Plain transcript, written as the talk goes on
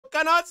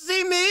cannot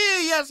see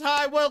me. Yes,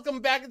 hi, welcome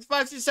back. It's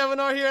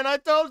 5C7R here, and I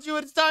told you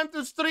it's time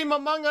to stream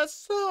Among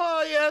Us.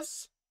 Oh,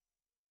 yes.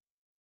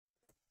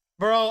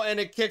 Bro, and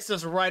it kicks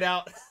us right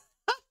out.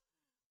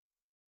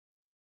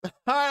 All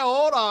right,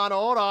 hold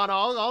on.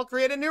 I'll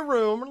create a new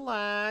room.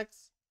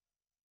 Relax.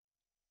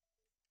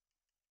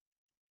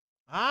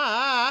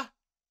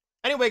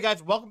 Anyway,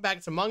 guys, welcome back.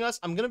 It's Among Us.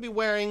 I'm going to be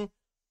wearing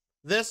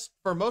this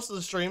for most of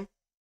the stream.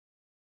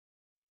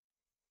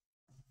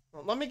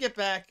 Well, let me get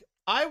back.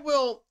 I'm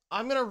going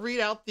to read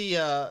out the,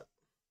 are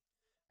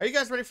you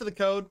guys ready for the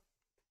code?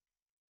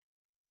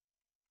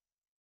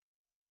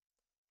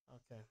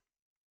 Okay.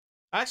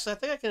 Actually, I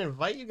think I can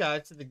invite you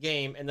guys to the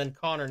game, and then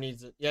Connor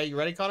needs it. Yeah, you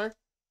ready, Connor?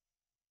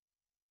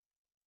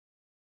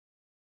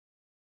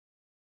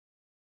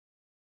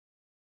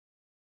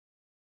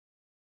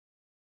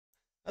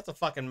 That's a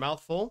fucking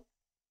mouthful.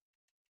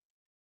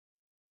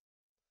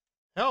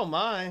 Hell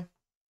my.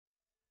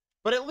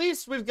 But at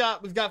least we've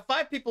got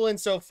 5 people in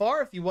so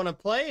far. If you want to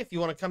play, if you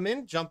want to come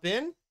in, jump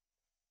in.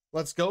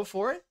 Let's go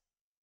for it.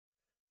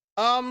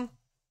 The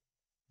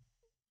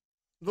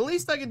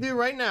least I can do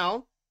right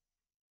now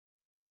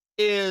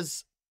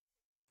is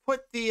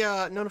put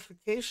the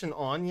notification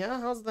on. Yeah,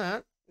 how's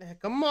that?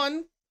 Come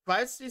on.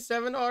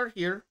 5C7R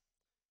here.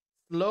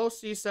 Slow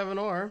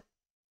C7R.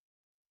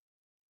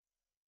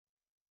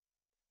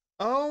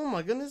 Oh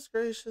my goodness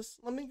gracious.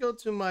 Let me go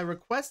to my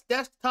request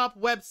desktop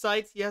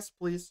website. Yes,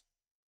 please.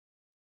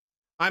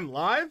 I'm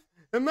live?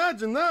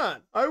 Imagine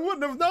that. I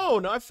wouldn't have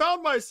known. I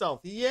found myself.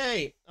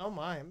 Yay. Oh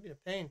my, I'm being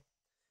a pain.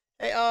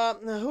 Hey,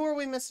 who are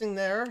we missing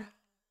there?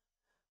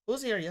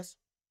 Who's here? Yes.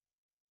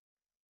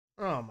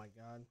 Oh my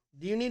god.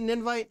 Do you need an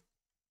invite?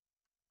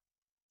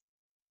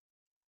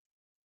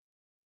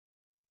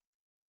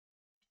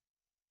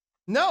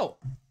 No.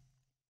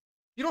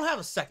 You don't have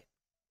a second.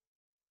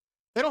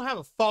 They don't have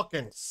a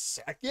fucking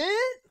second?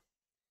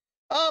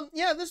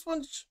 Yeah, this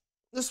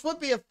would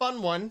be a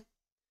fun one.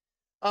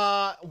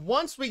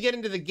 Once we get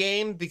into the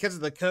game, because of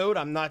the code,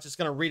 I'm not just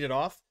gonna read it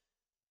off.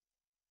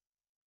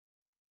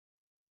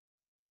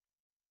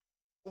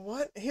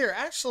 What? Here,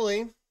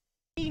 actually,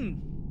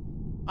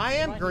 I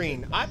am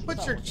green. I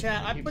put your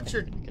chat, I put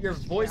your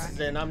voices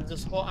in. I'm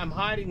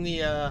hiding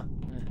the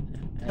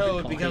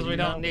code because we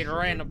don't need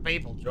random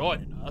people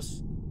joining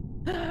us.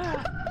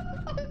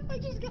 I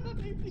just got an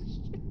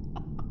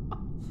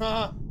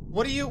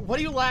what are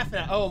you laughing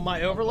at? Oh,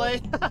 my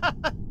overlay?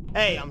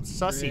 Hey, I'm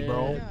sussy,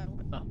 bro.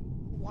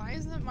 Why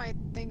isn't my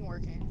thing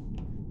working?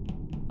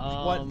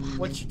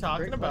 What you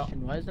talking about?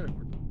 Question. Why isn't it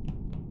working?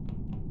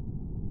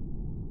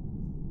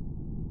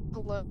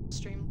 Hello,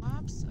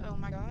 Streamlabs. Oh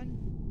my god.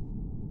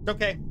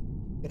 Okay,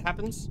 it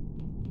happens.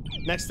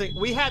 Next thing,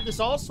 we had this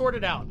all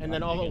sorted out, and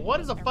then what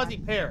is a fuzzy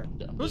pair?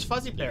 Who's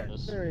fuzzy pair?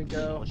 There we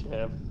go. What you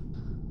have?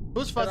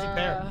 Who's fuzzy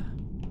pair?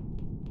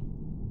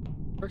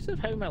 Perks of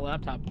having my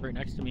laptop right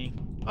next to me.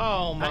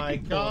 Oh my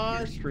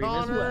god,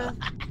 Connor. Well.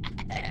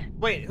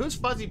 Wait, who's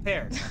fuzzy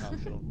pair?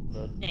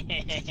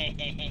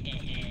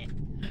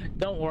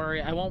 Don't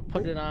worry, I won't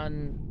put it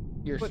on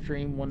your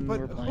stream when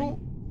we're playing.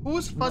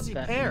 Who's fuzzy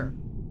pair?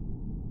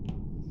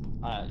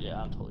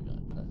 Yeah, I'm totally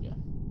good with that, yeah.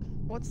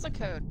 What's the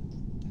code?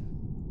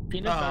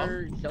 Peanut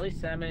butter, jelly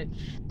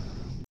sandwich.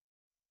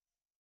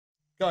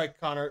 Go ahead,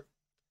 Connor.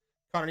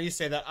 Connor, you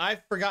say that. I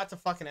forgot to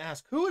fucking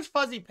ask. Who is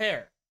fuzzy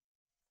pair?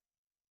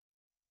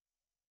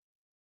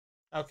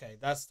 Okay,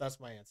 that's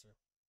my answer.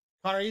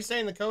 Connor, are you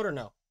saying the code or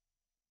no?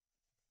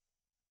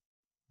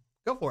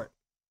 Go for it.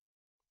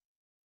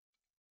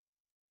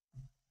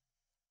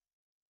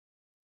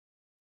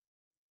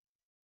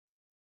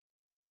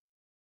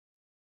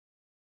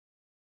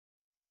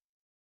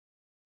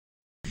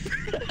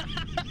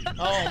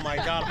 Oh my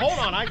god, hold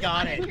on, I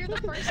got it. You're the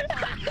first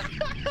part.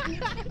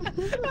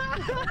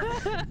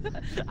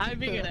 I'm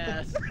being an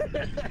ass.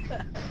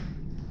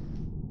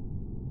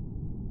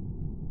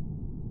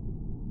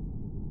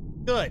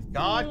 Good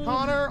God,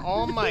 Connor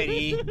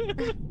Almighty.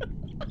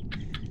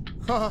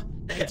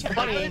 It's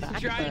funny.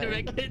 Trying to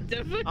make it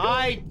difficult.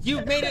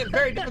 You made it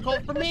very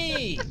difficult for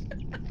me.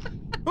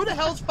 Who the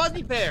hell's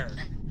fuzzy pair?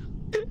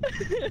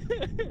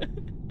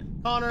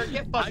 Connor,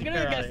 get fuzzy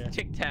pair. I'm gonna guess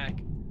Tic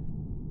Tac.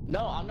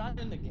 No, I'm not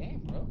in the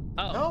game, bro.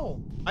 Oh.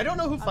 No, I don't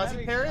know who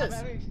fuzzy pair is.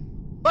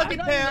 Fuzzy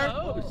pair.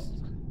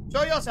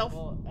 Show yourself.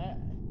 Well,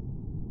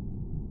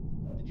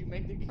 did you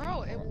make the game?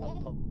 Bro, it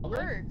won't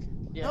work.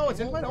 Yeah, No, it's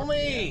invite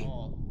only.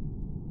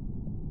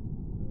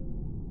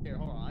 Here,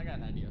 hold on. I got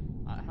an idea.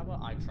 How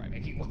about I try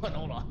making one?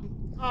 Hold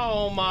on.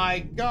 Oh my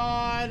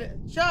god.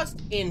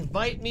 Just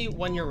invite me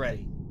when you're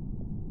ready.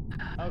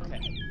 Okay.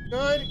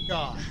 Good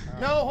God.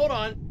 No, hold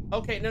on.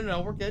 Okay,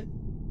 no, we're good.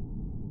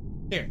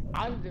 Here.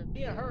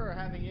 Me and her are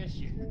having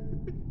issues.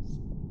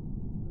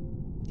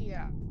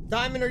 Yeah.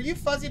 Diamond, are you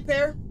fuzzy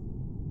pair?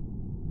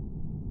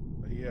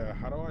 Yeah,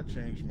 how do I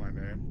change my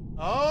name?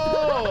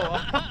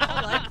 Oh!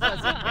 I like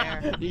fuzzy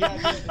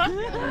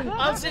pair.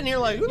 I'm sitting here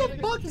like, who the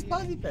fuck is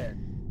fuzzy pair?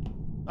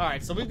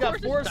 Alright, so we've got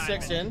 4 or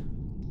 6 in.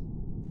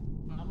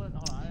 Hold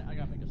on, I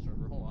gotta make a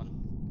server. Hold on.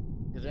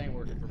 Because it ain't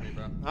working for me,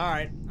 bro.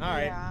 Alright.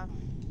 Yeah.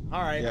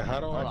 Alright. Yeah, how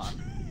do Hold I on.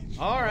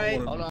 All right.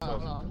 Hold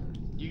on.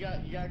 You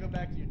gotta go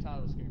back to your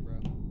title screen,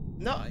 bro.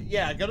 No,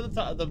 yeah, go to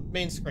the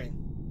main screen.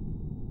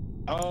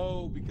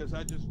 Oh, because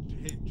I just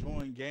hit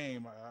join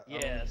game.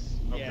 Yes.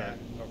 Okay. Yeah.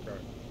 Okay.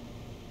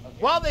 Okay.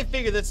 While they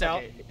figure this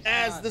out, Okay, it's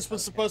as not- this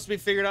was okay. supposed to be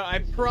figured out, I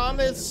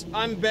promise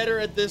I'm better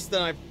at this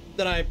than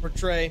I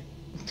portray.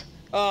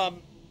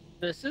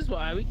 This is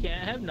why we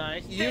can't have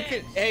nice You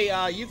can, things.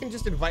 hey, you can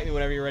just invite me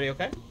whenever you're ready,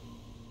 okay?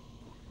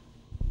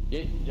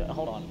 Yeah,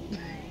 hold on.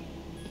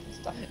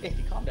 Stop. Hey,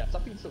 calm down.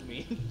 Stop being so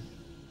mean.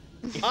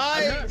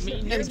 I not mean,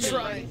 am you're It's been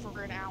trying. running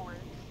for an hour.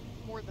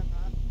 More than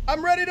that.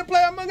 I'm ready to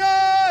play Among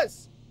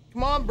Us.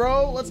 Come on,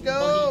 bro, let's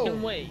Well, you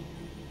can go. wait.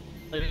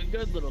 Like a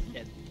good little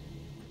kid.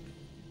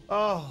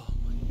 Oh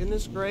my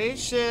goodness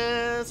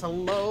gracious!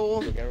 Hello.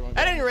 Look, everyone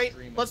At go any on rate,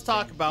 stream and let's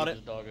talk sing about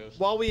Jesus it. Doggos.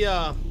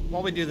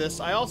 While we do this,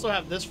 I also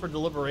have this for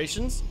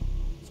deliberations.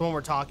 So when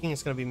we're talking,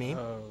 it's gonna be me.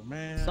 Oh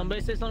man.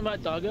 Somebody say something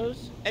about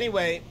doggos?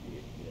 Anyway,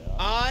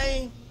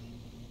 Yeah.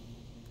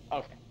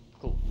 Okay.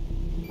 Cool.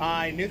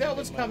 I knew that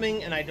was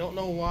coming, and I don't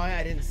know why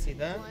I didn't see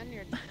that. Glenn,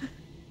 you're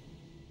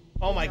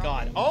Oh my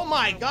god! Oh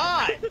my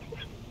god!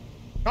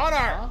 Connor,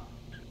 Huh?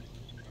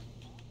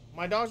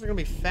 my dogs are gonna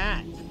be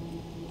fat.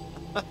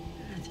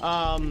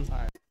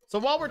 Alright. So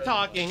while we're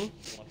talking,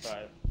 I'll try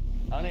it.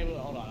 I don't even.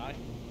 Hold on.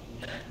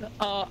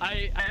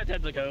 I have to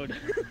have the code.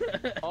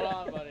 Hold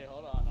on, buddy.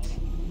 Hold on.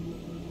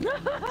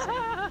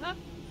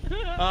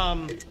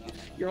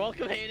 You're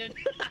welcome, Hayden.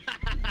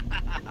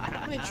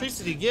 how many treats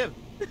did he give?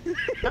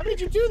 How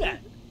did you do that?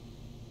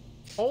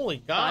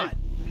 Holy god!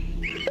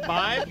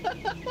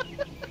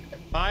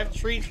 Five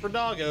treats for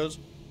doggos.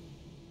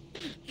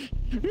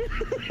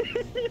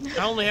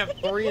 I only have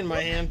 3 in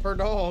my hand per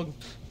dog.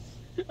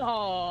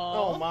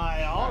 Oh Aww.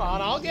 my! Hold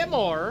on, I'll get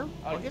more.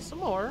 I'll Okay. get some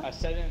more. I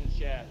said it in the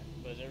chat,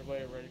 but is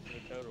everybody ready for the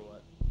code or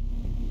what?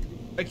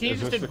 But can you Is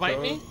just this the invite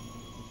code? me?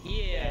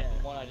 Yeah.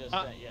 The one I just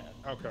sent. Yeah.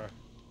 Okay.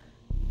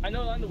 I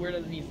know I'm the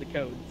weirdo that needs the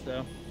code,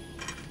 so.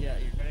 Yeah.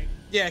 You ready?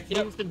 Yeah, can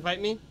you just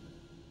invite me?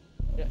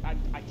 Yeah,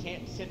 I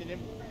can't send it in.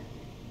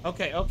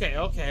 Okay. Here,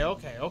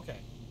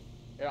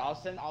 I'll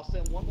send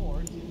one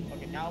more.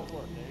 Okay, now it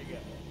worked. There you go.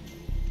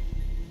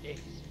 Yes.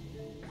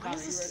 Why Connor,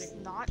 is you this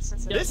ready? not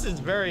sensitive? This is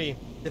very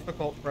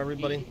difficult for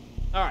everybody.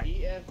 All right.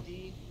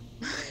 EFD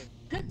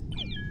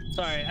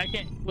Sorry, I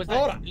can't. Was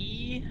Hold that on.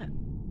 E?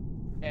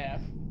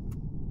 F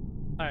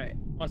Alright,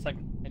 1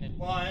 second. and then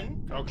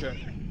 1,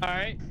 Okay.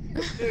 Alright.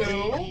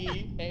 2,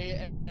 E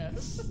A F.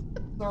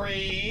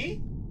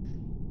 3,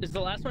 Is the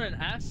last one an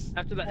S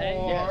after the A?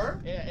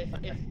 4, Yeah, it's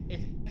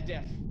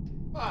def.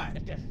 5.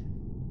 It's def.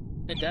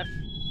 A def.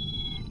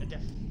 It's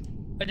def.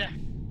 A def.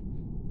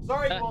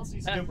 Sorry you won't see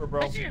Snooper,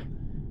 bro. achoo.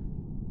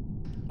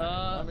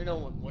 Let me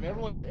know when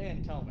everyone's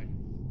in. Tell me.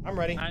 I'm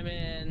ready. I'm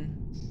in.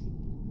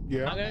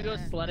 Yeah. I'm gonna go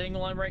sledding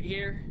while I'm right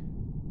here.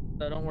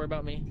 So don't worry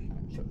about me.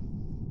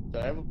 So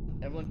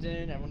everyone's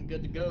in. Everyone's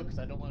good to go because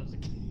I don't want us to.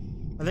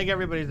 I think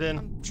everybody's in.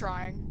 I'm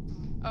trying.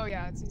 Oh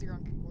yeah, it's easier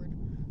on keyboard.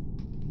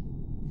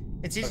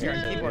 It's easier on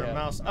Okay, keyboard yeah. and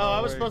mouse. Oh, Oh, I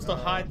was wait, supposed to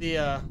hide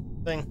the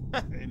thing.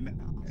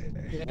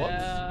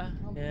 Yeah.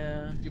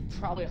 Yeah. You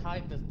probably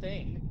hide the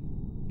thing.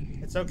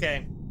 It's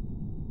okay.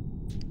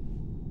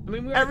 I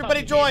mean, we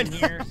Everybody join.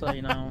 here, so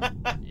you know. Yeah.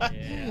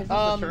 This is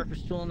Um, the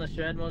surface tool in the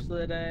shed most of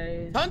the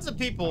day. Tons of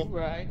people.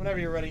 Right. Whenever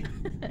you're ready.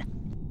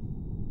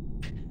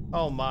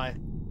 Oh my.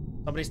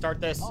 Somebody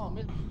start this. Oh,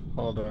 man.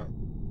 Hold on.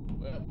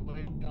 We're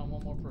waiting on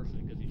one more person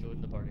because he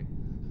joined the party.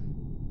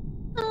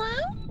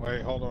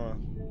 Wait. Hold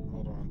on.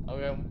 Hold on.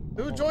 Okay.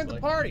 Who joined the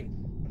party?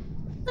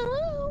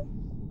 Hello.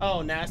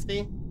 Oh,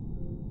 Nasty.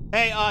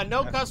 Hey,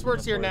 no That's cuss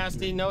words here, the party,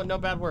 Nasty. too. No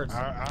bad words.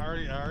 I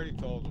already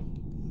told him.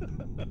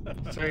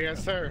 Sir,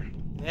 yes, sir.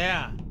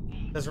 Yeah.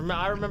 Because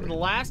I remember the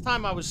last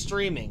time I was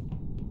streaming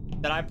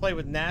that I played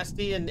with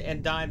Nasty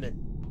and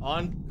Diamond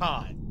on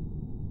COD.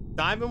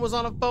 Diamond was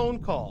on a phone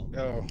call.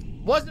 Oh.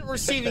 Wasn't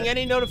receiving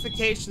any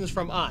notifications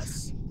from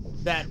us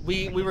that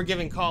we were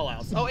giving call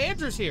outs. Oh,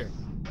 Andrew's here.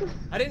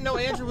 I didn't know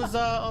Andrew was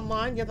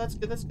online. Yeah, that's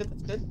good.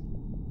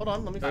 Hold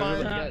on, let me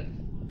find.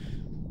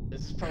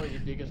 This is probably the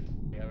biggest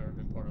party I've ever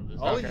been part of. This.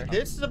 Oh, Okay.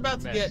 this is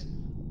about to Mess.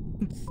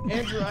 get.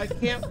 Andrew, I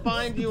can't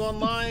find you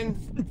online.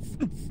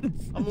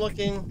 I'm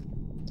looking.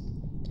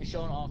 He's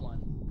showing offline.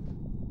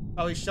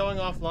 Oh, he's showing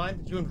offline.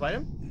 Did you invite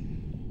him?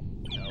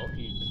 No,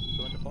 he just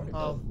joined the party.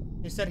 Oh,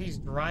 he said he's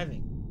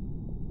driving.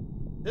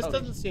 This Oh,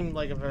 doesn't seem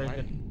like a very Right.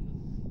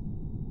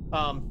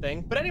 good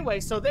thing. But anyway,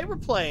 so they were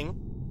playing,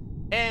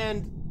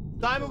 and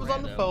Diamond was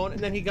on the Random. phone, and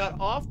then he got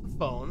off the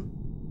phone,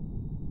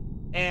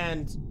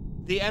 and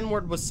the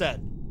N-word was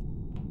said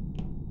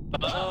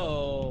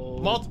Oh.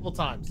 multiple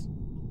times.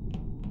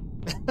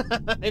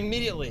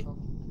 Immediately.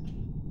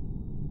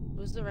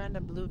 Who's the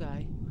random blue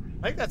guy?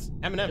 I think that's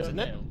Eminem's, isn't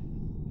it?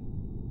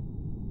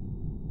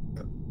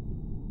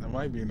 That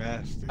might be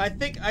nasty. I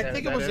think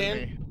it was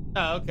in.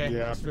 Oh, okay.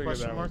 Yeah, I Just a figured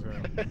question that mark. was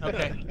him.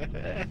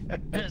 Okay.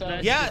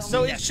 That's- Yeah,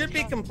 so it should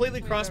be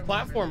completely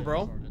cross-platform,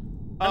 bro.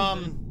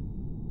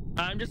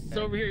 I'm just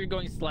over here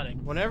going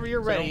sledding. Whenever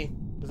you're So, ready, 'cause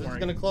this is worry.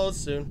 gonna close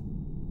soon.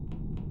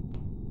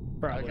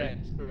 Probably. Okay,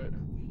 screw it.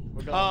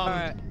 We're going. Um,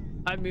 Alright.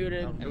 I'm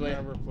muted. I've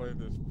never played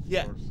this before.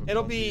 Yeah, so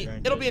it'll don't be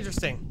angry.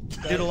 interesting.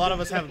 Dude, a lot of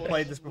us haven't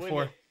played this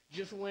before.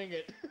 Just wing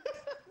it.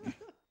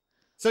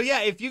 So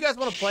yeah, if you guys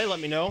want to play, let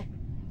me know.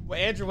 Well,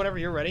 Andrew, whenever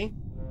you're ready.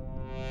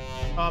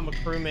 Oh, I'm a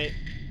crewmate.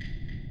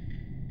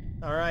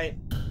 All right.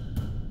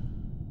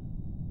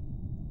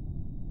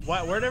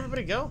 Why? Where'd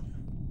everybody go?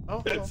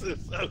 Oh, This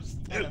is so You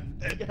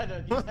stupid.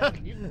 gotta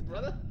mute,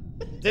 brother.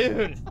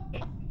 dude,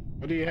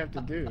 What do you have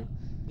to do?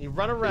 you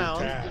run around.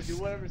 Task. Do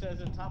whatever says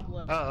in top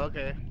left. Oh,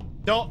 okay.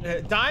 Don't,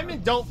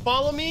 Diamond, don't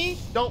follow me.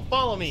 Don't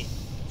follow me.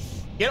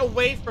 Get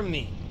away from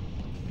me.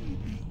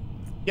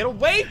 Get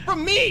away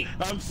from me.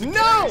 I'm scared,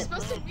 No! You're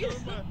supposed to mute.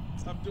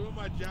 I'm doing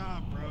my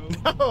job, bro.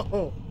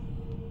 No.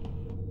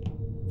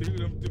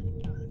 Dude, I'm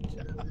doing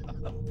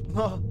my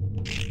job.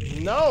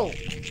 No.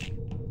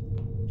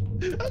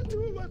 I'm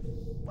doing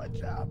my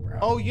job, bro.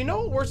 Oh, you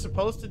know what we're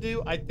supposed to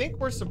do? I think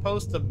we're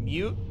supposed to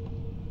mute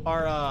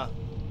our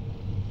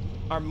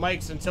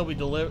mics until we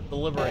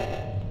deliberate.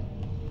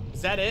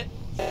 Is that it?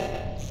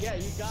 Yeah,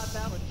 you got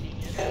that one,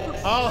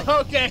 genius.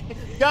 Oh, okay.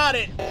 Got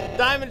it.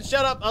 Diamond,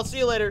 shut up. I'll see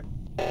you later.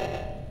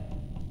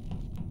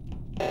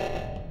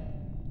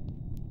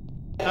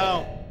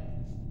 Oh.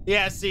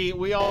 Yeah, see,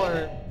 we all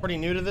are pretty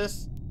new to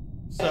this.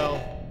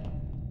 So.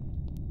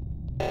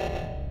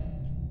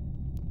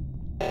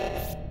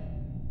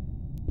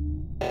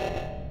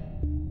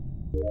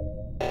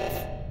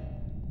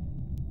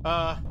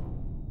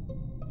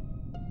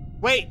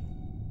 Wait.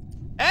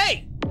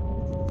 Hey!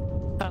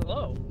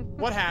 Hello.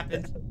 What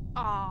happened?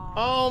 Aw.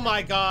 Oh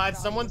my god,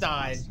 someone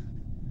died.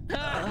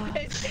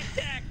 It's Tic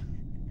Tac.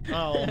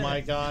 Oh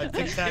my god,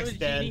 Tic It Tac's was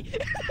dead. Genie.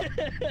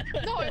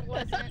 No, it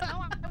wasn't.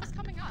 No, I was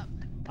coming up.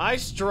 I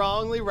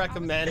strongly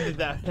recommend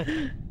that.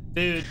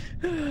 Dude,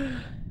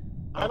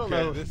 I don't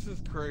know. This is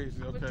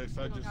crazy. Okay,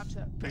 so I going up just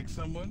to- pick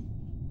someone.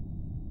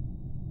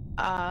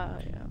 Yeah.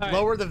 Alright.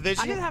 Lower the I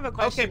vision. did have a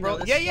question. Okay, bro.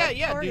 though. The Yeah,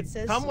 select bar, dude. it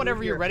says Come move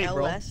whenever you're your ready,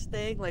 bro. LS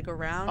thing like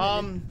around.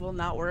 And it will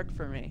not work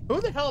for me.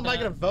 Who the hell am I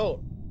gonna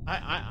vote?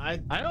 I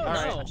don't all know.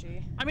 right.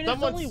 Touchy. I mean,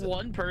 Someone's- it's only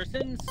one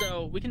person,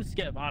 so we can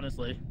skip,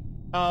 honestly.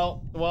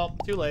 Oh, well,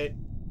 too late.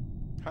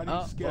 How do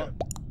you skip?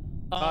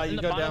 You In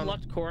the go bottom down.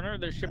 left corner,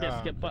 there should be a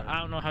Ah, skip button. okay.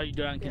 I don't know how you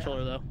do it on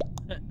controller, though.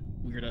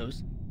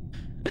 Weirdos.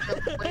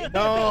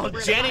 No,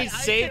 Jenny's I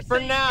safe kept for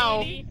saying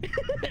now. Jenny.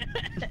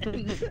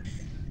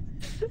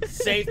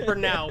 Safe for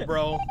now,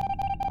 bro.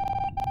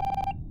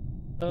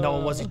 No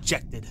one was Uh,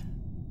 ejected.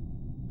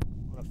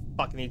 I'm gonna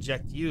fucking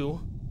eject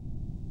you.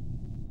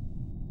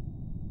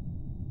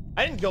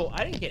 I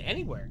didn't get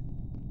anywhere.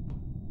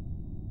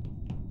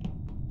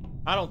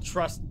 I don't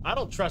trust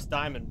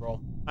Diamond, bro.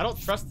 I don't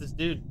trust this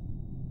dude.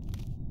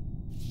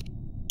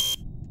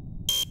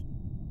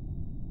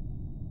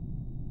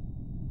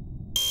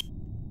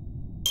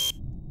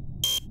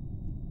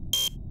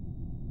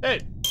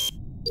 Dude.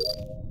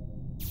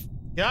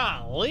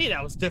 Golly,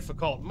 that was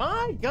difficult.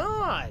 My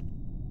God.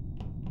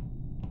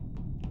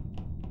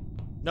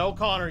 No,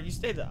 Connor, you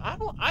stay there.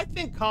 I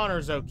think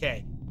Connor's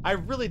okay. I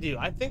really do.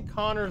 I think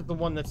Connor's the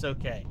one that's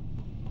okay.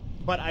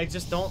 But I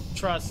just don't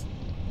trust,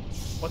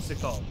 what's it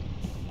called?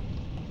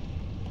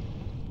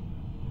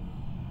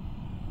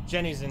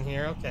 Jenny's in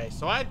here. Okay,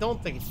 so I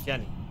don't think it's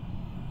Jenny.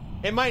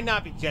 It might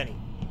not be Jenny.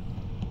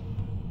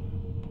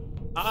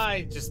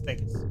 I just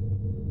think it's...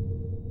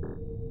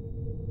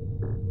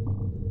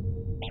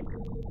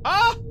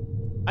 Ah!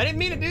 I didn't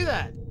mean to do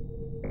that.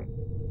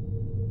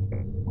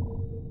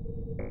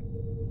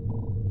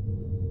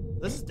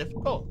 This is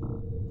difficult.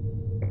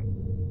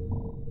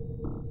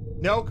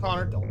 No,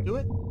 Connor, don't do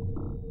it.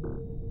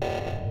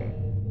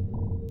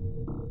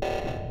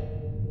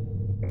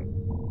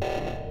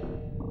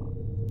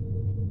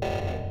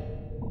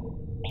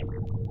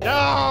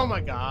 Oh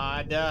my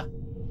God.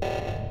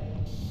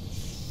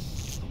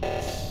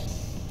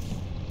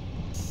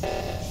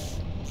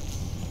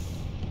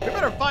 We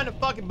better find a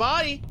fucking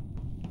body.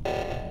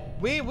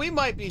 We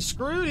might be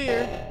screwed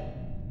here.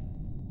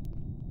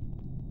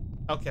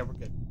 Okay, we're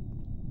good.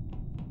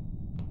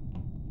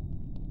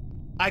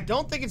 I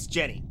don't think it's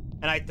Jenny,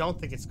 and I don't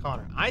think it's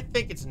Connor. I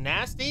think it's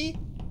Nasty,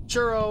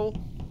 Churro,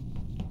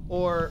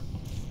 or...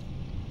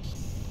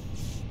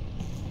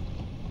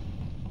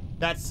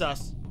 That's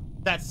sus.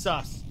 That's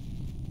sus.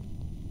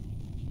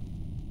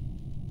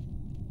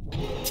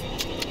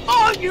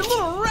 Oh, you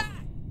little rat!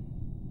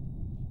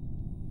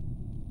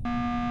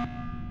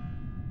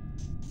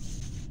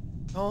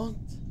 Don't.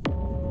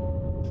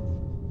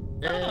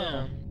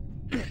 Yeah.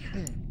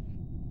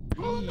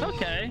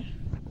 Okay.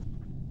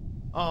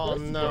 Oh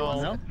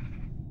no.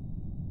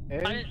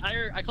 Hey.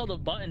 I called a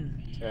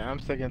button. Yeah, I'm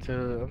sticking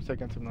to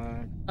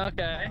mine.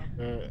 Okay.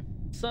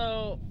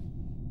 So,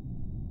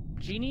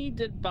 Genie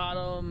did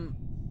bottom.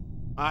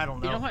 I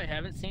don't know. You know who I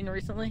haven't seen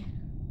recently?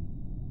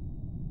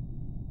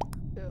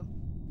 Who?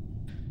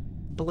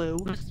 Blue.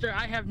 Mr.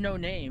 I Have No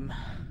Name.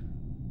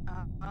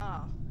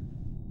 Oh.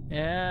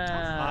 Yeah.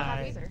 I Hi.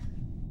 don't either.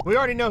 We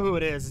already know who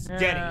it is. It's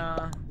Jenny.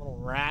 Yeah. Little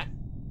rat.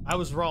 I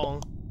was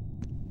wrong.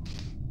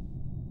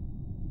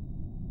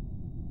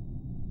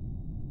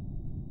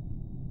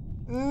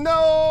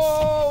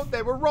 No! They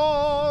They were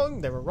wrong.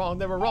 They were wrong.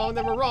 They were wrong.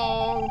 They were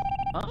wrong.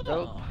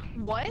 Oh.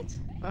 What?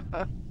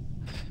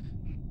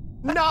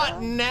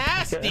 Not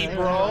nasty,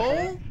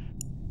 bro.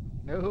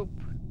 Nope.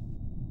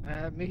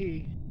 Not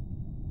me.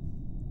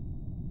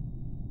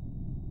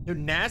 Dude,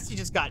 nasty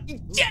just got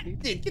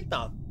ejected. Get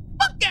the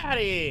fuck out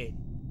of here.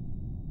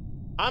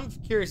 I'm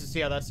curious to see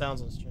how that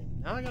sounds on stream.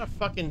 Now I gotta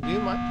fucking do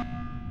my.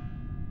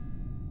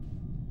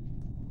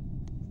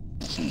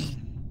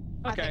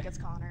 I Okay. think it's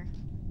Connor.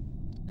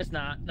 It's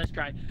not. Nice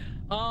try.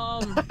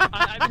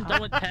 I've been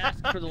done with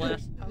tasks for the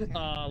last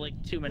like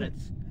 2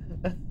 minutes.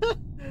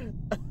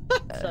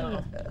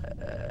 So.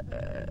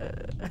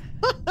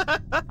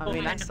 I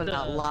mean, I still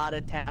got a lot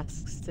of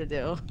tasks to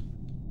do,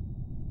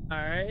 All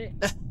right.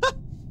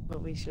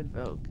 but we should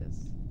vote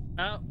because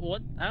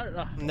What? I don't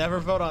know. Never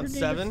vote on Your neighbor's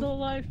 7. Still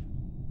alive?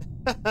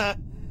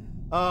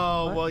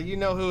 Oh, What? well, you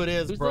know who it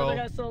is, Who's the bro. other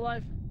guy still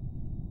alive?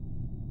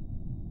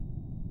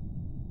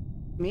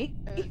 me.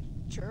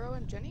 Churro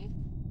and Jenny?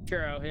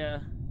 Churro, yeah.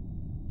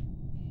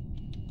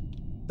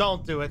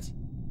 Don't do it.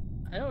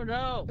 I don't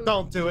know.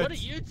 Don't do it. What do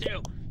you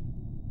do?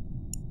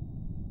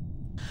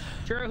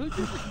 Churro, who's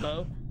your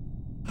vote?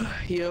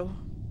 You.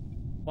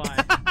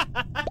 Why?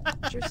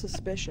 You're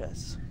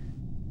suspicious.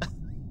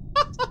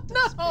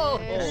 No.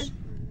 Suspicious.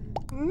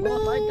 No.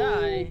 Well, if I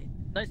die,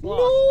 nice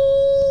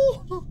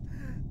loss. No.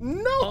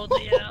 No. Hold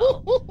the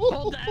L.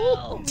 Hold the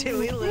L. Did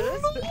we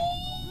lose?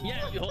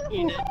 Yeah, you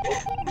did.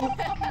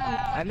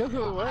 I knew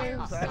who it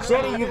was. I know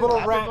Jenny, who you it is. little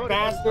I've been rat voting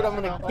bastard, I'm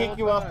for gonna the kick whole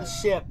you off the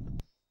time. ship.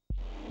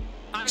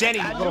 Jenny,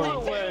 you I little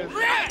knew it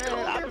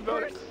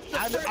was.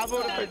 I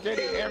voted for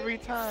Jenny every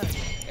time.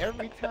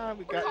 Every time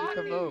we got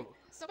to vote.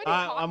 Somebody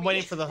caught I'm me.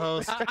 waiting for the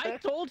host. I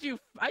told you.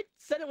 I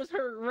said it was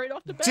her right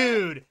off the bat.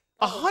 Dude,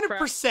 Oh, crap.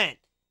 100%.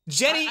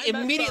 Jenny I messed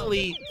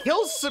immediately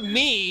kills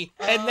me,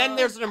 and then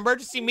there's an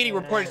emergency meeting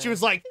report, and she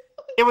was like,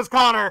 it was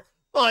Connor.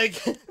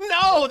 Like,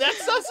 no, that's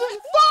sus as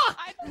fuck.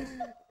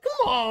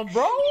 Come on,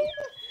 bro.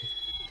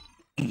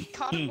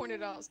 Connor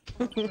pointed out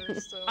someone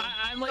first, so.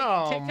 I'm like,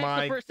 Oh Tic Tac's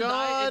my the first to die.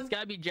 God. It's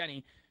gotta be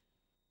Jenny.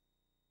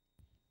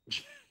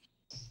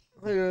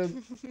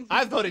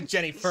 I voted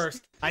Jenny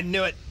first. I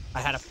knew it.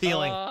 I had a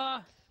feeling.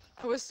 I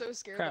was so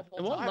scared Crap. the It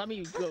whole won't time. let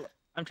me go.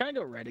 I'm trying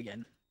to go red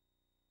again.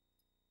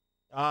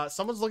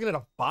 Someone's looking at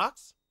a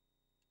box?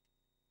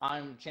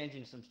 I'm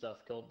changing some stuff.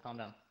 Calm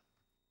down.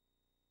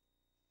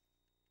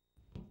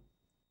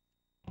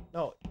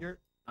 No, you're.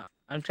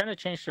 I'm trying to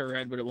change to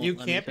red, but it won't You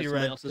let me can't be because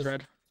somebody red. else is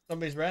red.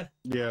 Somebody's red.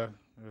 Yeah.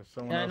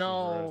 Someone I else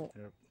know.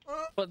 is red.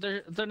 Yep. But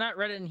they're not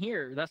red in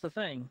here. That's the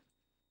thing.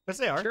 Yes,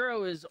 they are.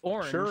 Churro is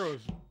orange.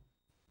 Churros.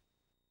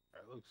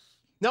 That looks.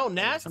 No,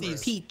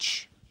 Nasty's.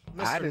 Peach. I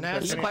Mr. didn't touch Nasty.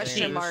 This anything.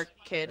 question It mark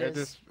kid It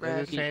is just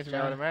red. changed me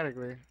Peach.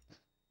 automatically.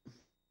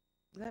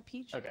 Is that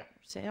peach? Okay.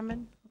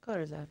 Salmon? What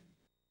color is that?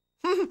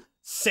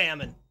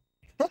 Salmon.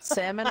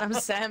 Salmon? I'm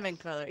salmon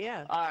color.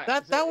 Yeah. All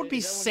right. That would be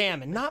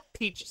salmon, not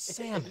peach.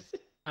 Salmon.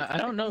 I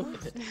don't know.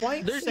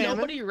 White There's salmon.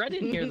 nobody red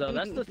in here though.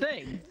 That's the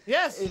thing.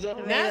 Yes, Is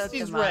that-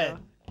 Nasty's Tomato. red.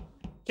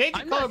 Change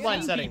your I'm not colorblind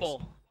seeing settings.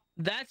 people.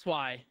 That's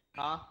why.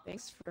 Huh?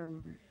 Thanks for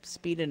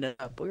speeding it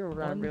up. We were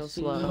running One, real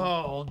two, slow.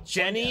 Oh,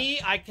 Jenny,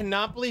 I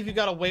cannot believe you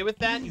got away with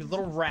that, you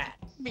little rat.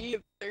 Me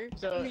either.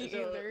 Me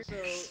either.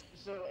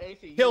 So,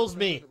 AC, you Kills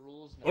remember me. the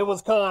rules It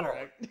was Connor.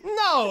 correct?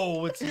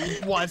 No,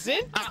 it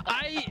wasn't.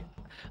 I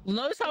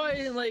notice how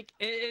I like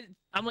it.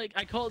 I'm like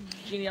I called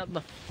Jeannie out in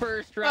the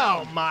first Oh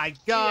round. my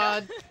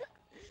god.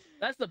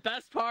 That's the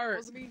best part.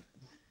 Was me.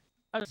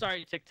 I'm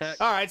sorry, Tic Tac.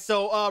 All right,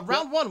 so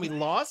round 1 we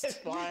lost. It's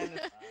fine.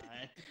 It's fine.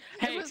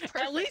 Hey, was perfect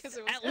at least 'cause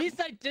it was at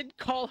least I did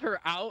call her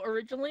out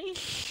originally,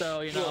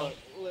 so you know.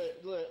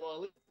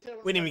 Well,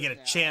 We didn't even get a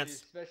now, chance.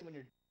 Especially when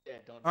you're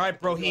dead. Don't All right,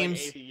 don't be like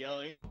Broheems. AC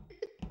yelling.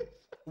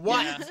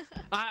 What? Yeah.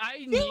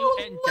 I knew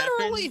and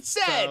literally deafened,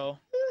 said- so-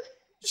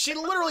 She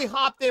literally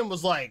hopped in and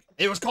was like,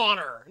 it was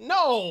Connor.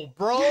 No,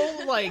 bro.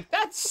 Like,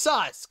 that's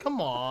sus. Come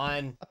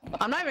on.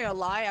 I'm not even gonna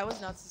lie. I was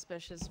not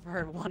suspicious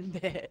for one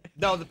bit.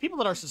 No, the people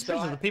that are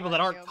suspicious are the people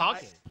that aren't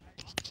talking.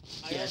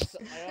 I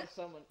have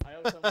someone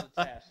to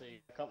task, so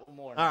a couple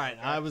more. All right,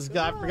 I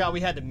forgot we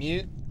had to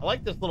mute. I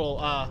like this little,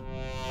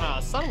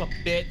 son of a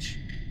bitch.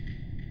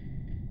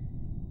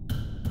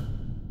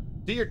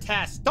 Do your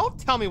task. Don't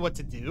tell me what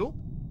to do.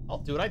 I'll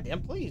do what I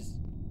damn please.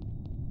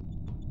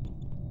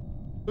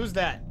 Who's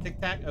that? Tic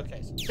Tac?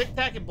 Okay, so Tic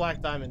Tac and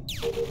Black Diamond.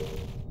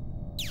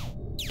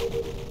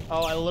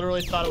 Oh, I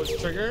literally thought it was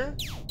Trigger.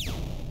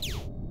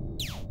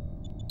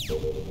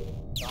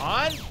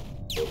 God?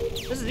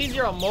 This is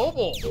easier on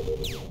mobile.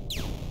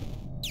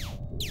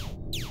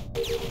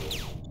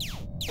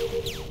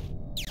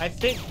 I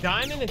think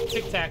Diamond and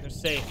Tic Tac are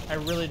safe. I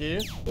really do.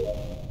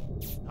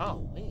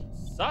 Oh, man,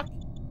 suck.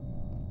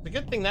 It's a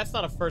good thing that's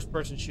not a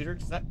first-person shooter,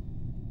 because that...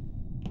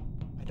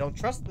 I don't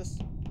trust this.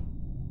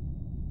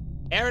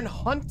 Aaron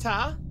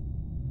Hunter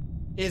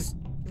is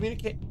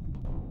communicate.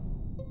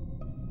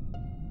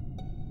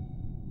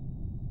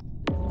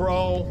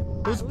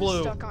 Bro, who's I was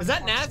blue? stuck on Is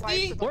that one slide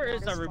Nasty? for the Where is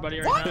longest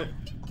everybody one. right What?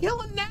 now?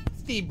 Killing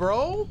Nasty,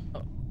 bro.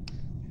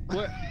 Where?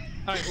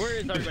 All right, where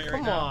is everybody right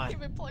Come now? on. You've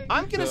been playing.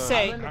 I'm gonna So,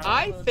 say, I'm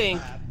I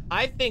think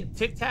I think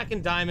Tic Tac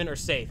and Diamond are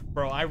safe,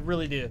 bro. I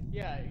really do.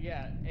 Yeah,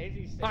 yeah.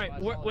 AZ's safe. All right, I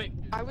wait, saw wait.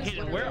 him. I was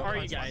Hayden, literally where are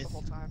on you the guys?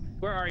 whole time.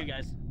 Where are you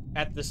guys?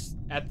 At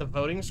the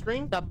voting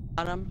screen. The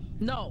bottom.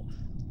 No.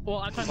 Well,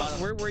 I'm talking about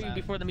where were you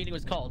before the meeting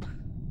was called?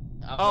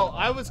 Oh,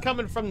 I was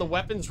coming from the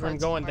weapons room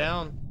That's going smart.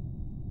 down.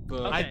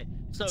 Okay.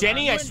 So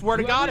Jenny, I whoever- swear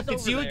to God, whoever's if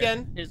it's over you there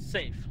again. is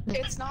safe.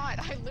 It's not.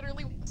 I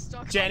literally was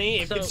stuck. Jenny,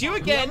 if So it's you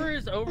whoever again.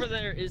 is over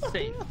there is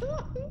safe.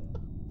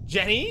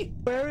 Jenny,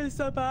 Where is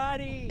the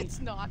body? It's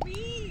not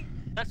me.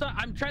 That's what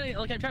I'm trying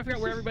to figure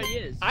out where everybody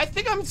is. I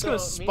think I'm just gonna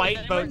So, spite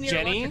anyone vote near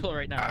Jenny. electrical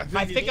right now.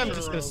 I think I'm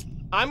just gonna.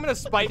 I'm gonna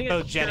spite think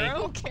vote it's Jenny.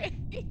 Churro? Okay.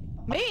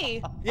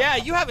 Me? Yeah,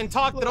 you haven't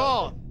talked at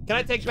all. Can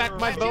I take back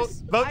my vote?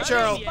 Vote I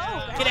Churro. just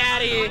vote. Get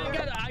outta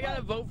here. I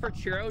gotta vote for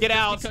Churro. Get just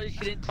out. Because she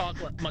didn't talk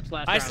much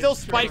last I round. still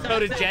spite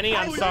voted Jenny.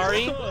 I'm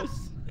sorry.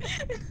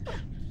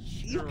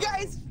 You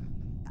guys.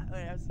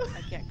 Wait,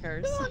 I can't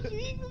curse.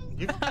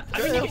 You,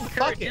 I mean, you can curse,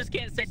 fuck you it. just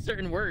can't say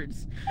certain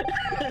words.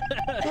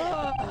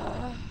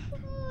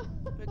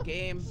 Good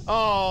game.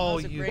 Oh, That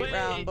was a you. great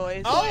round,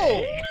 boys.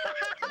 Oh.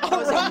 That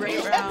was a Alright,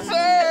 great round.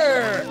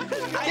 sir.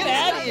 Get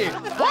out of here.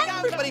 Why is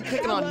everybody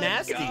picking on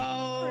Nasty?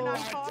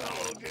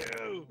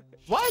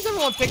 Why is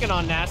everyone picking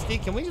on Nasty?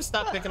 Can we just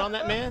stop picking on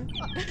that man?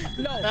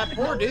 No, That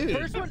poor dude.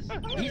 First one,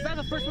 he's not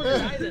the first one to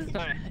die this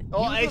time.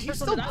 Oh, was the he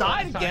first still one to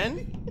die died last time.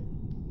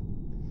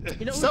 again.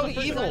 You know who So was the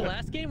first evil. to die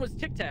last game was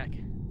Tic Tac.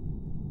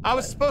 I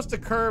was supposed to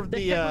curve Tic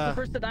the, Tac was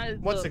the first to die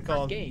what's the it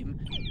called? first game.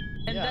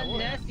 And Yeah, then what?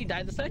 Nasty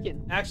died the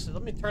second. Actually,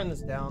 let me turn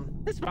this down.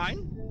 That's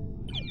fine.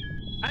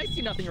 I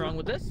see nothing wrong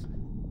with this.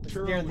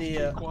 Churro Hear was the,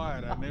 too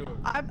quiet. I knew it.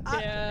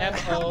 Yeah.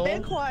 F-O.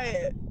 Been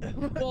quiet.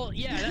 Well,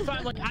 yeah, that's why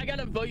I'm like, I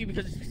gotta vote you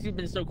because you've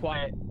been so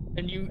quiet.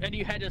 And you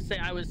had to say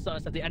I was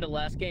sus at the end of the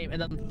last game and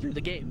then through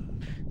the game.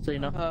 So, you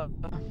know.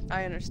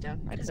 I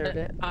understand. I deserved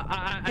it.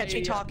 Catch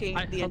me talking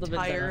the held a bit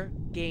entire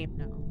game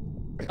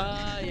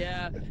now.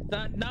 Yeah.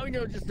 Now we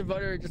know just to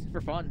vote her just for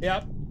fun.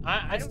 Yep.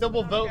 I still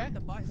will vote. Okay, the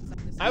boys, it's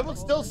like this I will is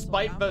still over,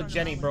 spite so vote I'm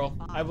Jenny, running bro. around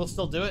like I will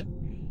still do it.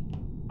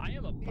 I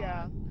am a bot.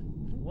 Yeah.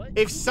 What?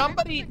 If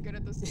somebody Good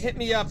at this hit game,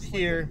 me it's up just like,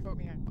 here. vote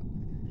me out.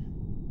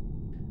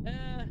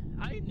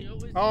 I knew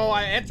it was Oh, you,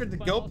 I entered the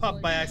but Go also, Puff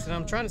like, by accident.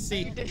 I'm trying to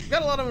see. We've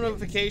got a lot of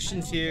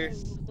notifications here.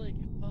 It's like,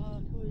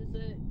 fuck, who is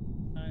it?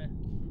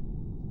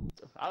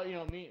 You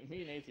know, me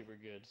and AZ were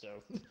good, so.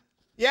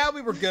 Yeah,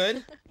 we were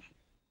good.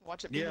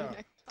 Watch it be Yeah. me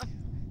next time.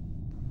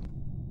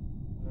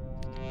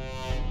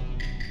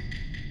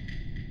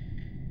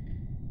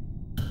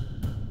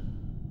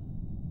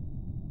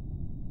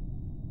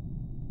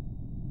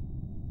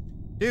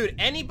 Dude,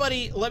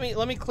 anybody, let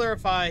me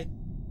clarify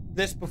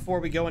this before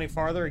we go any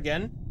farther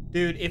again.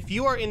 Dude, if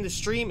you are in the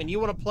stream and you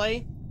want to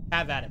play,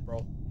 have at it,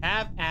 bro.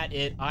 Have at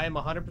it. I am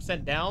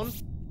 100% down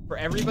for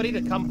everybody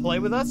to come play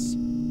with us.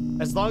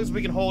 As long as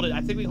we can hold it.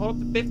 I think we can hold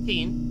up to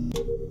 15.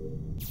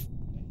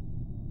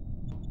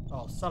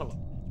 Oh, son of a...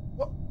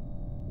 What?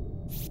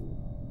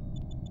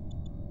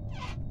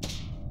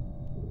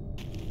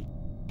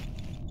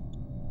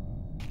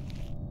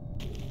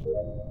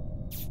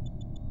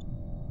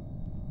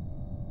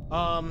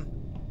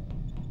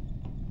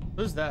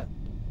 Who's that?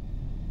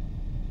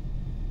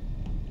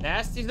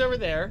 Nasty's over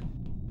there.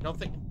 I don't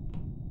think...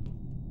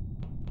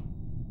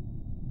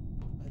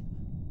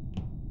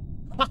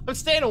 I'm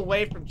staying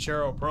away from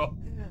Churro, bro.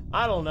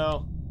 I don't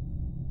know.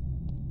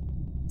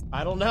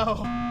 I don't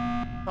know.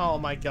 Oh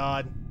my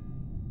god.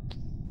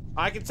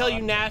 I can tell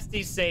you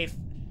Nasty's safe.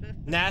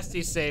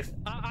 Nasty's safe.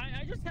 I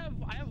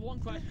have one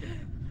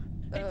question.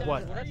 Hey, Dennis,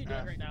 What? What are you doing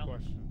Ask right the now?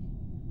 question.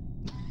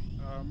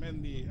 I'm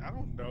in the. I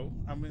don't know.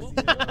 I'm in What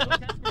the.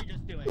 task were you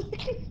just doing?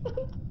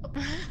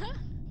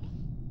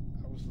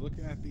 I was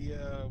looking at the.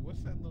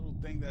 What's that little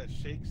thing that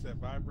shakes, that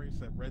vibrates,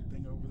 that red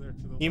thing over there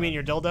to the. You mean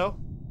your dildo?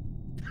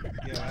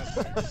 Yeah.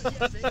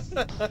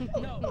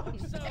 No.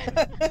 So,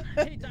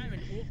 hey,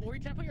 Diamond, were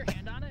you trying to put your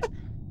hand on it?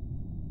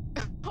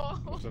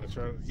 Oh. So I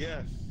try,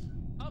 yes.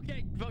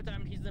 Okay, vote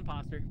Diamond. He's an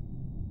imposter.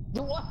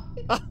 What?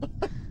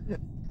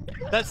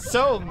 That's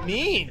so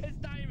mean. It's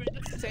Diamond.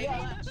 Say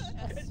less.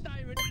 It's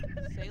Diamond.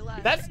 Say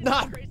less. That's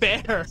not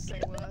fair.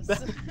 Say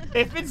less.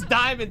 If it's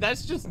Diamond,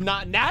 that's just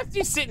not...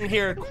 Nasty's sitting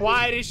here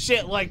quiet as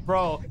shit like,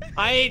 bro,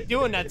 I ain't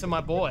doing that to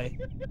my boy.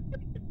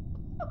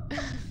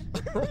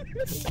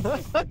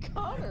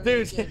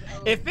 Dude,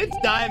 if it's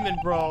Diamond,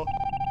 bro...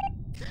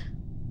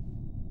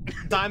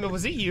 Diamond,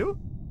 was it you?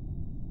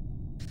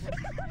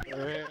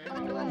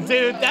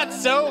 Dude,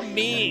 that's so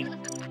mean.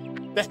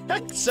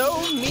 That's so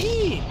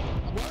mean.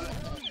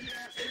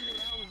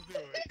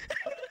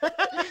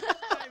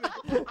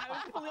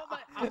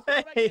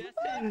 Hey,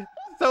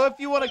 so if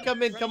you want to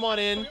come in, come on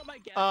in.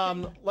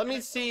 Let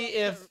me see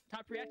if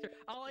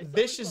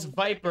Vicious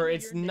Viper,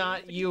 it's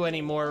not you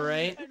anymore,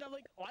 right?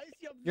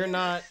 You're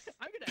not.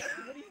 I'm gonna ask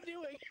him what he's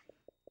doing.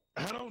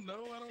 I don't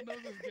know. I don't know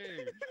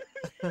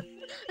this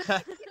game.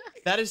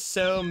 That is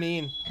so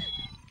mean.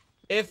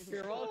 If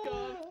You're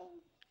welcome.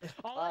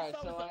 All I Alright,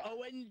 saw so was the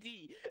OND.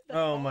 That's oh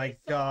all I my saw.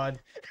 god.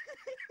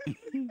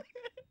 And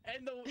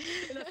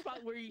in the spot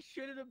where he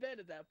shouldn't have been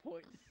at that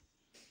point.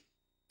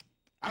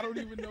 I don't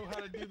even know how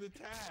to do the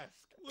task.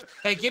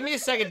 Hey, give me a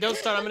second. Don't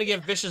start. I'm gonna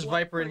get Vicious Well,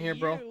 Viper in for here,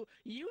 bro.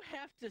 You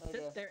have to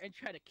sit there and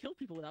try to kill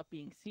people without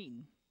being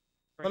seen.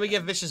 Let me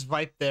get Vicious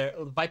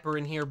Viper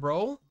in here,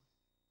 bro.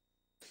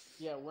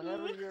 Yeah,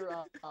 whenever you're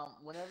an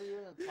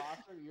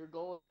imposter, your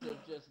goal is to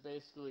just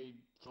basically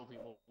kill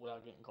people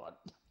without getting caught.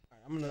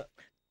 Alright, I'm gonna.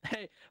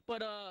 Hey, but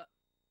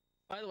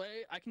by the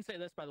way, I can say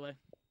this. By the way.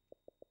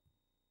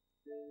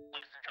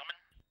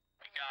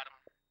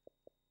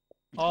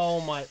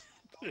 Oh my.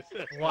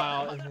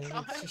 Wow.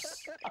 It's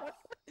just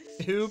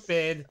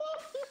stupid.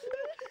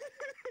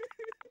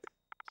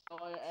 Oh,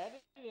 I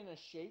added in a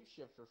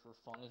shapeshifter for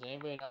fun. Does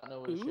anybody not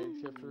know what a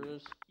shapeshifter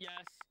is? Yes.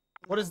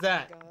 What is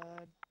that?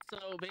 God. So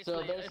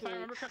basically, if I basically-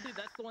 remember correctly,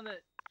 that's the one that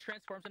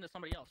transforms into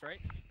somebody else, right?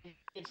 You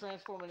can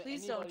transform into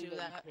Please anybody don't do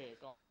that that. you pick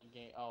on the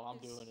game. Oh, I'm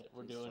doing it.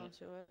 We're doing it.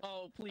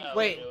 Oh, please.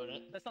 Wait. We're doing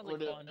it. That sounds We're like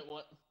doing fun. it.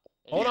 What?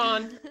 Hold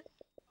on.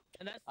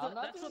 And that's I'm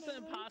not what the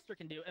doing it. imposter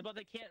can do, but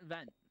they can't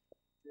vent.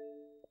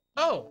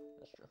 Oh,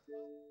 That's true.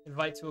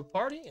 invite to a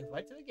party,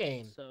 invite to the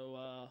game.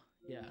 So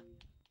yeah.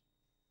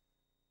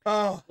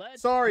 Oh,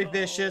 Let's sorry, go.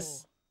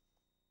 Vicious.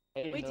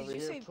 Hayden Wait, did over you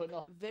here say putting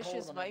a Vicious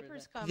hold on Viper's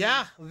everything. coming?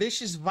 Yeah,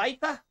 Vicious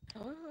Viper.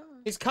 Oh.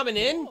 He's coming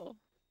in. Cool.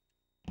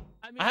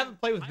 I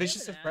haven't played with I am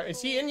Vicious an in-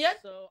 is he asshole, in yet?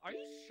 So are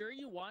you sure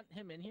you want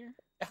him in here?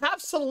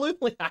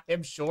 Absolutely, I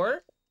am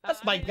sure.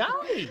 That's my I mean, guy.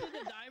 according to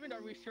the Diamond,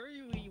 are we sure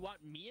you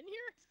want me in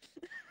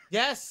here?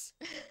 Yes.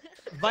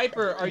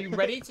 Viper, are you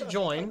ready to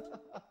join?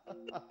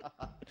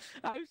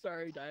 I'm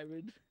sorry,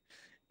 Diamond.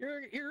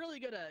 You're really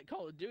good at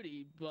Call of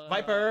Duty, but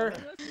Viper.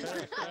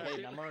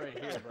 Hayden, I'm already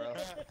here, bro.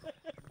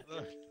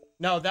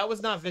 No, that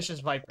was not Vicious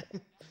Viper.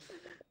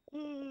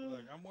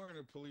 Look, I'm wearing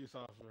a police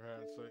officer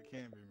hat, so it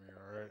can't be me,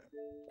 alright?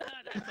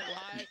 That's a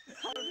lie.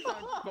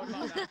 100% going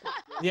on that.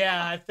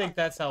 Yeah, I think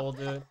that's how we'll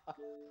do it.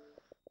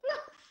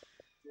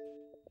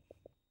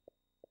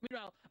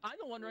 Meanwhile, I'm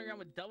the one running around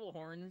with double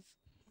horns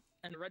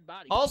and a red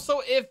body. Also,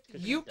 if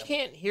you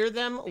can't hear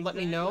them, let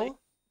me know.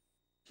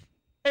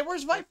 Hey,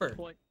 where's That's the Viper?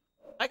 point.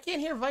 I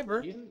can't hear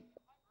Viper. He's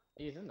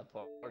in the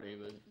party,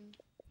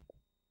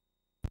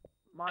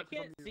 but I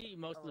can't see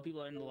most of the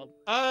people in the level.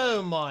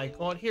 Oh my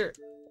god, here.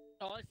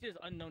 All I see is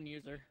unknown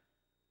user.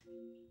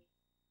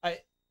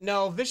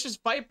 No, Vicious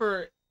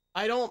Viper,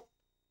 I don't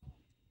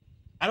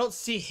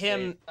see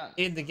him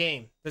in the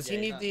game. Does he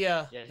Yeah, need he's the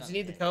not- yeah, he's does not he need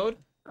in the the code?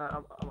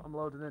 I'm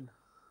loading in.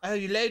 Oh,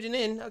 you're loading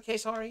in. Okay,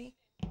 sorry.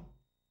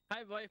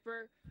 Hi,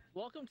 Viper.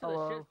 Welcome to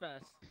Hello. the Shit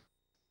Fest.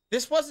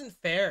 This wasn't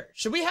fair.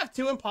 Should we have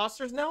 2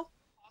 imposters now?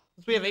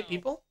 Since we have 8 No.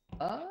 people?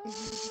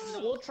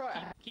 we'll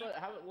try. Keep-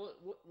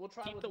 We'll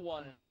try keep with the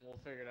one. We'll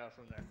figure it out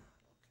from there.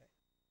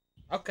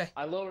 Okay.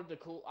 I lowered the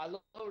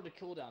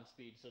cooldown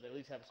speed, so they at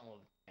least have some of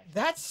it.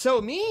 That's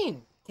so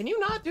mean. Can you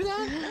not do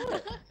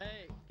that?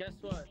 Hey, guess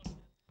what?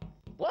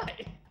 What?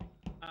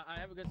 I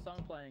have a good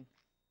song playing.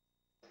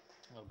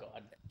 Oh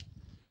God.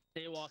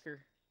 Daywalker.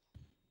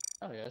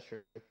 Oh yeah,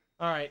 sure.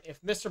 All right,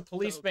 if Mr.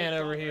 Policeman good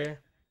over song, here.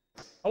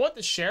 I want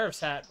the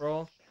sheriff's hat,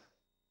 bro.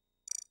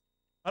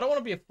 I don't want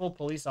to be a full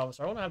police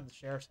officer. I want to have the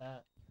sheriff's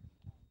hat.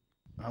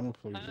 I'm a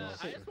police I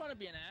officer. just want to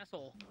be an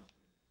asshole.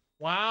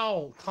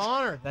 Wow,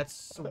 Connor,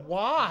 that's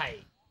why.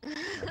 I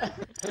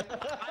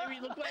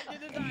mean, look what I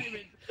did to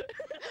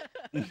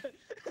Diamond.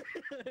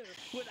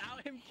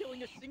 Without him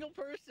killing a single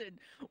person,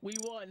 we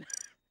won.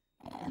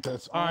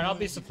 That's All right, I'll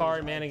only be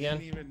Safari because Man I again.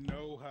 didn't even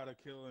know how to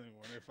kill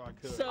anyone if I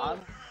could. So,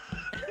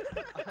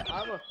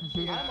 I'm a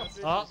business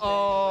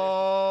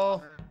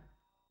Uh-oh.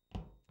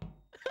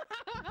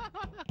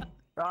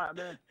 Right, I'm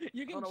in.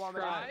 you I can don't know why my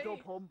try. name's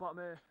Dub Hum, but I'm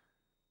here.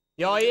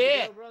 Yo, Good to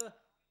yeah. go, brother.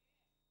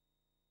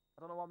 I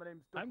don't know why my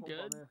name's Dub I'm Hum, good.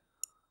 but I'm here.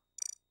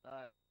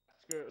 Alright,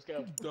 screw it, let's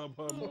go. Dumb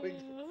hum.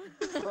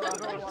 But I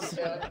don't know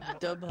why I'm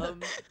Dub hum.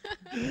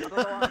 I don't know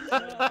why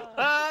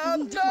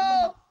I'm here.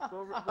 No.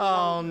 Go- go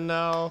Oh round.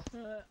 no.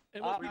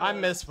 It was I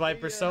miss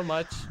Viper so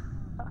much.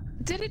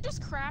 Did it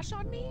just crash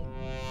on me?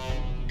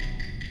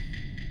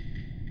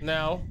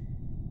 No.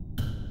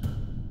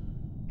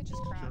 It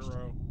just crashed.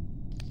 Churro.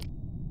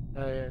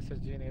 Oh yeah, it says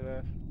Jenny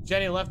left.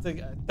 Jenny left the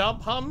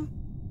dump hum.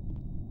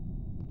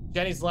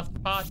 Jenny's left the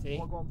party.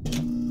 What, go on.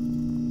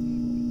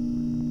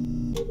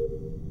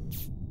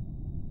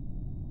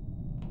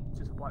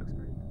 Just a black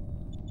screen.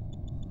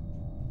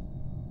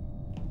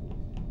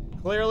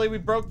 Clearly, we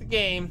broke the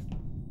game.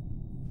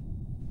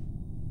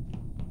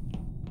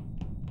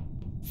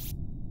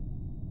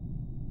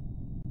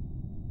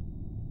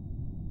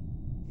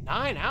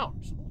 Nine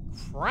hours.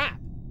 Holy crap.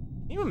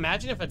 Can you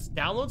imagine if its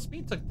download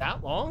speed took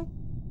that long?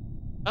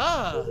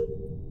 What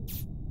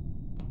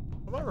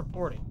am I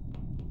reporting?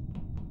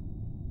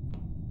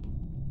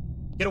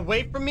 Get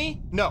away from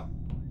me? No.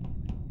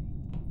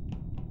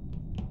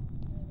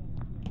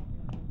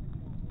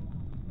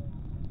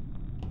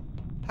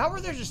 How are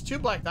there just 2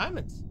 black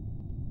diamonds?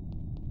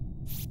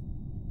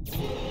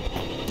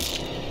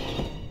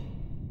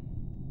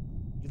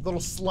 You little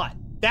slut.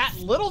 That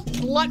little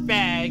slut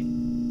bag.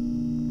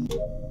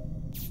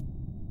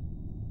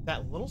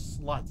 That little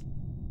slut.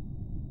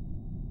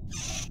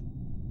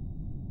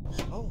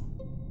 Oh.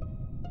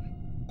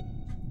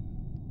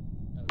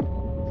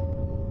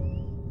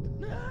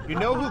 You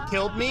know who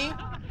killed me?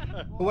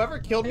 Whoever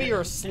killed me,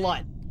 you're a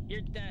slut.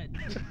 You're dead.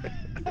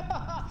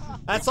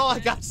 That's all I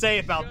got to say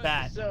about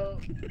that. So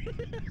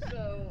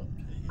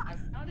I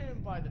found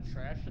him by the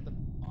trash at the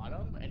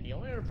bottom, and the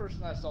only other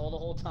person I saw the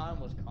whole time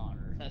was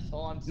Connor. That's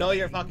all I'm saying. Know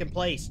your fucking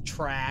place,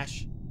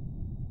 trash.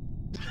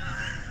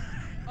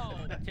 Oh,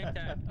 Tic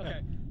Tac.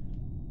 Okay.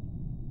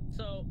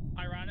 So,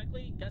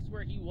 ironically, guess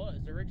where he was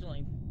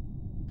originally?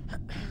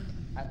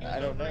 I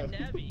don't know. In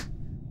Navi.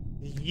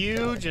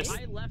 You just...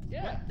 I left.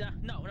 Yeah.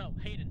 No,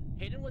 Hayden.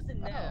 Hayden was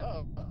in Nav.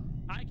 Oh.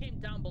 I came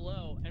down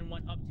below and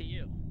went up to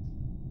you.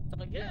 So I'm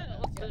like, yeah,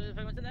 let's do it if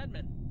I went to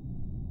admin.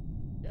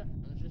 Yeah, it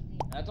was just me.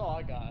 That's all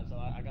I got. So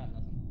I got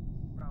nothing.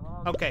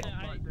 Okay.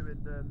 Doing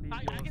the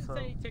I can so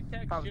say Tic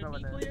Tac how's should no be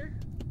one there? clear,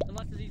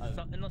 unless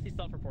he's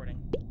self-reporting.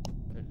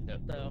 No.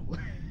 So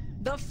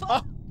The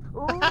fuck?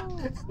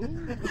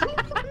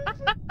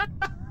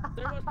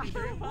 there must be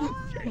 3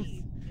 imposters.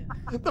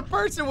 The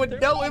person with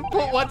no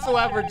input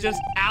whatsoever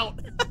just out.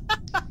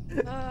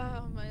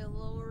 Oh my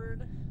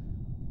lord.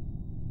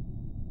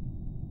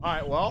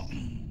 Alright, well.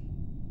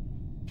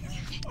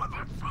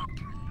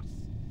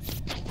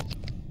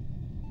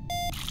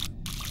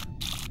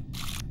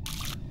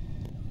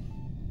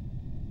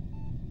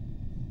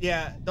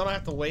 Yeah, don't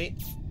have to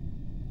wait.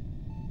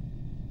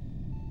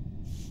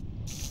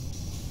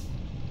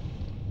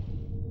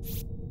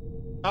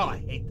 Oh, I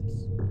hate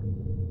this.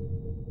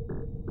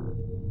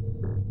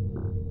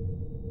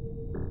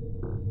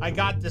 I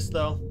got this,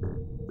 though.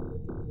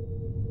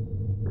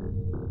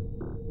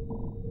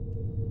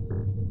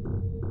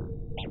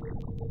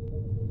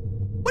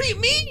 What do you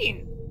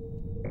mean?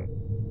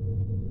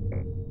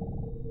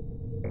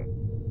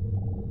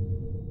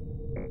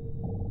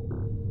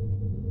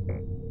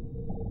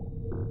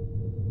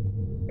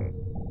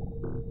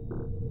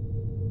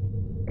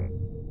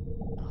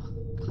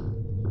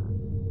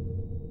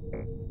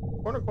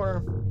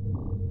 Corner.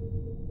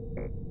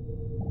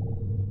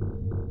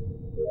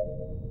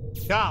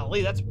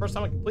 Golly, that's the first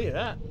time I completed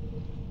that.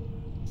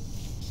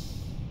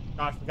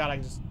 Oh, I forgot I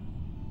can just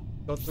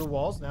go through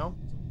walls now.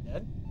 I'm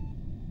dead.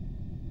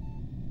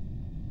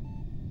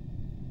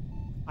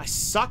 I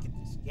suck at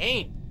this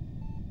game.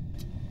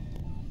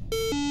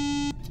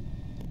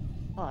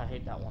 Oh, I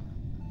hate that one.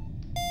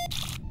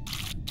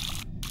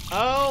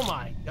 Oh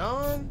my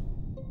god.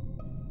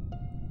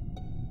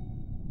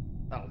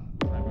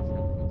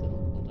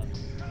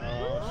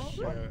 Oh,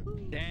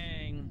 shit.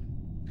 Dang.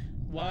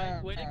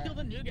 Way to kill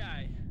the new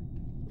guy.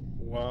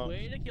 Well,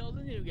 Way to kill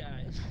the new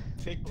guy.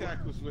 Tic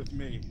Tac was with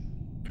me,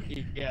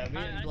 Yeah, me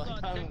and I Black saw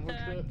Diamond were Tic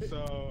Tac. good.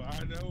 so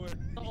I know it.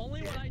 The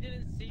only one I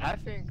didn't see. I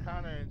think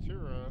Connor and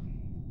Churro.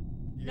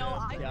 No,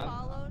 I Yeah.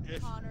 followed It's-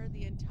 Connor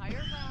the entire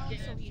round,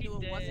 so he she knew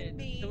it did. wasn't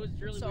me. It was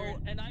really so, weird.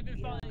 And I've been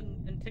yeah.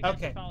 following, and Tic Tac's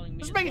Okay. been following me.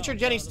 Just as making well, sure so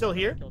Jenny's I still was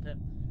the here. one who killed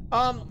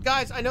him.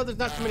 Guys, I know there's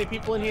not too many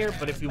people in here,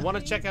 but if you want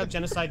to check out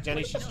Genocide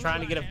Jenny, she's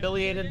trying to get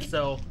affiliated,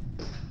 so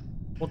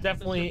we'll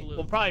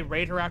probably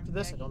raid her after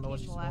this. I don't know what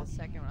He she's came doing. last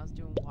second when I was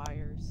doing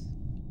wires.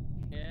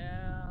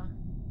 Yeah.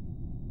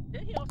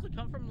 Did he also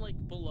come from like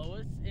below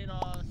us in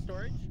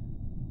storage?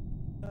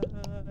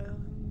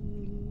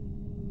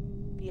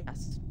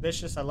 Yes.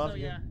 Vicious, I love So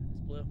you. yeah, it's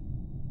blue.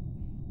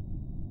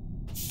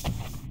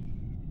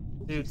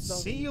 Dude,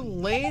 see you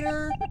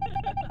later.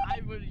 I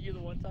voted you the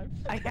one time.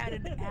 I had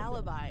an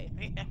alibi.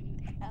 I had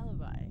an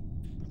alibi.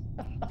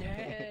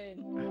 Dang.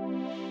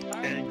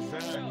 Alright,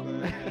 Exactly.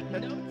 so,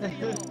 note to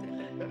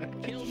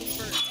y'all. Kill me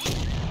first.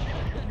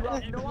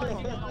 You know what? If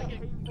you wanna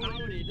get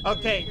outed.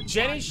 Okay,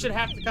 Jenny should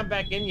have to come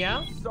back in,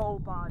 yeah? So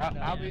bad.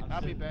 I'll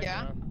be back.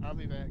 Yeah? Bro. I'll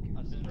be back.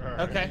 I'm sitting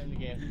Okay. in the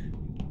game.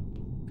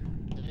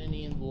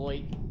 Jenny and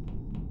Lloyd.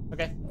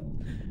 Okay.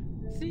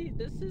 See,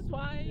 this is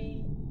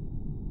why.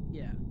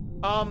 Yeah.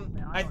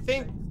 Man, I got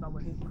think chased. I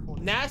went before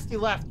the- Nasty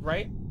left,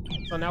 right?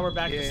 So now we're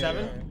back to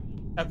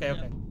 7?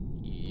 Okay.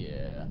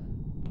 Yeah.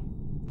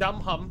 Dumb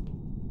hum.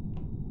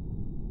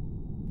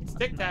 It's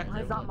Tic Tac.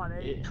 Is that my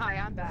name? It- Hi,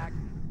 I'm back.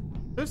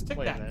 Who's Tic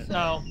Wait a Tac? minute.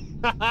 Oh.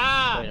 Wait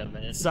Haha! a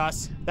minute.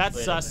 Sus. That's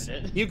Wait a sus.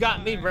 minute. You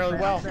got me really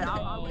well. Man,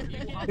 Oh, went- you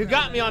can't- You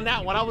got me on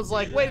that one. I was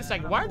like, wait a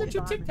second, why are there 2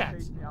 Diamond Tic Tacs?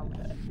 chased me, I was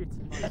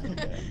shitting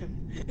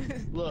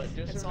myself. Look,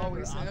 just It's remember,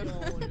 always I'm him. the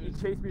one He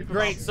who's... chased me for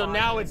Great, about so 5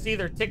 now minutes. it's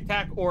either Tic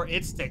Tac or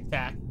it's Tic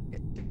Tac.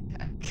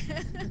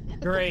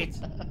 Great.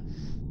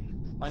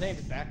 My name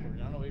is backwards.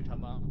 I don't know what you're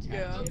talking about.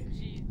 Yeah.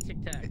 She's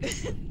Tic Tac.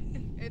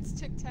 It's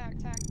tic tac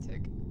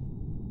tactic.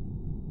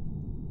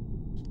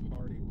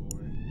 Party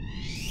boy.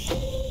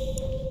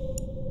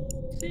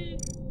 See,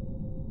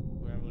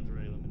 Whoever's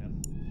ready, let me know.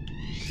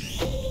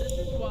 this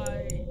is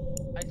why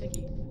I think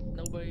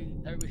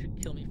everybody should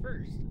kill me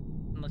first,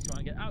 unless you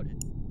want to get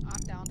outed.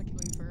 I'm down to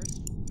kill you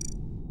first.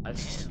 I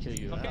just kill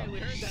you Okay, now. we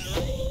heard that,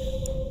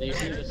 right? Do you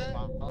see heard the that?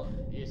 smile?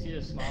 Do you see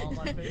the smile on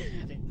my face?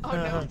 You think Oh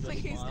no, the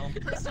please. smile?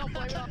 Please don't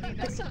blame it on me.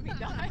 Next time he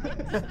dies.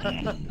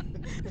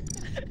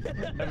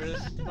 Remember the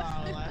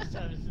smile last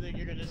time you think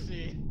you're gonna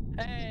see?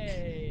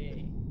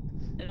 Hey,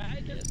 did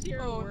I just hear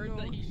Oh, a word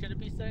no. that he shouldn't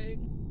be saying?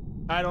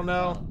 I don't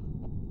know.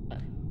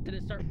 Did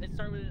it start? It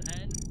started with an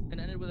N and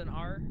ended with an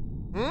R.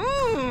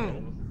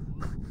 Mmm.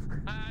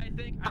 I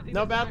think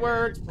No that's bad accurate.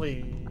 words,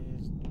 please.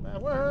 No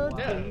bad words,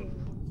 Yeah. please.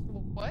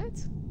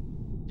 What?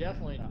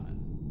 Definitely not.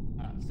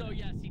 So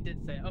yes, he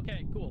did say it.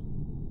 Okay, cool.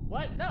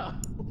 What? No.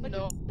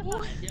 No.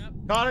 Yep.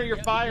 Connor, you're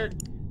Yep, fired.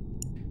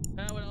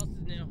 What else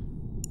is new?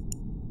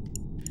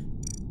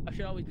 I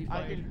should always be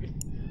I fired.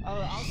 can. I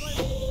was like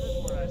the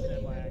first word I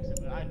said by accident,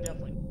 but I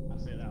definitely did not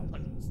say that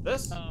one. Is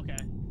this? Oh, okay.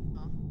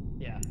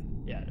 Yeah.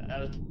 Yeah. That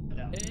was.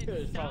 No.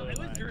 It probably was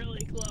by accident.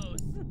 really close.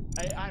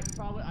 I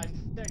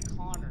said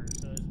Connor,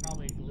 so it's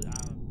probably I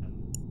don't know.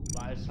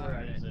 But I swear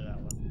I didn't say that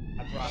one.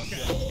 I promise you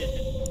I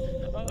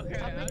did. Okay,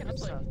 Stop I'm making up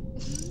just like,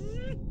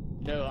 stuff.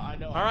 No, I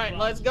know. All right,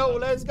 let's go.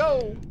 Let's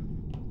go.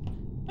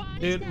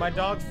 Dude, my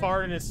dog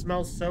farted and it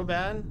smells so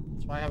bad.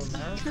 That's why I have a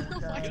mask. Oh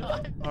my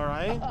god. All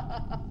right.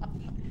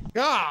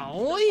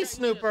 Golly,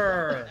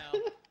 Snooper.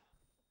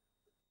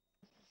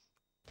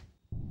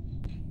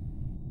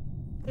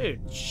 Dude,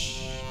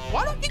 shh.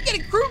 Why don't you get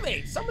a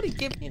crewmate? Somebody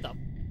give me the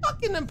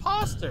fucking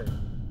imposter.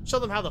 Show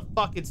them how the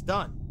fuck it's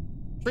done.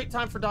 Treat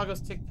time for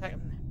doggos tic tac.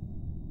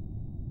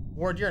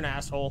 Ward, you're an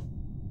asshole.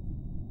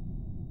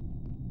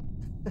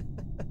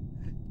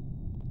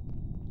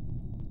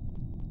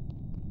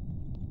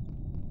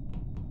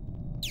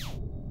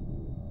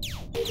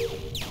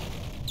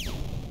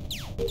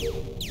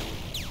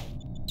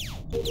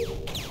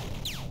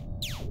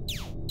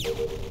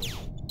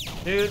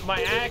 Dude,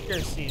 my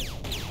accuracy is...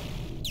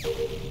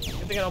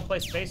 Good thing I don't play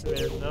Space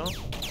Invaders, no?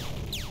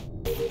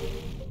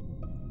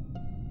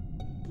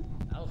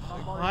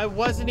 I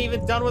wasn't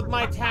even done with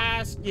my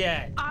task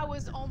yet. I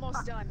was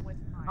almost done with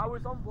mine. I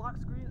was on black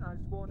screen and I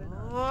spawned in.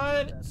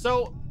 What?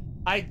 So,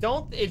 I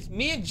don't... It's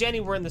me and Jenny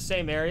were in the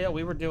same area.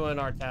 We were doing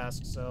our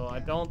task, so I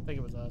don't think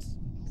it was us.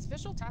 Is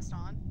visual test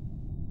on?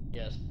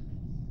 Yes.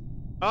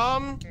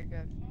 Very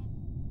good.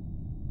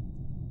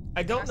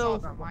 I don't saw know...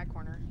 it from my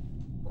corner.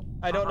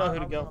 I don't know who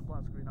to I was go. on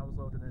black screen. I was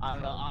loading it. I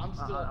don't know. I'm I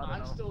still. don't I'm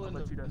know. still I'll in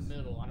let you the guess.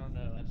 middle. I don't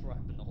know. That's where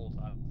I've been the whole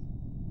time.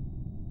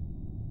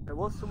 There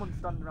was someone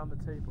standing around the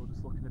table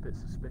just looking a bit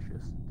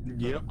suspicious.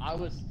 Did you Yep. I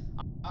was.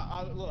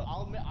 Look.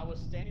 I'll admit. I was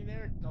standing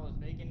there and I was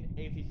making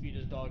Athey feed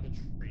his dog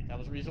a treat. That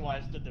was the reason why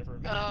I stood there for a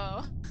minute.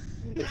 Oh.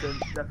 It's him.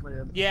 Definitely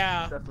him.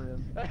 Yeah. Definitely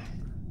him.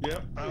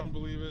 Yep, I don't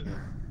believe it.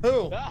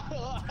 Who?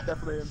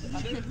 Definitely him.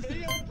 I didn't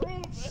video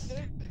proof.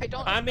 I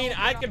don't. I mean, don't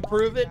I know can about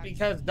prove it that.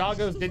 because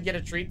Doggos did get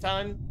a treat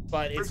time,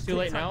 but it's Which too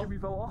late tic tac now. did we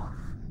vote off?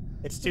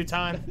 It's too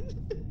time.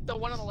 The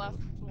one on the left.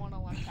 The one on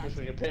the left. Which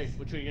one you gonna pick?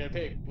 Which one you gonna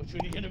pick? Which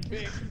one you gonna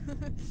pick?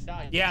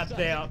 Nah, Yeah, you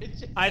they son are. of a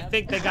bitch. I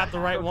think they got the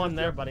right one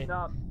there, buddy.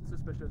 Nah,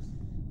 suspicious.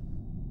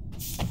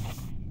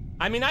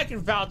 I mean, I can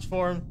vouch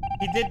for him.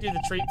 He did do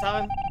the treat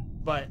time,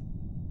 but...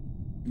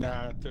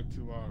 Nah, it took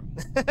too long.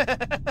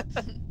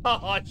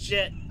 Oh,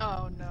 shit.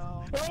 Oh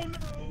no. Oh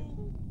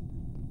no!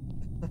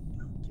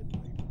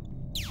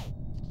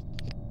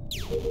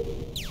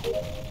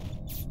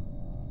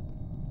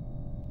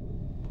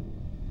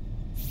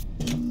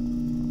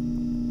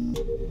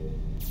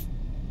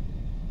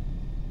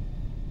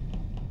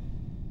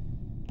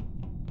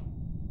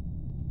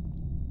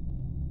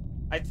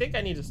 I think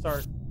I need to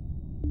start...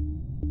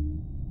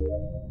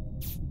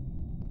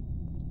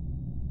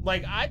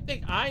 Like, I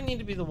think I need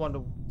to be the one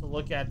to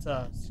look at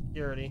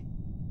security.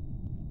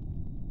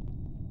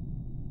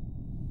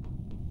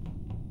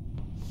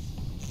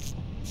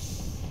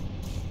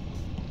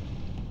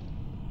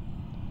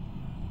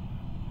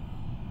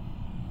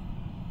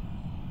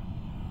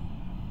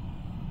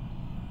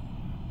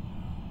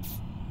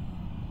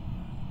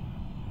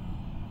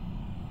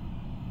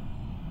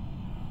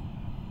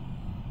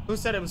 Who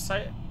said it was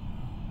site?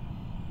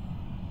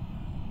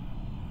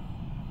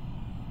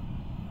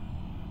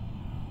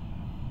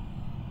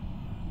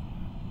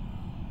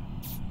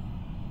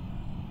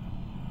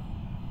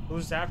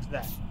 Who's after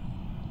that?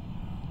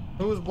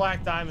 Who was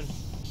Black Diamond?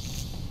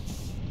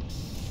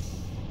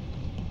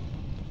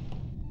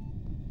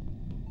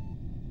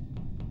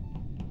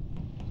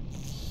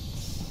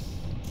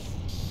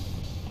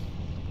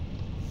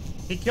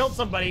 He killed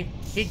somebody.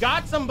 He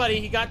got somebody.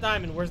 He got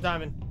Diamond. Where's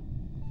Diamond?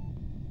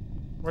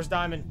 Where's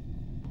Diamond?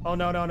 Oh,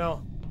 no, no, no.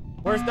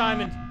 Where's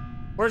Diamond?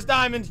 Where's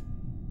Diamond?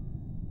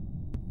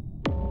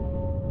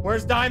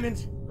 Where's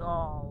Diamond?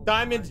 Oh.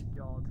 Diamond. My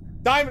God.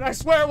 Diamond, I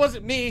swear it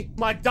wasn't me.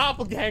 My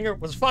doppelganger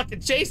was fucking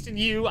chasing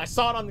you. I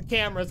saw it on the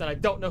cameras and I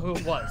don't know who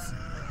it was.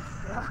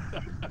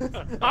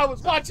 I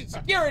was watching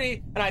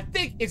security and I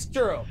think it's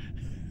Churro.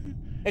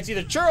 It's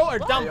either Churro or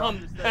Dumb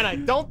Hum, and I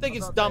don't think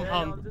it's Dumb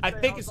Hum. I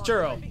think it's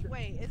Churro.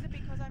 Wait, is it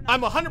because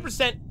I'm I'm not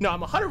 100%, no,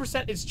 I'm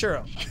 100% it's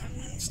Churro.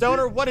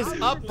 Stoner, what is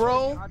up,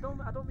 bro? I don't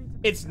mean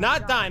to It's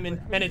not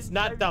Diamond, but and it's Hayden's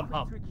not very Dumb quick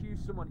Hum. to accuse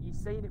someone. He's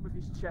saying it with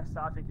his chest.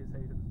 I think it's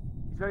Hayden.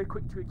 He's very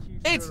quick to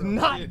accuse. It's Churro.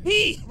 not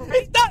me.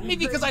 It's not me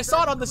because I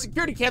saw it on the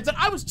security cams and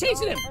I was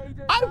chasing him.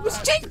 I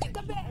was chasing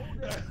the man.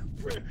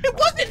 It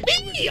wasn't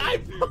me.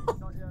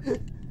 Not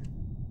yet.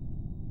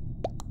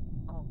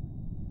 Oh.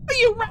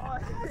 You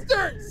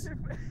bastards.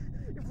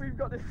 If we've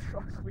got this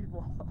truck, we've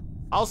lost.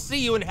 I'll see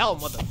you in hell,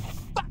 mother.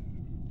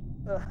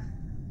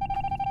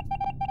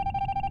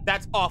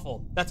 That's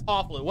awful. That's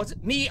awful. It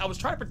wasn't me. I was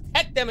trying to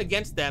protect them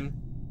against them.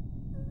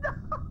 No!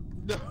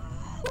 No.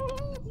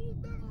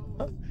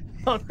 No.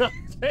 I'm not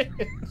saying.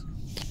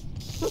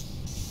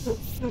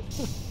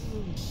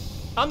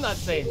 I'm not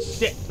saying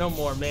shit no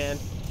more, man.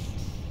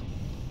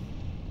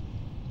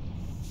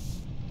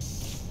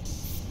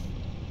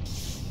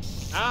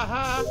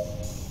 Aha.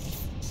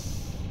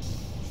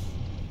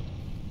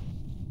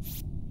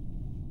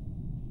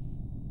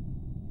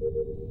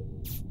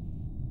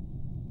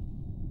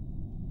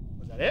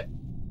 Was that it?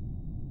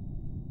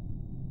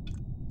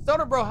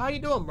 Stoner bro, how you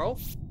doing, bro?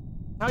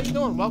 How you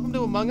doing? Welcome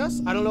to Among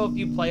Us. I don't know if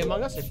you play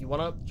Among Us. If you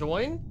want to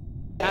join,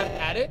 have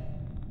at it.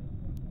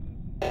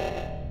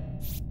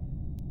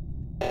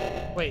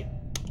 Wait.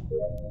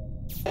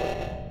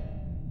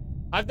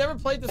 I've never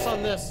played this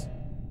on this.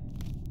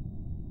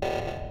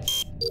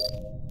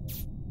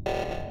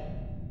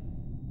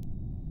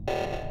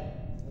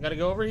 I gotta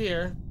go over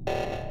here.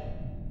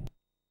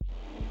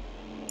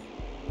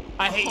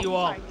 I hate you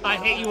all. I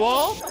hate you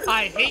all.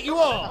 I hate you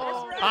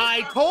all.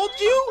 I told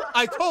you.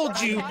 I told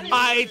you.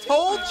 I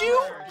told you.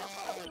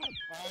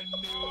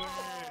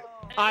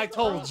 I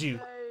told you.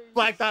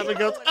 Black Diamond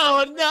goes,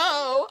 oh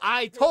no.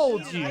 I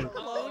told you. I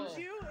cloned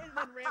you and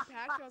then ran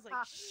past you. I was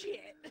like,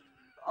 shit.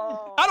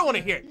 I don't want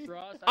to hear it.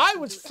 I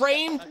was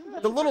framed,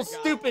 the little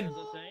stupid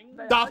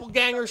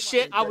doppelganger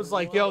shit. I was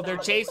like, yo, they're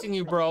chasing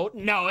you, bro.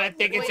 No, I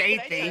think it's Wait, can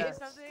I tell Athie. you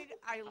something?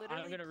 I literally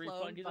I'm gonna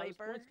refund you cloned those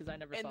Viper points because I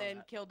never and saw then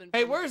that. killed him.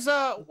 Hey,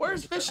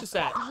 where's Vicious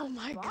at? Oh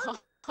my god.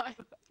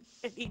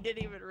 And he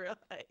didn't even realize.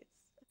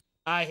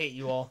 I hate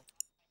you all.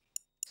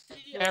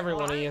 See, Every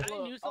one of you. I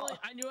knew something.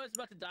 I knew I was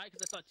about to die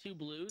because I saw 2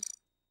 blues.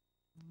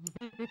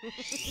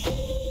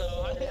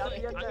 So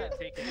I'm gonna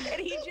take it.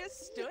 And he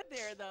just stood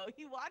there though.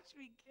 He watched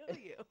me kill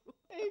you.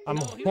 I'm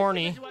No, he was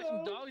horny. busy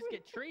watching dogs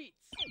get treats.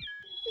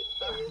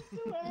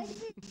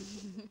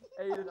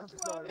 Aiden, I'm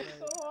sorry, mate.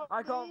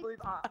 I can't believe,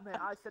 mate,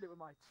 I said it with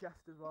my chest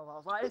as well. I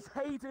was like, it's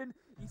Hayden.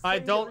 He's I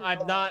saying don't. it I'm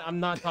with not. I'm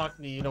not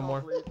talking to you no I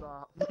more. can't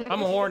believe that. I'm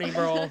horny,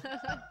 bro.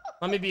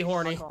 Let me be I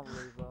horny. can't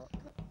believe that.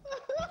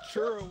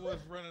 Churro was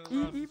running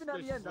around Even at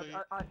the end,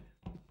 suspiciously. I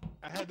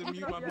I had to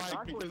mute my mic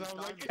because I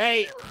was like,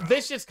 Hey,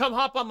 Vicious, come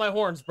hop on my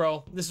horns,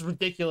 bro. This is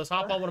ridiculous.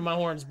 Hop on one of my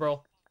horns,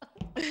 bro.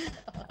 Hey,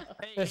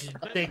 This is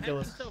but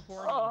ridiculous. I'm so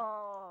horny.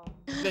 oh.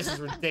 This is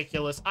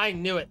ridiculous. I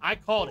knew it. I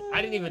called it.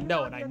 I didn't even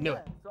know it. I knew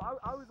it. So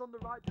I was on the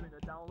right doing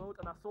a download,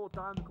 and I saw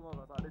Diamond come over. I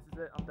was like, this is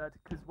it, I'm dead.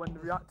 Because when the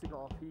reactor got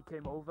off, he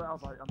came over. I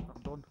was like,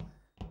 I'm done.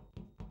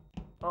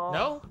 Oh,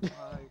 No?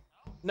 right.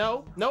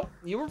 No, no,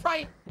 you were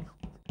right.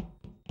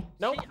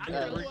 Nope. See,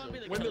 I really want to be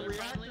the when the killer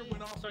reactor finally,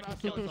 went off so I and can I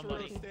kill saw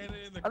somebody. Churro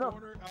standing in the I know.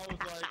 corner, I was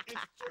like,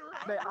 it's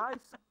Churro. Mate,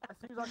 as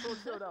soon as I saw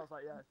Shield, I was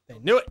like, yeah. They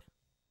knew it.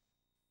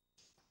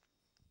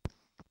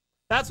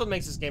 That's what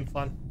makes this game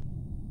fun.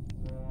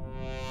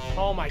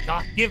 Oh my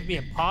god, give me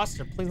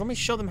imposter, please. Let me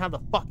show them how the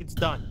fuck it's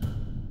done.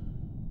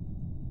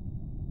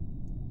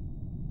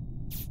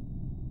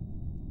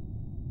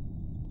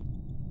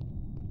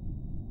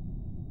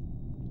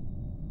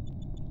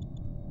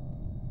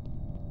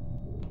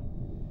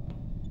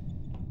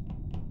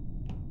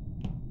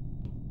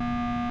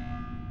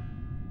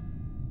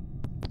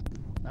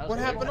 What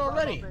happened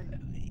already?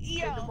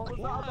 Yo, What was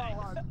that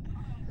about, lad?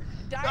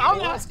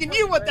 I'm asking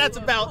you what that's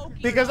about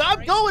because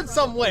I'm going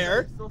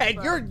somewhere and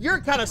you're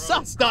kind of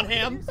sussed on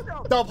him.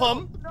 Dump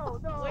him. No,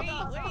 wait.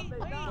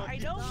 I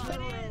know what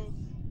it is.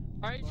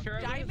 Alright, sure.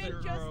 Diamond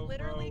just Bro,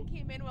 literally bro.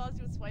 came in while I was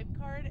doing swipe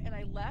card, and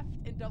I left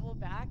and doubled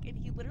back, and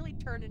he literally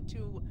turned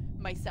into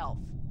myself.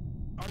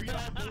 Are you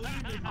not believing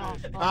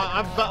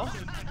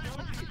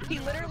this? He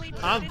literally.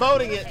 I'm turned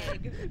voting into it. an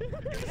egg.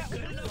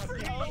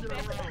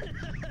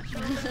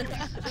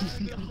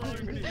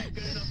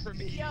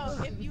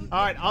 Yo, if you.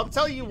 All right, I'll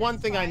tell you one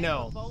thing I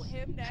know. Vote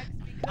him next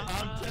because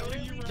I'm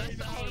telling you right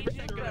now, it's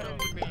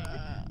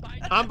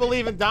Churro. I'm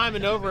believing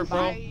Diamond over it,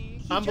 bro.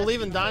 I'm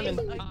believing Diamond.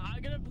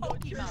 I'm gonna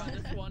vote you on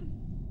this one.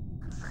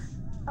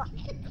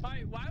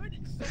 Alright, why would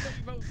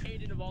somebody vote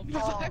Hayden of all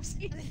people? I've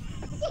seen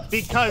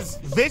Because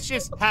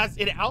Vicious has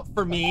it out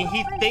for me.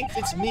 He thinks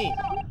it's me.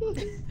 You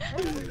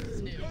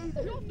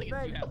don't think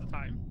it's you half the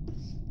time.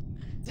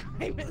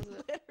 Diamond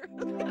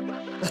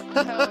literally.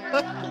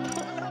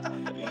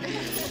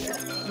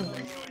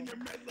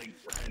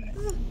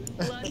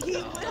 He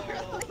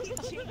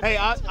literally. Hey,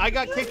 I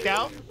got kicked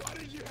out. Why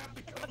did you have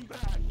to come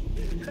back?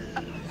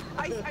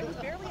 I was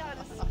barely on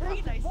his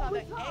screen. I saw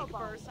that egg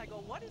burst. I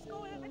go, what is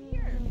going on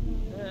here?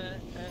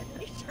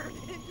 He turned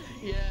into.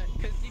 Yeah,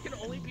 because you can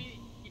only be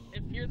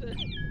if you're the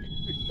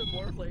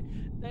Morphle,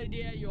 then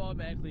yeah, you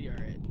automatically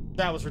are it.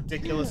 That was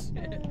ridiculous.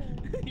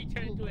 He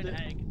turned into an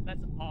egg.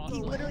 That's awesome.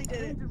 He literally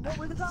did it. What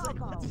was that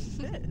about?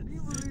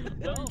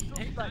 Well,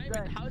 hey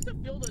Diamond, how does it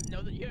feel to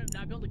know that you have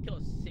not been able to kill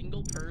a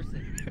single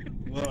person?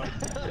 Look,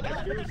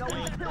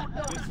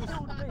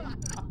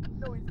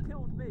 No, he's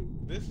killed me.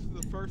 this is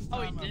the first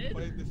Oh, he time I've did?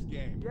 played this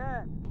game.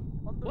 Yeah.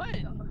 On the,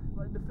 When?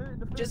 Like in the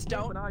first Just game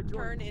don't when I joined,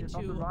 turn it's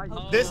on the into right.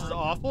 a- This is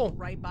awful.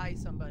 Right by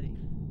somebody.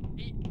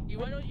 You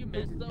wanna know what you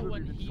missed though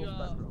when he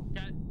got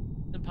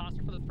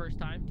imposter for the first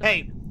time?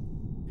 Hey,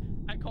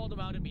 I called him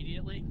out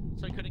immediately,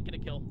 so he couldn't get a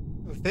kill.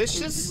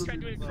 Vicious? Nah,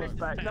 mate,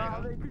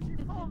 'cause you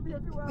followed me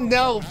everywhere.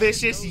 No,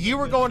 Vicious, you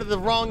were going to the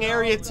wrong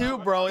area too,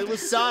 bro. It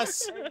was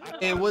sus.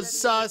 It was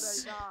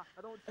sus. Nah,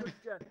 I don't trust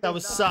you. That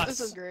was This is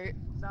sus. great.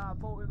 Nah,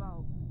 vote him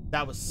out.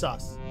 That was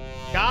sus.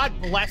 God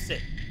bless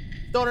it.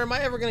 Stoner, am I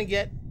ever gonna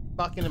get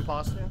fucking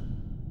imposter?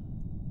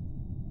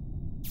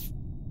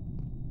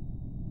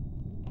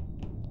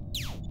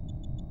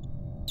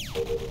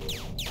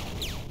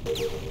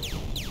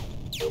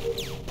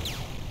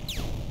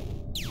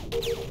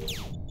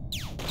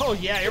 Oh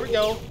yeah, here we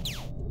go.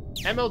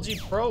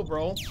 MLG Pro,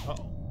 bro.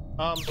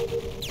 Uh-oh.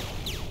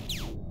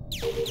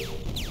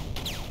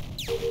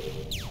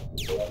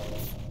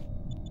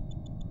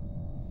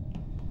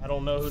 I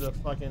don't know who to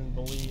fucking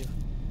believe.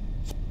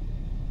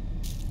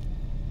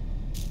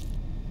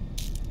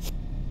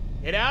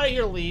 Get out of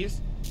here,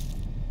 Leaves.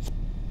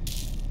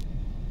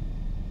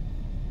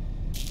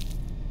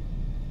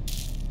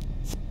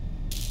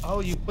 Oh,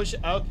 you push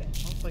it. Okay. I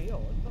was like, yo,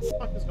 what the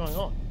fuck is going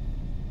on?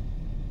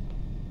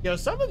 Yo,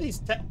 some of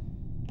these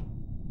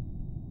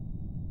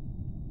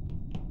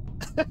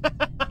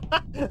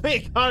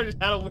Wait, Connor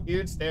just had a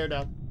weird stare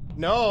down.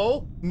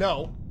 No,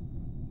 no.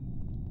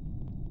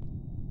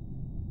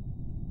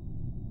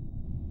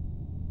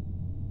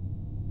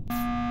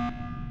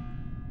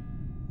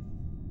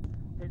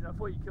 Hey, I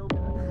thought you killed me.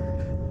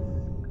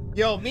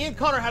 Yo, me and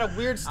Connor had a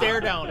weird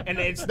stare down, and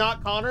it's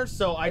not Connor,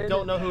 so I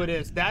don't know who it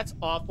is. That's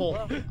awful.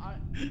 Well,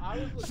 I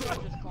was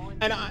legit just calling.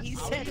 And He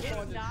said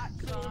it's not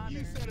So Connor.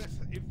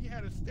 if you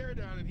had a stare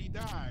down and he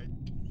died.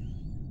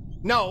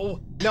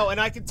 No, and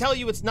I can tell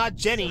you it's not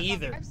Jenny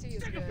either. 5C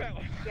is good.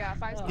 Yeah,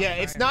 5C. Yeah,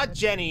 it's not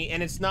Jenny,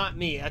 and it's not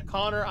me.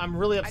 Connor, I'm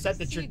really upset just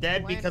that you're see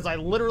dead Glenn. because I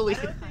literally,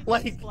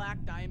 like,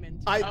 Black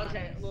Diamond.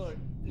 Okay, look,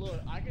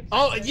 I can.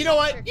 oh, you know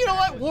what? You know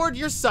what, Ward,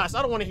 you're sus.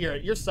 I don't want to hear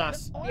it. You're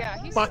sus.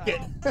 Yeah, he's Fuck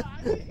it.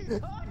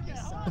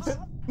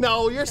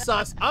 No, you're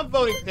sus. I'm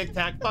voting Tic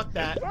Tac. Fuck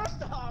that.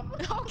 First off,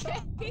 Okay.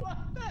 what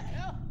the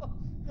hell?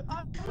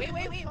 Wait,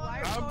 why are you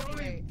I'm voting voting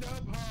me?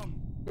 Dub Hum.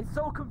 It's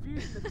so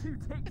confusing. The two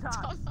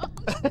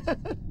TikToks.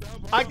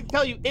 Dub I Hum. can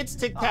tell you, it's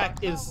Tic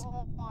Tac is.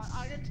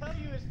 I can tell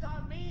you it's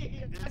not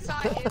me. It's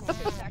not it's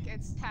Tic Tac,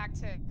 it's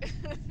Tactic.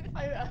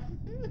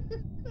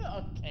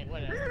 Okay,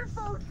 whatever. You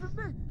voted for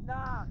me.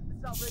 Nah,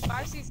 it's not really.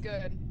 5C's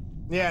good.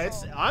 Yeah,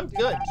 That's it's. all. I'm Do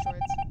good. asteroids.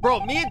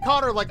 Bro, me and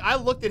Connor, like, I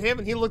looked at him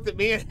and he looked at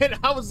me, and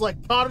I was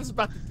like, Connor's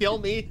about to kill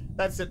me.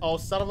 That's it. Oh,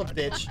 son of a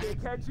bitch.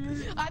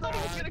 Dickhead, I thought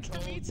he was gonna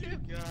kill me told you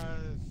too.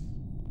 guys.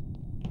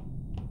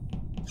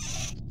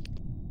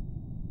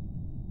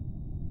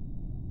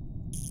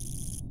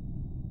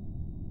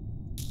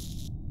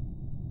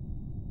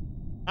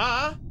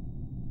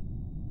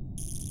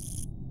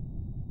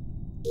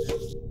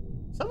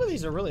 Some of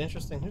these are really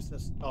interesting. Who's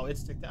this? Oh,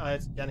 it's Tic Tac.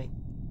 It's Jenny.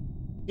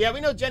 Yeah,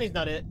 we know Jenny's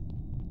not it,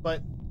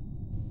 but.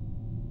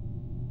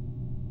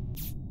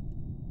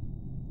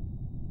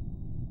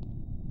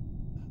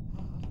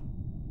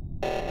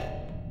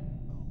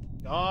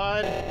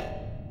 God.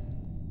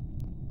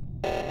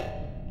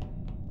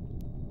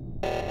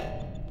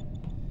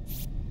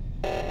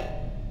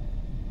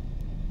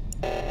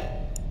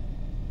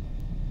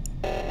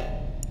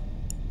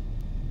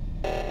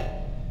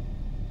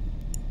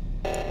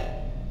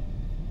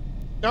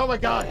 Oh my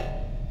God.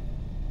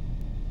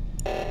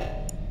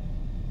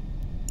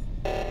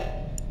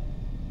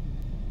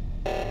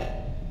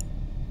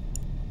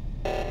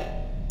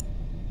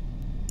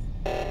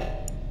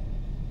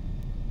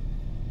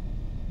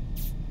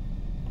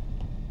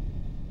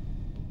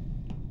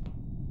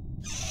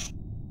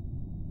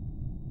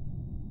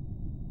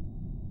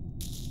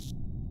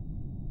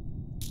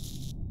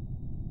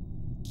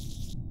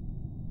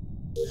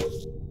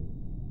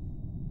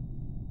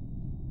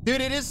 Dude,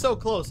 it is so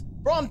close.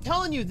 Bro, I'm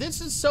telling you, this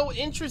is so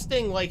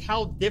interesting, like,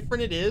 how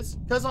different it is.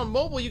 Because on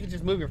mobile, you can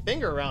just move your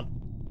finger around.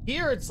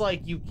 Here, it's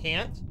like, you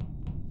can't.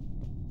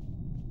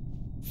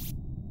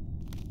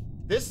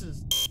 This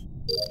is...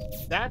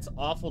 That's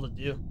awful to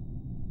do.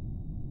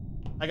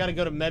 I gotta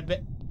go to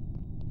medbay.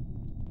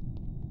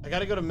 I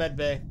gotta go to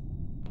medbay.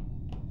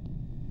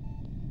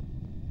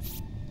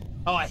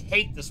 Oh, I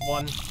hate this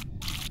one.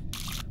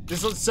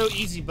 This one's so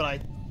easy, but I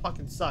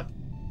fucking suck.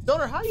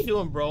 Stoner, how you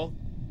doing, bro?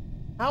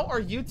 How are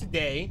you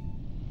today?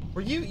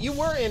 Were you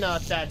were in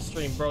that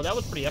stream, bro? That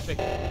was pretty epic.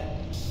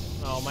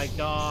 Oh my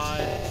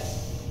God.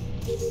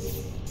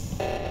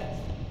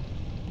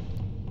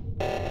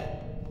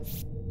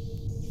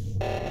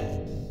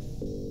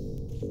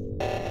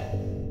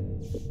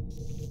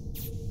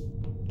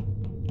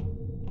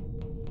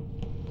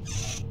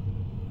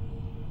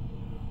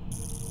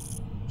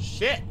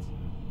 Shit.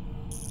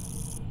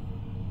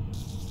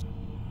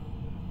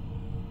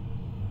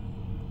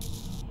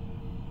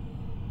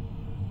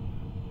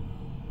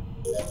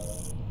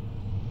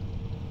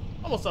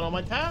 Almost done all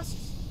my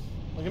tasks.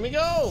 Look at me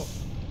go.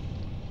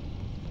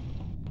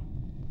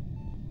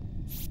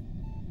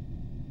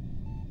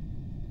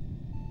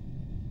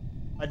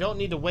 I don't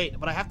need to wait,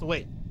 but I have to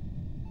wait.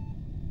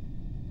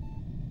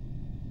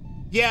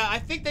 Yeah, I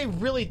think they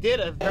really did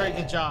a very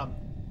good job.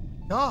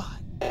 God.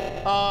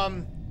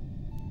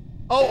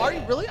 Oh, are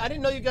you really? I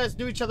didn't know you guys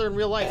knew each other in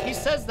real life. He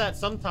says that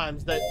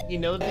sometimes, that he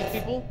knows these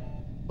people,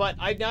 but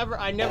I never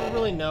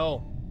really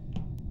know.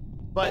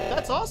 But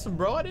that's awesome,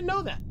 bro. I didn't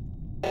know that.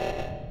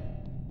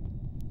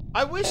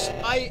 I wish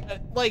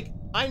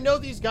I know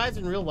these guys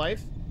in real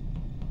life.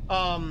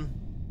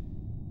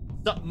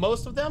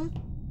 Most of them,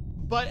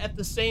 but at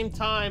the same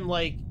time,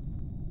 like,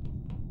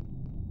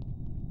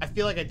 I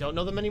feel like I don't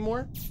know them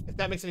anymore, if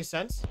that makes any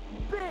sense.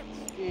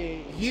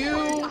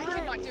 You... I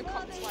cannot do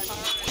comments live.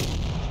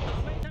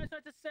 How many times do I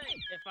have to say?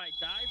 If I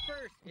die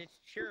first, it's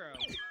Churro.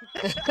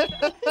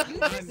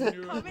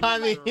 I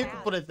mean, you can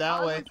put it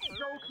that way.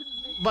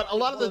 But a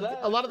lot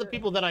of the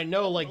people that I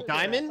know, like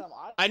Diamond,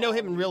 I know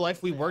him in real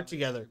life. We work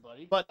together.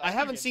 But I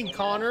haven't seen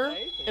Connor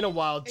in a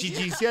while.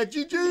 GG's, yeah,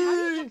 GG.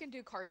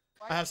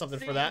 I have something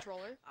for that.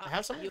 I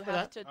have something You for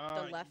have that.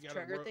 to the left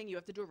trigger thing. You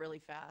have to do it really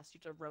fast. You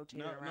have to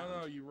rotate it around.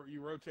 No,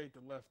 you rotate the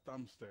left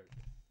thumbstick.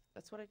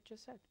 That's what I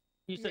just said.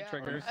 You said Yeah.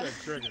 trigger. You said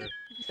trigger.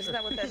 Isn't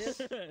that what that is?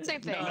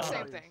 Same thing, No.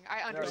 same thing.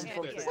 I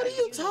understand. Yeah. What are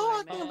you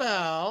talking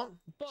about?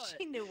 But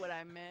She knew what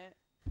I meant.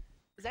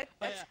 That's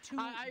yeah, two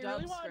I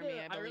dubs really for me, wanted,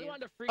 I I really believe.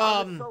 wanted to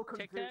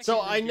freak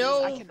So I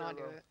know... I cannot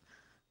do it.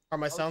 Are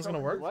my sounds gonna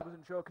work? I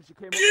wasn't sure 'cause she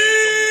came up I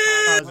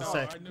to me was so gonna many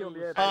say. times. Killed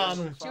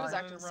me, She was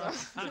acting so.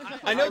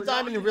 I know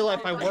Diamond in real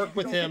life. I work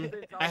with him.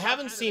 I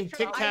haven't seen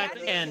Tic Tac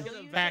and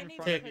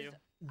Backtick.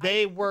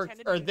 They work,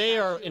 or they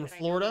are in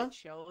Florida.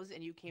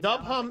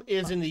 Dubhum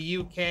is in the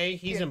UK.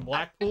 He's in I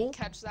Blackpool. didn't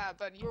catch that,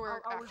 but you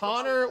were.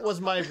 Connor was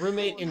my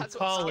roommate in That's what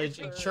college,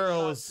 sounds and good.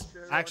 Churro is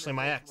actually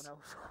my ex.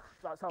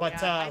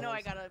 But, I know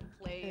I gotta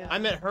play. I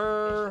met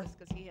her...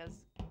 because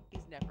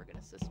he's never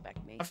gonna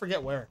suspect me. I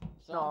forget where.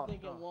 So I'm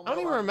thinking one I don't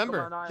even more.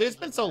 remember. Dude, it's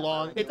been so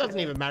long. It doesn't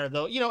even matter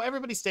though. You know,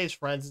 everybody stays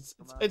friends.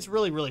 It's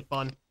really, really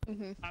fun.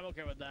 Mhm. I'm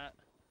okay with that.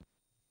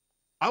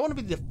 I want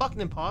to be the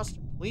fucking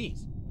imposter,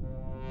 please.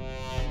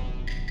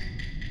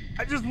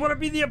 I just want to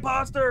be the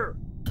imposter.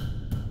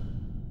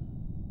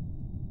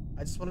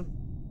 I just want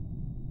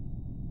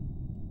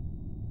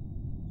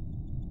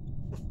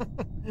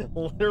to.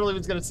 Literally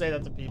was gonna say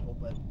that to people,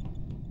 but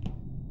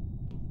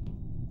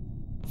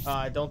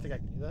I don't think I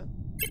can do that.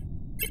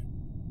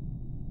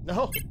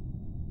 No.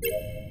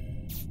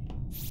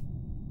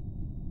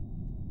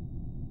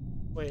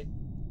 Wait.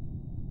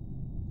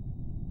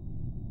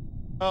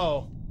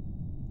 Oh.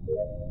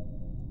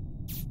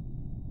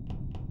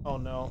 Oh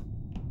no.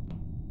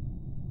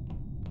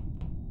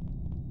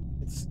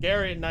 It's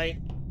scary at night.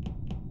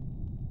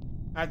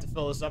 I have to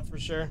fill this up for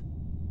sure.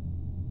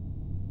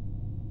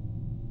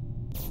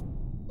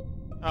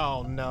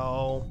 Oh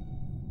no.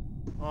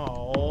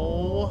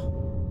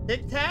 Oh.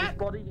 Tic His Tac?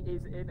 body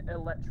is in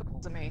electrical.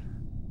 To me.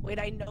 Wait,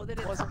 I know that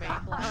it wasn't me.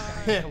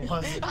 It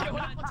wasn't.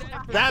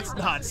 That's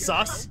not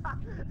sus.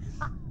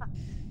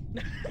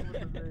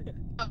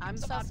 I'm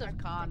sus of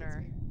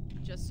Connor,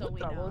 just so we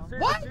know.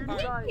 What?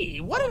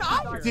 Me? What did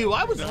I do?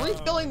 I was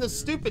refilling the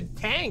stupid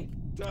tank.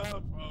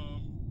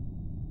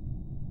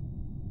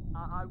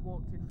 I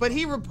walked in. But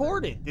he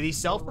reported. Did he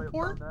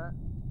self-report? And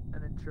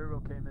then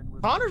Churro came in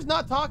with. Connor's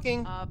not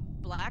talking.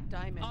 Black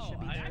Diamond Oh, should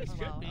be I there as should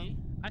well. be.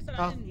 I said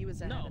Oh. I didn't. He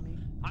was ahead No, of me.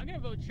 I'm gonna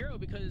vote Churro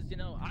because you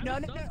know I'm No,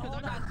 sus no, no, because hold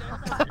I'm on.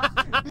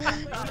 not dead.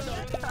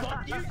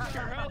 Fuck you,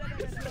 Churro.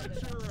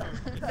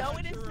 No,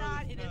 it is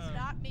not. It is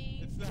not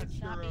me. It's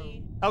not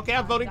me. Okay,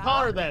 I'm voting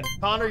Connor then.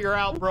 Connor, you're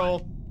out,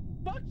 bro.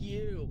 Fuck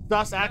you.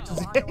 Thus No.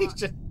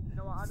 accusation. You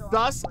know what, I know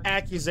Thus I'm playing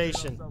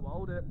accusation. so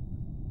hold it.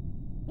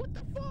 What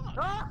the fuck?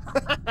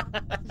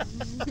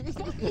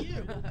 Fuck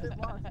you.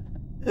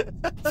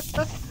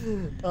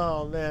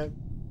 Oh man.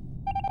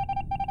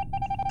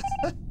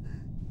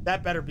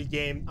 That better be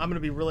game. I'm gonna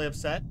be really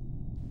upset.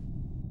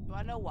 You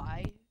wanna know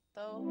why,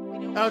 though? We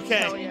don't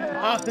Okay. know yet.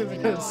 I was We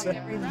gonna know say.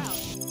 every round.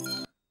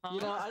 You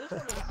know, I just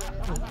want to say,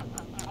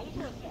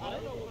 I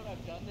don't know what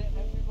I've done to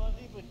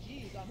everybody, but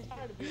geez, I'm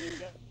tired of being a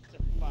guest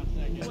every 5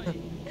 seconds.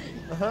 Wait.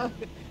 Uh-huh.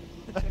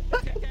 I'm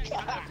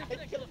just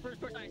gonna kill the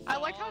first person I saw. I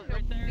like how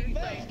right there. nobody,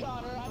 Thanks,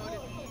 Connor. I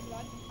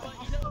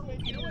know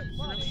But you know what's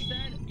really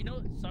sad? You know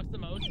what sucks the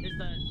most is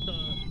that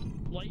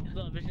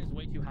the vision is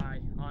way too high.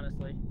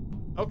 Honestly.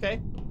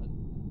 Okay.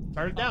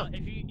 Turn it down.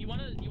 If you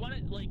want it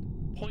like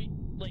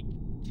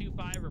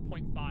 0.25 or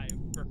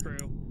 0.5 for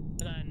crew, and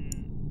then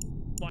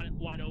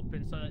wide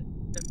open so that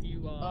if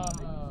you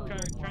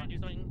try to do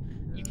something,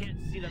 you can't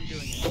see them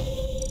doing it.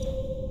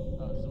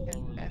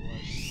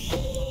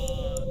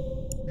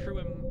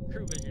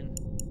 Crew vision.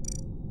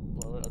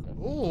 Okay.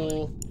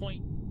 Ooh.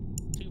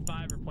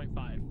 0.25 or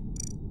 0.5.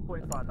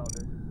 0.5 I'll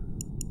do.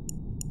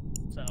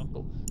 So.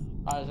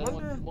 Alright, is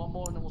anyone, one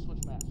more and then we'll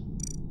switch maps.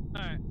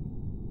 Alright.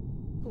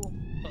 Cool.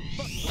 But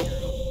fuck you.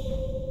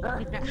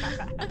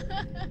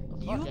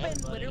 You've been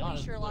literally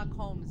Sherlock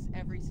Holmes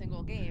every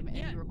single game, and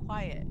you were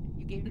quiet.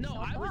 You gave yourself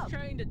No, I was up.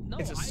 trying to. No,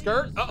 It's a I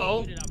skirt? was so Uh-oh.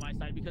 muted on my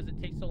side because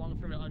it takes so long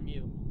for me to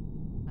unmute.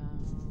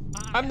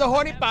 I'm the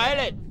horny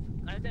pilot.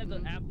 I have to have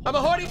the app. I'm a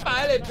horny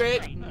pilot,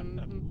 Grit.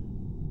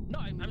 No,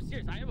 I'm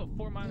serious. I have a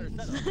 4-monitor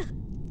setup.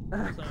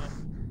 So.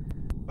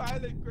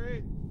 Pilot,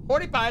 great.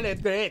 Horny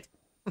pilot, great.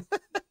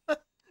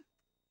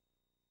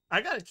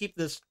 I gotta keep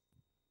this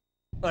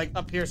like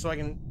up here so I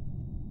can.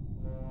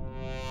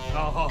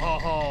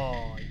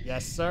 Oh,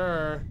 yes,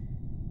 sir.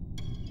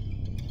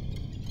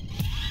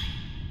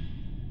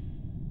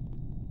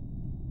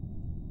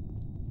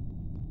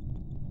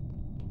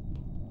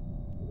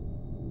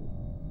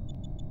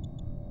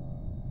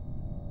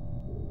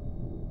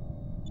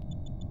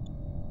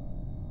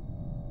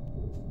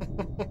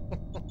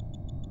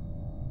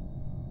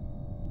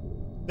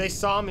 They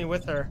saw me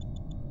with her.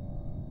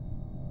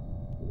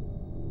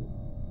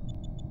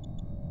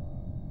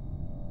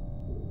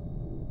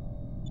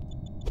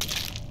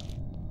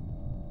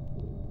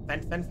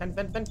 Vent.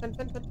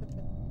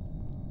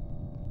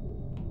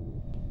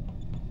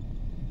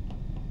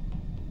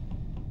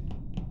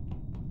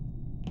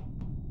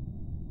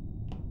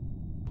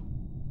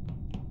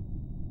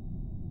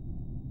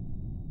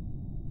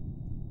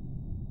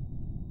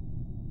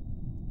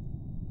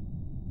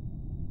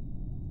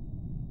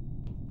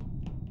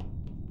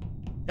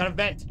 Got a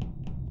vent.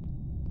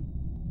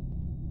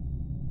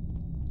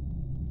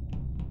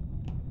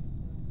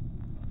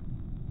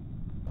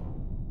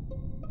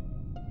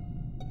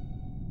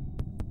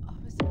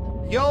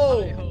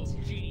 Yo! I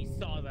hope Genie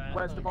saw that.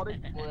 Where's the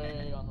body?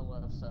 Way on the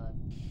left side.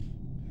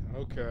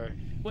 Okay.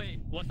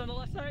 Wait, what's on the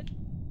left side?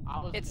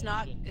 I was It's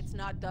not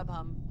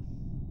Dubhum.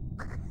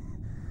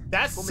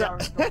 That's Call me Aaron,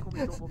 don't call me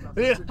Double Mouth.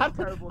 Dude, It's a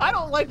terrible I name.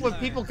 don't like when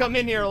people come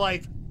in here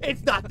like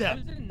it's not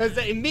them.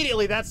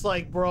 Immediately that's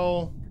like,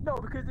 bro. No,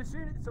 because as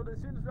soon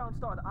as round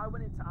started, I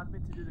went into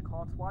admin to do the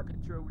card swipe,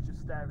 and Joe was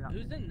just staring at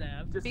me. Who's in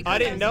Nav? Just I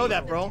didn't know the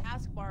that, bro.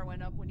 taskbar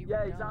went up when you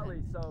Yeah, were done.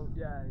 exactly. So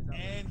yeah,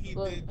 exactly. And he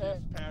Look, did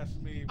just pass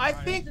me. I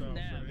by think- himself,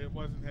 so it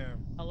wasn't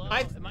him. Hello?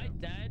 I- Am I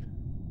dead?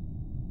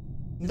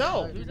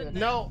 No, Who's in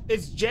no,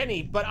 it's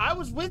Jenny. But I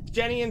was with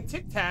Jenny and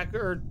Tic Tac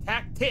or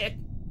Tac Tick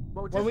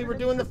Well, when just we an were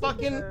doing the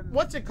interesting, fucking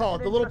what's it just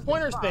called, an the little interesting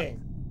pointers fact-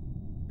 thing.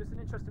 Just an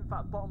interesting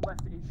fact: bottom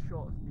left is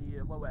short of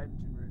the lower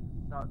engine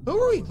room. Who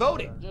are we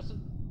voting? Just.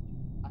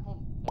 I don't.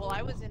 Well,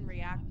 I was in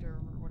reactor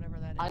or whatever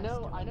that is. I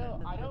know.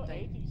 doing the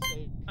thing. Atheist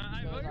safe.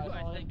 I wonder who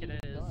I think it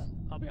is.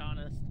 I'll be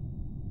honest.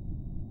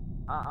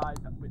 I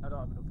don't have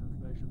enough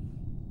information.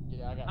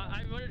 Yeah, I got.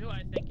 I wondered who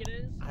I think it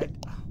is.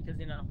 Because,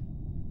 you know.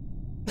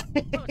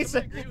 He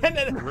said- and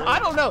then, I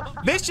don't know,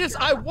 Vicious.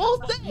 I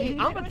will say,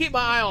 I'm gonna keep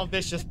my eye on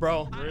Vicious,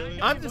 bro. Really?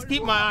 I'm just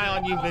keeping my eye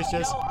on you,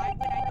 Vicious, No, I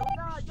know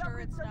Nah, for sure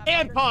it's not.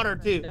 and Connor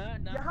too. Nah,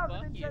 You fuck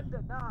haven't you.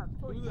 intended, nah.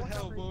 Who the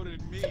hell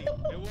voted me?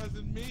 It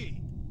wasn't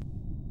me.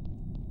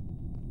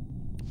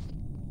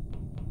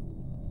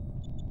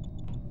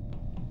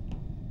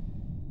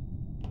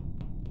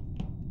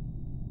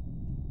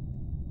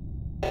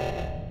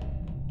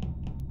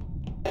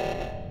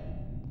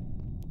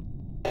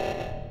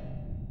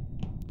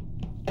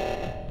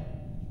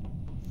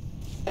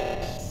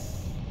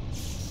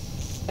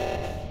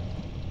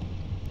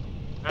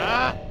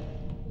 Ah!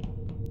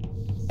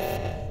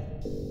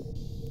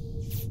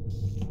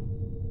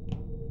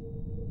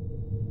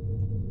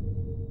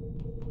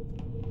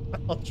 I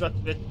don't trust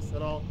Vicious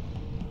at all.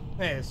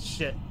 Hey, it's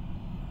shit.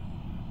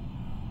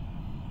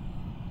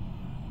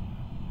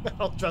 I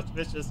don't trust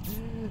Vicious.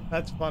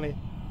 That's funny.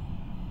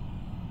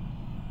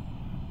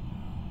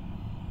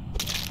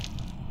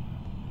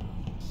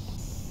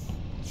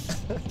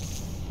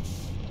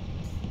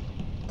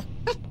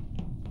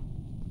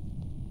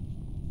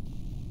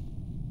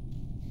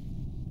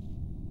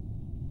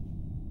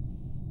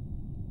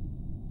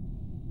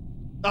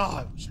 Oh,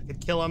 I wish I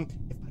could kill him.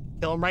 If I could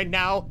kill him right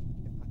now. If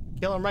I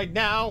could kill him right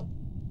now.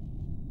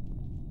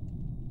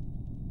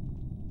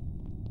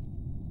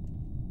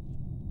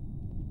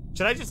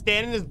 Should I just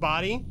stand in his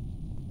body?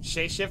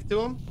 Shape shift to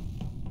him?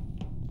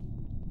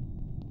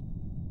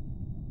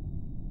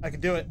 I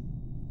could do it.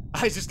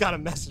 I just got a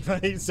message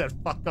right. He said,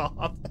 fuck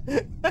off.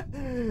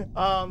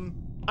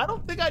 I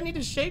don't think I need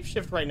to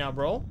shapeshift right now,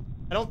 bro.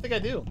 I don't think I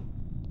do.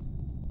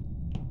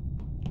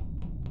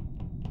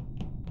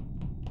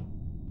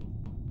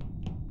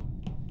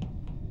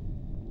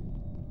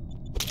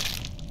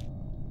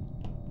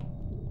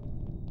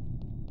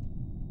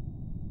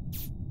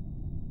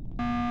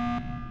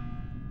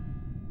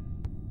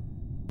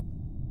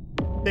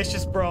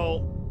 Vicious,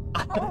 bro.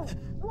 Oh, what?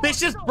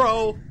 Vicious, No,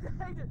 bro.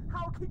 Hayden,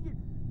 how can you?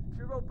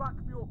 Shiro, back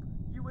me up.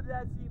 You were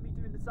there seeing me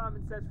doing the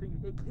Simon Says thing.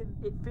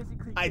 It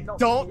physically. I cannot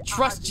don't be.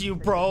 trust you,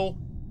 bro.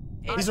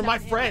 It's These are not my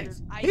Hayden.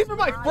 friends. I These are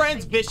my think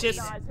friends, it's Vicious.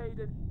 Hayden. Guys,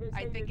 Hayden, it's I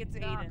think Hayden. it's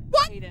Nah, Aiden.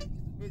 What? Hayden.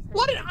 it's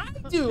What did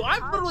Hayden. I do?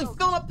 I'm I literally know,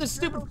 filling up this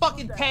Shiro stupid stood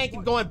fucking there tank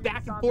and watching going you do back the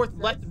and Simon forth, Says,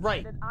 left and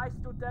right. And then I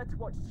stood there to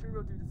watch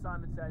Shiro do the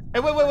Simon Says.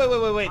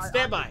 Hey, wait,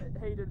 stand by.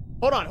 Hayden.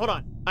 Hold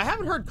on. I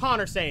haven't heard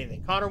Connor say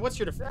anything. Connor, what's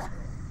your defense?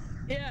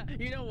 Yeah,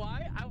 you know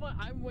why?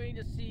 I'm waiting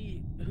to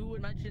see who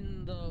would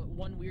mention the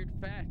one weird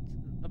fact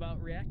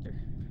about Reactor.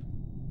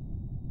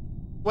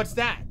 What's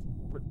that?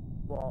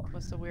 What?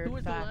 What's the weird Who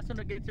was the fact? last one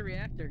to get to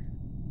Reactor?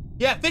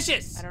 Yeah,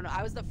 Vicious. I don't know.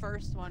 I was the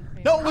first one.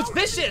 No, it was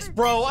Vicious,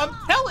 bro. I'm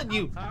telling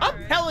you. I'm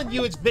Alright. telling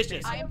you it's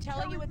Vicious. I am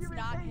telling you it's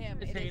not him.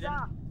 It's It is Hayden.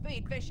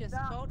 Wait, Vicious.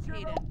 Nah, Vote Shiro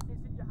Hayden.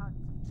 is in your hands.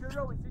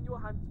 Shiro is in your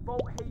hands.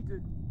 Vote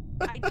Hayden.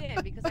 I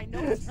did because I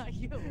know it's not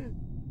you.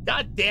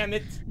 God damn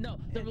it. No,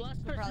 the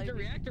last person probably to be-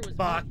 Reactor was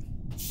Fuck. me.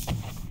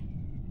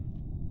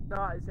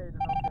 Nah, it's Hayden.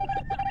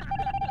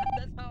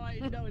 That's how I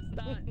know it's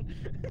not.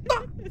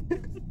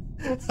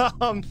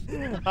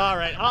 All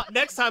right.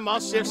 Next time I'll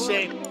shift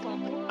shape.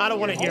 I don't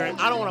want to hear it.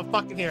 I don't want to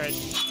fucking hear it.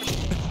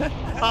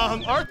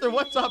 Arthur,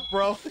 what's up,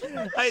 bro?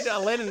 I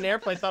landed in an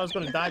airplane. Thought I was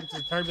going to die because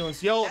of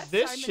turbulence. Yo, That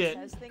this Simon shit.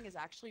 Says thing is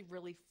actually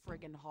really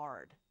friggin'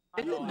 hard.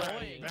 It's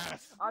annoying.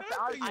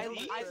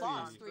 I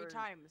lost 3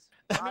 times.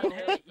 I mean,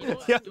 hey, you know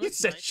what- Yo, you know you what's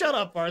said nice shut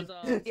up, is,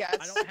 Arthur. Yes.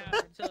 I don't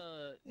have to.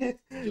 do Yo,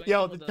 anything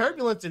the with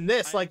turbulence in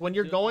this, I like when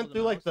you're do it going with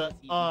through like the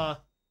mouse,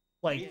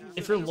 like Yeah.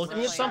 if you're looking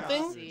at Really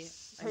something. see.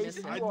 I Hayden, miss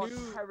you it. I are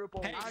knew-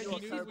 terrible. Hey, You you are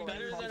knew terrible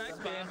better than I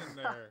imposter. standing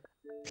there.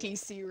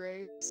 PC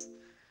race.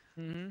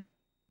 Mm-hmm.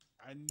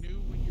 I knew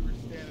when you were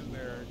standing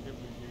there, it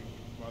was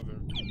your mother.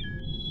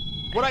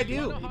 What I You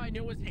wanna do? know how I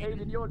knew it was Hayden,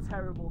 Hayden? you're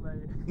terrible,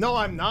 mate. No,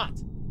 I'm not.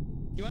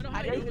 You wanna know how I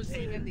I knew it didn't was see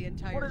him Hayden? the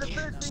entire One of the game,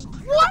 first though.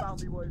 things you What? said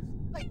about me was...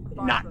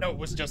 Not know it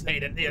was just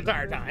Hayden the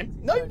entire time.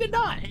 No, you did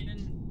not.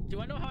 Hayden,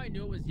 do I know how I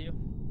knew it was you?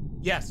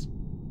 Yes.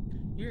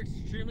 You're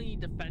extremely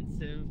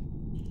defensive.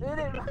 Hit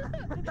it.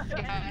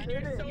 Yeah,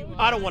 Hit it. So-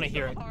 I don't want to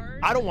hear it. hard,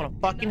 I don't want to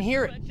and fucking not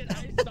hear to it. mention,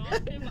 I saw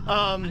him.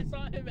 I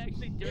saw him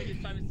actually doing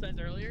it Simon Says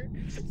earlier.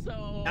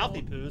 So.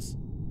 Alfie poos.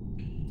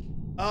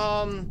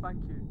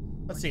 Thank you.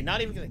 Let's see.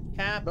 Not even gonna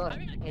cap. Bro, I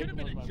mean, it could have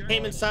been a jerk.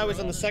 Came in sideways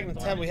on the second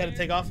attempt. We had to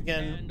take off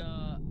again. And,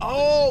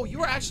 Oh, you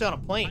were actually on a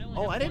plane. only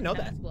Oh, have I didn't know one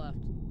that. task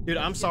left. Dude,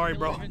 I'm sorry,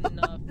 bro.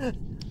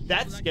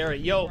 That's scary.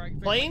 Yo,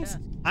 planes,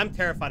 I'm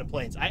terrified of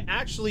planes. I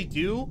actually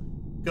do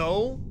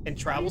go and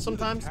travel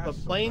sometimes, but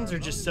planes are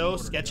just so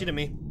sketchy to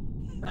me.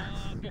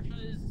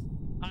 Because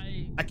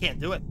I can't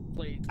do it.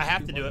 played. I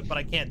have to do it, but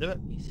I can't do it.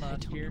 He said, I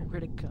don't know where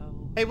to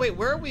go. Hey, wait,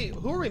 where are we?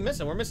 Who are we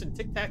missing? We're missing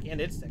Tic Tac and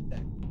It's Tic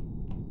Tac.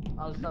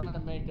 I was trying to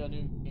make a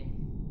new game,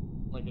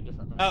 like a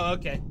different map. Oh,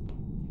 okay.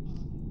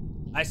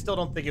 I still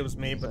don't think it was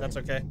me, but that's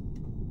okay.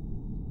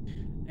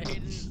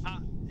 Hayden,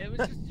 it was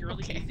just really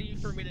Okay. easy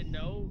for me to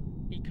know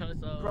because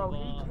of Bro,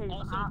 he came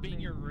also at being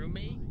me. your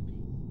roommate.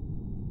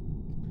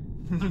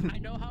 I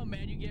know how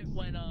mad you get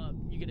when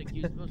you get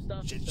accused of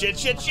stuff.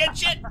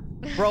 Shit.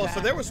 Bro, so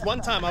there was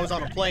one time I was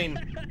on a plane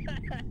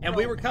and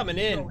we were coming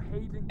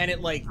in and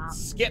it like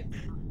skipped.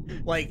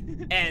 Like,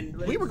 and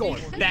we were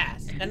going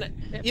fast. And,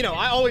 you know,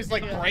 I always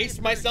like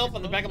braced myself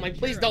on the back. I'm like,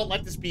 please don't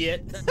let this be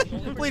it.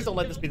 Please don't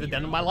let this be the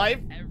end of my life.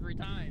 Every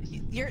time.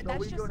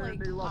 That's just like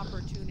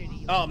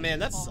opportunity. Oh like, man,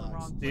 that fall in the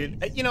sucks, wrong dude.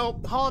 place. You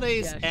know,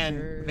 holidays Yeah, and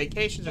sure.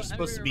 vacations are But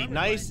supposed to be remember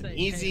when I nice and say,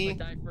 easy. Hey,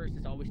 if I die first,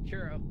 it's always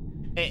churro.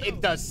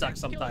 It does suck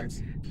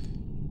sometimes.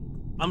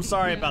 I'm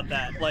sorry about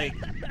that. Like,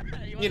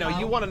 you know,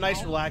 you want a nice,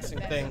 I'll relaxing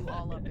mess thing. you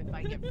all up if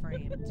I get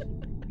framed.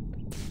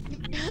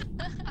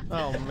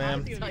 Oh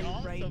man. I'll tell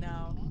you right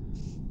now.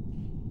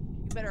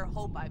 You better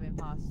hope I'm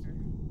imposter.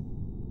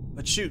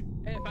 But shoot,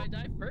 Hey, if I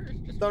die first,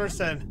 just don't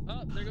understand.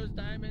 oh, there goes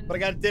Diamond. But I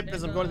got to dip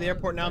because I'm going to the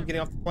airport now. I'm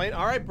getting off the plane.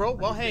 All right, bro.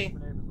 Well, hey,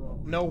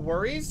 no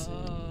worries.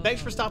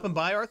 Thanks for stopping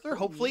by, Arthur.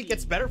 Hopefully it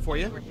gets better for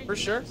you, for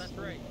sure. That's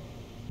right.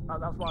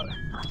 That's why.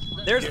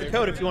 There's the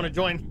code if you want to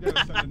join. You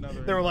gotta send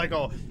another They were like,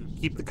 oh, invite.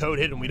 keep the code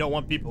hidden. We don't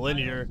want people in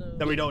here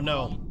that we don't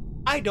know.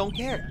 I don't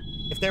care.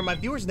 If they're my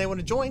viewers and they want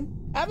to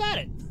join, have at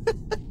it.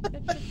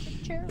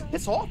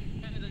 It's all.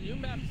 And the new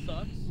map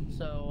sucks,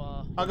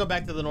 so I'll go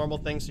back to the normal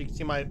thing so you can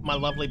see my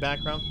lovely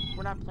background.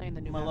 We're not playing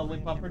the new My map, lovely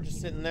we're pupper never just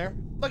seen it. sitting there.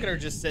 Look at her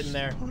just sitting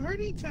there.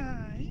 Party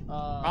time.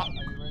 Are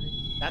you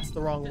ready? That's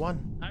the wrong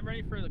one. I'm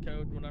ready for the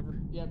code whenever.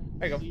 Yep.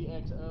 There you go.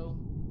 CXO.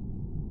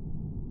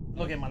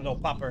 Look at my little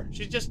pupper.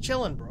 She's just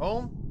chilling,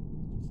 bro.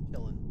 Just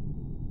chilling.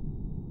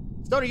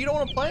 Stoner, you don't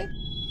want to play?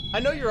 I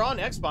know you're on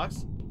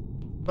Xbox,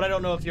 but I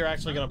don't know if you're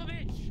actually Son of gonna a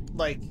bitch.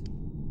 like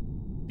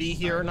be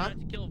here or I not. have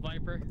to kill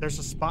Viper. There's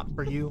a spot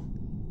for you.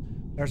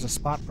 There's a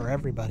spot for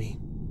everybody.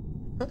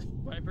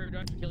 Viper, do I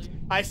have to kill you?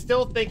 I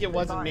still think it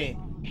wasn't me.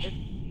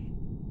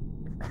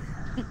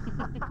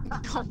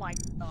 Oh my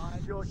god.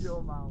 Shut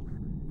your mouth.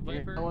 You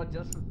Viper. know what?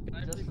 Just Can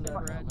I for please that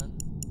have Brad?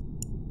 moment.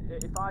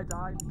 If I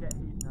die, get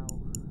heat now.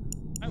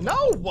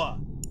 No!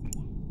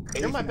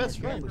 You're my best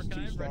friend. Was Can I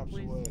 2 have Brad, stops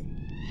please? away.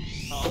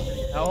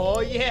 Oh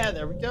yeah,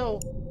 there we go.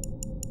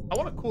 I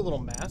want a cool little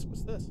mask.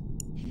 What's this?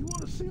 You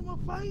want to see my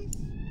face?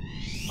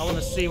 I want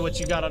to see what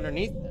you got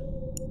underneath that.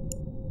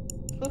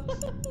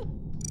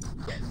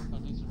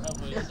 These are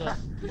halfway sus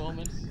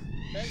moments.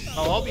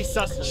 Oh, I'll be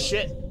sus as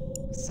shit.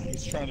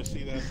 He's trying to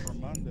see that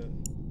from under.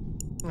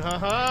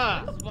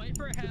 Haha. Does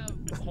Viper have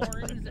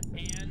horns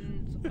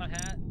and a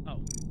hat? Oh.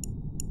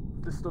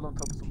 Just stood on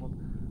top of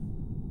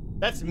someone.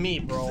 That's me,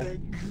 bro. He's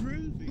like,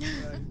 groovy,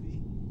 baby.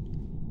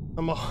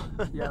 I'm all...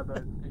 Yeah,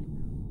 but.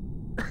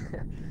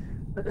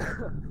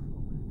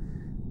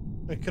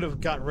 I could have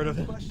gotten rid of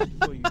it. Question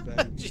for you,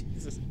 baby.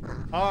 Jesus.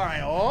 All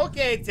right.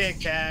 Okay, Tic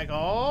Tac.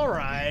 All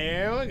right.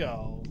 Here we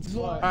go.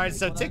 All right.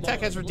 So Tic Tac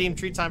has redeemed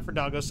treat time for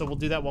Doggo, so we'll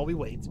do that while we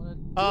wait.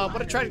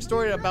 What a tragic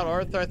story about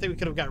Arthur. I think we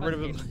could have gotten rid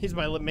of him. He's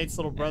my mate's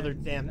little brother.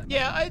 Damn.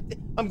 Yeah,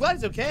 I'm glad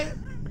he's okay.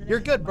 You're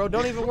good, bro.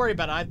 Don't even worry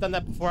about it. I've done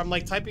that before. I'm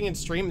like typing in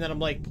stream, and then I'm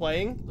like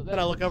playing. Then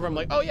I look over. I'm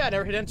like, oh yeah, I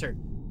never hit enter.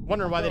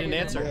 wondering why they didn't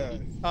answer. Yeah.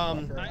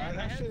 I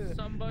had should've-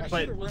 somebody I But-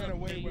 should've ran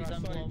away when I Phase saw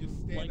you Emblem just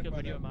like standing a by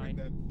video of that, mine.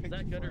 that Is that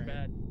picture good or frame.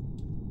 bad?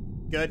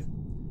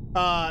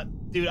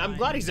 Good. Dude, I'm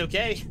glad he's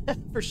okay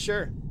for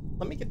sure.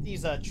 Let me get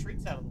these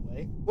treats out of the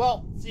way.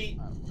 Well, see,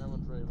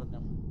 Everyone's ready, look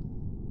now.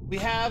 we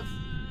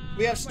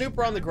have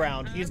Snooper on the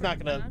ground. He's not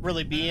gonna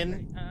really be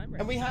in,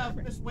 and we have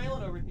Miss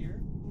Whalen over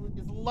here who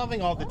is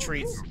loving all the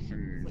treats.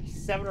 Like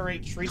 7 or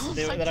 8 treats a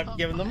day that I've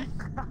given them.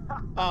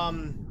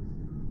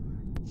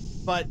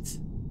 But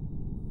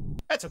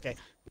that's okay.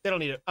 They don't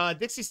need it.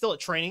 Dixie's still at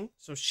training,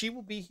 so she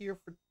will be here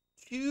for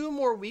 2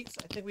 more weeks.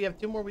 I think we have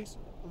 2 more weeks,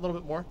 a little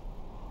bit more.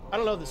 I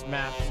don't know this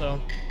map,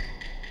 so.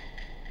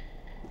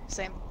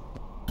 Same.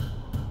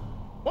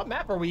 What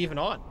map are we even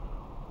on?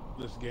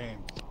 This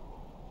game.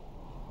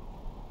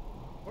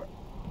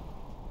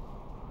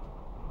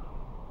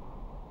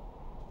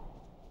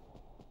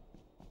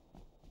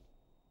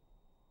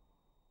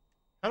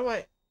 How do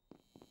I?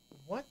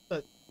 What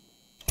the?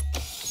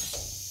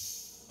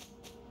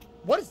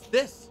 What is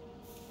this?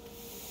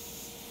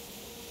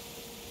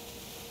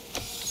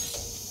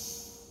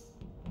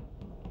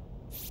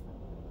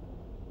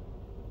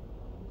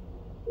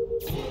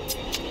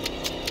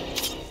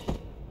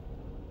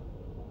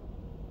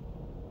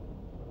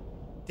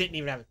 Didn't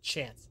even have a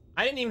chance.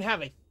 I didn't even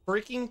have a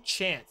freaking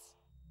chance.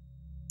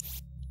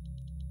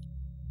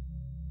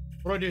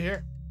 What do I do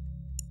here?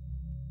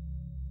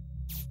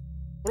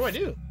 What do I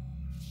do?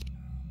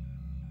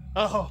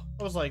 Oh,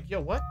 I was like,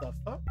 yo, what the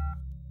fuck?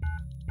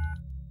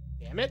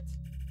 Damn it.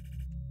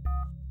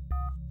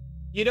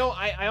 You know,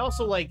 I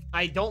also like,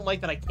 I don't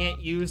like that I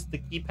can't use the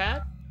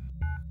keypad.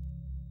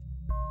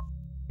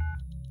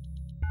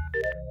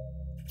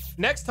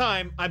 Next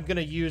time, I'm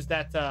gonna use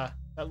that, that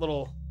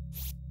little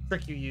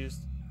trick you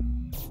used.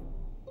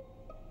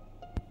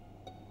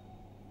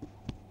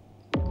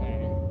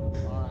 Okay.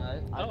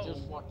 Alright. I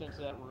just walked into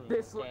that room.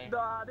 This okay?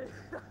 looks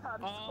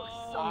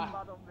so bad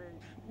on me.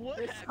 What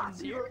This happened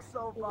actually here? looks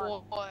so bad.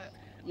 What?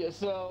 Yeah,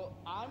 so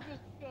I'm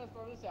just gonna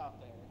throw this out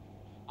there.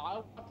 I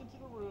walked into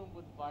the room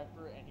with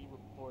Viper and he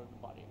reported the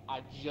body.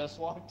 I just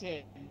walked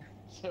in.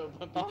 So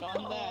but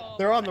beyond that,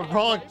 They're on the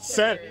wrong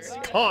set. It's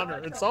Connor.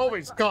 It's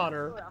always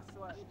Connor.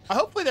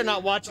 Hopefully they're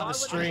not watching the I'm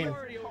stream.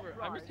 already over.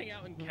 I'm just hanging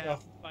out in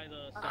camp by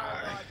the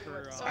side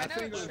for. So I know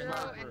think it was True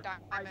Viper. and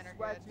Diamond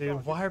are good.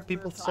 Dude, why are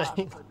people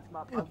saying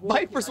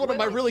Viper's one of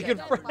my really good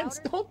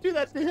friends? Don't do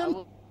that to I him.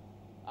 will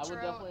True,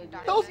 definitely agree.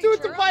 Don't do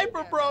it to True.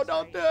 Viper, bro.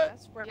 Don't do it.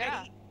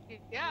 Yeah.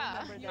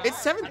 Yeah.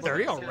 It's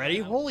 7:30 already.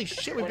 Holy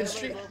shit, we've been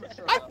streaming.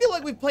 I feel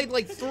like we've played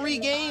like 3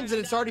 games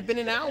and it's already been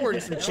an hour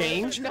and some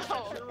change. No,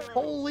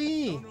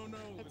 Holy.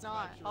 it's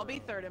not. I'll be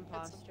third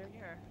imposter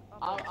here.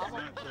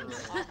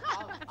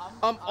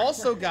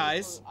 Also,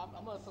 guys,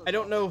 I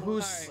don't know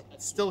who's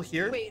still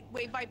here, Wait,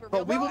 Viper.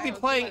 but we will be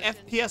playing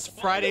FPS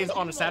Fridays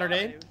on a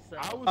Saturday.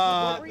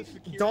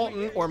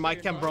 Dalton or My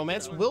Chem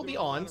Bromance will be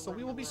on, so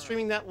we will be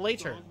streaming that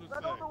later.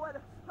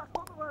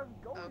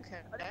 Okay.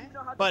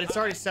 But it's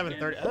already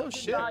 7:30. Oh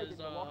shit.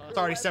 It's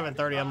already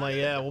 7:30. I'm like,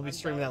 yeah, we'll be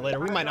streaming that later.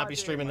 We might not be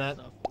streaming that.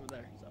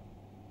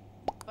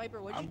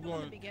 Viper, what'd you do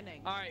in the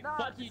beginning? All right,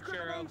 fuck you,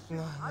 Churro.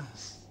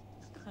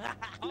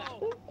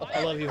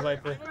 I love you,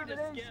 Viper.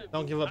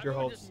 Don't give up your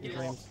hopes and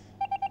dreams.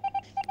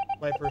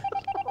 Viper,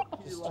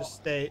 just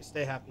stay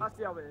happy. I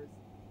see how it is.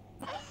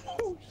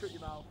 Shut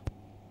your mouth.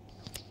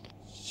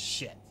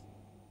 Shit.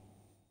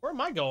 Where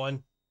am I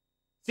going?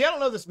 See, I don't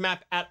know this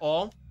map at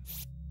all.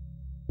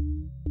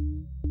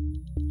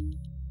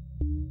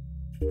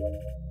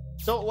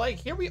 So, like,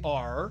 here we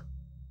are.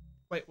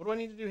 Wait, what do I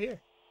need to do here?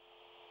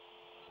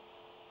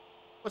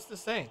 What's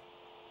this saying?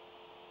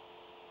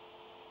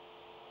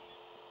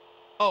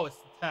 Oh, it's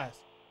the task.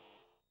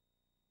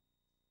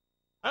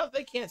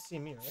 They can't see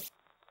me, right?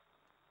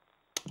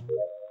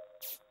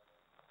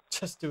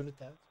 Just doing a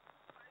task.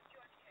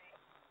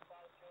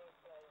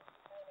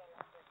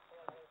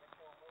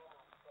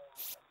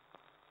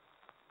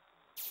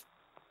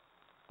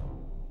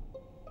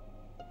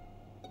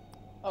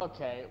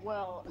 Okay,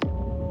 well,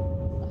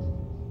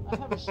 I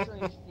have a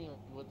strange feeling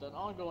with an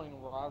ongoing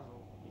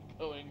rivalry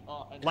going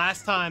on.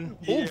 Last time.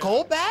 Oh,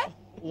 Golbat?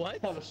 What?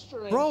 I have a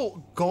strange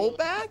Bro,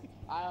 Golbat?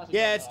 I honestly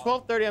Yeah, don't it's know.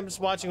 12:30. I'm just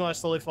watching while I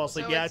slowly fall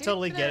asleep. So Yeah, I it's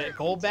totally get either it.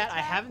 Golbat, I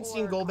haven't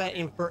seen Golbat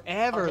in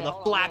forever. Okay, The hold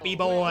on, flappy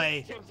hold on.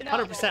 boy.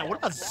 100%. What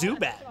about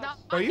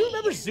Zubat? Bro, you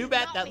remember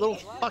Zubat, that little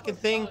fucking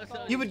thing?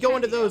 You would go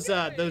into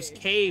those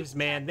caves,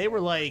 man. They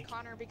were like,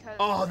 Connor, because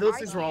oh, those I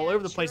things were all scanned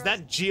over the place. That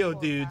Churros Geo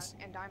before dudes,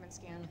 that, and Diamond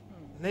Scan.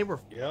 they were.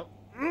 Yep.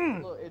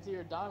 Look, it's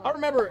either Diamond I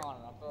remember or Connor.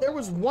 I'm throwing there it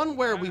was out. one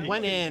where we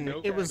went in.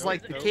 It was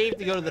like the cave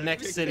to go to the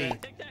next city.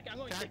 Tic Tac, I'm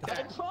going Tic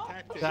Tac.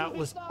 That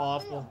was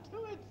awful.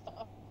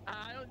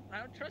 I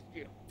don't trust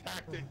you.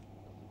 Tactic.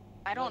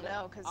 I don't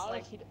know, cause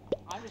like he.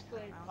 I'm just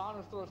saying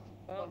Connor throws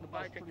Oh, on the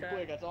bus Mike pretty attack.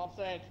 quick. That's all I'm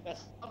saying.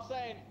 That's all I'm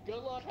saying. Good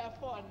luck, have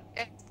fun.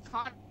 It's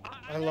Connor.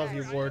 I love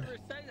you, Ward.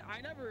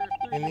 I never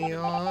In the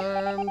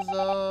arms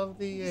of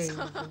the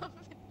angel.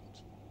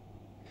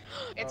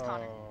 It's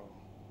Connor.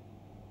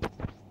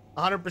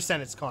 100%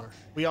 it's Connor.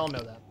 We all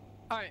know that.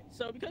 All right,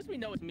 so because we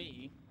know it's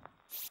me,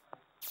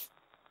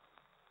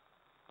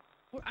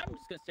 I'm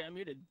just gonna stay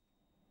unmuted.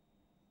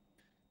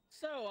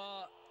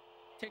 So,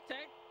 Tic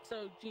Tac.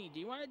 So, G, do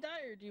you want to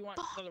die or do you want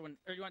another one,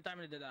 or do you want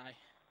Diamond to die?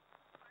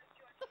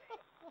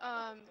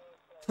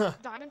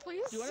 Diamond,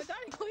 please. You want to die?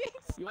 Please.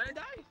 You want to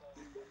die?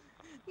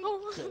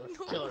 No.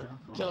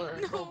 Kill her.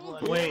 No.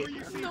 Wait.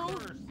 No.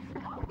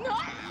 No.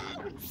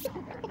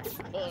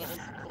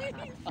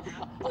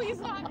 Please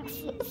not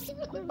me.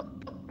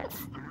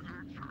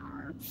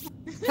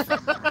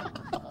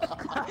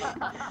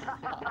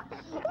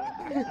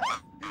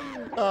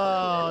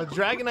 Oh,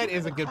 Dragonite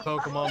is a good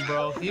Pokemon,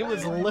 bro. He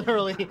was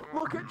literally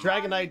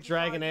Dragonite,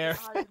 Dragonair,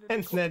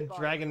 and then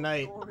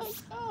Dragonite.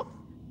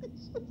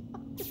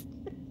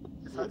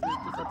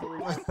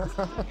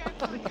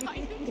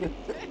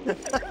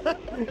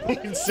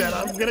 He said,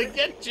 "I'm gonna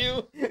get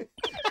you."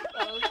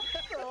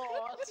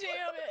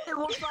 Damn it. It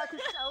looks like a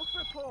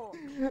self-report.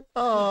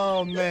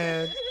 Oh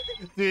man,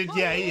 dude,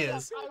 yeah, he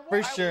is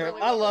for sure.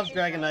 I love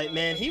Dragonite,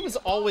 man. He was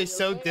always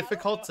so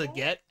difficult to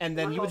get, and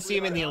then you would see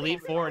him in the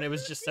Elite Four, and it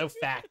was just so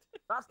fact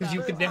because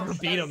you could never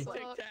beat him.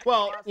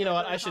 Well, you know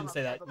what? I shouldn't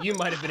say that. You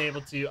might have been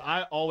able to.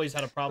 I always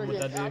had a problem with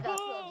that dude.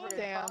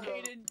 Damn.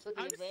 Hayden,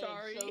 I'm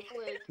sorry.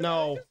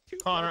 No,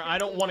 Connor, I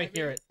don't want to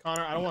hear it.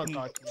 Connor, I don't want to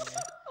talk to you.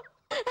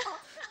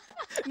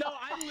 No,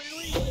 I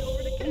literally went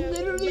over the couch.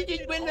 Literally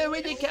just went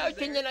over the couch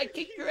and then I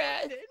kicked your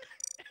ass.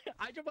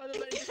 I jump on the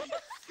bed and just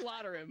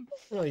slaughter him.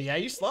 Oh yeah,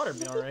 you slaughtered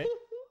me, all right.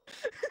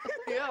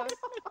 Yeah.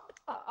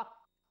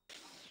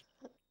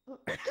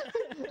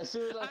 As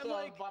soon as I I'm saw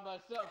like, him by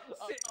myself.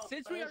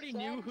 Since we already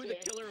knew who the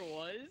killer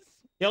was.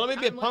 Yeah, let me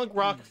be a I'm punk like,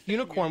 rock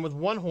unicorn with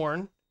one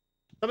horn.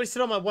 Somebody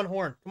sit on my one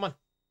horn. Come on.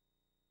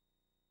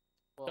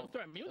 Don't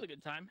threaten me with a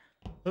good time.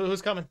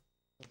 Who's coming?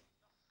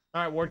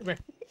 All right, Ward, come here.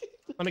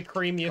 Let me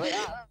cream you.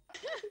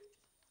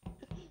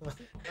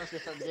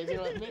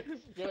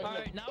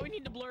 Alright, now we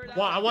need to blur it out.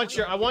 Well, I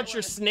want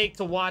your snake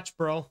to watch,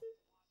 bro.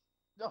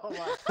 Oh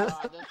my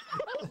god,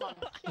 that's my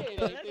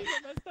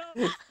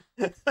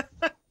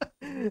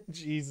kid.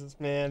 Jesus,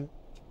 man.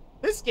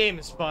 This game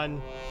is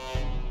fun.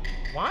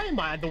 Why am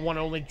I the one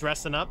only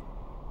dressing up?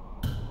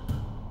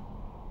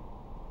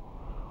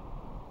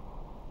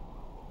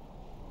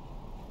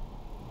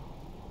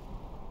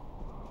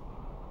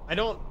 I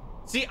don't...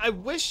 See, I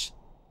wish...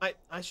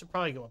 I should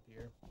probably go up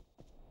here.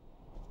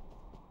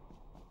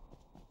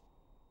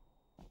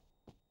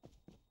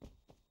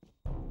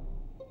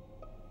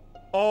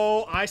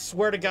 Oh, I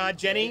swear to God,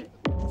 Jenny.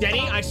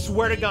 Jenny, I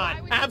swear to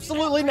God.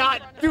 Absolutely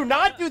not. Do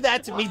not do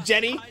that to me,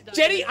 Jenny.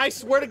 Jenny, I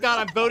swear to God,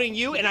 I'm voting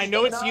you, and I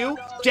know it's you.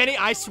 Jenny,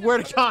 I swear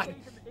to God.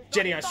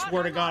 Jenny, I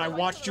swear to God, I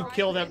watched you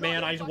kill that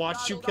man. I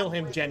watched you kill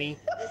him, Jenny.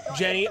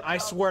 Jenny, I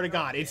swear to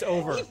God, it's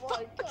over.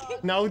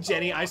 No,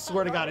 Jenny, I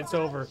swear to God, it's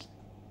over.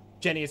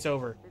 Jenny, it's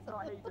over.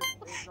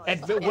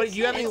 And what?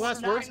 You have any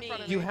last words? Do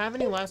you have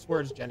any last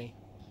words, Jenny?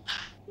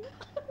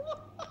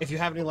 If you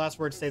have any last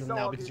words, say them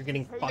now because you're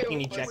getting fucking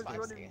ejected.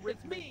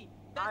 It's me.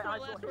 That's what my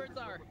last words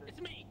are.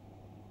 It's me.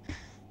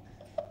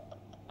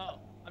 Oh,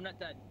 I'm not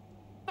dead.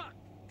 Fuck.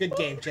 Good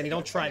game, Jenny.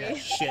 Don't try that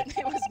shit.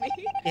 It was me.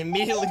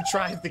 Immediately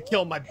tries to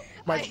kill my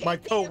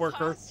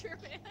coworker. Imposter,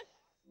 man.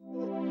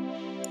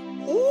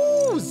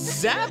 Ooh,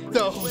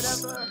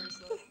 Zapdos.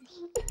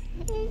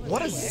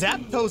 What a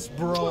Zapdos,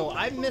 bro.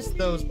 I missed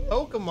those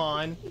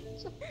Pokemon.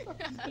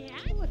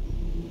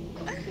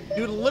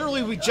 Dude,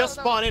 literally, we just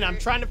spawned in. I'm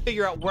trying to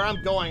figure out where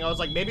I'm going. I was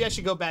like, maybe I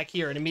should go back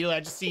here. And immediately,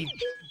 I just see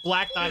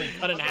Black Diamond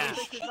cut in half.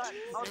 Stacey, I'm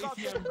glad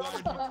you turned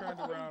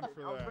around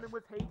for I was that. running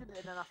with Hayden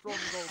and then I saw him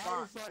go back.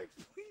 I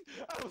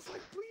was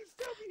like, please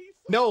tell me he's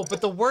No, but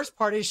the worst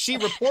part is she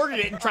reported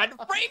it and tried to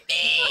frame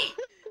me.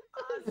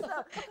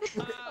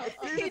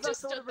 He just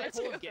stood there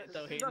too.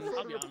 Though, Hayden,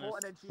 I'll be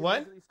honest.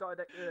 What?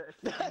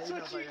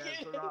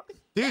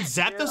 Dude,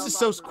 Zapdos is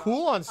so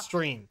cool on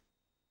stream.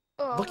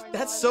 Oh Look, my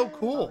that's God. so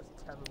cool.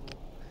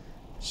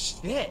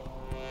 Shit.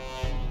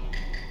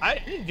 I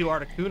need to do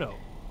Articuno.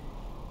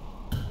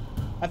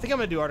 I think I'm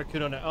gonna do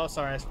Articuno now. Oh,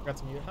 sorry, I forgot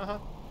to mute. Haha.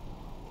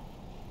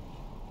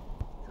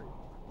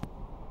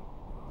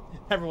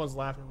 Everyone's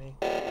laughing at me.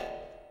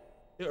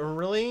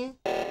 Really?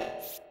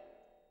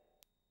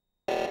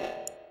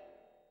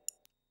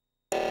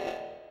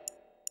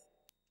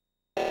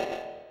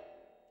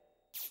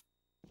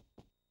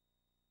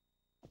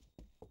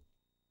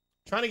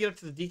 Trying to get up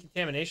to the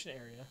decontamination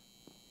area.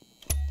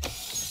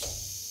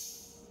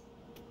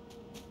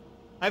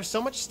 I have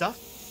so much stuff.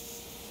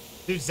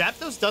 Dude,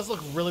 Zapdos does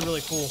look really, really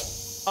cool.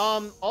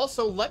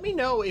 Also, let me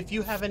know if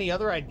you have any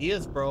other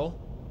ideas, bro.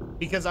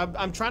 Because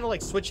I'm trying to,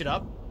 like, switch it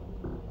up.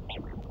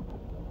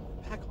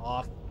 Back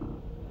off.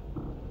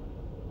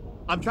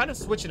 I'm trying to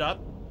switch it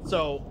up.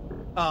 So,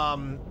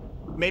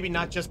 maybe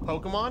not just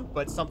Pokemon,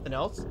 but something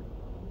else.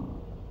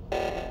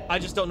 I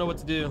just don't know what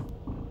to do.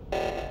 Oh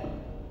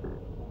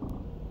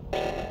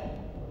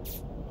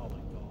my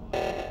God.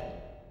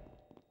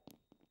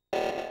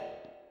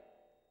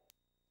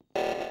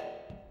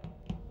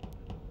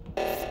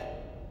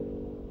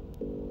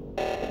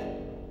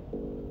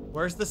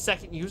 Where's the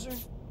second user?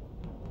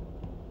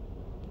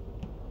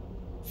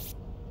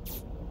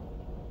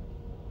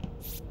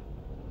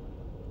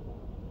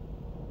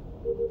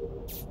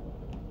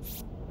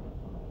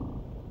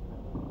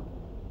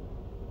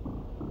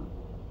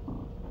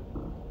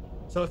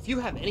 So if you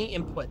have any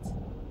input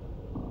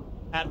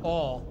at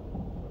all,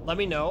 let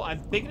me know. I'm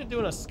thinking of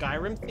doing a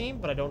Skyrim theme,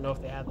 but I don't know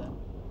if they have that.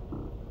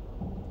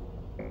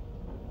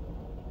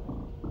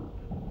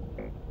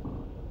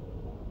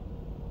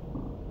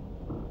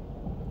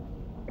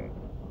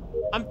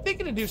 I'm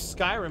thinking to do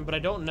Skyrim, but I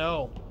don't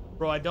know.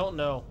 Bro, I don't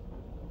know.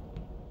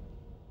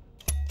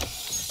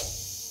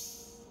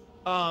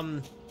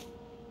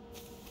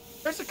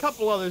 There's a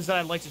couple others that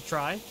I'd like to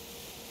try.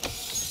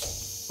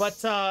 But,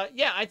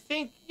 yeah, I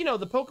think, you know,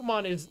 the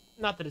Pokemon is,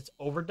 not that it's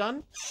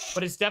overdone,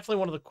 but it's definitely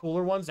one of the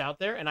cooler ones out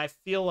there, and I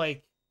feel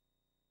like...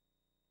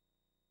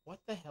 What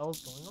the hell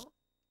is going on?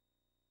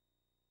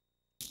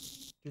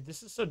 Dude,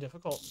 this is so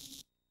difficult.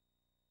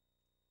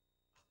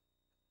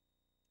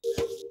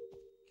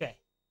 Okay.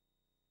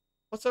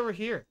 What's over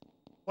here?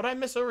 What did I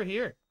miss over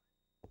here?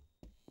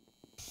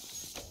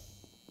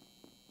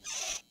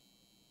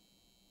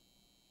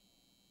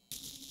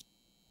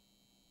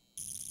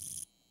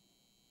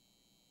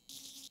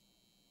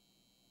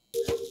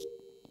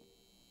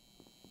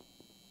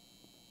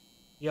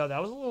 Yo,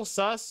 that was a little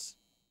sus.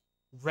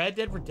 Red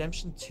Dead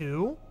Redemption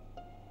 2?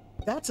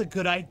 That's a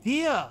good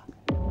idea.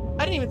 I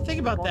didn't even think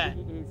about that.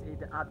 It is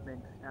the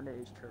admin, and it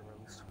is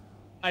Churros.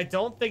 I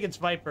don't think it's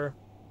Viper.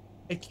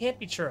 It can't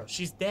be Churro.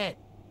 She's dead.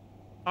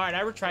 All right,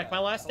 I retract my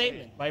last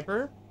statement.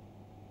 Viper,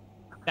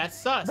 that's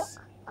sus.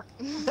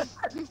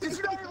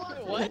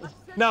 What?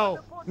 No,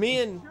 me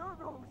and...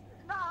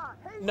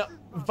 No,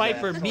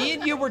 Viper, me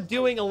and you were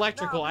doing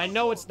electrical. I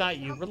know it's not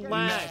you.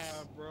 Relax.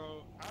 Nah,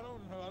 bro. I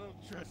don't know. I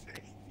don't trust anything.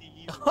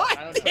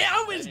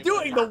 I was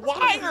doing the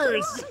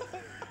wires.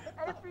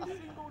 Every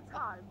single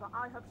time that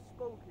I have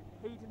spoken,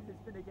 Hayden has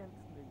been against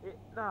me.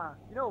 Nah,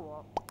 you know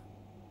what?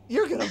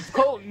 You're gonna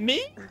vote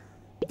me?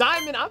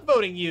 Diamond, I'm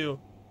voting you.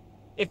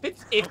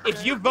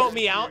 If you vote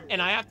me out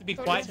and I have to be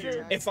quiet,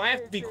 if I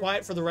have to be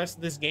quiet for the rest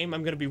of this game,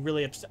 I'm gonna be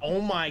really upset. Oh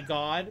my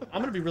god,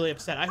 I'm gonna be really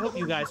upset. I hope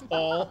you guys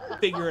all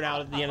figure it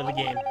out at the end of the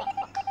game.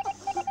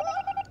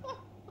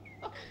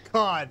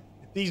 God,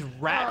 these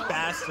rat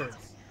bastards.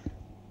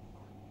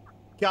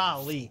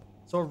 Golly.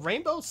 So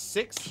Rainbow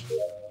 6,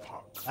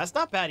 that's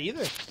not bad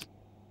either.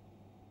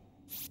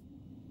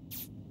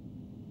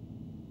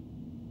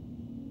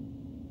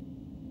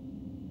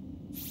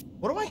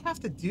 What do I have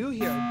to do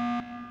here?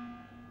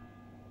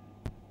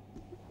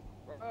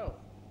 Oh.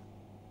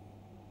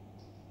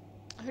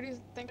 Who do you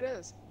think it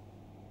is?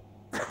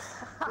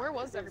 Where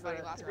was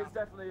everybody last round? It's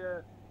definitely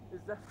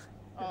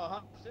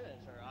Oh, 100%, sir.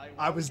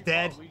 I was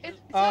dead.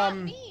 It's not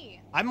Um,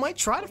 me. I might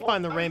try to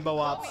find the Rainbow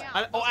Ops.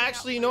 Oh,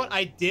 actually, you know what?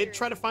 I did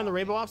try to find the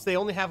Rainbow Ops. They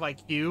only have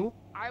IQ.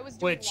 I was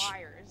doing which-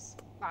 wires.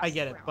 I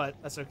get it, last but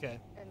that's okay.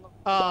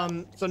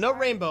 round. So no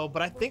Rainbow,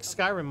 but I think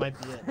Skyrim might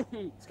be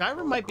it.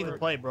 Skyrim might be the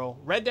play, bro.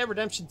 Red Dead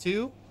Redemption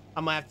 2,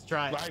 I might have to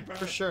try it,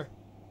 for sure.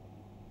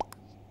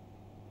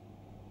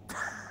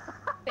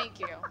 Thank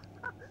you.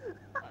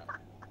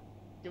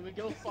 Can we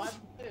go 5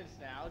 minutes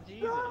now?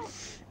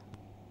 Jesus.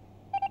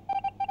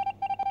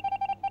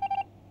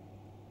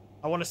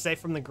 I want to say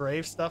from the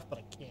grave stuff, but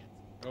I can't.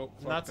 Oh,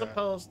 I'm not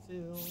supposed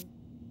to.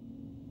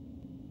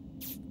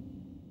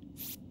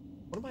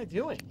 What am I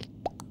doing?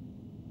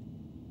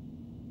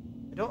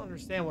 I don't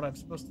understand what I'm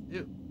supposed to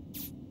do.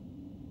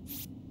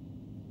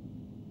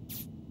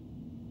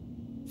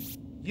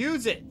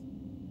 Use it!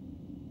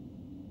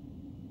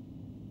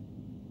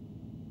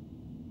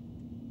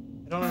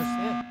 I don't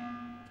understand.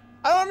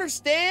 I don't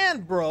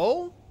understand,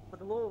 bro! For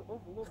the love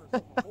of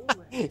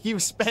holy. You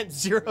spent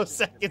 0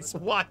 seconds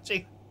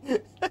watching.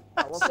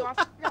 So I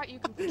forgot you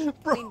can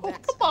Bro, clean vents.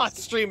 come on,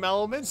 Stream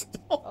Elements.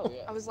 Oh,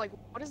 yeah. I was like,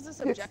 what is this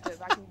objective?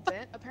 I can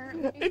vent,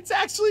 apparently? It's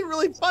actually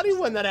really funny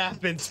when that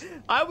happens.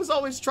 I was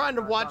always trying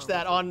to watch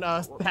that on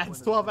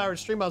Pat's 12-hour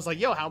stream. I was like,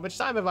 yo, how much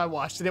time have I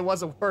watched? And it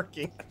wasn't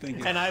working.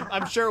 And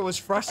I'm sure it was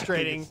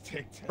frustrating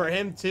for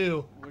him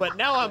too. But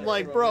now I'm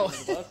like, bro,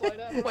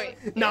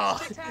 Wait. no,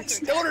 it's Tic Tac or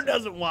Stoner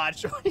doesn't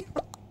watch.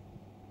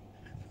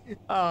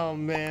 Oh,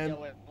 man.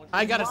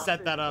 I gotta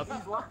set that up.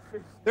 He's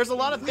laughing. There's a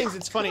lot of things.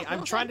 It's funny.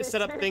 I'm trying to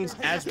set up things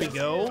as we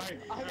go,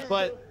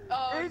 but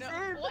Oh, It's no.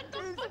 him! What the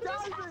It's fuck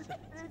just Diamond!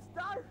 It's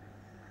Diamond!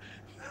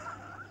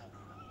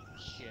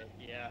 Shit,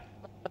 yeah.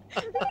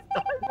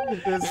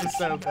 this is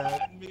so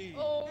bad. Me.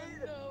 Oh,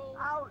 no.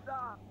 Out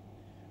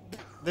there!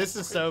 This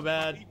is so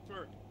bad.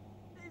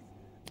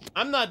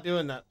 I'm not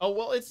doing that. Oh,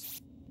 well,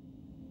 it's...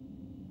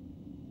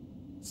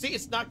 See,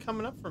 it's not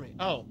coming up for me.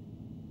 Oh.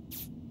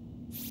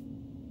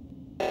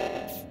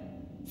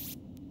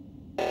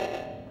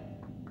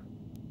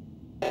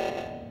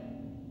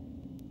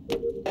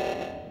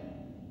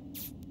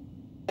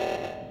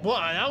 Well,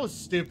 that was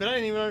stupid. I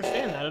didn't even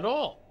understand that at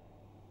all.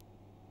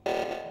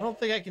 I don't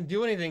think I can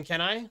do anything,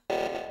 can I?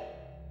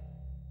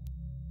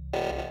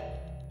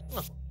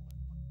 Oh.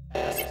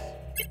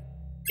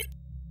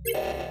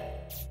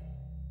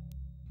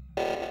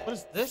 What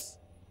is this?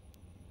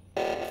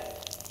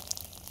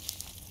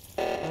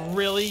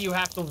 Really? You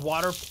have to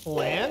water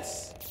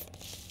plants?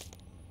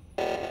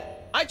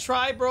 I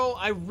try, bro.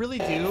 I really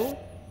do.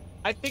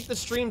 I think the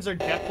streams are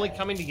definitely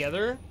coming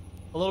together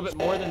a little bit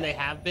more than they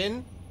have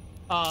been.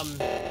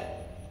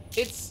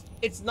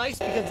 It's nice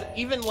because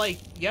even like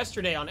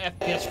yesterday on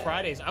FPS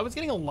Fridays, I was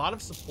getting a lot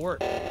of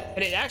support,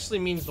 and it actually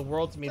means the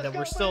world to me that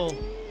we're still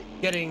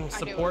getting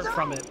support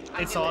from it.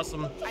 It's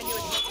awesome.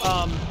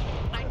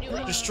 I knew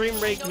it. Just stream,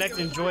 rate, connect,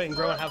 enjoy it, and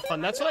grow and have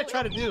fun. That's what I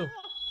try to do.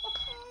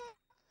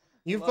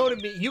 You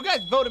voted me. You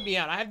guys voted me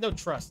out. I have no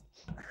trust.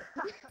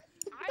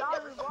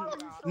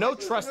 No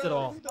trust at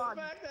all.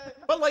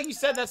 But like you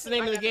said, that's the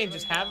name of the game.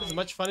 Just have as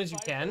much fun as you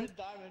can.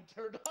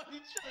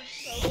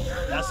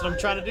 That's what I'm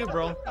trying to do,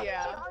 bro.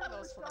 Yeah, I that was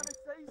was trying funny. to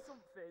say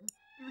something.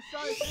 He was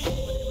trying to say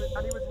something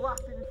and he was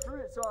laughing through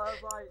it, so I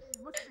was like,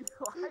 he must be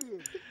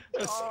lying.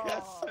 I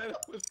said it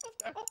was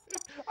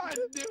happening. I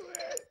knew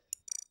it.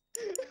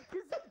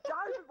 Because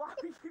Diamond, why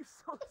were you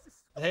so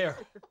suspicious? There.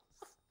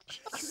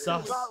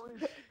 Sus. That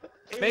was-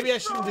 Maybe I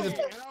shouldn't do the.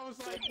 And I was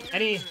like, wait a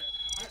Any. minute.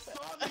 I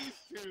saw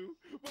these two.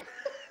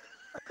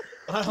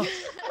 But...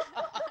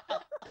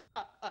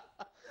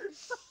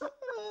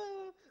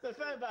 The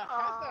fact about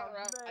half that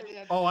round, man. I didn't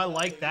have Oh, to I vote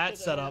like each that other,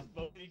 setup. just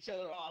voted each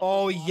other off.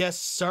 Oh yes,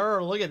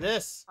 sir. Look at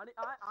this. I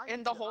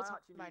And the whole I time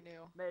actually- I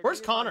knew. Mate, Where's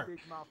me and my Connor?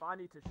 big mouth, I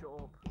need to shut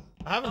up.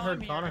 I haven't I'm heard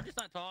here, Connor. I'm just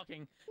not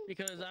talking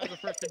because I was the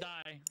first to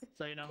die,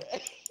 so you know.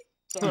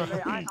 Sorry,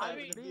 Mate, I I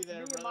mean, mean, be there,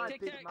 me and brother. my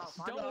Tic big Tac, mouth,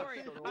 I don't know worry.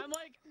 shut up. I'm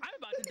like, I'm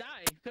about to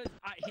die because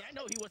I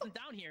know he wasn't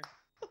down here.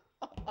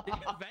 Did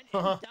you vent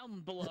Uh-huh. down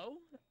below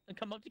and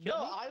come up to kill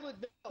No, me? I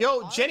would.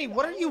 Yo, I- Jenny,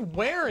 what are I you would-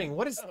 wearing?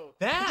 What is No.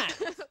 that?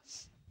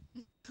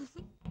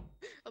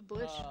 A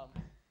bush.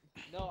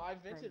 No, I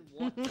vented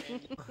once.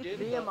 And did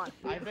Me and my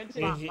I big vented.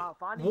 fat Hey, mouth,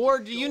 I need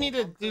Ward, do shut you up. need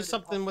to I'm do third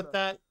something with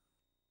imposter.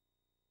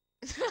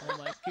 that? I'm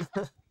like,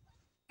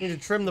 Need to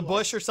trim the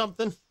bush or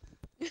something?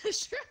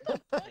 Sure.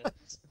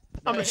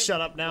 I'm gonna shut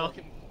up now.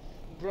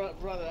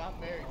 Brother, I'm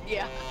married.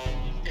 Yeah.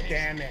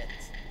 Damn it.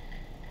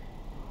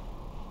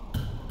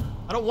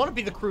 I don't want to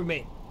be the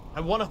crewmate. I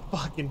want to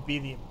fucking be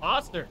the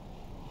imposter.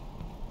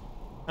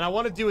 And I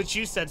want to do what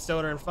you said,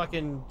 Stoner, and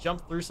fucking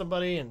jump through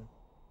somebody and...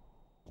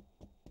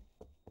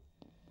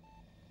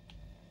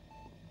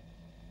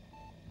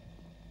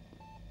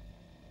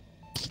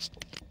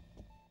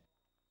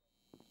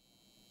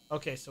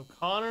 Okay, so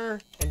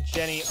Connor and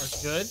Jenny are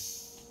good.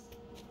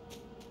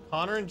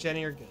 Connor and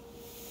Jenny are good.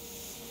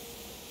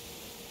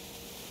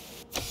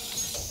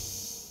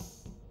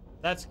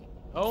 That's good.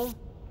 Oh.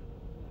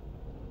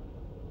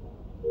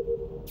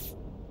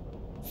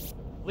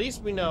 At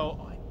least we know.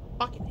 Oh,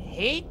 I fucking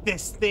hate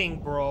this thing,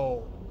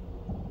 bro.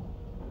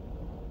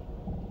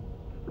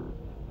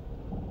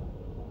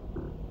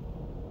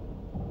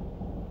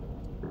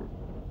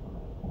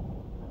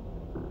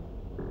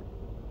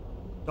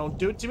 Don't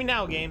do it to me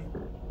now, game.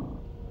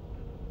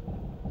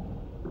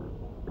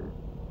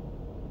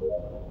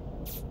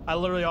 I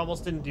literally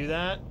almost didn't do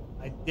that.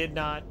 I did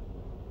not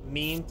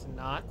mean to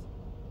not.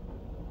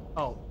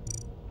 Oh.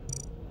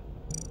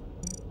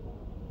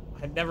 I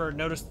had never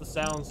noticed the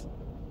sounds.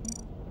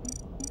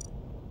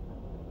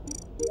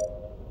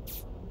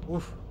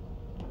 Oof.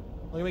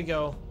 Look at me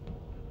go.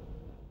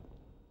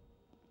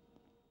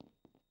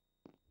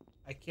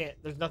 I can't.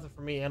 There's nothing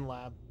for me in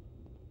lab.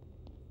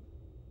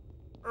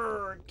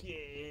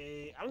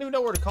 Okay. I don't even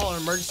know where to call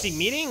an emergency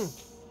meeting.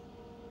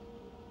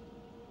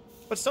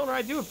 But Stoner,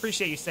 I do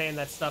appreciate you saying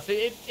that stuff.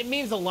 It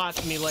means a lot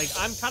to me. Like,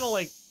 I'm kind of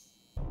like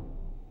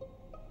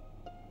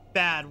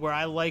bad where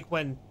I like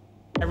when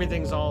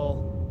everything's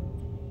all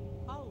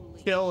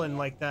chill and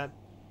like that.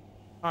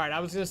 All right, I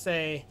was gonna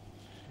say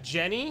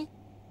Jenny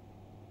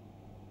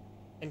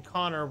and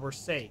Connor were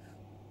safe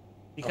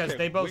because Okay,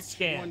 they both which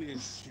scanned. one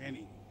is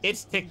Jenny?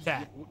 It's Tic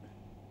Tac.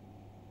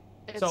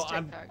 It's So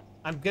TikTok.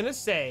 I'm gonna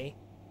say.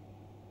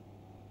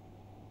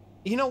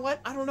 You know what?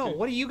 I don't know.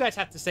 What do you guys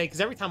have to say?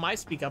 Because every time I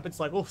speak up, it's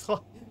like,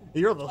 oh,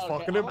 you're the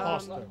fucking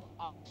imposter.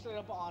 I'm straight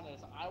up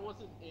honest. I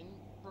wasn't in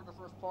for the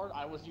first part.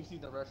 I was using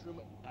the restroom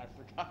and I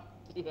forgot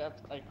to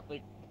after I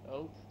clicked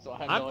go. So I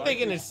had I'm no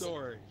thinking idea. it's-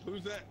 Story.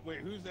 Who's that? Wait,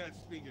 who's that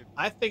speaking?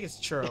 I think it's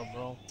Churro,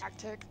 bro.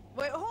 Tactic.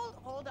 Wait,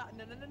 hold on.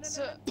 No.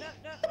 So-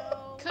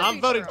 No. Could I'm be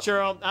voting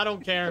Churro. Churro. I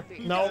don't care. Could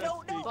be. No,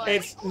 No.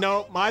 it's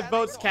no. My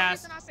vote's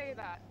cast. The only reason I say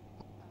that.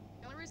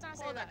 The only reason I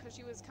say that because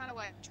she was kind of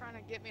like trying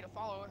to get me to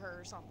follow her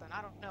or something.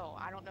 I don't know.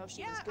 I don't know if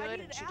she was Yeah, I good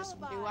need and an she just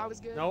alibi. knew I was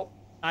good. Nope.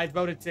 I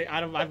voted.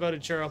 I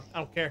voted Churro. I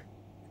don't care.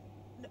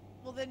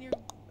 Well, then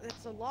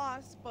it's a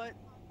loss, but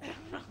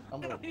I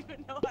don't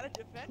even know how to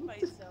defend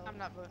myself. I'm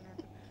not voting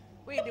her.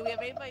 Wait, do we have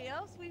anybody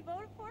else we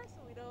voted for? So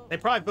we don't. They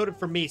probably voted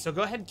for me. So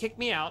go ahead and kick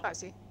me out. I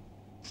see.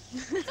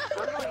 I'm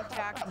going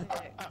tactic.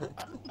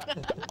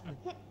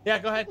 Yeah,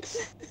 go ahead.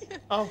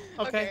 Oh,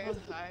 okay. It's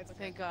okay. It's okay.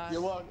 Thank God.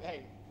 You're welcome.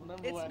 Hey,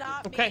 remember It's when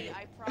not Okay. me.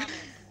 I promise.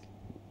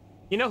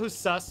 You know who's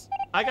sus?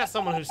 I got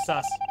someone who's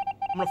sus.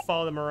 I'm gonna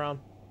follow them around.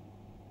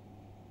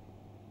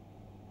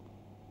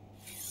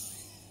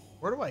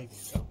 Where do I even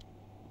go?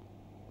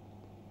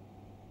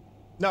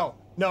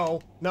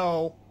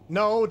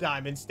 No,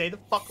 Diamond. Stay the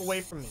fuck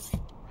away from me,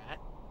 rat.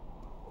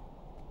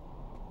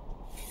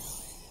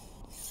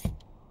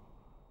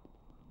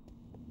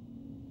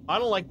 I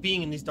don't like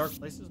being in these dark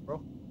places,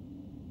 bro.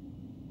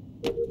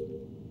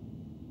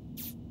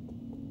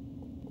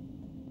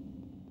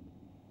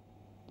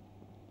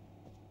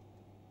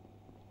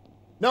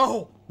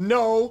 No,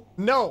 no,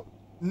 no,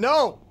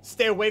 no.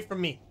 Stay away from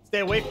me. Stay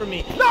away from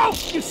me. No,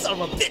 you son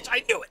of a bitch.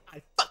 I knew it.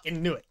 I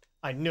fucking knew it.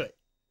 I knew it.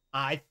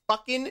 I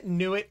fucking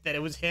knew it that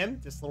it was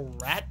him. This little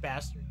rat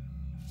bastard.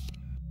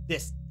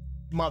 This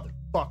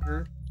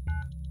motherfucker.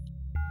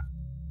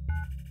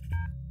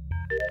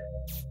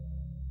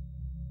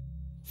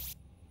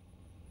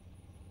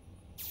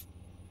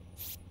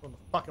 I'm gonna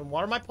fucking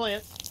water my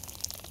plants.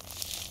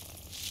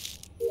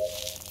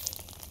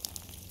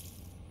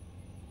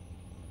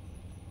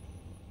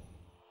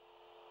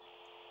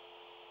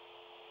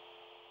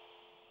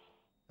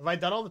 Have I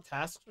done all the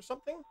tasks or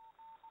something?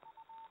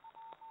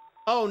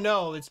 Oh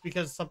no, it's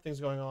because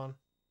something's going on.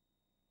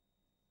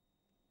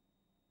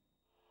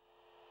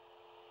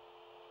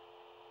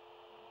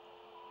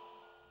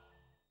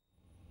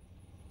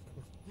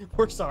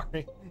 We're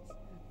sorry.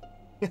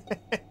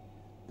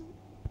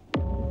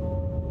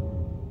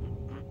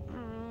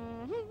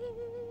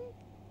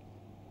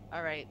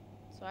 All right,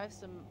 so I have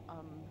some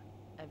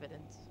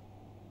evidence.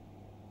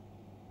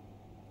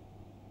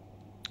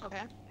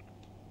 Okay.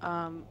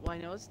 Well, I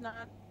know it's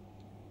not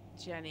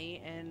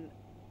Jenny, and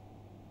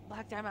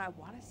Black Diamond, I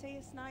want to say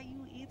it's not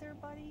you either,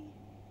 buddy.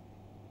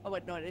 Oh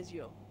wait, no, it is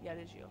you. Yeah, it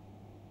is you.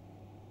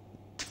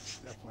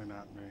 Definitely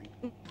not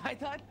me. I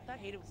thought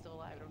Hayden was still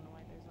alive. I don't know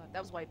why there's not.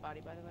 That was White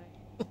Body, by the way.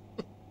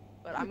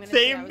 But I'm gonna. They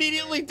say I was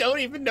immediately there, don't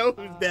even know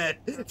who's dead.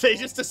 They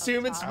just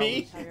assume it's top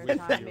me, the entire and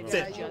time, that's and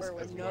it. I just-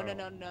 As no, well. no,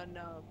 no, no,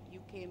 no. You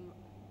came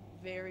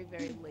very,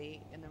 very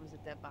late, and there was a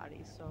dead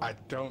body. So. I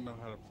don't know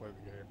how to play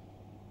the game.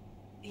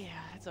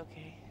 Yeah, it's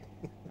okay.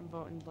 I'm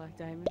voting Black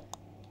Diamond.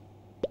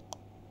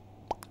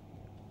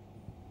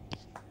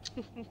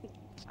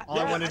 All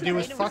I wanted to do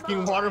was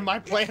fucking water my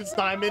plants,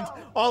 Diamond.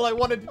 All I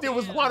wanted to do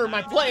was water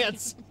my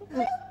plants.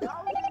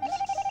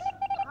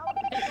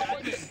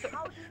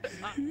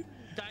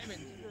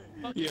 Diamond.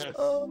 Yes. Hey,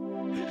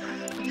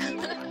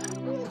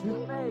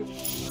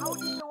 how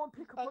did no one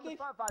pick up on the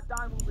fact that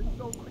Diamond was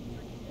so quick to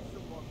kill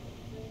someone?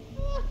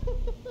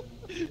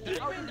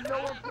 How did no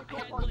one pick up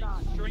Had on like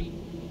that? straight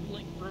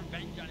like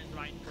revenge on his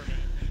mind for me.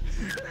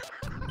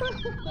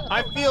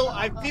 I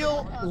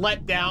feel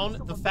let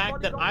down. The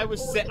fact that I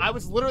was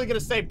literally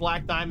gonna say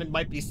Black Diamond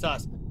might be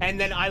sus, and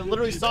then I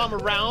literally saw him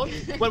around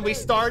when we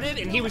started,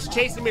 and he was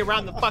chasing me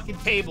around the fucking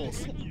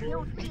tables.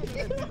 You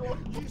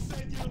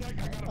said you were like,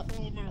 I gotta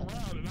follow him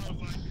around, and I was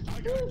like, I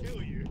gotta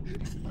kill you.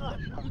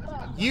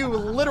 You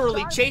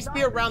literally chased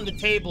me around the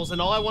tables,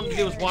 and all I wanted to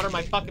do was water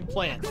my fucking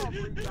plants.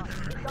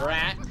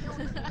 Rat.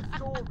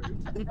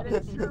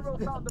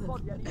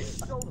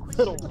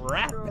 Little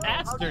rat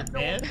bastard,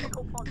 man.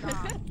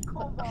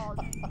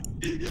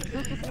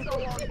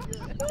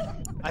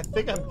 I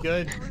think I'm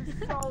good.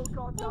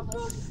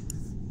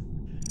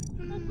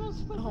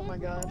 Oh my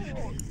god.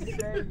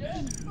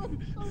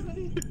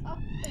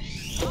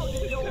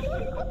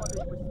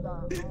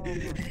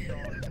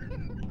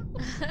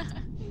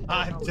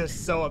 I'm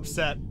just so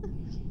upset.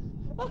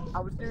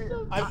 I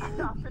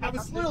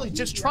was literally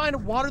just trying to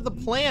water the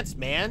plants,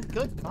 man.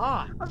 Good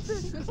God. I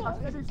finished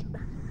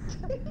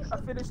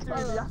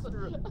doing the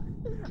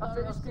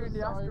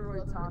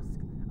asteroid task,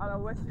 and I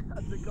went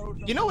as the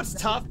ghost. You know what's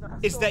tough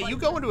is that you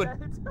go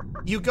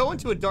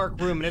into a dark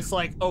room and it's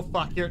like, oh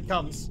fuck, here it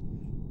comes.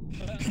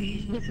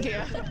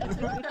 Yeah.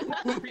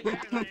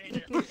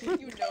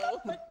 You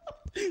know.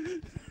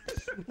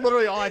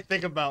 Literally all I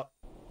think about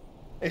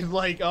is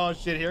like, oh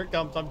shit, here it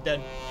comes, I'm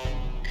dead.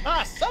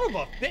 Ah, son of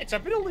a bitch,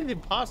 I've been only the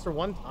imposter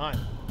one time.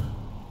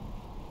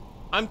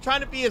 I'm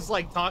trying to be as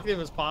like talkative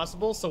as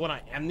possible, so when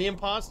I am the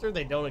imposter,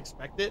 they don't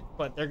expect it,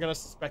 but they're gonna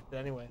suspect it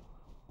anyway.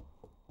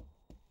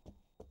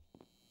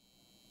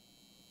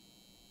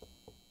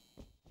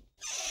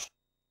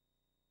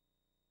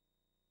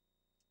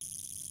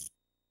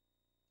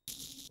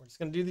 We're just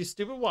gonna do these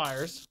stupid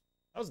wires.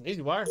 That was an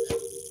easy wire.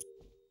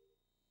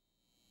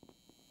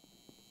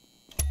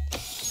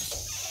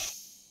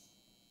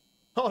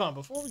 Hold on,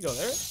 before we go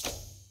there.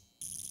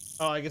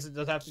 Oh, I guess it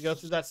does have to go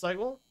through that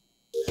cycle.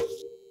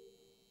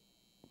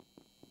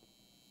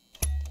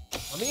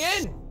 Let me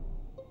in.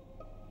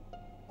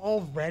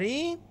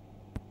 Already?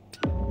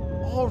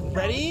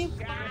 Already?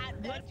 God,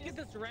 let's get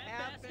this rat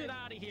bastard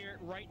out of here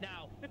right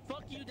now.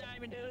 Fuck you,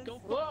 Diamond.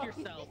 Go fuck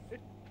yourself.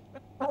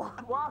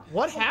 What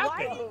Why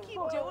happened? do you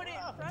keep doing it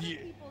in front of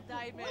people,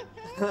 Diamond?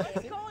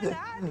 What's going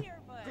on here,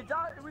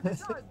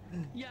 bud?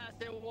 Yes,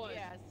 it was.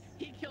 Yes.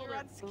 He killed You're her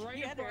on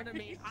right in front of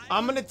me.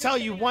 I'm gonna tell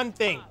you one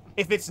thing.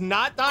 If it's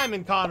not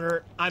Diamond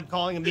Connor, I'm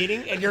calling a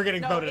meeting and you're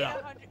getting voted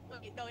out.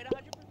 No, it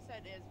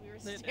 100% is. We were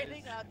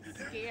standing on the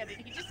scan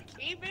and he just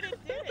came in and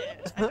did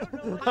it. I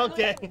don't know why.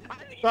 Okay.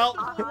 Well,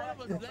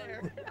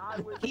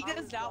 He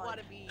does not want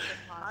to be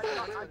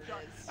imposter.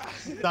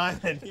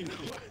 Diamond.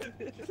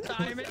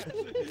 Diamond.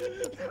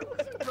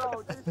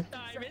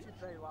 Diamond.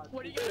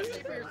 What are you gonna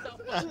say for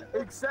yourself?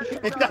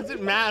 It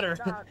doesn't matter.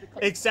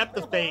 Accept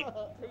the fate.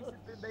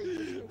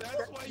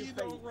 That's why you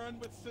don't run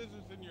with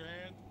scissors in your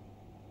hand.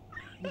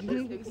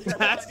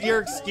 That's your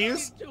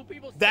excuse?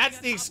 That's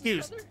the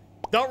excuse.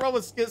 Don't roll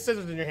with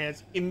scissors in your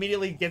hands.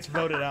 Immediately gets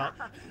voted out.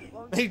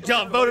 He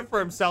voted for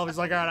himself. He's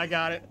like, all right, I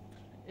got it.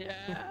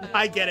 Yeah.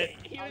 I get it.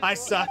 I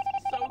suck.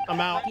 So I'm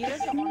out. He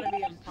doesn't want to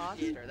be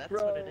imposter. That's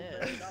what it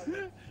is.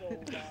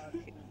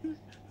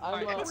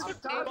 I'm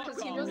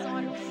Because he was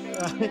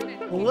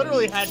on.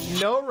 Literally had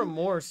no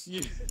remorse.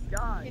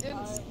 Guys, He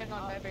didn't stand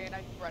on Bebe, and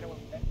I right away.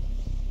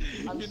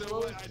 I'm You know so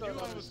what? I knew I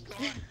excited. was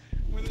caught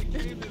when they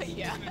came to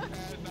Yeah. the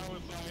pad, and I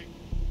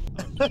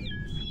was like,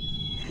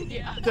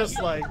 Yeah.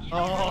 Just like,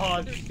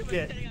 oh, There's too much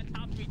shit. sitting on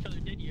top of each other,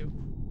 did you?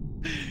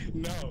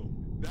 no.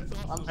 That's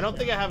also. I don't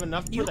think I have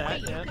enough for You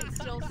that you yet. can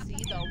still see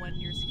though when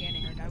you're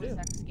scanning. Like I was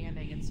next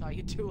scanning and saw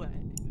you do it.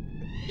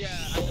 Yeah,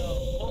 I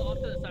know. Well, off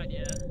to the side,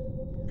 yeah.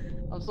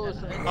 I'm so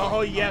excited.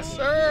 Oh, yes,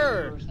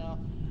 sir.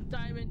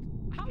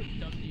 Diamond, how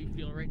dumb do you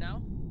feel right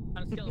now?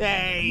 On a scale of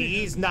Hey,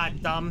 he's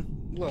not dumb.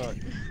 Look,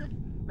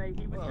 mate,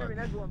 he was Fuck. doing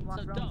everyone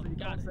last So round, dumb, so you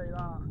got can't it. say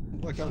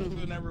that. look, I'm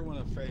doing everyone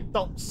a favor.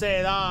 Don't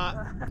say that.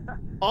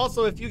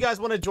 Also, if you guys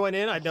want to join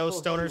in, I know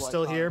Stoner's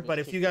still here, but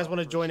if you guys want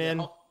to join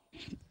in,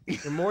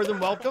 you're more than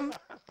welcome.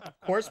 Of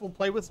course, we'll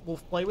play with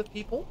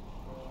people,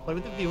 play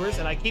with the viewers,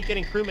 and I keep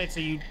getting crewmates, so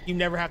you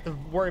never have to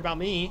worry about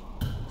me.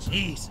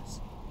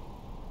 Jesus.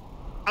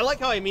 I like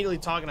how I immediately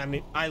talk,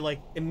 and I like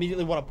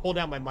immediately want to pull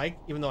down my mic,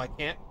 even though I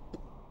can't.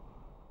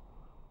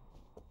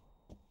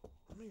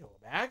 Let me go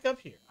back up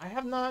here. I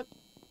have not.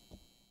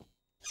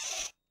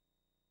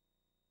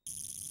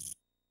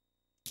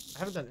 I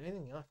haven't done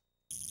anything else.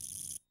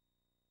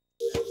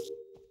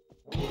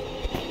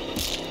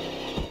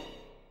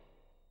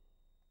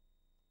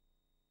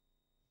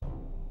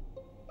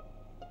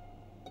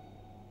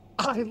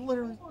 I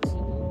literally.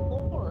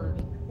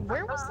 Lord.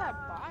 Where was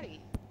that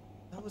body?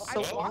 That was I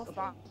so walked awful.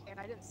 by and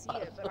I didn't see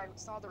it, but I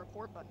saw the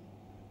report button.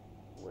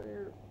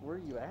 Where are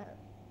you at?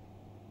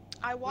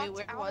 I walked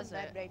where out was of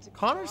it? Medbay to go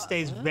Connor up.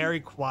 stays very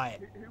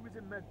quiet. Who was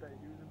in medbay?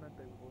 Who was in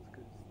medbay with us?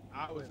 Because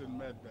I was in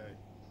med bay.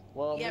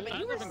 Well, Yeah, me but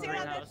and you were live in sitting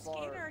on that Greenhouse.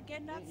 scanner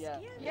again, not Yeah.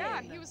 scanning.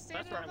 Yeah, he was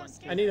standing where on I the went.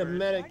 scanner. I need a Why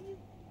medic. Why do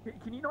you-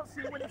 can you not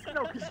see when it's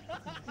no?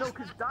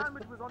 Because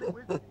Diamond was on it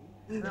with me.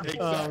 And I Exactly.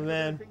 thought, Oh,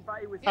 man. I think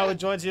Batty was I would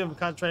join you. I'm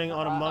concentrating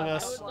on Among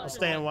Us. I'll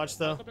stay and watch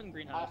though. Up in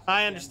Greenhouse.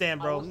 I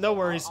understand, bro. No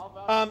worries.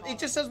 It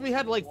just says we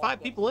had like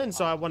 5 people in,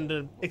 so I wanted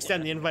to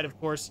extend the invite, of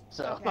course.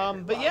 So,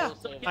 But yeah,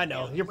 I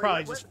know you're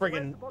probably just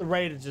friggin'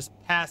 ready to just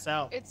pass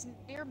out. It's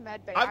near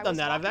Medbay. I've I done was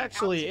that. I've walking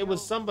actually- out to it was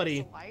go somebody-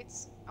 fix the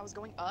lights. I was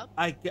going up.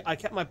 I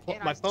kept my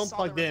and my I phone saw the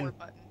plugged in, report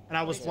button. and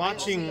I was And I saw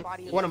watching the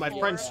body one of my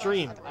before, friends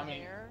stream. I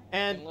mean,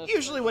 And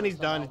usually when he's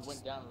done, it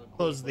just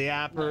closes the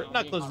app, or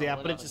not closes the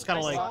app, but it just kind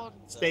of like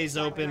stays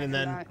open, and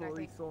then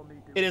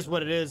it is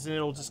what it is, and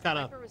it'll just kind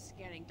of. Viper was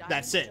scanning.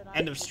 that's Diamond it. stood End up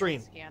of and stream.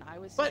 scan. I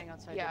was But- sitting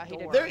outside Yeah, the he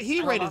did door. There,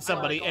 he rated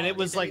somebody, and it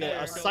was like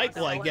a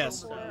cycle, I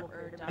guess.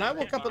 Or And I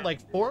woke up at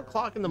like 4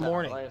 o'clock in the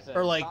morning,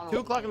 or like 2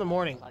 o'clock in the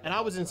morning, and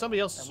I was in somebody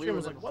else's stream. I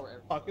was like, what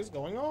the fuck is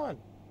going on?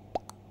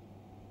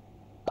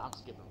 I'm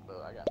skipping,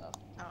 bro. I got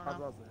nothing. I How don't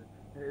know. was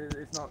it?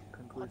 It's not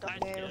conclusive. I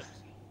skipped.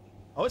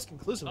 Oh, it's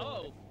conclusive.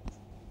 Oh,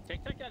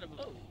 Tic Tac got a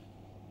vote.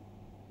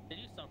 Did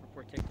you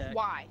self-report Tic Tac?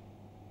 Why?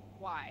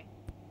 Why?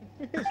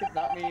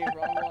 Not me,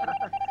 wrong one.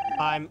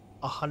 I'm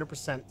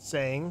 100%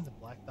 saying the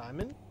Black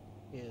Diamond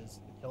is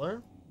the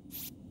killer.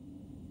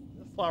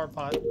 The flower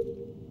pot.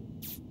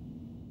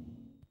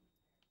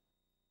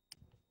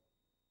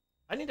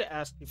 I need to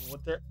ask people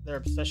what their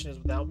obsession is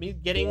without me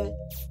getting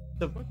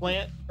to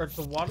plant or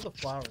to water the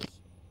flowers.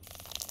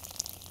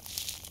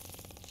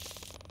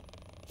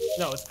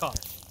 No, it's Connor.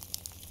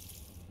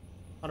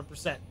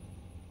 100%.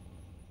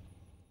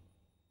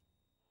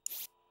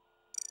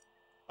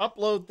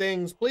 Upload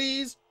things,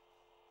 please.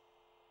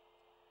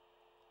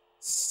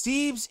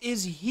 Siebes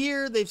is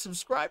here. They've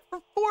subscribed for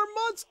 4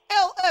 months.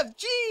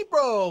 LFG,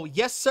 bro.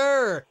 Yes,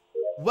 sir.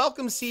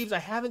 Welcome, Siebes. I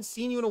haven't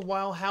seen you in a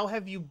while. How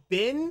have you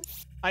been?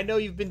 I know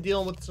you've been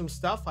dealing with some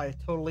stuff. I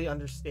totally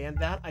understand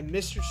that. I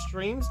miss your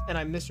streams, and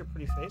I miss your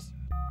pretty face.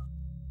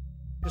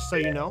 Just so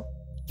you know.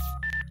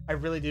 I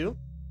really do.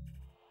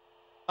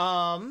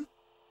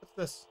 What's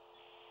this?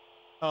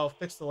 Oh,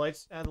 fix the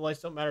lights. The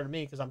lights don't matter to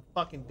me because I'm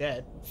fucking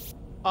dead.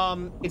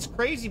 It's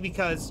crazy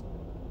because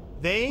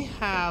they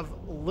have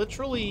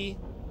literally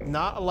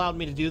not allowed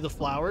me to do the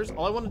flowers.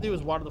 All I want to do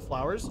is water the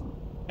flowers,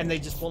 and they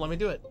just won't let me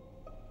do it.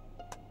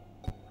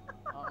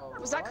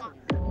 Was that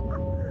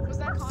Connor? Was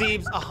that Connor?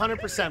 Thieves,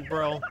 100%,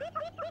 bro.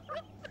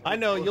 I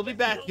know, you'll be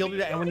back,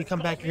 and when you come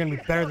back, you're gonna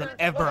be better than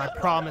ever, I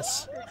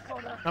promise.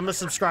 I'm gonna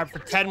subscribe for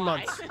 10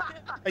 months.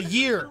 A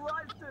year.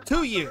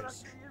 2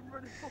 years.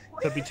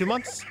 Could be 2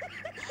 months.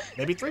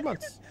 Maybe 3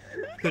 months.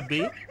 Could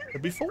be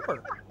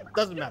 4.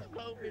 Doesn't matter.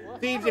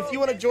 Thieves, if you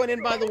want to join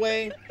in, by the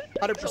way,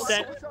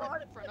 100%,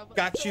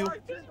 got you.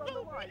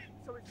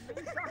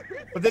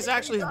 But this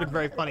actually has been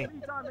very funny.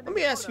 Let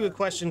me ask you a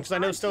question, because I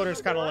know Stoner's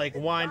kind of like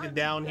winding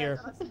down here.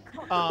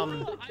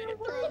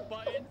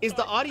 Is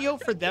the audio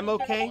for them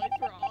okay?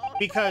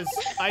 Because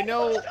I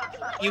know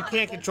you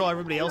can't control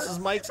everybody else's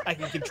mics. I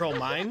can control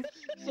mine.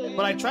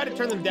 But I tried to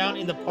turn them down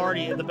in the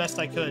party the best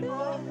I could.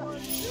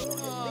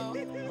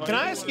 Can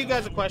I ask you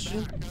guys a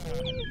question?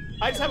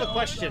 I just have a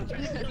question.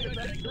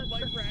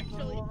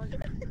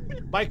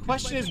 My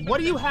question is, what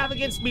do you have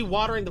against me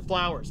watering the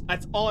flowers?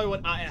 That's all I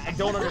want. I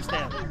don't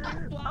understand.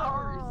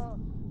 Oh,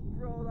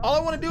 bro, All I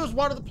want to do is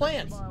water the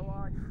plants. my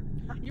life.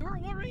 You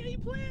weren't watering any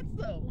plants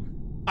though.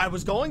 I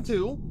was going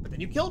to, but then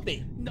you killed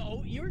me.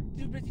 No, you were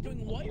too busy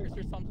doing wires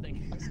or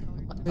something.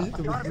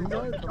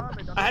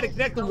 I had to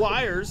connect the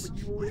wires.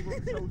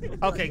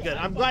 Okay, good.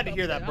 I'm glad to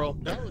hear that, bro.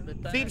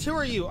 Seeps, who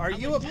are you? Are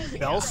you a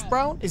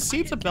Bellsprout? Is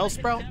Seeps a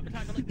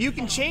Bellsprout? You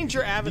can change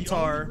your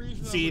avatar,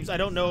 Seeps. I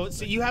don't know.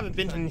 See, you haven't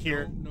been in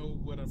here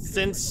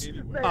since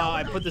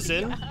I put this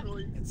in.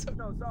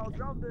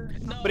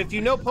 But if you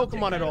know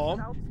Pokemon at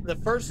all, the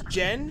first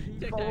gen,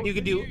 you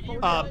can do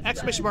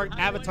exclamation mark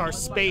avatar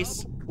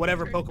space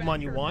whatever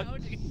Pokemon you want.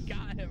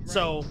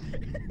 So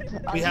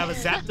we have a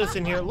Zapdos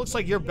in here. It looks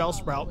like you're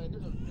Bellsprout.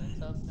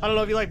 I don't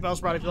know if you like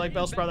Bellsprout. If you like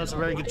Bellsprout, that's a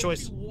very good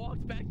choice.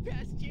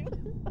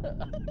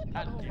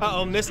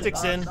 Uh-oh,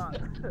 Mystic's in.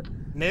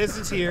 Miz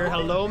is here.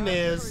 Hello,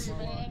 Miz.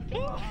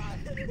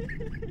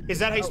 Is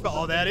that how you spell?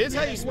 Oh, that is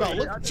how you spell.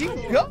 Look at you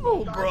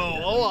go, bro.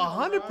 Oh,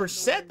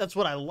 100%. That's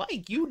what I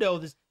like. You know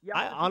this.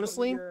 I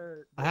honestly,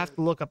 I have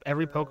to look up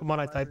every Pokemon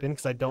I type in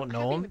because I don't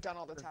know them. Done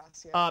all the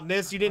tasks yet.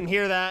 Miz, you didn't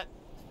hear that.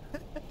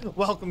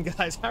 Welcome,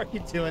 guys. How are you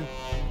doing?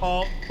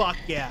 Oh, fuck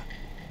yeah.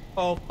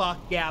 Oh, fuck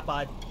yeah,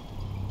 bud.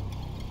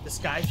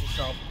 Disguise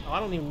yourself. Oh, I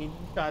don't even need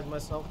to disguise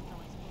myself.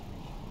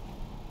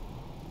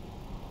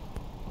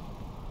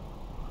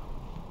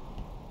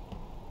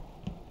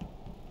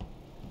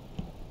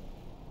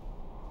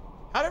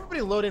 How'd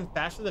everybody load in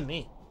faster than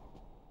me?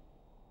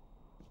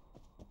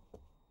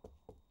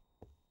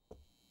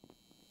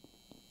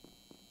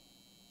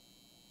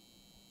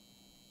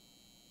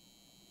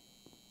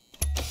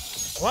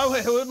 Why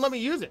it wouldn't let me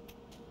use it?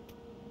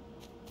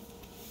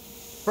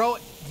 Bro,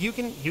 you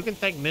can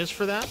thank Miz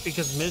for that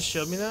because Miz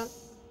showed me that.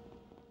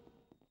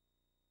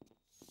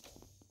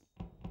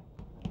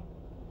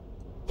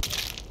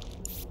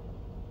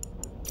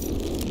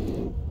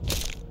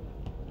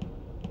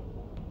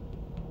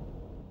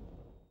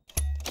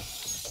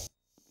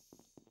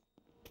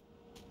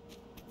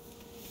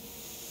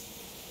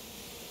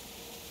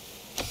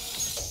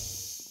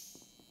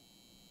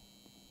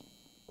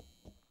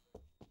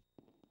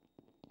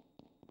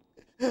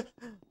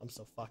 I'm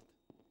so fucked.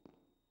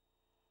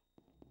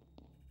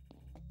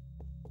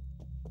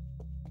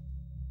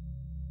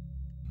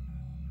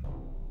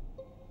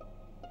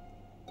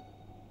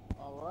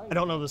 Alright. I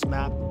don't know this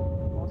map.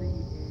 Body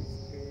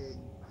is in.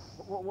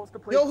 What's the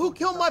place? Yo, who called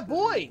killed my after the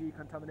boy?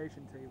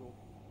 Decontamination table.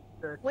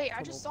 Wait,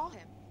 I just saw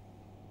him.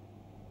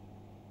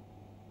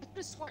 I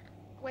just swear.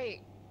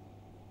 Wait.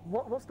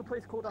 What's the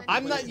place called? After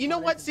I'm the not. You know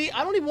what? See,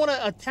 I don't even want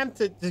to attempt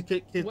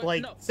to What?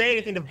 like No. say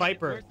anything to Hey,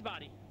 Viper. Where's the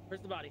body?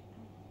 Where's the body?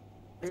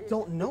 I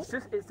don't know.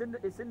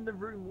 It's in the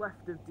room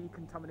left of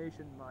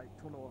decontamination like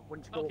tunnel.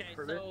 Once you go Okay,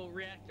 through so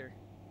reactor. it.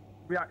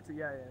 Reactor,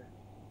 yeah.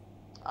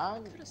 I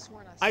could have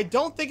sworn I saw I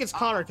don't think it's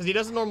Connor because he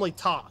doesn't normally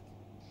talk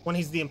when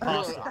he's the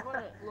imposter.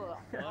 Look,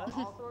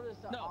 I'll throw this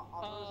out. No,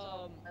 I'll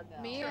throw this out right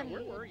now. me Sarah, and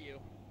where were you?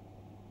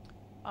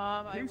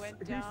 I Who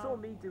went saw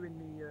down. me doing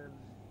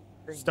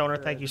the thing, Stoner,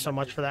 thank you so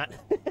much for that.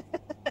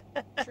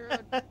 True.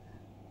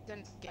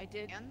 Didn't I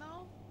did. scan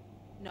though?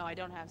 No, I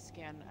don't have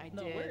scan. I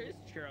No, did. where is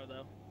Churro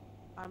though?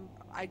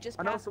 I just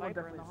I know passed someone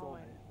Viper in definitely the saw hallway.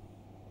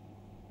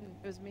 me.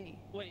 It was me.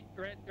 Wait,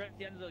 right at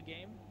the end of the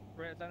game?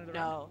 Right at the end of the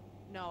round?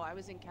 No, I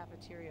was in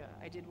cafeteria.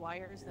 I did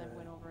wires, then Yeah.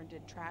 went over and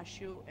did trash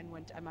shoot, and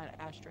I'm at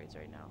asteroids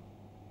right now.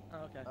 Oh,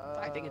 okay.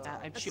 I think it's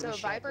I'm shooting So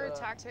shit. Viper, Uh,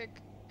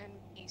 Tactic, and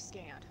me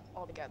scanned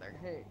all together.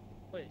 Hey,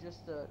 Wait.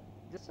 just so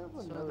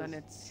everyone So knows, then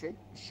it's-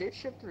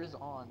 Shapeshifter is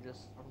on.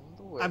 Just from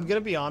the way. I'm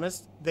gonna be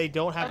honest. They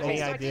don't have Okay, any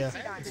so I did idea.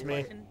 see that. It's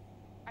me.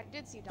 I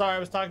did see that. Sorry, I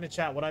was talking to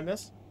chat. What I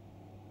miss?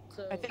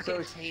 So, I think So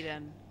it's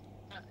Hayden.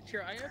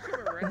 Churro, I actually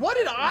have a red. What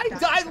did I?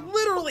 I How many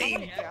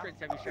literally. asteroids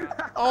have you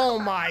shot? Oh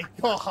my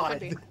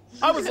god.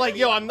 I was like,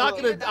 yo, I'm not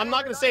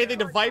gonna say anything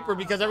to Viper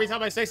because every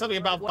time I say something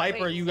about Wait,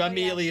 Viper, you so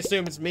immediately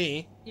assume it's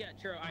me. Yeah,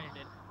 Churro, I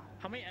did.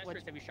 How many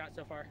asteroids have you shot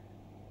so far?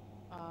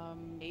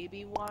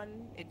 Maybe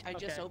one. I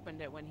just Okay.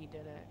 opened it when he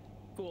did it.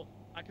 Cool.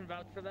 I can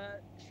vouch for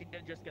that. She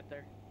did just get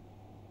there.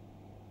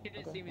 He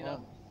didn't Okay, see me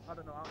well, I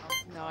don't know.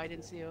 No, I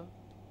didn't see you.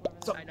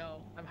 So- though. I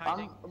know. I'm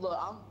hiding.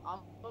 I'm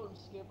voting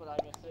skip, but I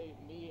can say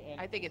me and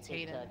I think it's Tic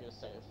Hayden. Tac is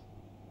safe.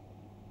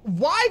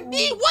 Why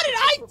me? What did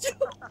I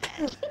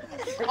do?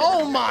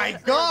 Oh my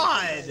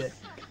god.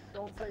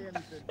 Don't say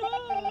anything.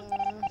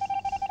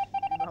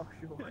 No,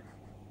 sure.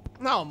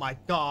 Oh my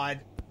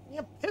god.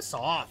 Yeah, piss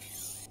off.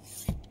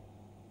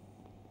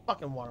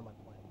 Fucking water my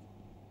plant.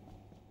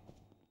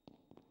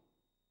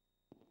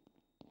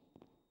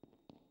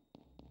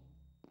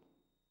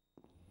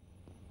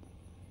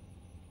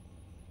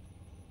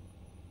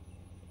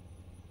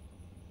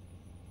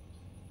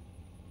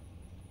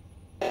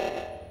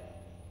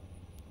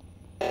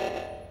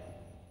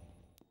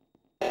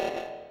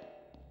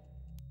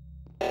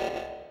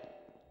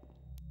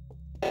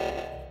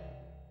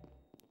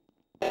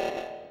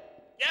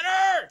 Get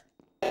her!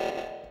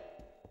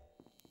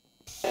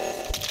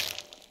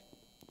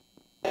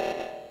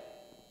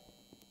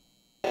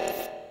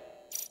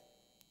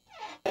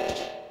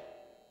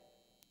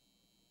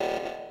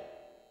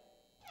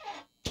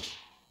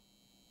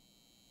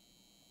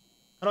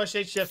 How do I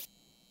shade shift?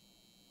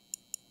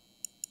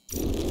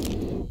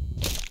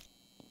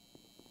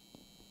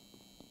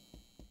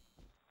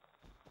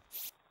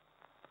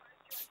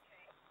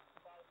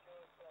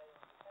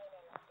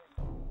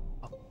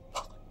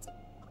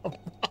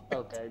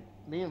 Okay,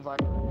 me and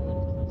Viper are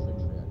doing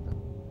 26 reactor.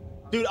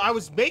 Dude, I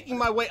was making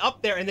my way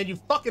up there, and then you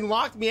fucking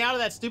locked me out of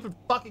that stupid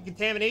fucking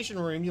contamination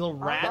room, you little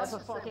rat. That's a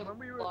fucking when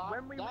we were lie.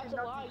 in That's a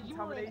that lie. You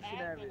were in decontamination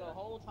admin area. the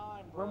whole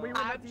time, bro. When we were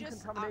in I'm that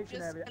just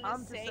decontamination area, gonna I'm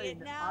just say saying it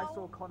that now. I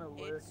saw Connor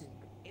lurking.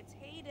 It's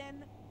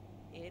Hayden.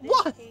 It is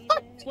What? Hayden.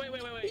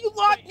 Wait. You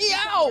locked me Who said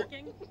out!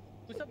 lurking?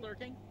 Who said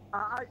lurking?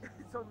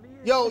 So me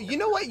and Yo, you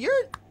know what?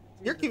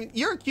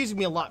 You're accusing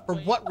me a lot. For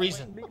what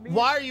reason?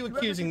 Why are you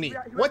accusing me?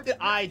 What did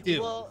I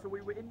do? Well, So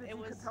we were in the it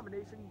was-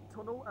 decontamination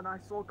tunnel, and I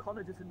saw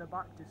Connor just in the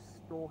back, just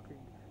stalking.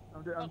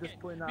 I'm just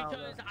putting that out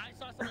because there. I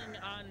saw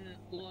something on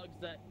logs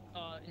that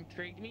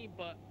intrigued me,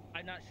 but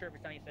I'm not sure if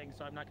it's anything,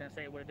 so I'm not gonna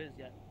say what it is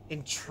yet.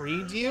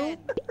 Intrigued you?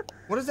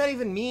 What does that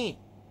even mean?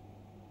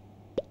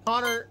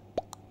 Connor,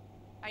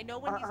 I know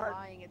when he's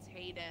lying, it's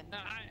Hayden.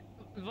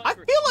 I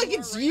feel like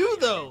it's you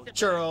though,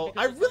 Churro.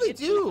 I really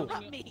do.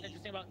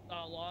 Interesting about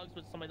logs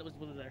with somebody that was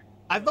with there.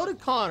 I voted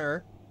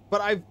Connor, but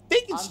I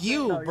think it's I'm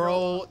you, saying-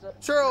 bro.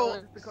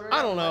 Churro,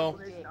 I don't know.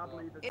 I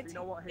believe it. It's You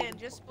know what, Hayden. Hayden?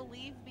 Just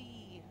believe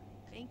me.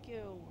 Thank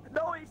you.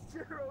 No, it's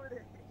Churro. It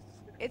is.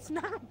 It's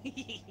not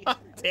me.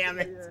 Damn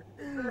it.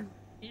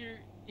 Yeah,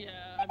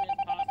 I mean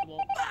it's possible.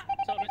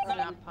 So if it's It's not,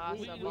 not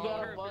we possible. go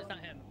over if it's not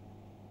him.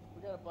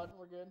 We got a button,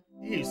 we're good.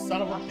 You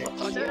son of a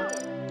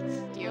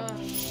bitch. You.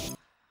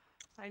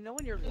 I know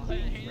when you're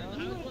lying, Hayden, I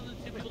bro. was one of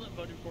the two people that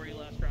voted for you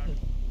last round.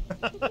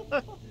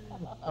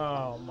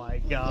 Oh my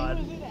He god.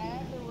 was in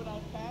admin when I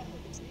passed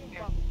it.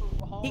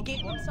 He gave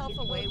himself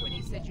away when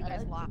he said you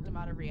guys locked him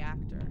out of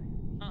reactor.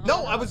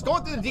 No, I was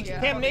going through the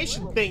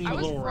decontamination thing, you I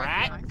was little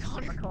rat. right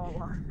behind I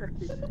Connor.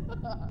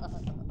 can't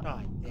lie.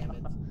 God damn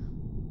it.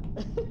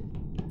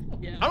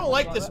 Yeah, I don't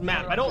like this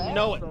map. I don't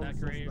know it. Not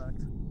great.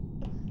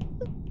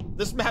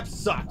 This map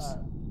sucks.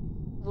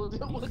 We'll do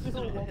it one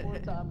more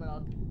time and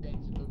I'll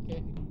change it,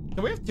 okay?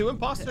 Can we have 2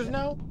 imposters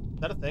now? Is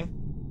that a thing?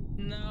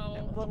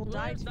 No, Well, we're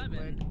die at too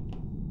 7.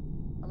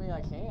 I mean,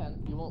 I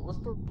can. You won't. Let's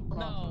put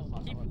one on No,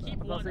 first, keep how about keep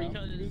that? one because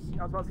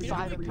I was about to say,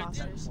 Five you know what we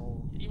imposters.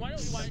 could do? you want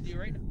to know what you want to do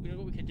right now? You know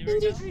what we can do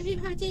right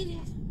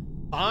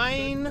now?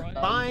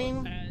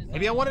 Fine.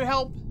 Maybe I wanted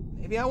help.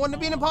 Maybe I wanted to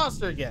be an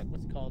imposter again.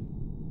 What's it called?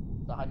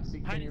 The hide and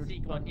seek. Hide thing and you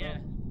seek were one, talking yeah.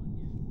 about?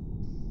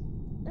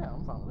 Yeah,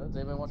 I'm fine with it. Does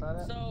anybody want to try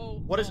that?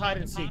 So What is hide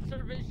and seek?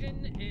 Imposter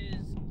vision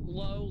is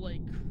low,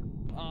 like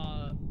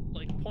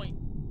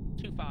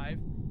 0.25,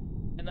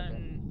 and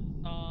then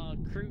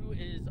crew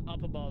is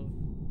up above,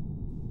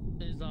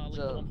 is like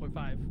So-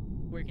 1.5,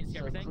 where you can see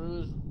So everything.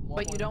 cruise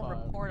But you don't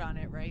 1.5. report on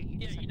it, right? You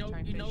Yeah, just have you to know, try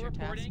and you finish know your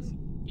reporting. tasks.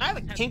 I have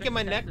a kink in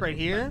my neck right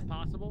here.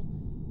 Possible,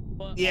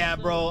 but Yeah,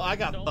 also bro, I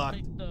got don't fucked.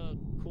 Make the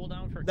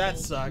cooldown for That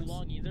kills sucks. too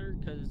long either,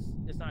 because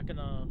it's not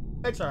gonna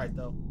It's alright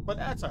though. But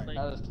that's alright. like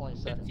That is 20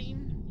 seconds.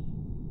 15,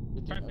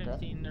 15, try okay.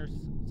 15 or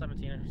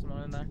 17 or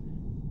something in there.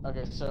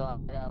 Okay, so I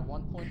got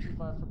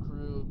 1.25 for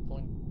crew,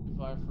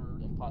 0.25 for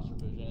imposter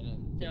vision,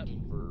 and Yep.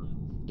 15 for.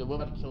 Did we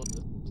have to kill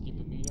this? Keep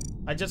it medium.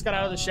 I just got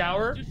out of the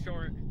shower. Too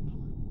short.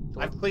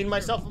 I've cleaned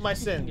myself of my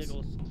sins.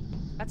 Giggles.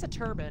 That's a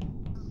turban.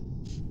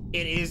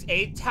 It is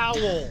a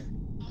towel.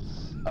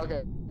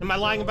 Okay. Am I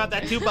lying about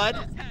that too, bud?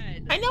 His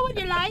head. I know when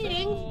you're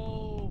lying.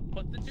 So,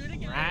 put the two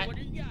together. Rat. What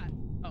do you got?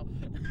 Oh.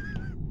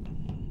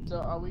 So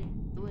are we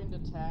doing the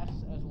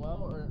tasks as well,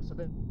 or so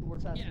we're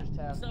trying to Yeah, finish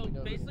tasks? so we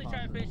know basically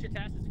try to finish your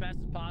task as fast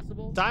as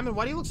possible. Diamond,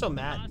 why do you look so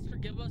mad? Oscar,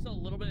 give us a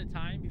little bit of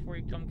time before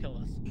you come kill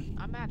us.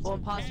 I'm actually. Well,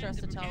 imposter has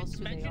to tell us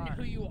who they mention are.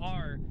 who you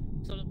are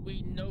so that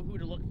we know who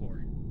to look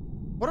for.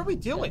 What are we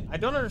doing? I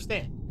don't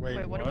understand.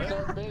 Wait, what are we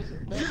So doing?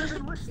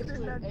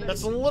 basically,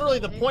 That's literally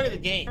the point of the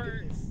game.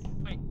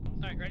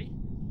 Alright, ready?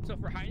 So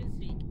for hide and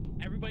seek,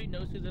 everybody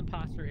knows who the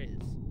imposter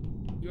is.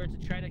 You are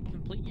to try to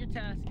complete your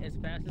task as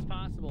fast as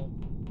possible.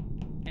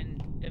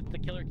 And if the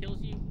killer kills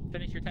you,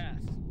 finish your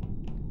task.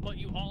 But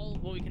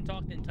we can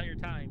talk the entire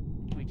time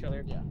to each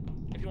other. Yeah.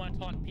 If you want to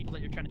talk to people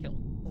that you're trying to kill.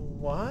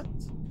 What?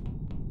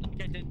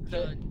 Like I did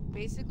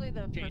Basically,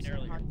 the Jane person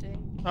earlier.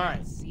 hunting Alright.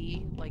 can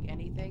see like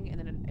anything, and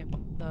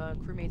then the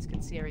crewmates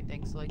can see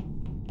everything. So like,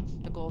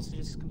 the goal is to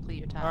just complete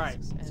your Alright,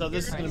 tasks. and so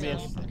this is try gonna be to-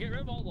 interesting. Get rid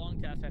of all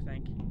long tasks, I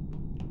think.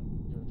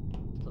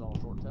 Put all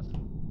short tests.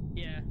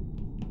 Yeah.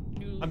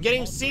 Do I'm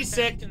getting all short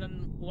seasick. tasks And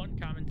then one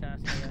common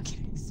task, I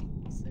guess.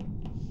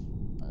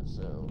 Alright,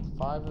 so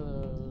 5 of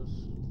those.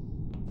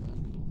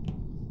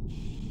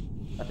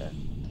 Okay.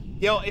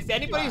 Yo, if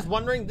anybody's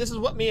wondering, this is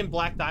what me and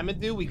Black Diamond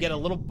do. We get a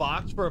little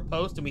box for a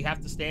post and we have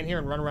to stand here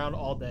and run around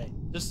all day.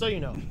 Just so you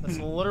know. That's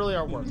literally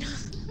our work.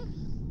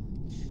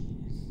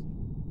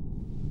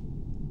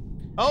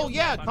 Oh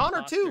yeah, I'm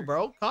Connor too, imposter.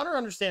 bro. Connor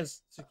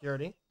understands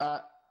security. This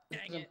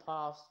Dang is it.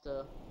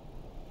 imposter.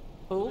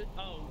 Who?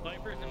 Oh,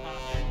 Viper's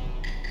imposter.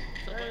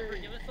 So Viper,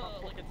 give us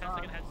like a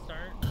 10-second head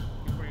start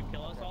before you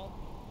kill us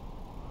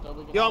all. So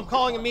we can Yo, I'm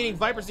calling a meeting.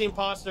 Viper's the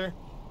imposter.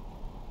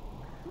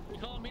 You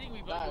call a meeting, we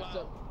vote you Alright, out.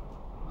 so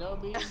No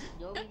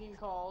meeting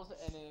calls,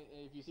 and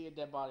if you see a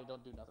dead body,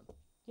 don't do nothing.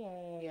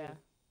 Yay. Yeah.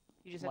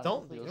 You just Come have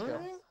on, to Don't do let's go.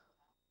 anything?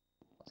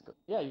 Let's go.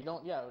 Yeah, you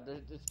don't. Yeah,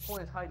 there's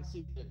point is hide and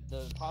seek.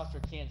 The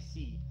imposter can't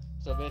see,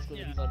 so basically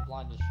Yeah. he's like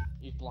blind.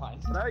 He's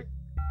blind. Right?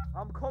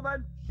 I'm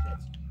coming.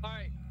 All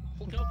right,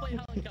 we'll go play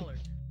Helen Keller.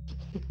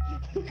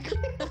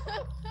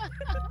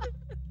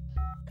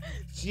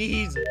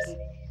 Jesus.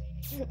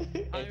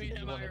 I mean,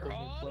 am I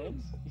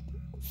wrong?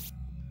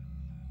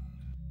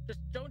 Just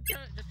try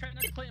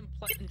not to play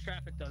in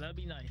traffic though. That'd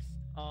be nice.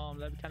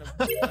 That'd be kind of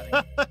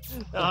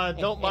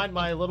funny. Don't mind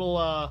my little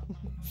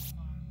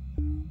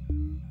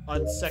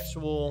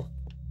unsexual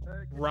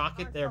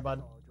rocket there,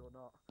 bud.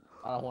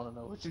 I don't want to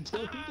know what you're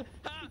doing.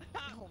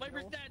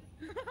 Viper's dead.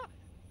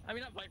 I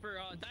mean, not Viper.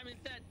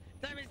 Diamond's dead.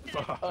 Diamond's dead.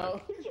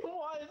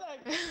 Why is that?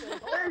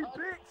 Hey,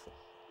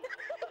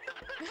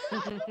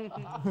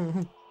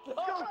 bitch!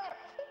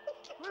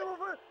 Move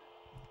over!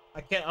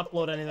 I can't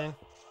upload anything.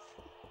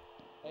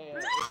 Hey,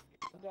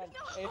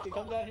 Anthony,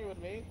 come down here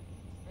with me.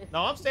 No,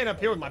 I'm staying up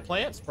here with my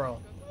plants, bro.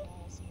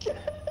 Now,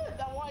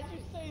 why'd you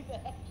say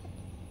that?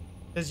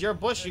 Because you're a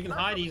bush, you can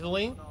hide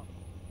easily.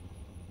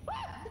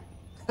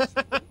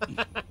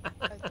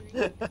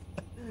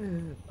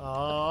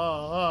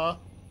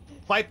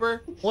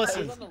 Viper,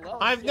 listen,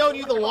 I've known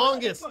you the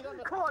longest. He's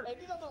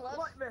on the left.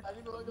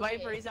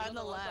 Viper, he's on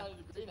the left.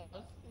 He's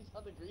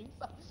on the green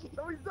side.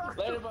 No, he's not!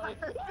 Later, buddy.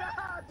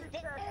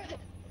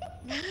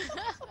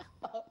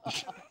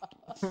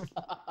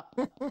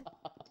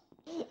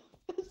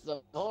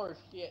 Some more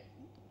shit.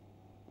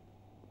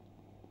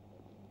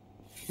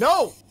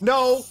 No,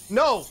 no,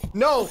 no,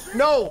 no,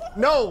 no,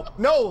 no,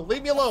 no,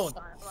 leave me alone.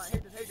 Right,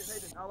 Hayden.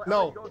 I'll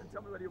No. let you go and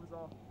tell me where he was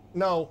on.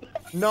 No,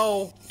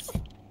 no,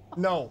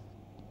 no.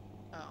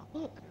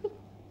 Oh.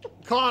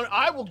 Con,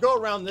 I will go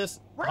around this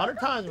 100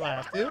 times if I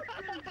have to.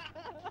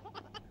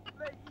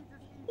 Mate,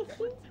 he just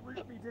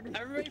looped me, didn't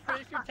he? Everybody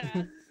finish your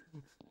tasks.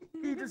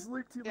 He just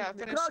looped you. Yeah, Can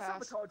finish I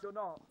task. sabotage or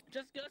not?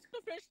 Just go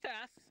finish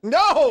tasks.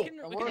 No! We can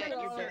working make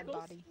on your it. circles.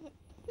 Body.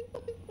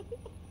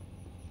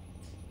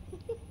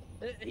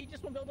 He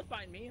just won't be able to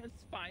find me.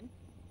 It's fine.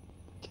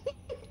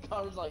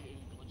 Connor's like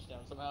glitched down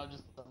somehow,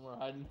 just somewhere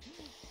hiding.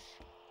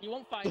 You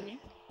won't find me.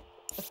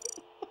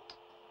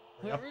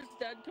 Hurry up. Whoever's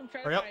dead, come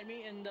try Hurry to up. find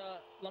me, and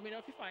let me know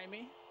if you find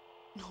me.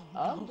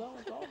 I'm done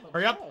with all my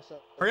Hurry up. trash.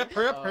 Hurry up,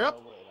 hurry up, hurry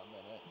up. Wait a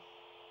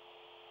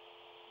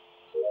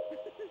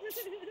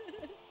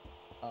minute.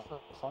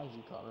 I'll find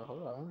you, Connor.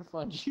 Hold on, I'm gonna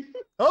find you.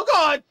 Oh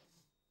God!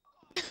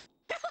 I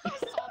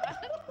saw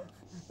that.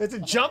 It's a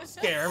jump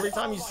scare every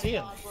time you Oh my see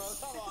him. God, bro,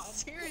 come on. I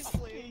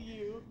Seriously. see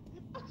you.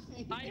 I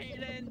see Hi, you.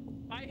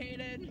 Hayden. Hi,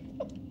 Hayden.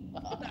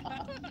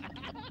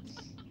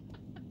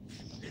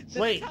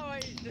 Wait.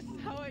 This is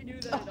how I knew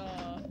that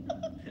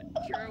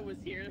Churro was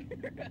here.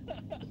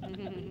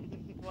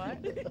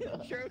 What?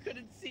 Churro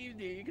couldn't see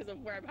me because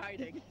of where I'm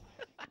hiding.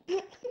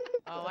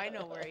 Oh, I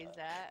know where he's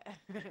at.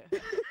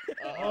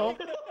 Oh.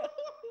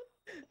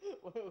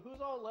 Wait, who's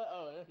all left?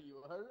 Oh,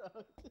 you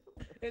are.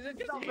 Is it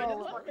just Stop Hayden?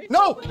 that.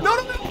 No! No!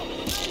 No! No!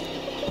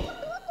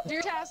 Do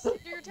your task. Do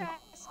your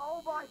task.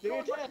 Oh my Do your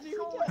god, task, my do your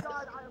soul task.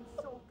 died. I am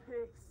so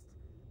pissed.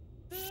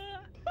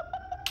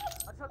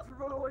 I tried to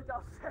run away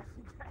downstairs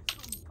and get some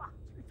batteries.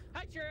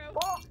 Hi, Churro.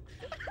 Fuck!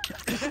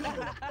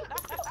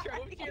 Churro,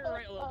 over to your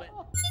right a little bit.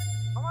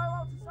 Am I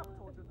allowed to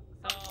sabotage him?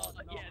 Sabotage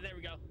or Yeah, not? there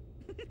we go.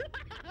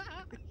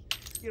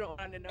 You don't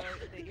want to know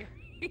that you're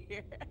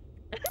here.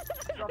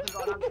 You haven't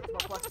got an answer to my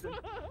question.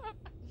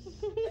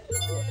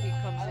 If he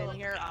comes in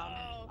here, I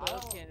I'm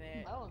don't- booking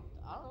it. I don't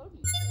know if you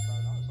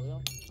sabotage,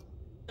 honestly.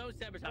 Don't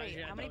sabotage Wait,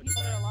 yet. how many don't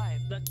people do are that. alive?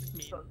 That's just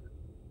me.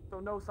 So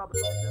no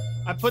sabotage,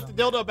 yeah? I put the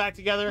dildo back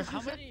together.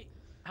 How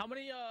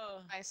many,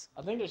 Nice.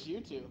 I think there's you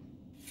two.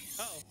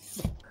 oh.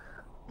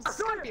 This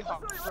is gonna be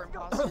hard for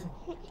imposter.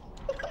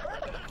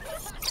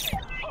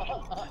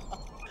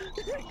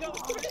 Go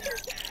finish your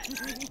task.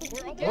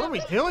 We're almost What are we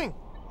doing?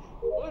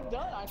 We're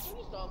done. I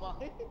finished all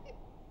mine.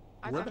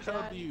 I Where the finished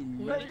hell that. do you Wait,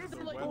 make Mate, this this is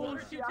is like one or two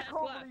bullshit. I tasks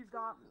can't left. believe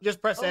that.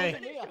 Just press Oh, A. look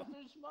at me, I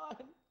finished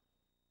mine.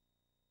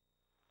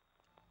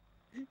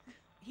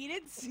 He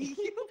didn't see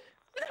you.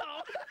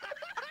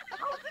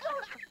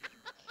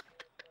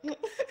 No.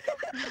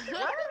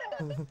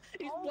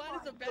 He's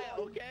blind as a bat,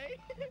 okay?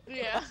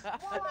 Yeah.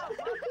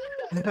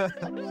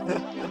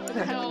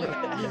 Hell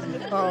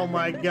yeah. Oh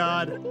my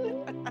God.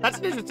 That's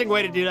an interesting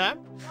way to do that.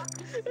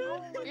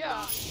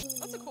 Yeah.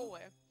 That's a cool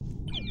way.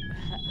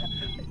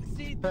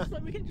 See, this way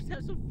we can just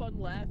have some fun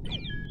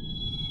laughing.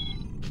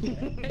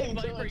 Hey,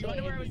 Viper, you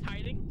wonder where I was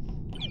hiding?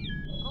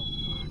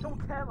 I don't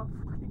care, I'm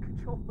fucking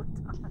control the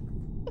time.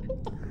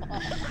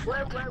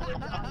 Where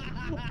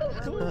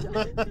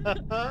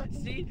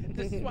See,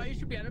 this is why you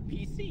should be on a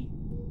PC.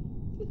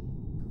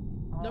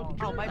 No Oh,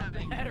 control. Oh, my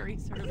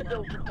batteries are I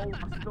low.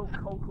 spilled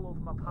coke all over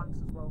my pants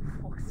as well,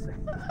 fuck's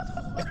sake.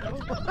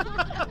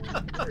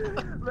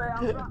 Mate,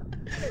 I'm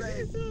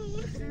mate, as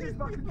soon as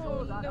my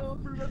controller died, I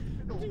threw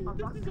everything up,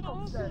 I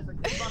ran upstairs, I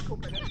came back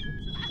up and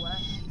everything's just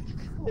wet.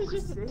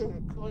 Fuck's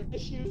sake.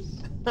 Issues.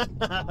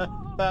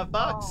 For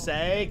fuck's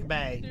sake,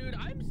 mate. Dude,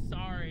 I'm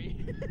sorry.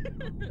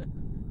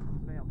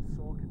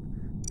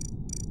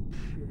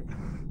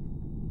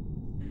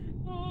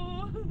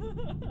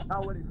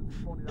 That wouldn't even be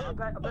funny. I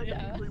bet the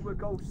people who were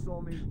ghosts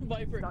saw me.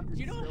 Viper, standing do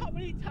you know still. how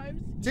many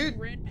times Dude.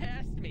 you ran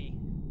past me?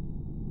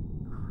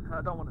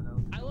 I don't want to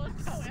know. I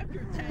lost count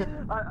after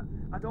 10.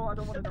 I don't want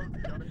to know, to be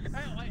honest.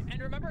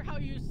 And remember how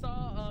you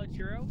saw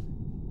Churro?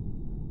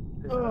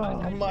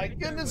 Oh my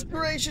goodness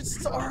gracious!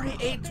 It's already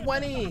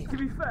 8:20. To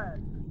be fair,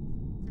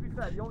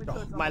 the only Oh,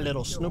 person my I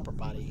little kill snooper off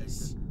buddies.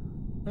 is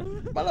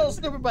My little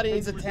snooper buddy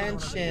needs How'd you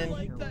attention.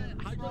 like that?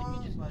 How'd you like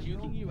me just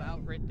juking you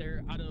out right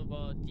there out of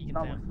Deacon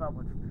That Town?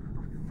 was.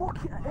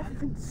 Fucking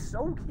everything's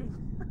soaking.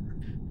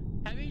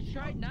 Have you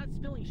tried not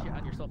spilling shit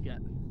on yourself yet?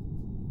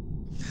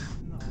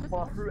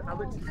 Well, I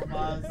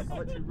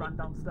literally ran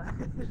downstairs.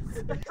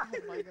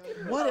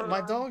 What?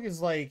 My dog is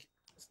like.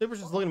 Snooper's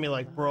just looking at me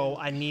like, bro,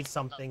 I need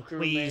something,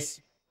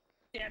 please.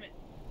 Damn it.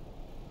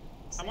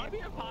 I want to be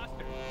an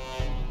imposter.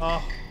 Oh,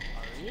 Are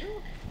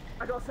you?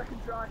 I got a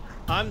second try.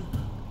 I'm.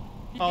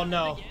 You Oh got it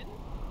no. again?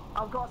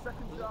 I've got a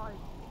second try.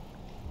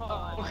 Oh,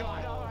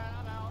 God, alright,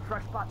 I'm out.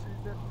 Fresh batteries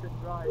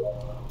everything. Right.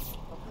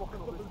 I'm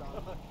fucking up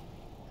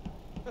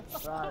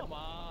this time. Right. Come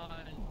on.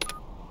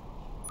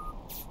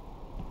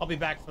 I'll be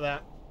back for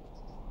that.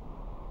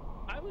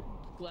 I would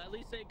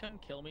gladly say come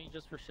kill me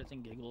just for shits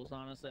and giggles,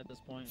 honestly, at this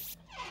point.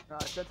 Right,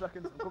 10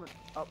 seconds. I'm coming.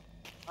 Up.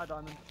 Hi,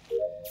 Diamond.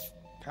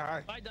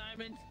 Hi. Bye,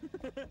 Diamond.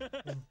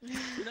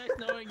 Nice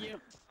knowing you.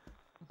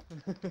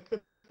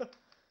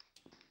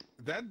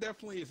 That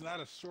definitely is not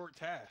a short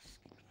task.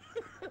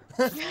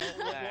 What one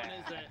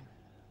is it?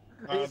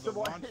 It's The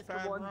one- launch it's the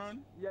pad one-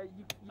 run. Yeah, you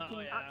Oh, can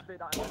yeah. activate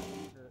that and then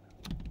use it.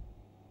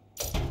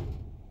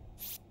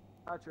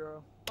 Hi,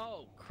 Churro.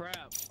 Oh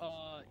crap.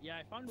 Yeah,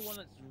 I found one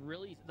that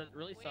really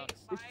sucks.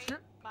 It's true.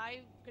 My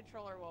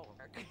controller won't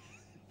work.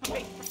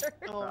 Viper.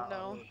 Oh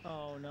no.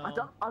 Oh no. I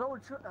don't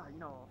want to. You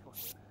know, fuck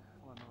it.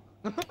 Why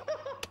not?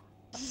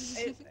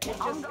 It's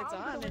I'm on.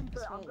 gonna It win for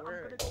just it. I'm won't gonna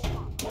work. go back. I'm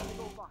gonna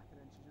go back, and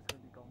then she's just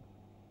gonna be gone.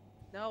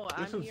 No,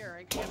 This I'm is- here.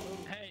 I can't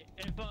move. Hey,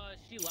 if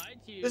she lied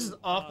to you, This is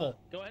awful.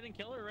 Go ahead and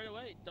kill her right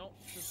away. Don't.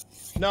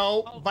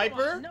 No, Oh, come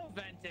Viper. on, no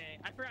venting.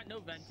 I forgot no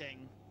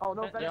venting. Oh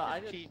no, That- Venice yeah, is I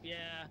just- cheap.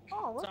 Yeah.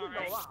 Oh, what do you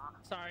Sorry. know that?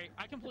 Sorry,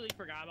 I completely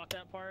forgot about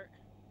that part.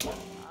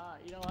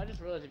 You know, I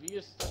just realized if you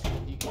get stuck in a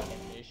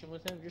decontamination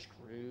with him, you're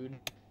screwed.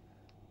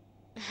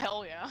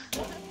 Hell yeah.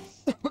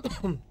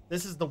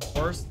 This is the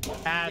worst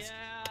task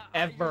Yeah,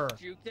 ever. I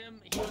just juked him.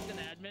 He was an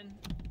admin.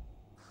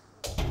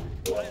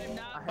 I am I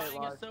not hate buying a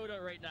lies. soda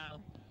right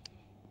now.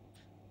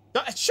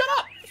 Shut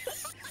up!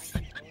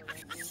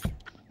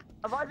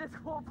 Have I just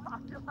called back?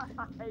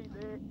 I hate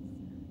this.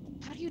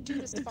 How do you do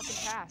this fucking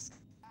task?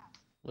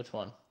 Which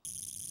one?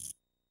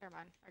 Never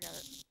mind. I got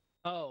it.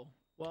 Oh,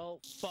 well,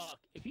 fuck.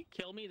 If you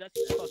kill me, that's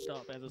fucked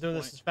up at this Doing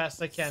point. this as fast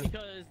as I can.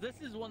 Because this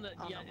is one that,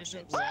 Oh, yeah, no,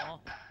 isn't shit. long.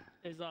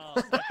 Is,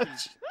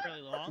 actually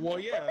really long. Well,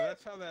 yeah,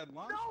 that's how that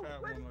launch No,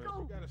 pad where'd one it was.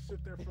 go? You gotta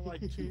sit there for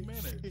like 2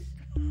 minutes.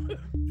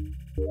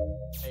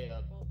 Hey,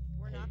 Well,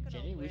 we're Hey, not gonna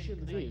Jenny, we win should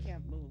 'cause leave. I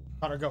can't move.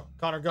 Connor, go.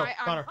 Connor, go. I'm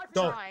Connor,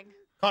 go. trying.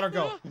 Connor,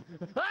 go.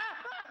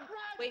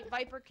 Wait,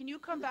 Viper, can you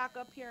come back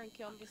up here and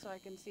kill me so I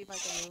can see if I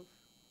can move?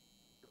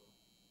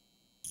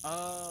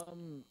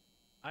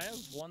 I have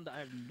one that I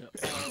have no.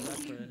 Oh,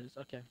 that's what it is.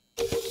 Okay.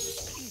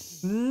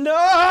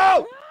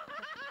 No!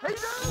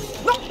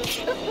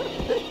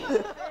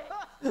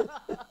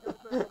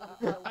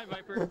 Hi,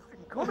 Viper.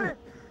 Come in.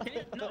 Can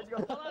you, no,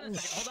 hold on a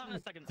second. Hold on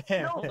a second.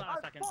 Damn. Hold No, on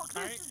a second. fuck,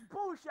 Alright? this is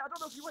bullshit. I don't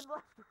know if you went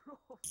left or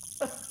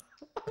right.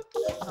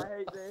 I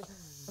hate this.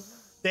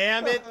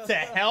 Damn it to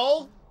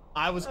hell!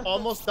 I was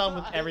almost done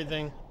with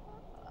everything.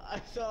 I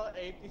saw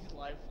AP's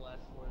life flash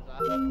for his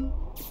eyes.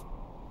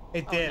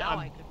 It Oh, did. now I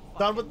I'm can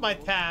done with fucking my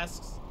move.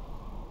 tasks.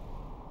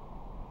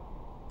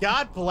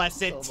 God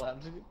bless it. So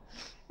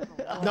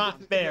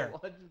Not fair.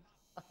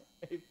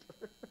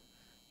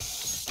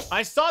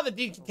 I saw the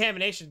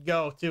decontamination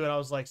go too, and I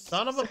was like,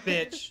 son of a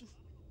bitch.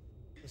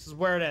 This is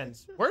where it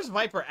ends. Where's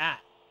Viper at?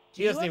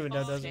 He doesn't even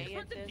know, does he? He's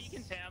in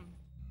Decontam.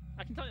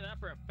 I can tell you that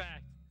for a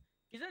fact.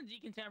 He's in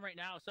Decontam right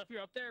now, so if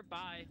you're up there,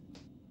 bye.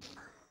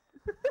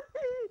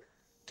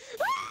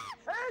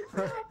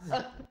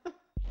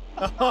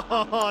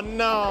 Oh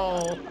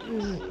no!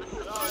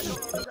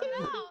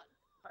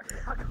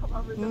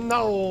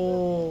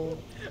 No!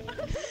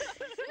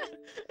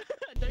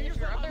 If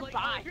you're up there, like,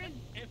 bye.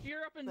 if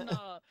you're up in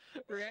the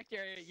react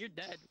area, you're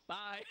dead.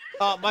 Bye.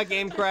 My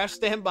game crashed.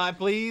 Stand by,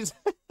 please.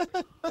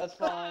 That's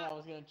fine. I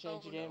was gonna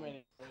change the game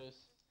anyways.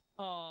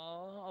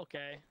 Oh,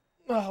 okay.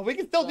 We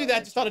can still do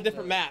that, just on a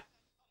different map.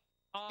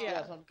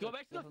 Yeah, so Go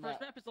back to the different first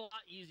map. map. It's a lot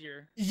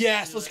easier.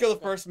 Yes, let's go to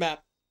the first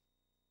map.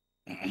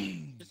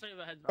 Just so you have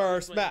a heads up.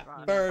 First Wait, map.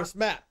 First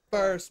map.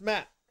 First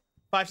map.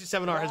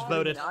 527R has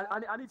voted.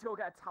 I need to go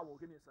get a towel.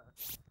 Give me a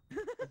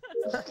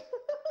sec.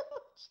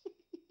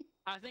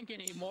 I think you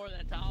need more than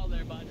a towel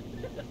there, bud.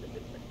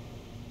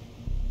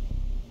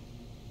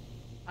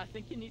 I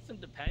think you need some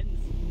Depends.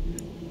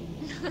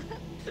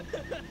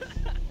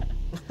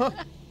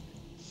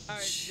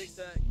 Alright, Big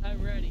Duck,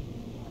 I'm ready.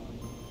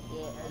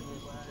 Yeah, I'm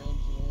just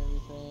changing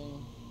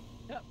everything.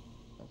 Yep.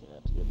 Okay,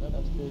 that's good.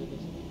 That's good.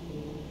 That's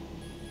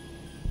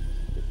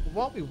good.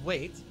 while we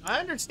wait, I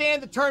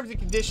understand the terms and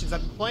conditions.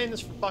 I've been playing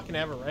this for fucking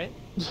ever, right?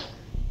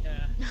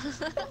 Yeah. Is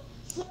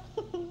it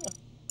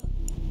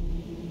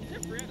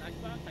free on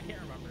Xbox? I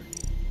can't remember.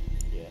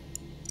 Yeah.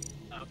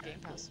 Okay. Game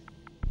Pass.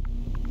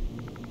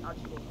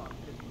 Actually, we'll fuck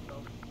this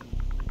myself.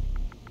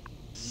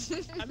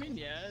 I mean,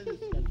 yeah,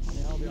 it's kind of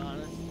funny, I'll be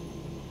honest.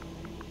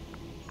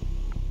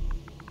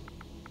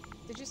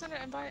 Did you send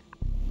an invite?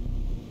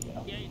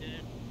 Yeah, you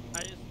did. I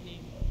just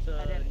need I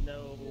to didn't.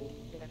 know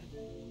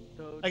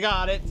code. I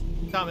got it.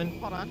 Coming.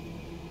 Hold on.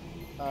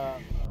 Oh,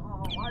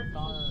 why is it so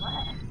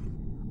bad?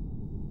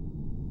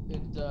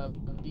 It's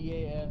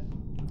BAFGSG.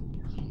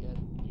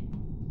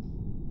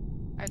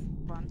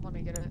 Hold on, let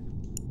me get it.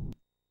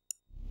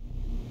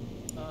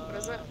 What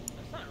is it?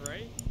 That's not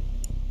right.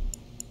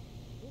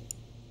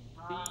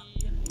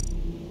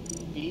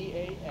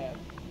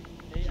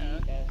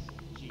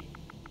 BAFGSG.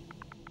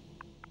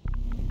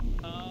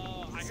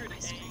 Oh, I heard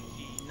AG,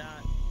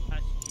 not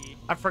SG.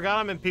 I forgot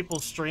I'm in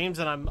people's streams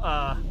and I'm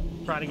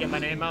trying to get my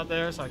name out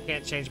there, so I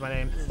can't change my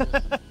name.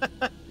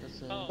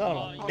 Oh,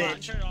 Oh, you can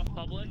bitch. turn it off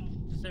public.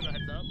 Just save a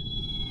heads up.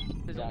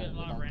 Because you'll get a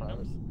lot of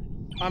randoms.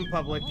 I'm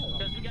public.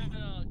 Because we got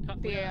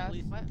at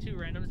least What? 2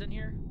 randoms in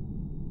here.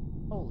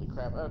 Holy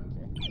crap,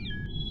 okay.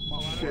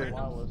 Shit.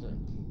 Why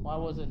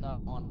was it not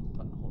on?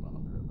 Hold on,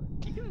 I'll be right back.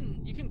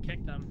 You can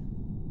kick them.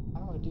 How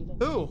do I do that?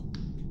 Who?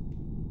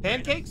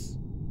 Pancakes?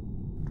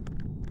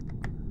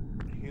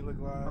 He look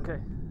like Okay.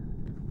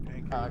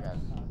 Pancakes. Oh, I got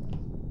it.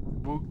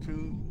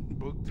 Booktune.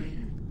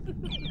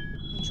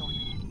 I'm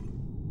joining.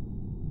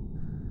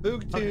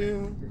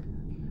 Boogtoon.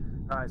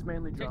 Alright, it's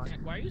mainly Tic John. Tac,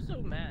 why are you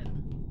so mad?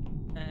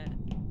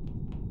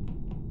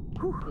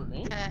 Who,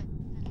 me?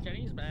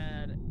 Jenny's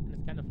mad, and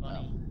it's kind of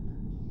funny.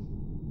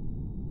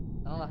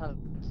 I don't know how to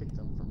kick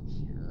them from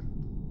here.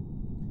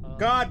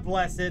 God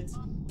bless it.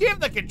 Give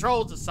the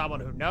controls to someone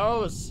who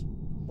knows.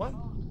 What?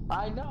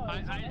 I know. I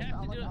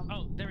have to do it.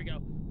 Oh, there we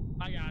go.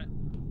 I got it.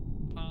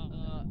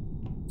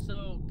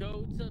 So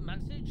go to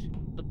message,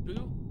 the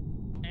boot,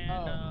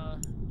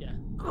 and yeah.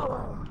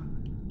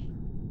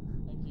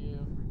 Thank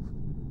you.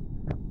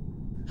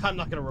 I'm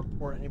not gonna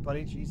report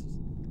anybody. Jesus.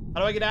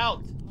 How do I get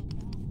out?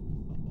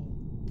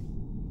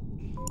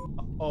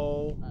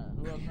 Uh-oh.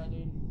 Who else I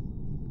need?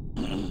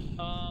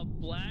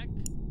 Black.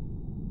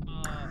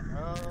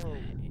 Oh.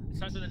 It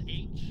starts with an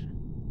H.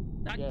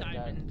 Not Yeah, got it.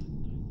 diamond.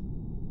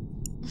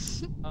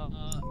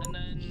 And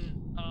then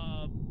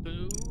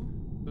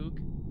Boog.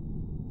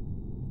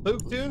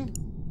 Boogtoon?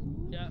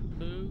 Yeah,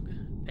 Boog.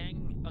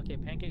 Okay,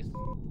 Pancake's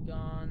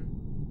gone.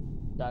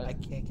 Got I it.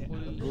 can't get We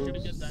out. should be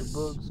good then.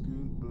 Bug,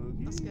 scoot,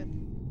 bug. That's good.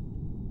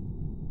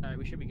 Alright,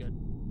 we should be good.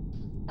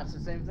 That's the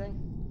same thing?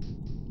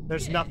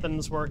 There's nothing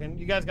that's working.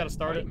 You guys gotta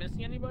start Are it. we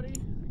missing anybody? I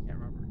can't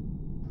remember.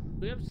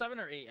 Do we have 7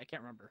 or 8? I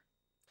can't remember.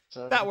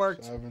 That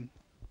worked. 7.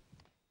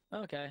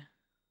 Okay.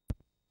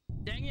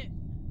 Dang it!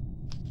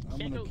 I'm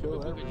Can't gonna go kill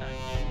Boog everyone. tonight.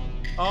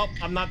 Oh,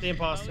 I'm not the Oh,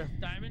 imposter. it's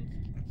Diamond?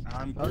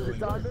 I'm Oh, is it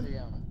killing Diamond?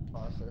 Yeah,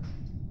 imposter.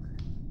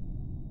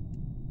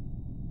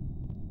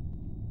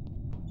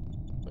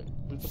 Wait,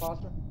 who's the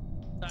imposter?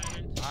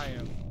 Diamond. I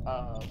am.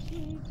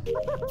 Sweet.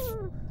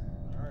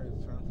 Alright,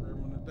 it's time for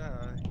everyone to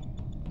die.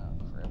 Oh,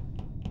 crap.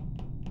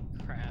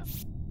 Crap.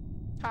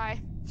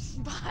 Hi.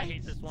 Bye. I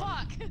hate this one.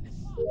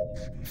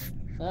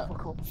 Fuck.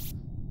 Fuck off.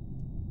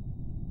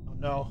 Oh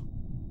no.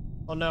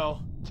 Oh no.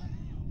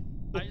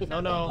 I just No,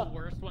 have no. the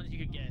worst ones you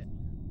could get.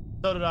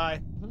 So did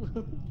I.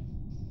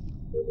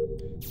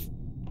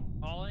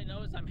 All I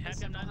know is I'm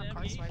happy I'm not in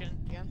Car swipe navigation.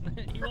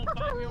 again. You won't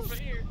find me over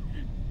here.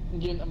 I'm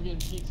getting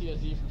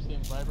PTSD from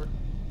seeing Viper.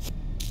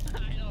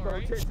 I know, Bro,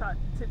 right? Tic Tac,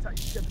 you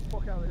get the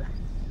fuck out of there.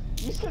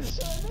 You should have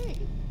shot me.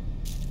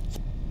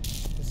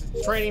 This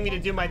is training me to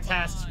do my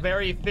tasks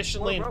very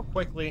efficiently Whoa, and bro.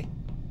 quickly.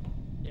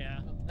 Yeah,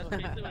 that's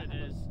basically what it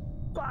is.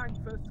 Bang,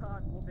 first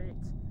time, love it.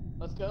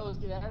 Let's go, let's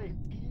get out of here.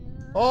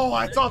 Oh,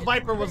 I thought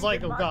Viper was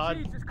like, oh Man, god.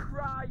 Jesus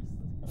Christ.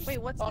 Wait,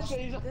 what's Oh, this? shit,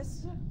 he's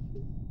This?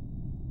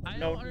 I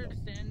No, don't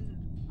understand.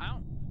 I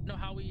don't know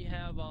how we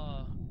have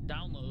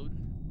download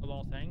of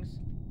all things.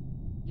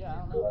 Yeah, I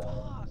don't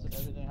know. I said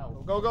everything how.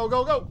 Go, go,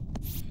 go, go!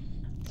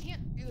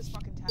 Can't do this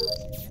fucking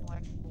task in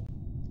like.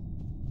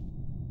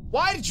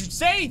 Why did you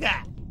say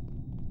that?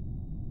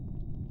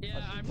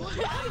 Yeah, I'm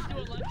trying to do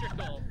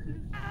electrical.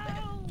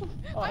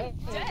 Oh, I'm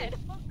hey, dead.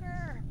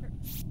 Fucker.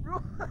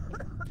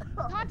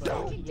 God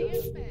fucking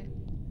damn it.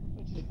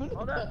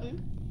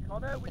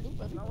 Connor, we I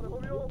wanna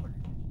hurry up.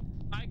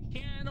 I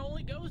can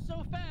only go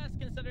so fast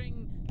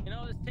considering, you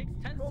know, this takes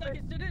 10 Go,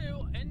 seconds to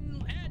do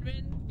in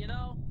admin, you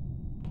know.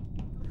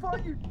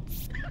 Fight you!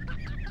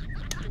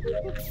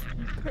 You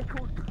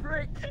pickled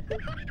prick!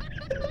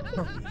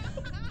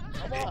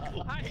 I'm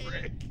off. I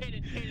hate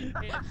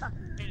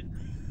it.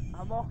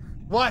 I'm off.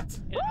 What?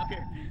 Up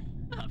here.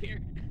 Up here.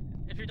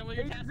 If you're done with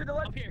your Hayden's task, in the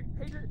left. up here.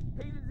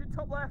 Hayden's in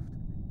top left.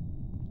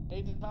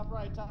 Agent, top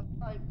right, top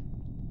right.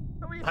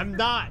 No, he I'm isn't.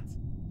 not.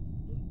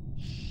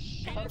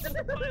 Hayden's in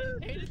the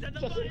button. Hayden's in the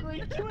Just button. agree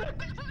to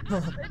it.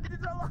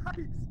 Hayden's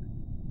alive.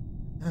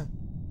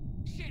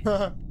 Shit.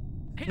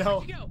 Hayden, No.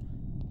 where'd you go?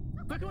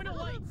 Quick window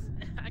lights.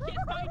 I can't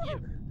find you.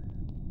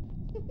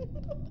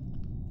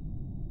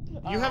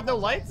 You have no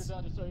lights?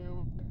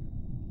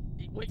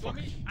 Wait, you want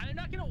me? I'm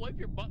not gonna wipe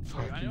your butt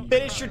for you. I don't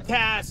Finish your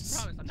promise. tasks.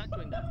 I promise, I'm not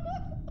doing that.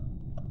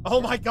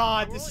 Oh my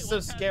god, We're this only is so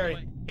one task scary.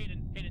 away.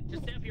 Hayden,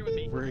 just stay up here with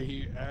me. Where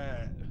you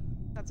at?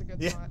 That's a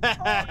good Yes.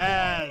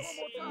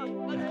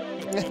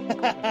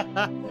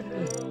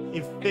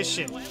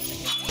 Efficient.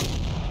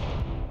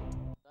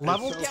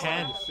 Level It's so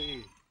 10. hard to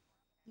see.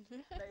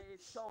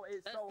 It's so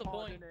That's the hard,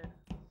 point. isn't it?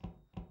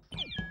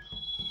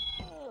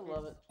 I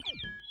love it.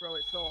 Bro,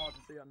 it's so hard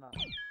to see on that.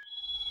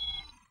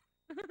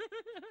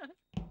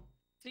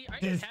 See, are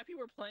you happy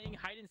we're playing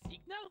hide and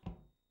seek now?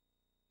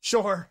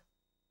 Sure.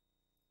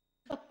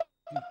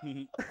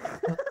 Sit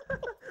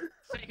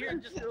here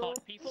and just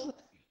talk people.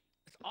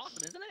 It's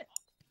awesome, isn't it?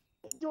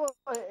 Yeah.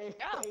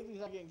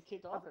 He's not getting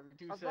kicked off every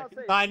 2 I was about to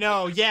seconds. say, I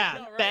know, yeah.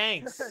 No, right?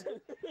 Thanks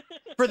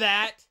for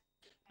that.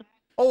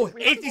 Oh,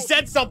 AC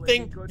said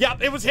something.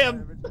 Yep, it was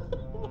him.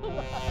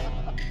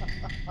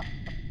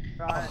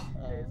 Right,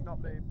 it's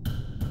not me.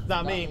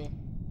 Not me.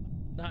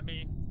 Not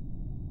me.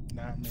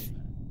 Not me.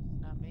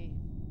 Not me.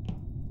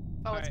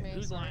 Oh, it's Alright, me.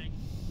 who's sorry. lying?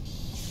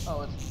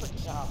 Oh, it's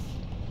freaking out.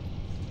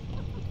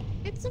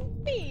 It's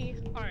me.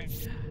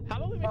 Alright, how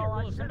about we make Oh, a I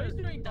rule? If somebody's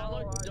should've- doing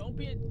download, oh, I-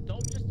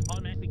 don't just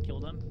automatically kill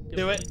them. Give Do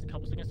them it. At least a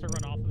couple seconds to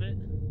run off of it.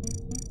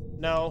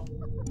 No.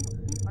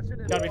 I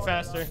shouldn't have Gotta be done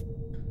faster. that.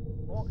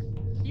 Fuck.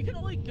 You can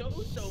only go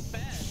so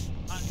fast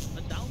on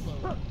a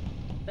download.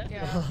 That's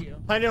Yeah. the issue.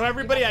 I know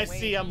everybody I have to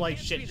see, wait. I'm like,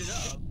 You shit. can't speed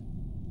it up.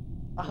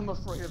 I'm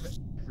afraid of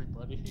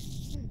everybody.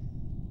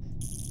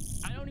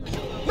 I don't even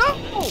know. No!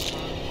 So-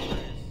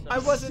 I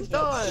wasn't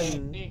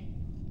done. Jenny.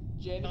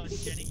 Oh,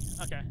 it's Jenny.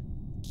 Okay.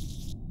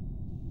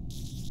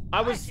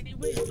 I was. Jenny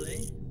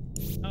Weasley.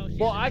 Oh, she's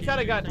Well, a I kinda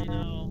teacher, got- so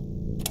know.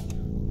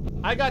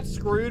 I got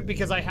screwed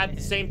because I had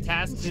the same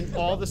tasks in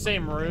all the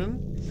same room.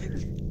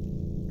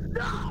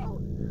 No!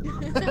 You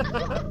could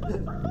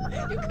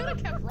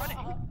have kept running.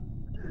 I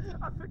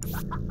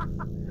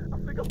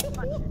think I pushed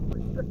her.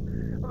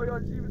 Oh my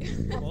god, she was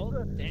Well,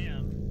 faster.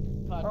 damn.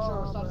 God,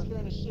 Trevor, stop man.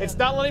 scaring the shit It's out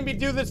not letting me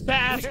do this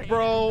task,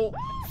 bro.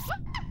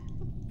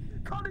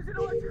 Connor's in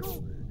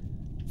electrical!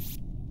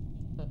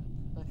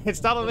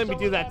 It's not letting me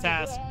do that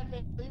task.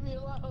 Leave me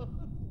alone.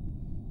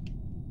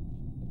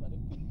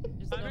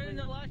 I'm in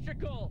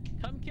electrical.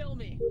 Come kill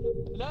me.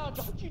 No,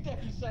 don't you dare,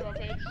 you son of a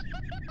bitch.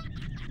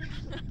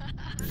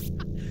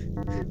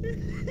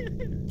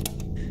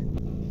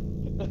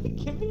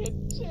 Give me a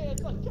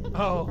chance. I got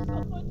Oh.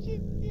 so much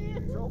in here.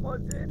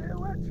 Someone's in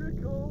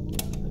electrical!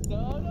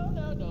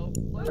 No.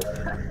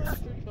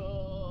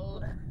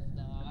 Electrical.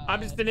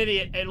 I'm just an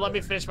idiot, and let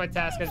me finish my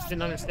task. I just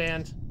didn't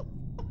understand.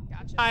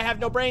 Gotcha. I have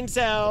no brain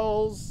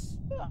cells.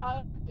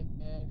 I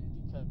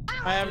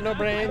have no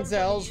brain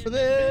cells for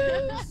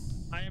this.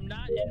 I am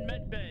not in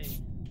medbay.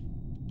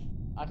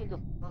 I can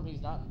confirm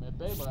he's not in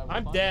medbay, but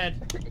I'm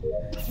dead.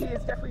 He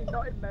is definitely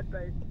not in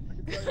medbay. I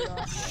can tell you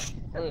that.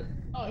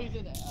 Oh, he's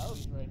in. Oh,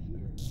 he's right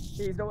here.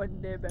 He's nowhere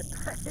near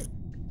medbay.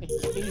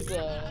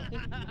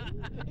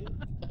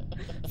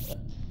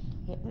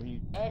 He's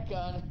back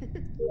on.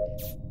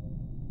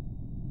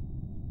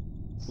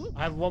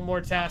 I have one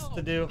more task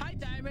to do. Hi,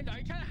 Diamond. Are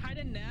you trying to hide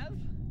in Nav?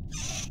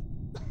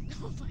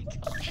 Oh my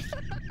god.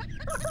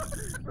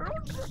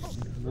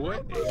 What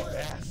a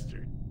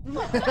bastard.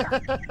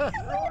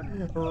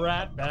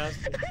 Rat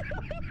bastard.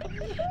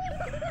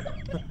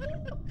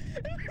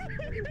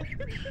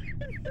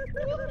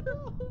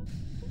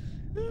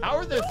 How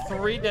are there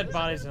 3 dead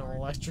bodies in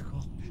electrical?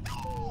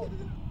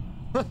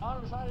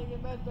 I'm hiding in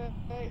medbay.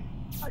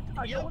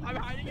 I Yep, don't I'm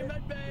hiding in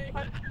medbay.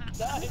 No,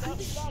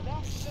 he's not.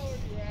 Now you know where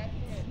you're at.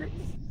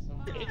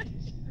 Some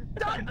bitch.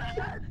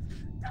 Diamond!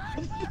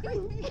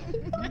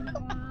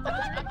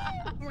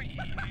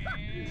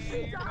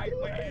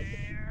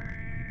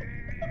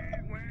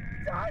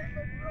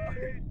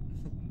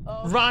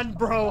 Oh, Run,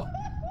 bro.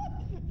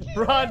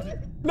 Run.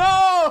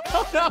 No!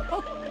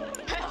 No!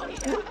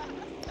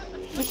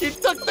 You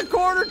took the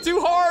corner too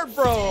hard,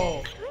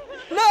 bro.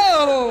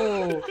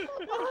 No!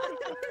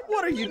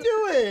 What are you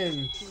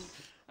doing?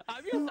 I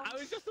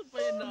was just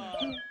playing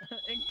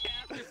in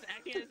cap, just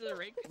acting as a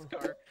rapist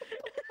car.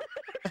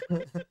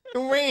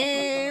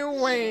 Wee,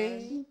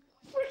 wee.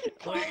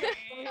 rat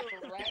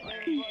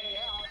everybody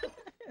out.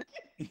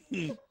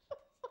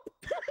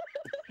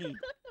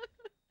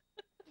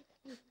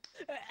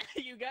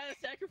 You gotta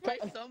sacrifice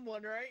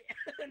someone, right?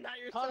 Not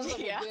Connor's yourself.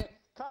 like, Yeah.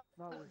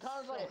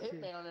 Connor's like a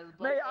hitman on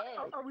everybody. Mate, Hey.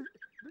 I was,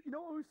 you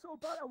know what was so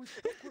bad? I was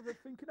stuck with her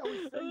thinking I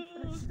was safe,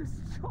 and she just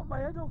shot my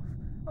head off.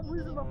 I'm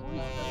losing my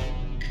voice.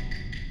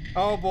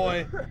 Oh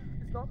boy.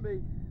 It's not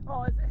me.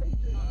 Oh, it's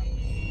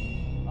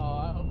Hayden. Oh,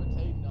 I hope it's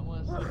Hayden. I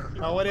want to see.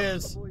 Oh, it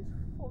is. My voice.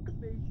 Fuck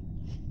me.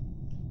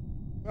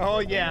 Oh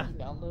yeah.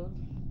 Download.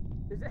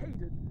 Is it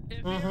Hayden?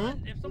 If,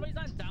 Mhm. if somebody's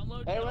on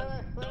download, Hey, don't,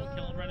 wait, don't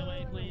kill him right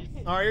away, please.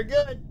 Oh, you're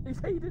good. Is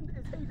Hayden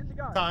the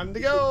guy? Time to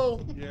go.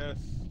 Yes.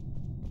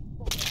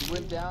 He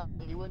went down.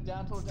 He went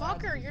down towards the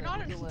Fucker, axis you're and not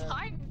went in away.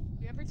 time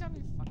every time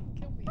you fucking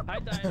kill me. Hi,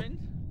 Diamond.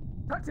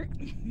 Tactic.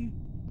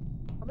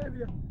 I'm over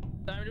you.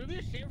 Diamond, it would be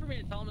a shame for me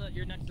to tell him that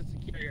you're next to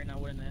security right now,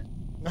 wouldn't it?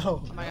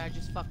 No. Oh my god, I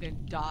just fucking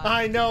died.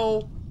 I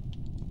know.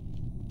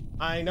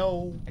 I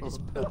know. I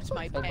just pooped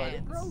my Hey, buddy.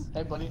 pants.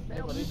 Hey, buddy.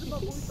 Hey, buddy. Let's be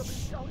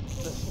chill now.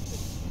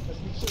 Let's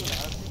be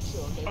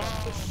chill. Okay,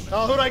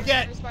 Oh, who'd I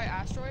get? Connor's by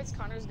asteroids.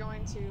 Connor's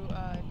going to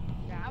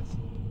Nav.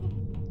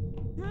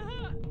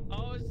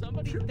 Oh,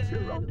 somebody's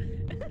dead.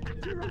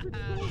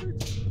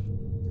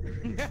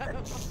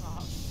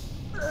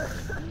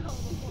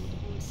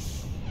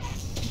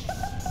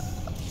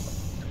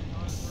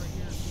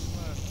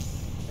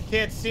 I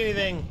can't see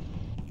anything.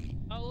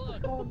 Oh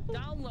look,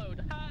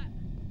 download. Ha!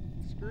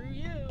 Screw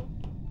you.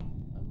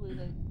 I'm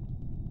leaving.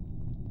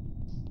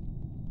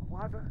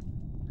 Whatever.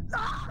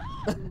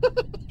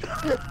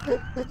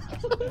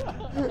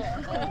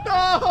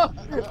 No!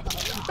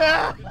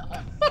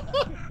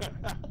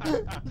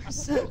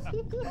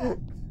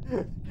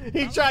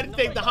 He tried to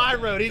take the high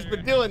road. He's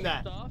been doing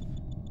that.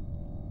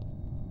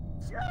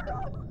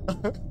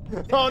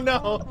 Oh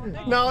no!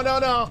 No, no,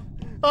 no!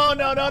 Oh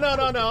no, no, no,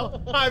 no,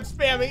 no! I'm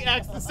spamming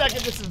X the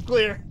second this is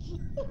clear.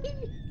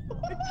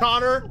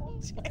 Connor?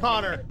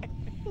 Connor,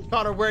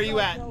 where are you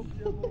at?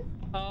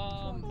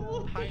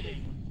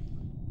 Hiding.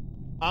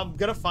 I'm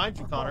gonna find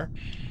you, Connor.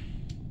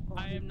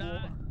 I am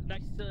not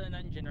next to an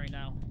engine right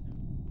now.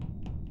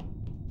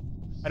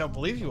 I don't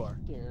believe you are.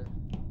 Here.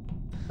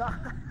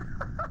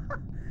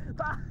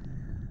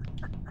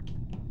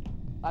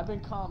 I've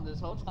been calm this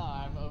whole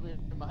time over here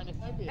minding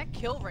my business. That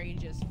kill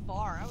range is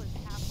far. I was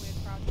halfway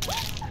across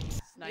that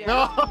sniper.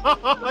 No!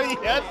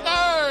 Yes,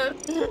 sir!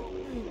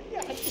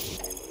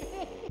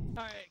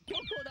 Alright, kill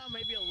cooldown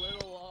may be a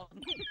little long.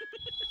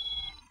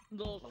 A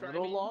little short.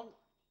 little long?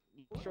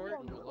 Short?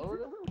 You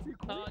lowered it?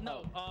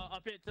 No,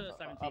 up it to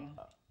 17.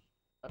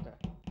 Okay.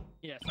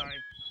 Yeah, sorry.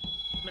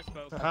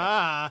 Misspoke.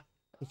 Ah,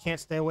 you can't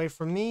stay away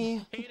from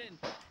me. Hayden,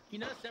 you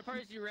notice that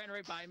part is you ran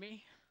right by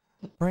me?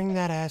 Bring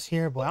that ass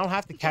here, boy. I don't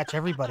have to catch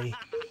everybody.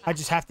 I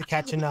just have to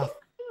catch enough.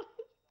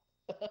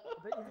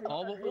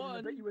 All but I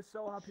one. bet you were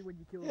so happy when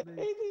you killed me.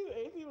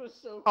 Amy was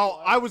so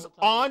Oh, quiet I the was whole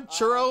time. on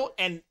Churro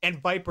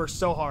and Viper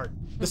so hard.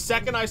 The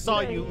second I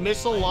saw you,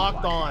 missile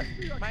locked on.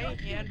 My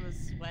hand was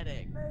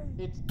sweating.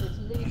 It's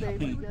me,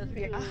 baby. Guess who?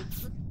 Yeah.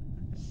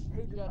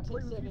 Hey, You I got played 10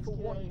 with you seconds for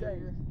to one get day.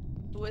 here.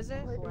 Who is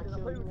it? Before I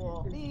kill you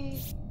all.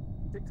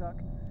 TikTok.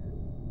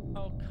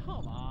 Oh,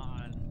 come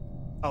on.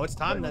 Oh, it's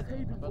time I then. played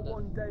with Hayden for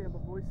one day and my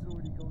voice is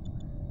already gone.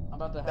 I'm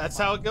about to have That's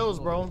my how it goes,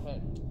 little bro.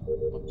 pet. My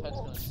pet's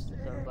gonna sniff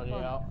everybody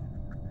out.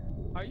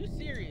 Are you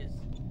serious?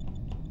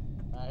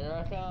 Here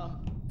I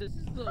come. This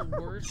is the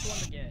worst one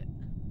to get.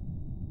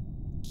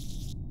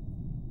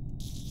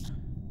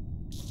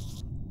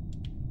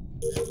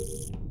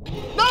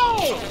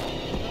 No!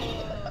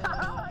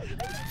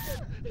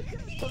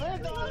 Come here,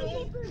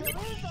 Donnie! Come here,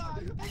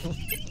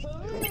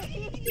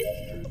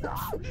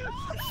 Donnie!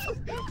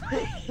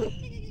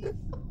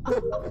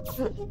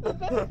 The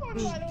best part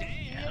is I don't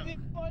see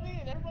anybody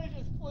and everybody's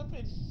just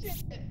flipping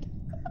shit.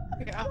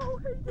 Yeah. Oh,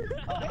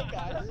 hey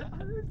guys.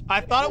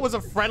 I thought it was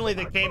a friendly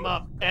that came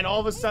up, and all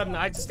of a sudden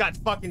I just got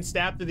fucking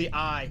stabbed through the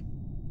eye. I'm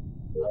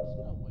just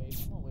gonna wait.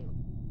 I'm gonna wait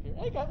here.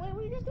 Hey guys, where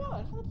are you guys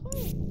going?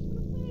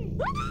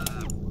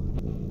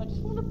 I just wanna play. I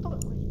just wanna play.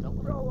 Where are you going?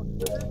 Bro,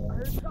 I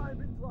heard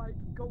Diamond like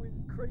going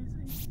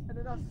crazy, and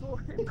then I saw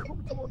him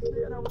come towards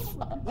me, and I was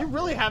flipping. You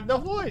really have no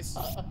voice.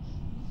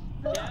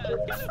 Yeah,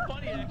 it's kind of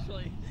funny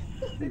actually.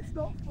 It's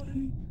not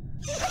funny.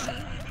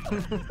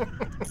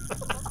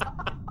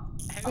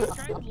 Have you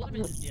tried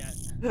lemons yet?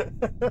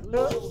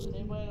 Ooh,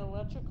 anybody in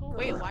electrical?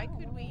 Wait, why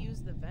could we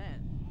use the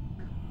vent?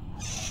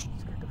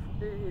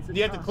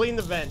 You have to clean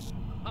the vent.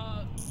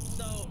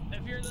 So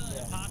if you're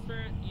the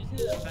imposter, using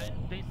the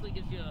vent basically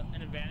gives you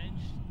an advantage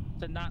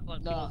to not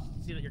let people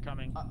see that you're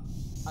coming. I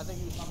think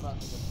he was talking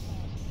about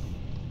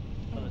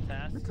For the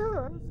task.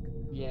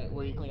 yeah,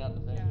 where you clean out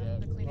the thing. Yeah, Yeah.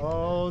 the cleaning.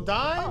 Oh,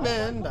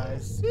 Diamond, I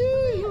see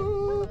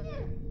you.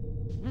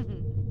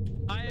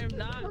 I am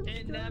not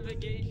in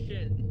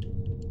navigation.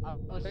 I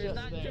was There's just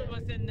not two there. of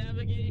us in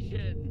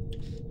navigation.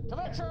 Come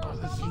here, Charles.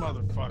 This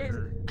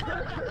motherfucker.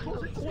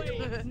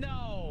 Wait,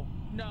 no.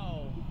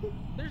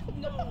 There's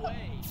no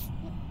way.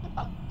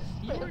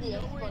 You were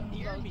nowhere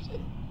near me.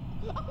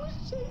 I was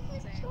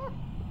chasing Same. Charles.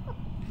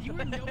 You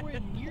were nowhere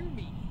near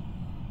me.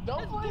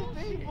 Don't blame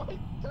me, blame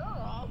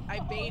Charles. I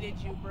baited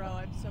you, bro.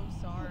 I'm so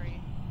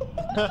sorry.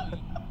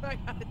 I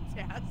got a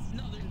task.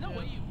 No, there's no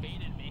way you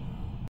baited me.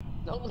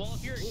 Don't Well,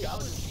 if you're a see, I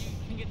ghost, was- you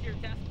can get to your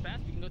task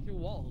fast. You can go through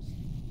walls.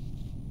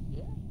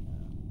 Yeah.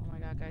 Oh my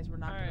god, guys, we're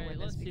not gonna Alright, win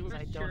let's this see, because I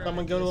where's don't. Churro?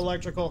 Someone go to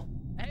electrical.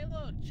 Hey,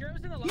 look,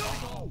 Churro's in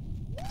electrical.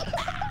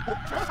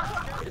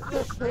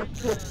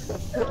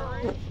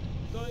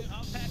 Going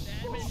up past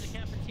admin in the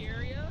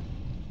cafeteria.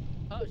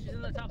 Oh, she's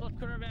in the top left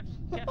corner of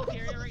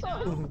cafeteria right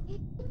now.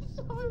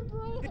 Sorry,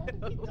 bro. He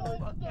does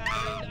Down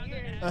that. to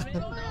admin.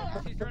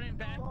 No, she's running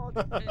back.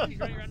 She's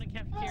running around the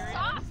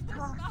cafeteria.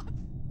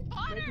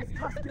 Mate, this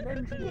tasking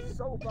engine is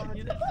so bad.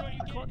 Yeah, that's what you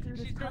I can't do get.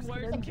 this She's doing tasking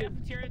wires in engine.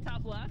 cafeteria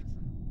top left.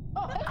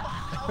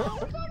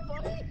 What's up,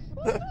 buddy?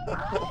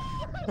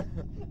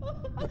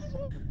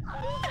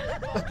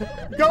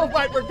 Go,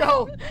 Viper,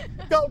 go!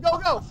 Go!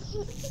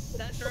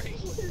 That's right.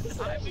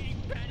 I'm being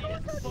bad.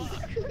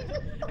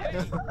 fuck?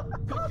 Hey,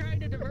 quit trying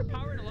to divert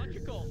power to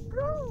electrical.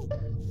 Bro,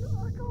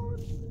 I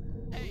can't.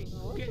 Hey,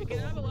 can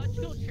I have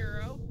electrical,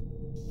 Churro?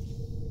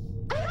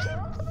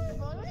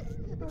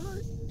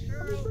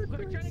 Churro,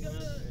 quit trying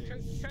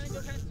to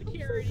go past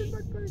security.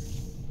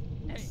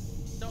 Hey,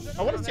 don't go to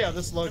I want to med see how bay.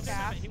 this Don't looks. go to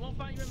med bay. He won't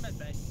find you in med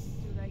bay. Dude,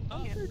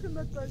 Oh.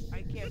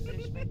 I can't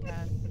finish my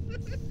task.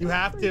 You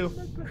have to.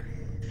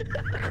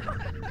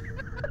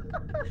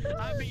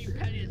 I'm being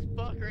petty as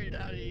fuck right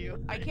out of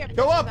you. I can't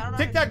Go finish up! it. I don't know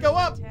Tic how Tac, to go do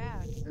my up!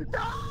 task.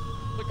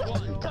 Which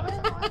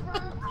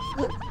one?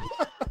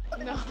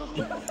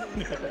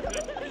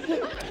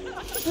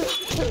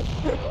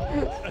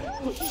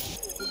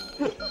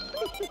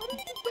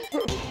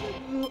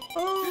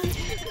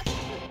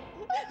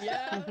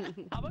 Yeah.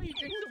 How about you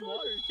drink some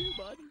water too,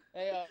 bud?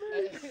 Hey,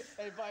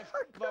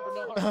 Viper,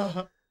 no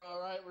harm. All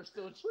right, we're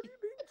still. What do you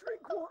mean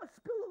drink water?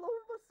 Spill all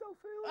over myself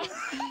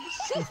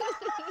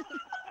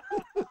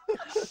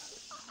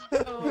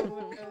earlier.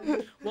 Oh my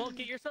god. Well,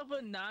 get yourself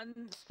a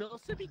non-spill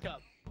sippy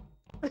cup.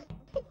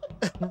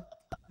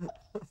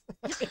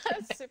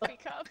 Sippy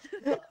cup.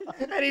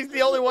 And he's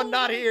the only one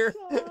not here.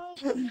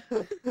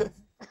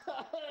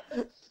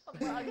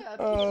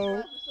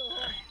 Oh.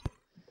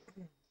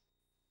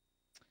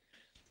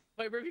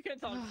 Wait, bro, if you can't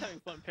tell, I'm just having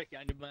fun picking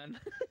on you, man.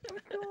 Oh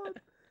god.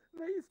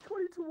 Mate, it's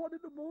 20 to 1 in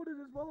the morning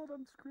as well, and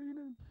I'm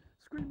screaming,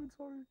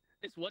 sorry.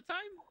 It's what time?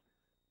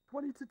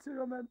 20 to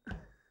 2, I meant.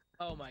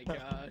 Oh my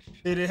gosh.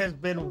 It has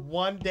been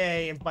one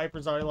day and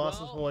Viper's already lost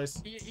his Well,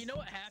 voice. You know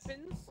what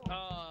happens?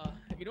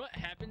 You know what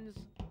happens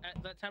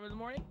at that time of the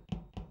morning?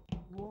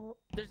 What?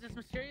 There's this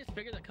mysterious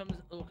figure that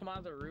will come out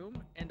of the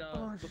room and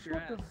Oh, whoop your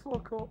shut ass. the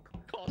fuck up.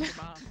 Calls your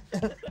mom.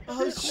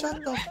 Oh,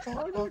 shut the Oh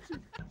fuck no, up.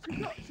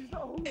 she's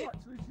not home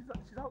actually,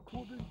 she's out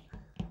clubbing.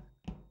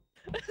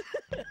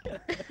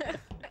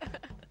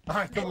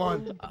 Alright, come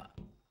on.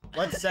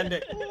 Let's send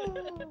it.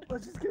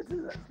 Let's just get to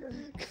the next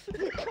game.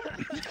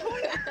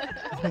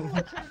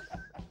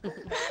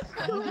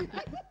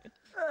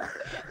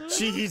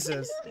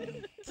 Jesus.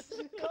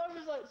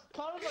 Connor's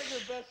like your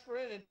best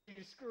friend, and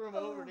you screw him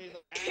over, and he's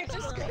like, He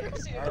just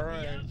screws you.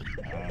 Alright.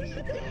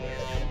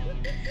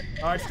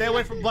 Alright, stay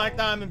away from Black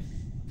Diamond.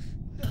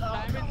 Listen,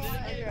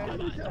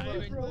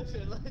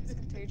 It's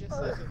contagious.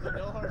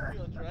 no hard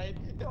feelings, right?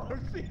 No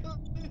hard feelings.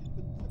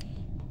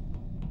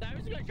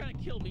 Diamond's gonna try to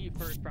kill me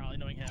first, probably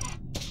knowing him.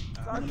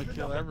 I'm gonna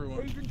kill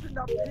everyone.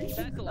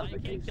 That's a lie. You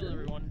can't kill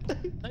everyone.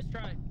 Nice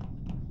try.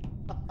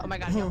 Oh my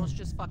god, he almost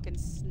just fucking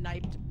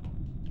sniped.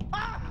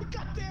 Ah!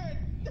 God damn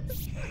it!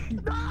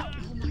 Oh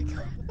my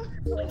god.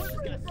 Someone's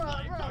gonna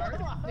snipe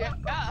hard. Yeah.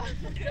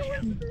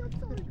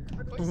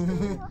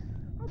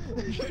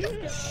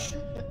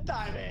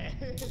 Damn it!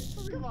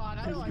 Come on,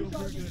 I know I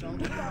told you.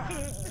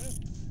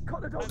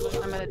 Connor, don't go I'm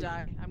that gonna way.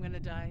 die. I'm gonna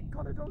die.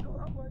 Connor, don't go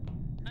that way.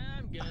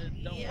 I'm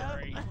good. Don't Yep.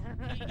 worry.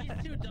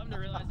 He's too dumb to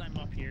realize I'm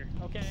up here.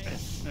 Okay.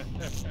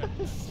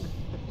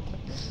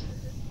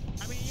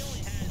 I mean, he only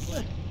has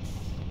like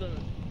the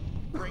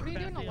brain What are you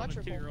doing capacity of a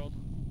electrical? 2-year-old.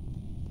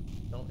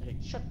 Don't hey,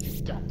 shut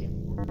your goddamn.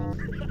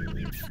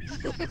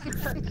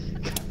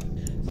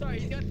 Sorry,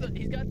 he's got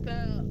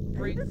the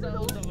brain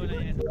cells of an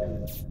ant.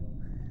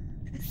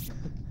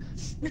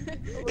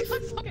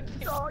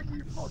 Oh,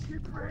 you fucking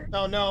prick.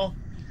 Oh no.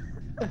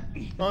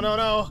 Oh no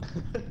no.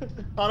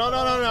 Oh no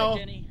no no Hi, no.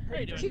 Jenny. How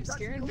you You doing? keep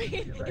scaring me.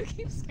 You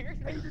keep scaring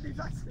me. Aiden is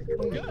actually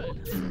coming.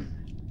 Good.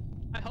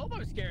 I hope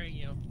I'm scaring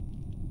you.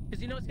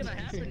 Because you know what's gonna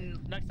happen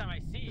next time I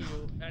see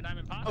you, and I'm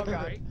impossible, Oh,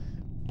 God. right?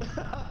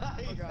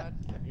 Oh God.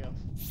 You have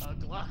a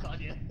Glock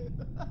on you.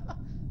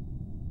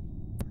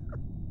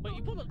 Wait,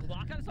 you pulled a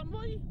Glock on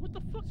somebody? What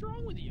the fuck's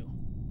wrong with you?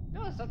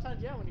 No,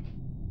 sometimes yeah, when you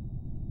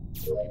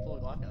pull a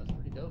Glock out, it's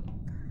pretty dope.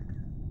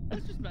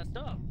 That's just messed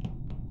up.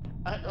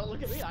 Don't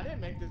look at me. I didn't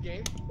make this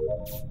game.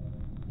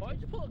 Why would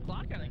you pull a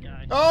Glock on a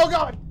guy? Oh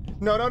god.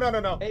 No no no no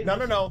no. Hey, No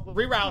no no. what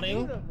you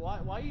Rerouting. doing?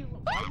 Why you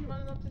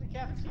running up to the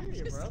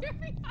cafeteria, bro?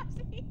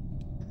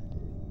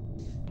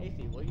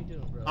 Athie, what you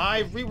doing, bro?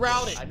 I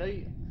rerouted.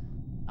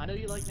 I know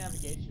you like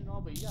navigation and all,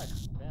 but you gotta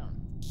calm down.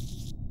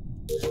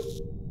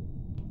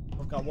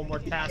 I've got one more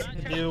I'm task not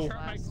to trying do. to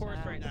chart my course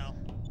right now.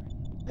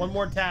 One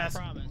more I task.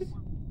 promise.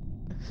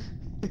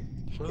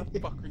 Where the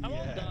fuck are you I'm all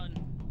at? done.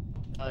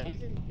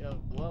 He's in,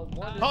 well,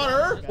 one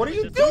Connor, what are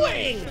you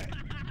doing? Who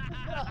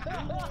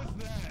was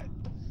that?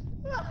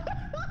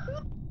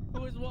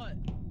 Who is what?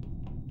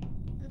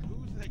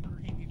 Who's that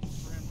green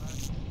friend?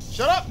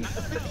 Shut up. I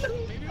don't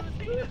know. Maybe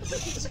it was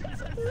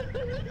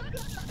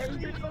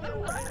Aiden's on the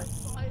west.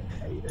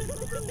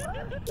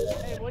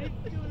 Hey, what are you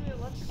doing in the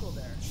electrical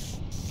there?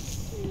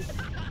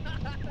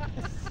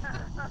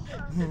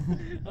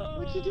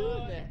 What you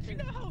doing there? Do you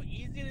know how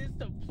easy it is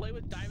to play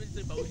with Diamond's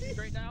emotions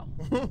right now?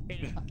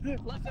 Hayden,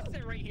 let's just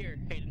sit right here,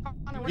 Hayden.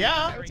 Connor,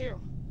 Yeah. where do you go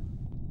to?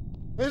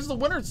 This is the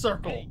winner's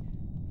circle. Hey,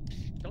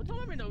 don't tell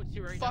me I know it's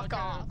you right now. Fuck I'm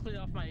trying off. to clean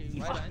off my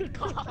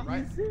Fuck off. Are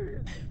you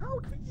serious? How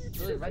can you do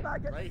Really, this when I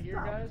get right here,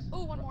 stabbed? guys.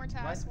 Oh, one more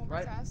task. One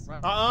more task.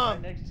 Right Uh-uh.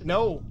 next to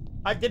No.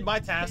 I did my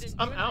tasks. Hayden,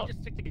 I'm you and I out.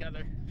 just stick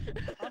together.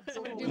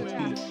 So we do the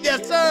task.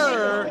 Yes,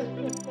 sir.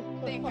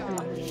 Thank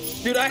God.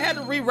 Dude, I had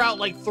to reroute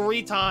like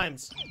 3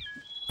 times.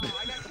 Oh,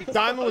 I got kicked.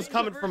 Diamond was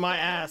coming for my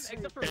ass.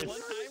 Except for one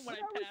time when I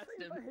passed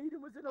him.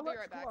 Hayden was in I'll be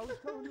right back. electrical, I was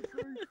telling the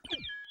truth.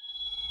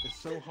 It's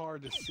so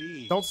hard to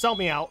see. Don't sell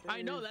me out.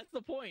 I know, that's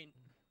the point.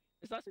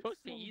 It's not supposed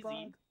to be easy.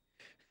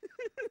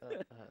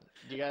 bad.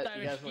 You guys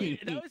want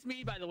That was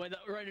me, by the way, that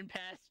running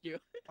past you.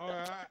 Oh,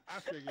 I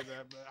figured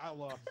that, but I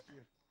lost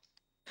you.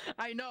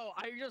 I know.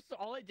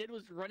 All I did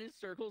was run in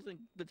circles in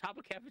the top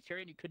of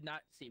cafeteria, and you could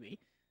not see me.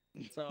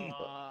 So,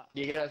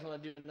 you guys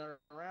want to do another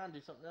round?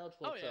 Do something else?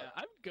 oh What's yeah, up?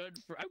 I'm good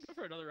for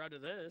another round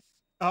of this.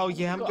 Oh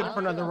yeah, I'm good for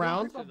another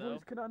round. My voice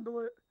can handle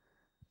it.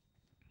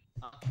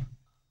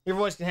 Your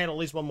voice can handle at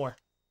least one more.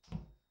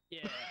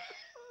 Yeah.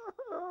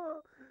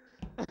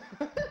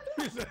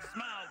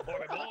 Smile for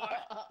me,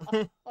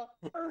 boy.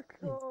 Oh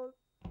god.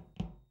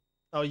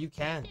 Oh, you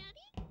can.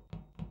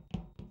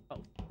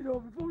 You know,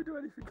 before we do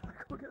anything, can I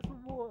go get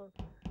some water?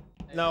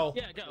 No.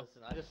 Yeah, go.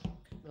 Listen, I just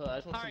want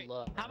All some right.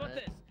 love. How about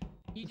alright? this?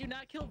 You do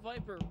not kill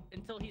Viper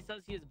until he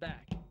says he is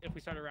back. If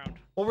we start a round,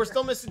 Well, we're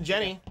still missing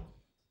Jenny.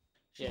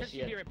 she said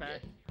she'd be right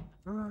back.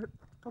 Alright,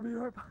 I'll be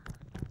right back.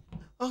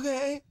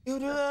 Okay, you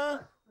do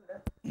that.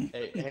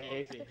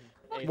 Hey, Easy.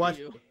 What?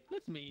 You.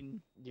 That's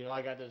mean. You know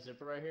I got the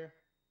zipper right here.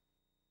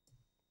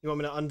 You want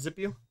me to unzip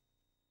you?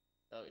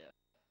 Oh yeah.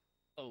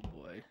 Oh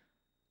boy.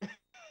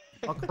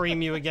 I'll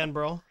cream you again,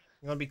 bro.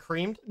 You want to be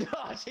creamed?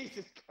 Oh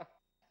Jesus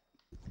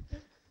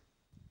Christ.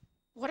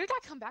 What did I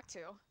come back to?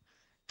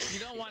 You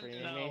don't want to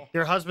Creamy. know.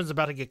 Your husband's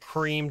about to get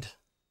creamed.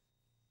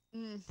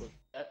 Mm,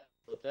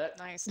 With that.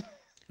 nice.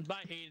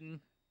 Bye,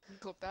 Hayden.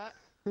 Clip that.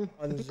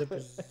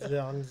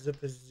 Unzip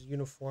his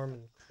uniform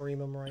and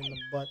cream him right in the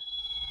butt.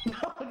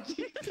 Oh,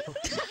 Jesus.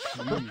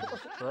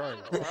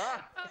 Christ.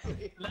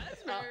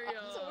 That's very.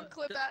 Someone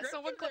clip that.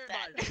 Someone clip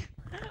that.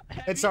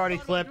 Have It's you already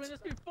thought about clipped. doing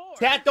this before?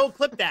 Cat, don't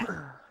clip that.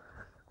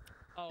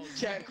 Oh,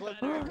 Chat you clip.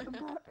 better. I'm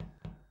back.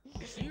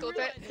 You Clip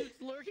realize it. who's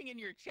lurking in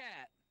your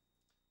chat?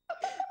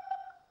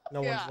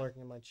 No Yeah. one's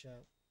lurking in my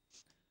chat.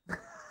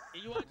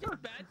 You want to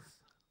take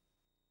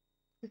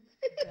bets?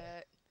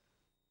 Bet.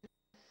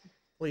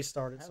 Please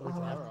start it so we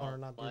can have fun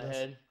and not do My this.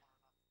 head.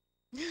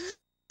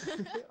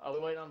 Are we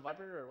waiting on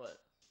Viper or what?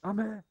 I'm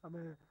here, I'm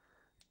here.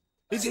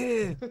 He's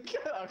here. Okay,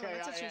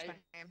 Let's just choose yeah,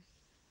 my name.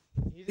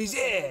 He's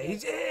here.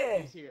 He's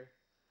here. He's here.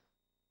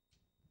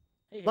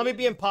 Hey, Let me Hayden.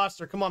 be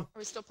imposter. Come on, Are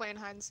we still playing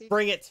hide and seek?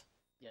 bring it.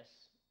 Yes.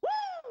 Woo!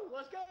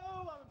 Let's go!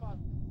 I'm imposter.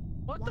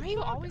 What Why the are you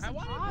fuck? always I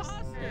want imposter?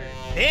 imposter.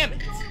 Damn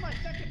It's it. only my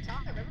second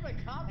time. Everybody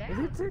calm Is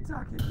down. it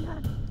TikTok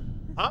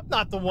again? I'm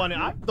not the one.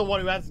 I'm the one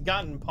who hasn't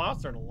gotten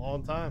imposter in a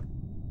long time.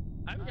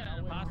 I haven't gotten an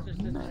imposter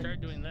since we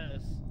started doing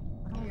this.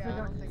 I don't Yeah, think I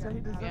I don't can think say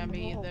this Yeah,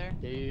 me anymore. either.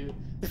 Dude.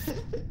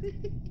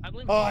 I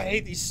blame. Oh, I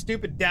hate these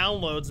stupid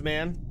downloads,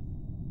 man.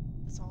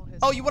 It's all his.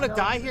 Oh, you want to No,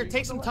 die no, here? you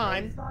Take know some what?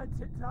 time. Inside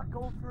TikTok,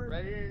 go for it.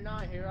 Ready or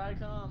not, here I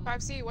come.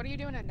 5C, what are you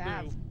doing in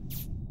Nav?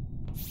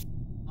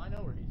 I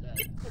know where he's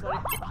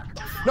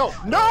at. No,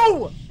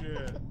 no!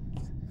 Shit.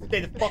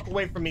 Stay the fuck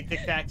away from me,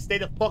 Tic Tac. Stay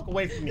the fuck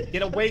away from me.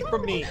 Get away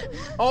from me.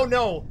 Oh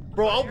no,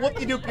 bro, I'll whoop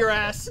you dupe your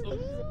ass.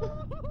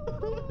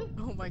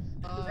 Oh my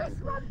god.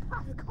 Just run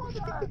past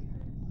Connor.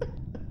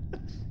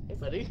 Hey,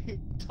 buddy.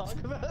 Talk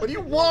about What do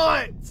you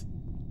want?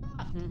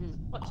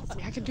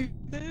 I can do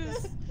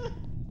this.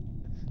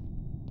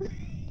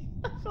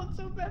 I felt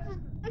so bad for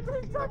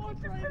TikTok, you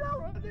just get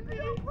out. Get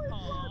out, please. Aw,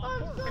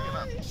 I'm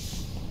sorry.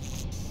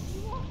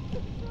 You walked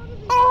in front of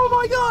me. Oh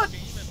my god!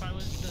 if I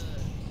was to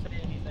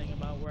say anything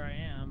about where I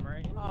am,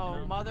 right? Oh,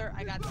 No. mother,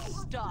 I got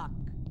stuck.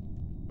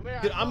 Come here,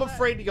 Dude, I I'm saw that.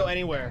 afraid to go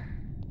anywhere.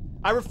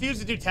 I refuse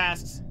to do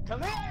tasks.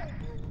 Come here!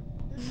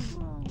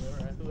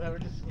 Whoever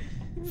just.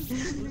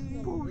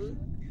 Bullshit.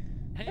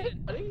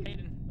 Hayden, Buddy?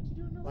 Hayden, What you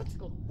doing in the What?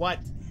 electrical? What?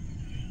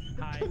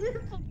 hi. Come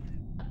here.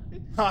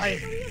 Hi.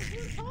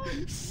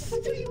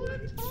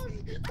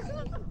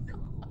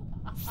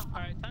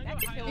 Alright, time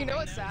to go hide. You know right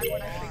what's now. sad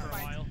when I For think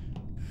a while.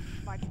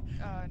 my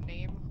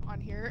name on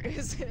here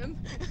is him.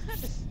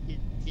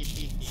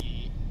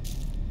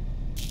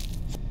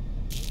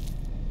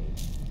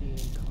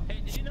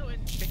 Hey, did you know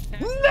it's Tic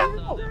Tac No! is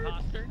the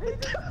imposter?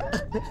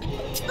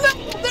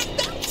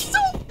 That's so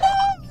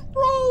fun,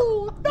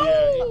 bro!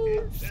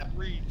 No! That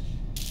reach.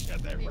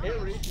 Got that He- right.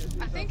 It reaches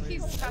me I think some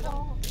he's reason. got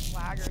a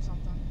lag or something.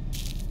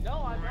 No,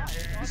 I got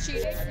it. He's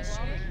cheating. He's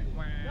cheating.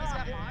 He's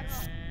got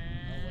mods.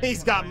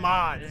 He's got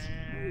mods.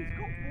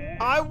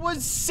 I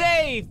was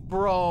safe,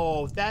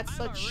 bro. That's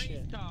I'm a such race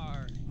shit.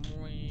 car.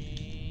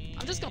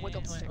 I'm just gonna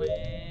wiggle the stick.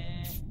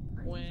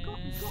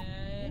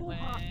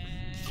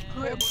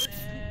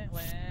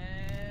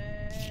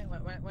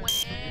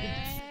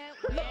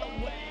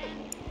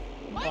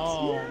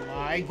 Oh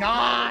my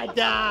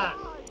god!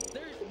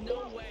 There's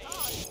no way.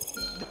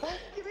 Don't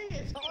give me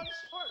it's on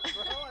short,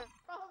 bro. I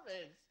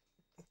promise.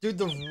 Dude,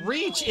 the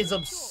reach is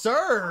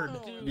absurd.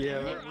 Dude, Yeah,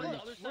 we're that on the reach.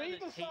 other side Read of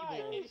the the sign.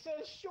 table. It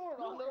says short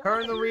on the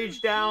Turn the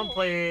reach down,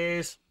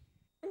 please.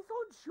 It's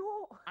on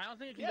short. I don't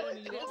think it can Yeah, go it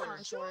any is lower.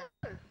 on short.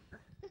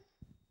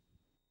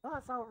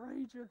 That's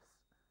outrageous.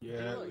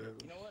 Yeah. Look, you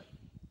know what?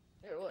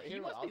 Here, look. You Here,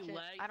 look. must I'll be change.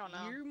 I don't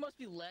know. You must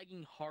be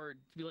lagging hard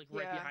to be like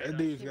right Yeah. behind That us.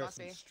 dude's He got must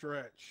some be.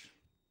 stretch.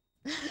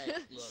 Hey,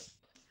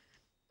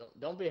 look.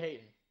 Don't be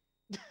hating.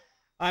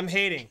 I'm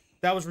hating.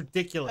 That was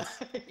ridiculous.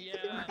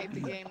 Yeah. Hate the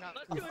game, not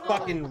Let's do You another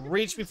fucking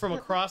reached me from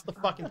across the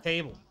fucking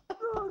table.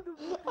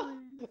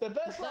 The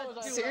best part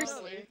was I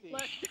Seriously. found 80.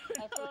 Let's do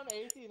I found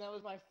 80, and that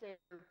was my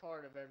favorite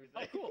part of everything.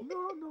 Oh, cool.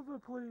 No, another,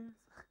 please.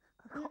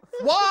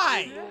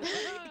 Why?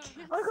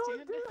 I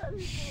can't do it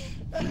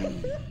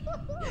anymore.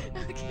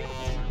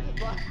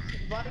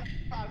 But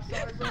I'm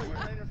sorry, bro. You're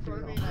right in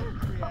front of me, and I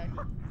just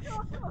reacted.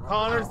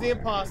 Connor's the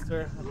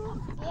imposter.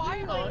 Why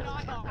am I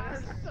not Connor,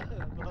 imposter?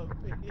 son of a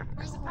bitch.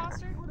 Who's the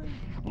imposter?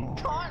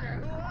 Connor,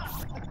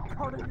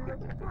 Connor, you're a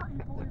bratty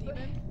boy.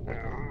 Demon?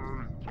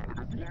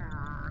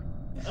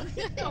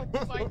 Oh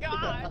my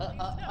god, please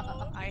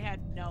no. I had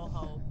no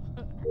hope.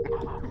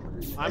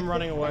 I'm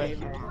running away.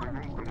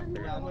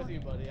 Yeah, I'm with you,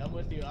 buddy. I'm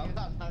with you. I'm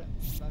not gonna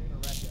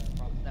wreck you, I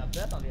promise. Now,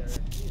 Beth, on the other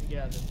hand, you need to get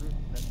out of this room.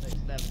 That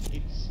thing's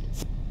 70.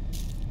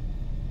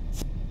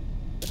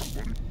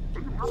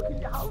 How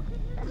can you? How can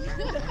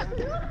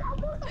you?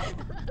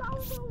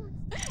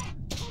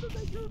 Connor,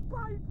 make you a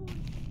bratty boy.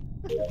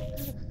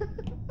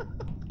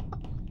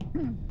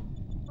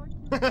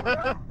 Hey,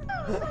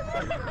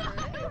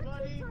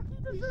 buddy.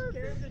 You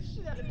scared the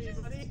shit out of me,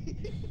 buddy.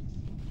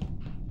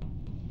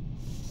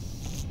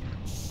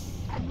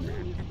 I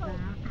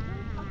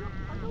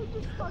know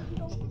you're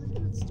fucking over me.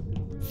 Just do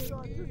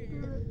it.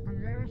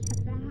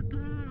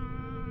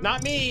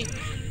 Not me.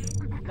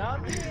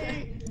 Not me.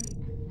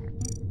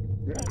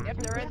 If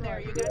they're in there,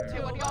 you got Dude,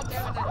 two. what y'all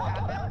doing in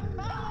cabin?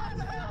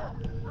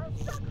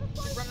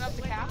 Running up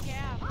the cap?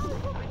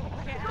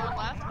 Going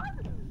left?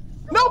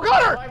 No,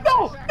 Connor!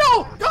 No!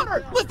 No!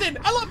 Connor! Listen!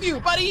 I love you,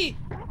 buddy!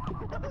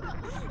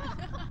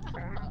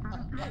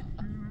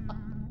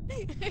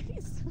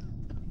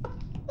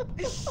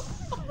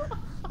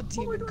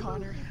 Demon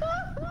Connor.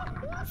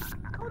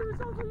 Connor, it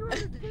sounds like you're in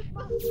a kid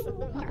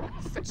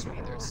Fetch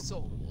me their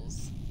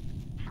souls.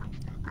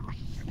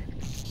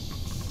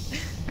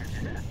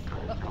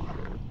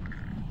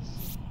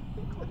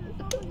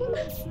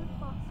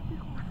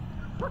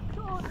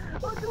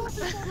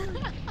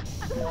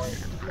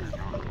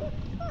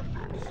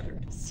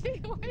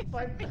 Stay away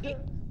from me.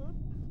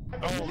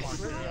 Oh my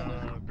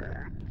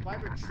god.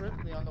 Viper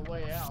tripped me on the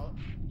way out,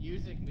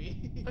 using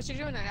me. What you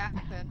doing in that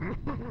then?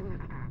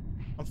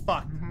 I'm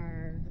fucked.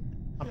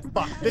 I'm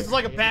fucked. This is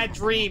like a bad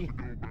dream.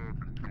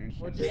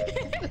 What'd you-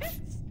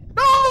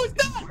 No,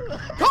 it's not!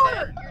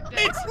 Connor!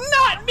 It's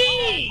not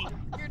me!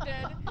 You're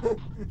dead.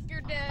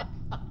 You're dead.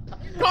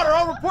 Connor,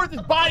 I'll report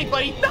this body,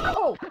 buddy!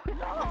 No!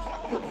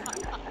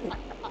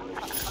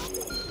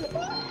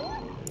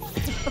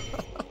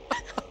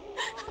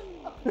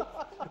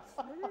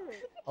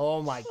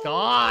 Oh my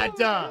god!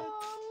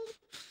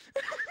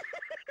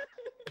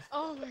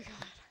 Oh my god.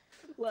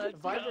 Let's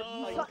Viper,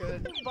 go. like,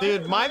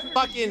 Dude, my Viper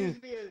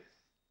fucking-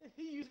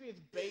 He used me as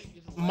bait.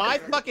 and just My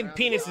left me fucking around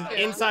penis is the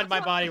Yeah. inside my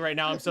body right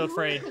now, I'm so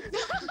afraid.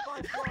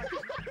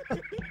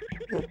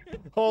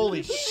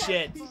 Holy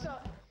shit. He saw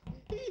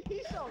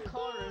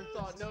Connor and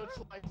thought, no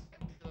choice.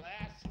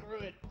 Screw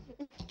it.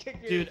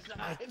 Kick me Dude,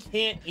 inside. I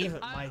can't even,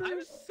 I'm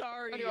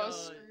sorry. I knew I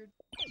was screwed.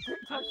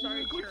 I'm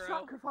sorry, Good Churro.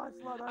 sacrifice,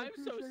 lad. I I'm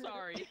so appreciate it.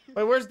 sorry.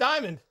 Wait, where's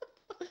Diamond?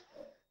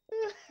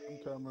 I'm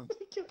coming.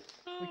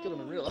 We killed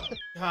him in real life.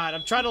 God,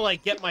 I'm trying to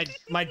like get my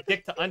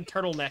dick to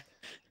unturtleneck.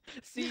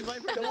 See, my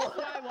friend, that's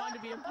why I wanted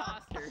to be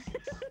imposter.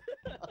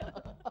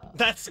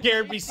 That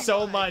scared me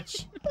so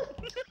much.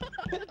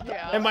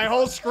 Yeah. And my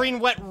whole screen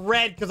went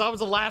red because I was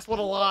the last one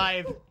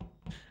alive.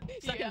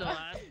 Second to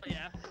last, but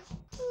yeah.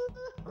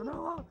 I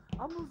know,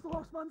 I'm the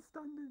last man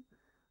standing.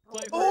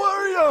 Viper, Oh,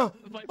 are ya?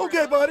 Viper, Okay,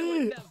 I like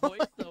buddy. That voice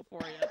though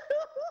for you.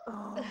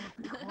 Oh,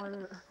 be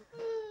quiet.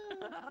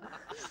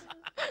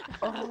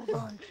 Oh my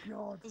god.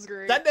 That was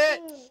great. That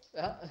it?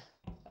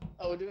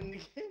 Oh, we're doing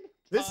it again?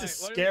 This Alright, is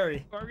what are we-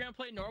 scary. Are we gonna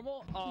play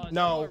normal?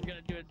 No. Or are we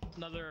gonna do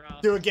another,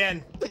 Do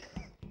again. again?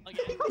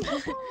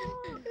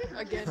 Again.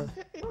 Again, so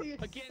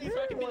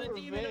I can be the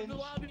demon of the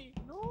lobby.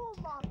 No,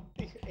 man.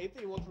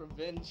 Anthony wants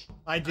revenge.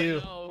 I do.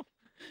 No.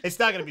 It's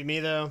not gonna be me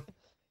though.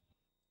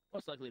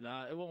 Most likely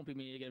not. It won't be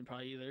me again,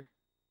 probably either.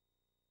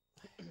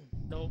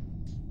 Nope.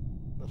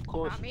 Of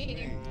course. Not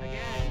me.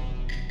 Again.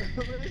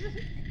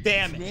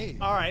 Damn It's it. me.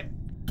 All right.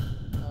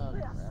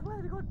 Wait, I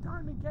swear to God,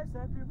 Diamond gets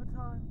every other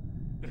time.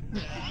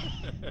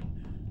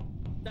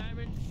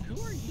 Diamond, who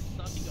are you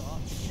sucking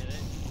off to get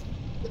it?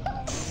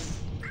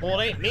 Well,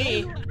 it ain't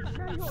me.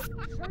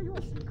 Share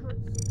your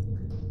secrets.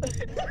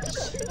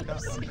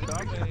 I'm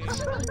coming.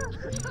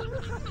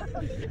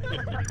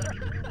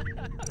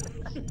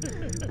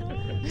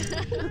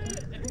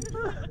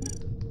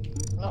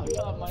 Oh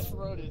god, my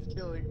throat is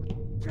killing me.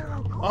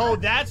 Oh,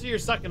 that's who you're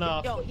sucking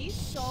off. Yo, he's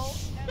so.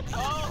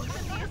 Oh,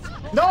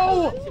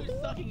 No! who's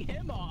sucking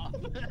him off?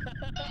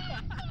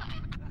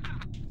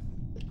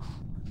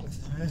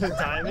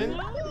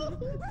 Diamond?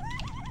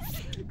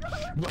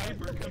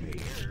 Viper, come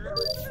here.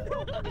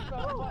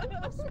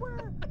 I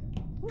swear.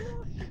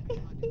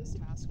 Not do this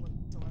task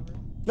whatsoever.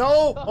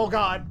 No! Oh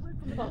god.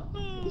 I'm gonna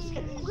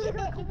get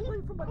a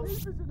complaint from my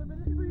neighbors in a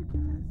minute. Who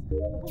cares?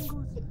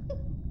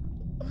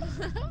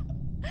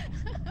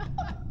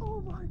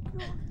 Oh my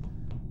god.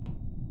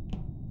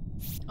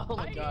 Oh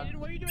my god. Aiden,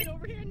 what are you doing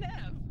over here,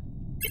 Nev?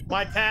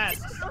 My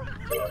task.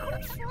 Be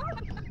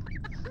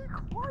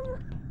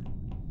quiet.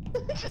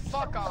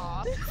 Fuck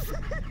off.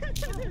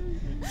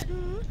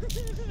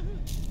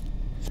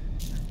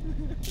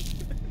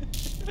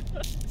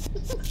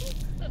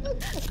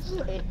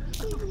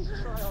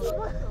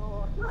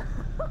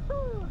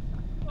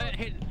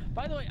 Hey,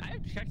 by the way, I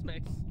have Chex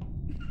Mix.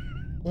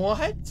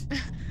 What?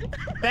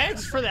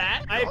 Thanks for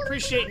that. I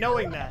appreciate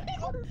knowing that.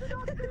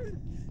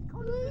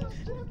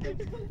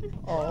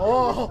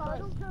 Oh. I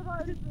don't care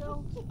about anything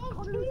else.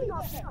 Connor is an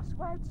admin, I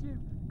swear to you.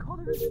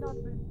 Connor is an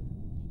admin.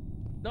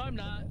 No, I'm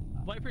not.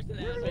 Viper's an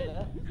Don't say admin.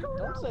 that. He's going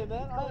Don't out. say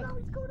that.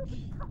 He's going up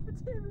in the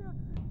cafeteria.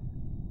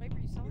 Viper,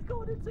 you sound He's like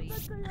going a into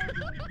police.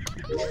 Medbay.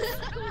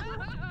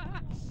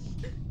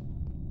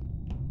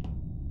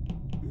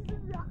 He's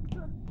in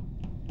reactor.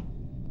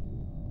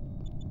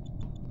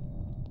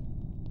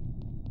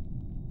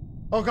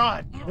 Oh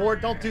god. Ward,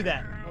 don't do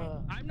that.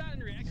 I'm not in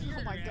reactor. You're Oh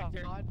in my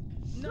reactor. god.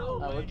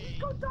 No I way. would- He's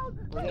gone down.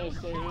 We're gonna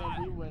stay here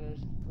and be winners.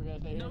 We're gonna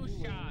stay here No and be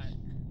shot. winners.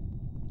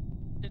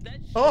 If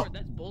that's Oh. short,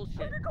 that's bullshit.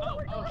 Where'd it go? Oh,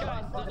 Where'd it go?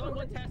 guys, there's only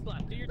one task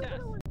left. Do your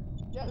task.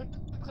 Yeah.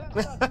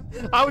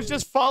 I was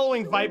just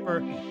following Viper.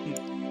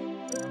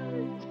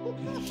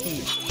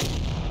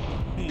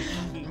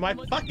 My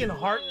fucking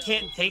heart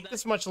can't take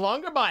this much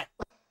longer, but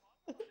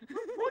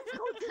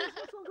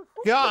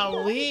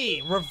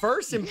golly,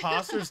 reverse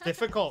imposter's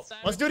difficult.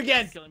 Let's do it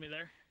again. Killing me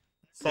there.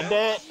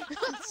 Someday.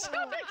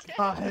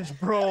 Gosh,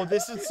 bro,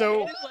 this is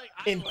so Aiden's like,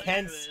 I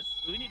intense. Like this.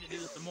 We need to do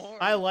this some more.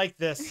 I like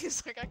this.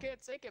 He's like, I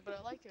can't take it, but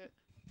I like it.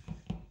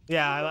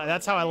 Yeah,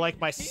 that's how I like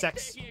my He's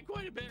sex. taking it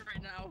quite a bit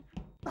right now.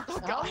 Oh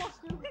god.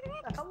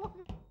 How long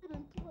have you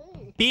been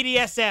playing?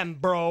 BDSM,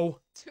 bro.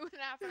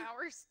 2.5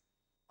 hours.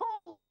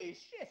 Holy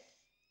shit.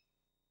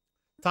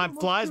 Time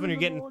flies when you're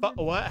getting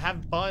what?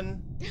 Having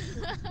fun. Oh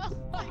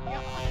my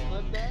god.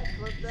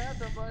 Flip that,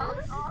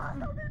 somebody.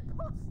 I'm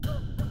imposter.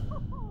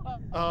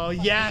 Oh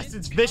yes,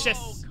 it's vicious.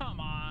 Oh, come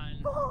on.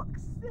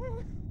 Fuck's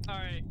sake.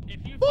 Alright,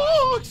 if you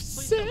Fuck's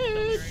please don't kill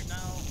me sake. right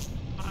now.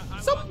 I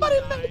want Somebody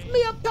to die. make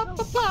me a cup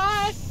of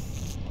pie.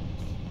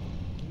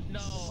 No,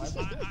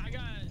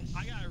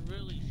 I got a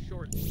really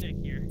short stick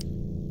here.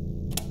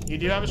 You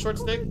do have a short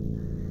stick?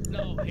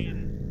 No,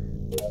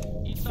 Hayden.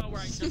 You saw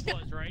where I just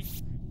was, right?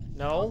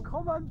 No.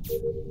 Come on.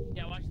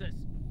 Yeah, watch this.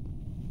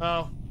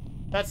 Oh,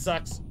 that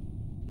sucks.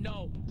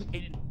 No,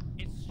 Hayden.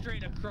 It's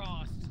straight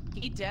across.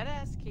 He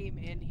deadass came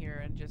in here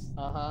and just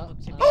Uh-huh.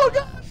 looked at me. Oh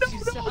god, no,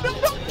 no, no,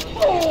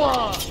 no.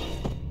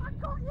 I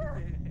got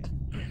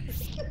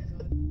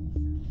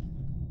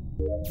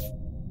you.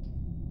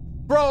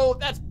 Bro,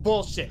 that's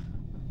bullshit.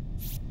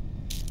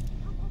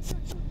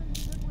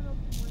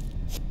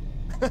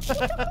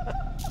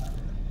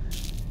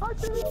 I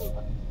do.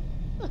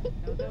 No.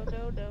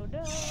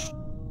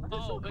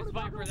 Oh, it's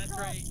Viper, that's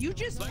right. You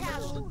just Viper.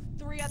 passed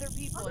 3 other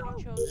people and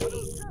you chose me.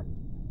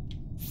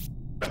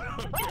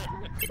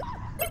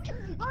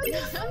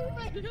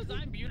 Because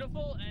I'm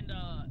beautiful and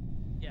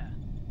yeah,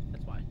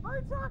 that's why. My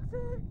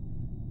tactic.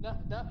 No.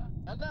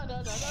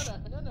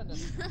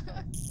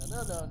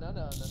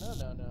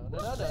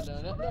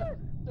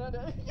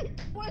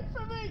 Wait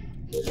for me!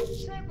 You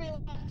tripped me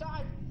last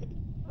time!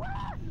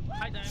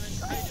 Hi Diamond,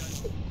 how you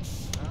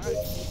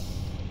doing?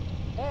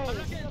 I'm not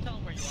Hey! gonna tell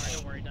him where you are,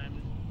 don't worry,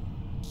 Diamond.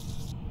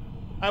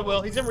 I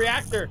will. He's in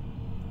reactor.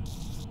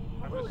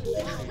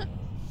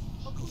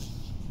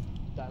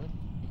 Diamond,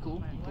 you cool?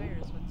 My You cool?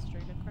 wires went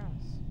straight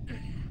across.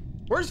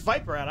 Where's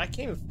Viper at? I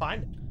can't even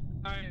find it.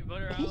 Alright,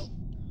 vote her out.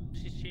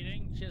 She's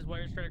cheating. She has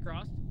wires straight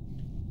across.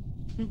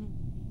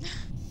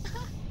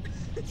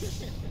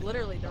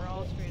 Literally, they're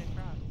all straight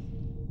across.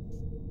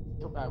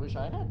 I wish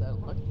I had that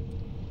luck.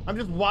 I'm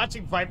just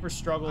watching Viper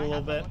struggle a I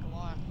little have bit. that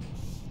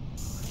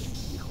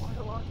look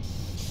a lot.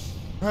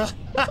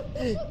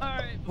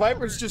 Alright.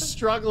 Viper's just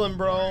struggling,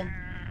 bro.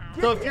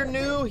 So if you're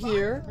new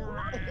here,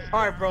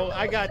 all right, bro,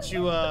 I got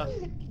you,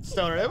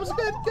 Stoner. It was a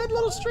good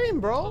little stream,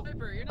 bro.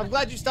 Viper, you're not I'm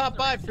glad you stopped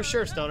by cheating, for right?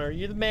 sure, Stoner.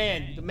 You're the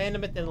man, the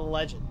myth, and the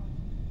legend.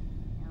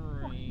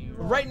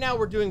 Right now,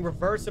 we're doing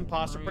reverse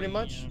imposter, pretty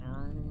much.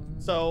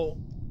 So,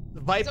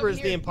 Viper is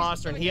the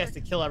imposter, and he has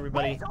to kill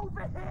everybody. He's over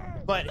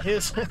here. But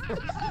his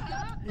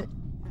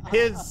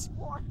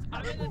What?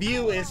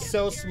 view is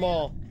so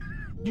small.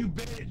 You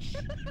bitch!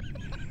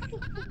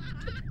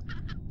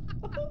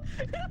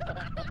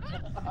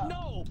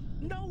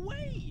 No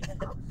way!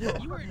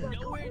 You were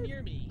nowhere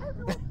near me.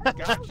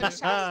 Gotcha.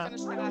 Finish my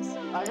last.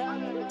 I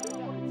got it!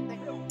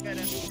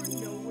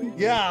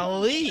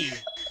 Golly.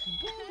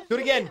 Do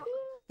it again. Do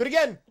it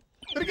again.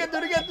 Do it again. Do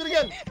it again. Do it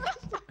again.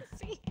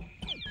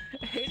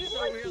 Hayden's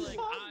over here like,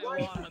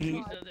 I want a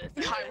piece of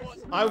this.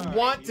 I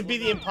want to be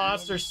the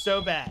imposter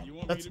so bad. You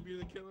want me That's to be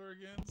the killer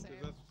again? Because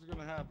that's what's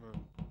gonna happen.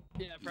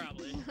 Yeah,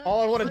 probably.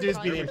 all I want to do is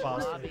be the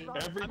imposter. Every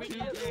I mean, 2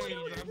 yeah, that's what games, you're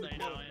I'm the saying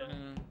now, imposter.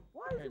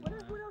 Why is it when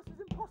everyone else is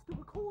imposter,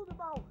 we're calling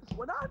them out?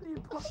 When I'm the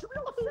imposter,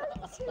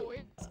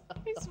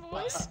 His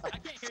voice. I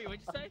can't hear you.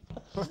 What'd you say?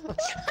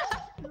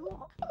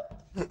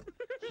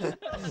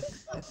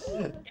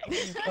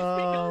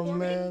 Oh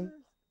man.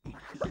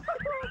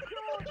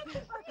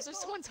 Is there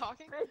someone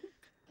talking?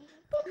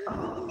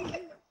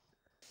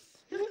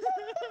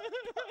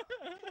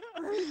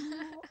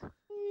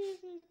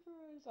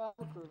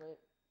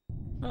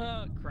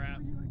 Oh crap.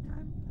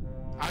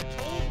 I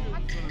told you. It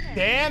was gonna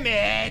Damn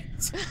it!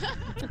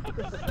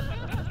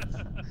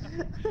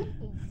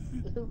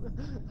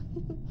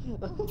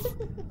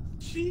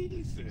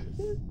 Jesus.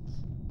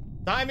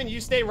 Diamond, you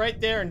stay right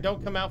there and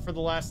don't come out for the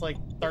last like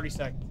 30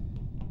 seconds.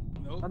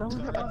 Nope. I know It's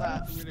where not they're time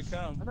at. for me to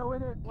come. I know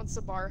in it. Once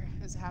the bar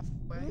is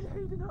halfway.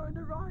 Hayden on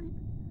the right.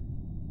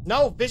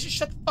 No, Vicious,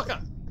 shut the fuck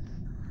up.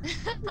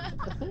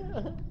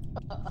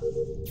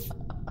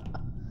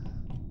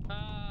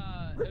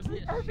 It'd be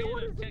a shame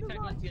if Tic Tac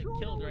wants to get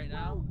killed right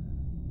now.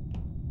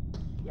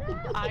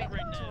 I Right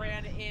now.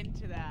 ran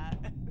into that.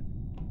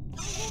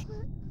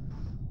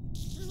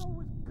 You're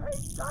always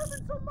paint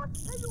diamonds on my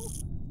tail.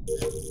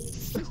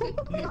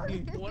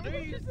 What are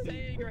you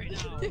saying right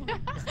now?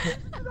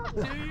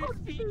 Do you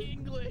speak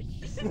English?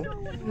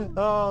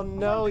 Oh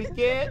no, he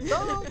can't.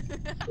 No. I'm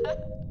just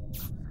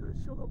gonna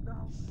shut up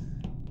now.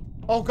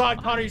 Oh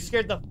god, Connor, you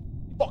scared the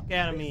fuck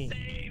out of me.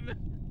 Same.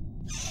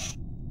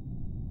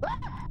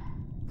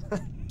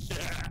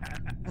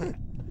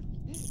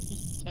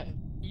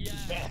 Yeah.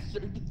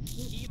 Bastard.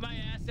 Eat my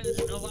ass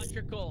and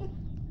electrical.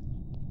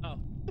 Oh.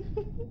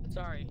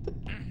 Sorry.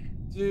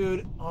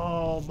 Dude,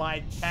 oh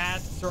my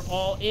cats are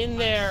all in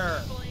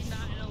there. Definitely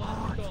not an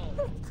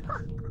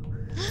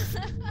electrical.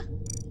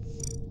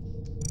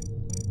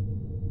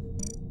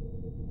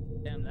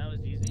 Damn, that was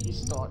He easy.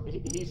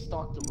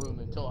 stalked the room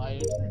until I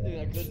entered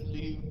and I couldn't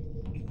leave.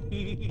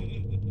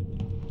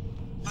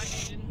 Hi,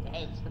 Aiden.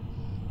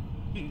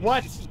 Bastard.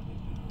 What?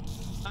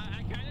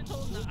 I kind of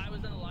told him that I was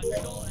an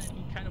electrical, and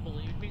he kind of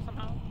believed me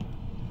somehow.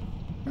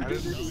 I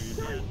didn't believe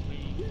you.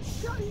 He's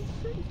shitty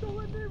shit. He's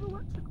nowhere near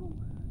electrical.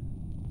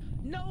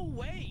 No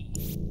way!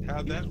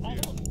 How'd that You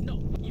feel?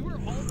 no, you were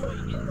all the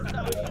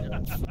way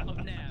inside of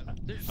Nav.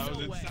 There's I was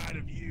no way. inside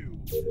of you.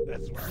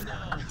 That's where No,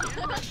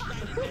 you were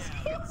inside of Nav.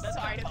 That's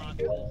Inside not of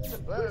you.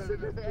 possible.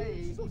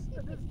 Hey. Sus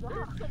than his There's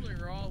that. something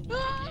wrong with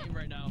the game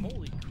right now.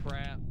 Holy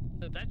crap.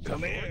 That's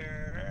Come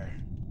here.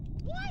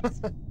 What?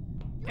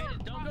 Hey,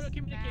 don't go to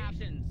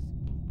communications.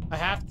 I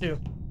have to.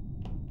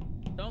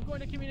 Don't go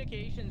into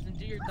communications and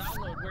do your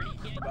download where he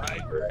can't Bye,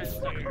 get for 10 Chris.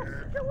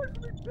 seconds. Get away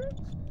from me, bitch.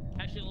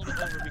 Actually, a little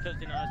bit over because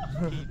you know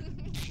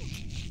it's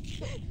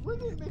cheap. When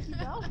did Mickey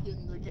Mouse get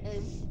in the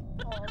game?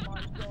 Oh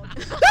my god.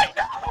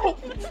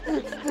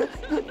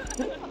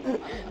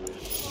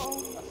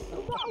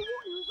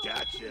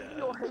 Gotcha.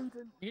 You're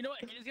Hayden. You know what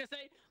he's gonna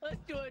say?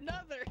 Let's do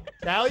another.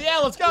 Hell yeah,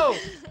 let's go.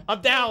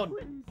 I'm down.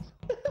 Please.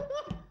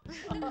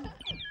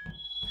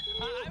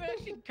 I'm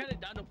actually kind of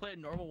down to play a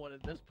normal one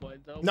at this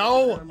point, though.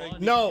 No, They're gonna make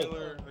me no. kill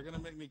her- They're gonna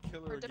make me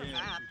kill her Or did a again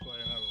map. if we play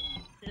another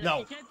one. No.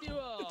 You can't do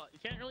you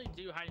can't really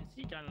do hide and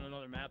seek on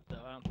another map,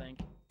 though. I don't think.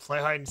 Play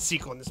hide and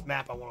seek on this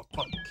map. I want to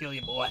fucking kill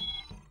you, boy.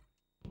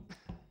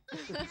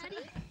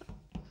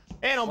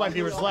 And all my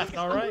viewers left.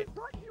 All right.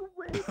 Like you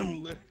win.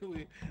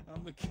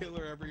 I'm the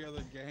killer every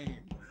other game.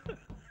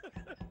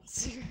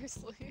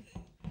 Seriously.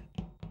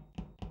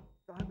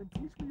 Diamond,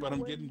 teach me But your I'm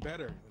way. getting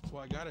better. That's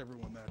why I got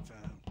everyone that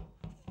time.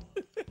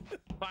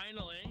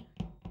 Finally.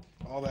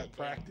 All that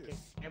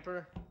practice.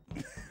 Camper.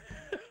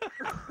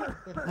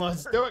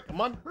 Let's do it.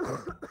 Come on.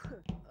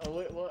 Are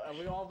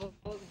we all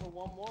voting for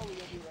one more? Or are we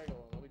gonna do regular?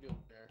 What are we doing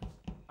there?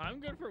 I'm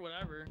good for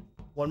whatever.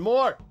 One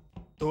more.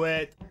 Do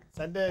it.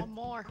 Send it. One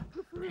more.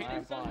 He did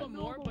Alright, say fine. one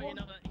more, but you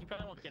know he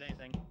probably won't get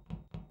anything.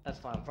 That's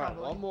fine. Fine.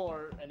 Probably. One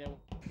more, and then we'll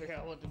figure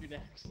out what to do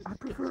next. I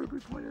preferably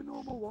play a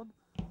normal one.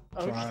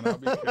 Fine, I'll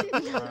be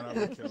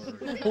killer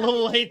again. A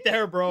little late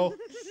there, bro.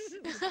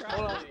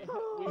 Hold on.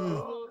 We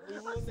will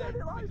next,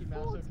 Mickey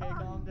Mouse. Okay,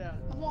 calm down.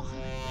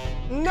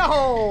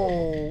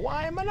 No.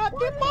 Why am I not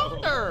the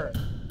mother?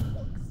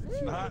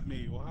 It's not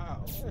me.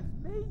 Wow.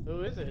 Me.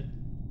 Who is it?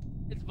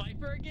 It's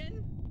Viper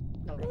again?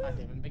 Oh, God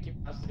damn it. Mickey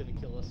Mouse is gonna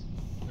kill us.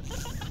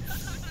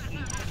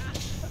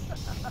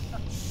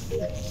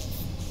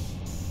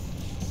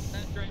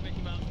 That's right,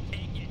 Mickey Mouse.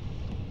 Take it.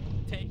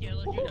 Take it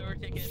like you've never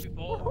taken it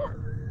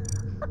before.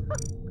 I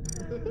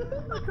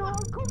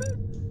can't come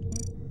in.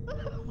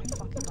 Oh my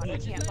fucking god, I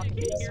What'd you can't say? fucking I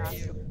do can't this hear fast.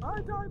 you. Hi,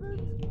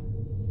 Diamond.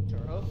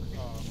 Turo?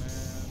 Oh man.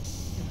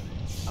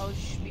 Oh,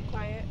 shh, be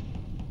quiet.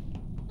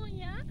 Oh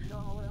yeah?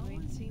 No, I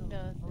ain't seen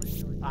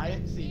nothing. I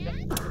didn't see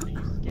nothing.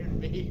 You scared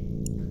me.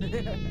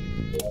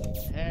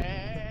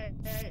 Hey,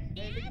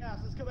 Mickey Mouse,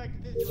 let's go back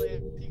to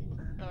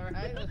Disneyland.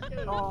 Alright, let's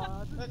go.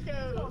 Oh, Let's I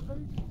go.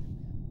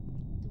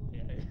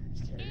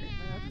 just got evaded.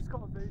 Yeah, I just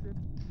got evaded.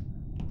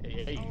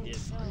 yeah, you did.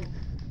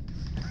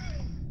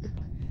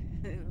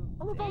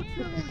 I'm about to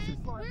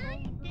just like,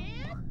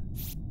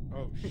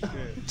 Oh shit.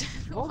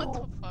 What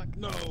the fuck?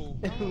 No.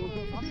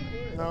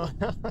 No.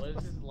 What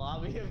does this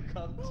lobby have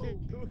come to?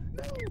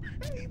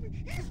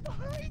 He's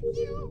behind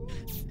you.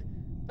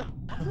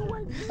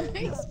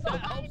 He's That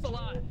helps a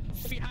lot.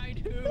 Behind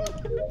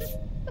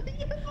who?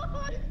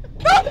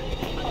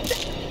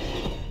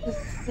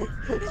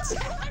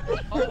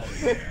 Oh,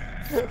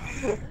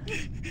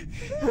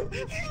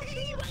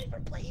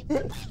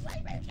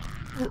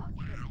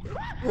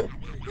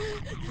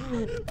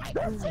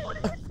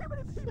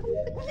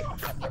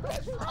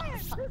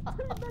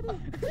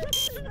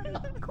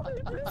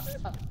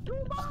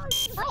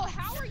 Bro,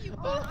 how are you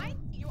behind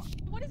you?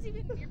 What is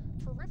even your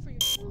periphery?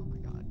 Oh my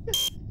god.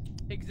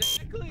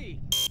 exactly.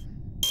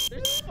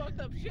 There's some fucked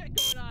up shit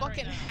going on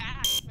Fucking right now.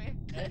 hack, man.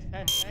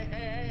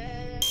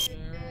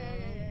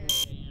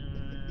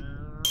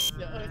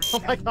 Oh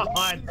my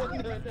god.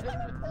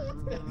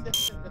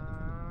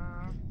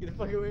 Get the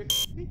fuck away.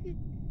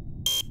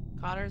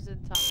 Connor's in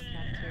top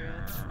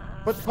cafeteria.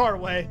 Put the car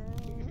away.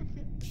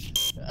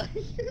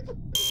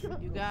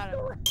 You got him.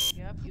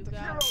 Yep, you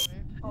got him.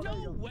 Oh, there you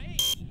No go. way.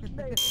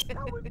 Mate,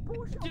 that was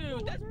bullshit.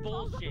 Dude, that's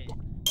bullshit.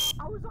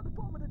 I was at the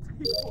bottom of the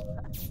table.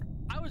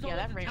 I was Yeah, always that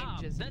at the range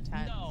top. is That's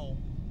intense.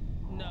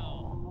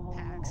 no.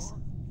 Hacks.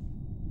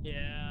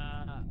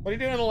 Yeah. What are you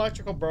doing,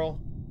 electrical, bro?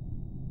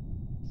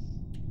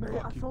 Mate, I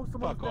Fuck you. saw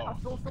someone. Fuck I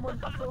off. saw someone.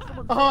 I saw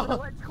someone. Oh.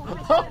 Electrical.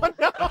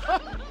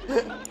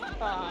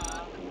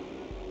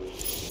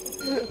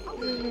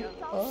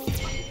 Oh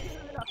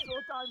I saw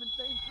Diamond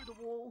fame through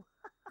the wall.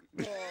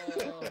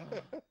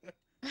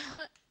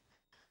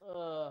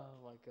 Oh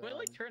my god. Will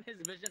like turn his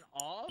vision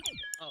off?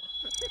 Oh.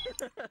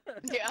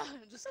 Yeah,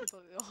 just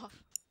completely off.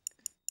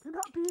 Can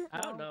that be it?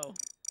 I don't now? know.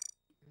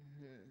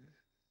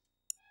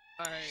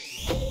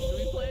 Alright. Do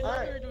we play another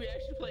Alright. or do we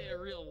actually play a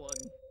real one?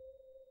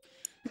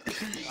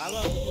 I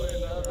love to play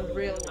another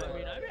Real I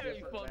mean, I'm having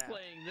different fun map.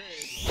 playing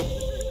this.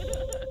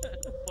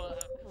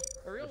 But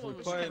a real If one we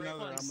would play be another,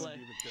 fun I'm to gonna play.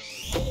 be the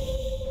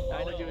killer.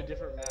 I want to do know. a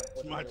different map.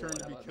 It's my turn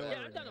to be killer. Yeah,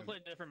 I'm down to play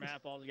a different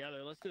map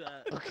altogether. Let's do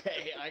that.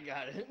 Okay, I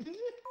got it.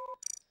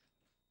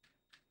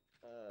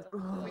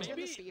 We turn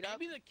the speed up.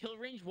 Maybe the kill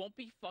range won't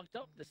be fucked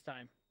up this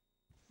time.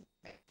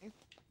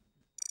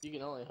 You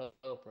can only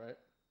hope, right?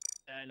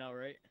 Yeah, I know,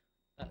 right?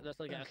 That's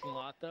like asking a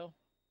lot, though.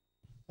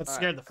 That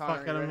Alright, scared the Connor,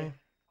 fuck you out of ready? me.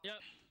 Yep.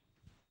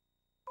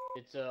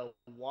 It's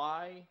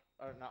Y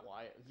or not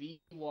Y,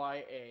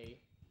 VYA,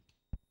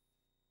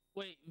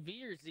 Wait,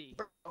 V or Z?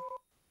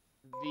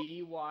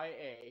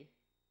 VYA,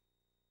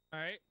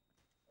 Alright.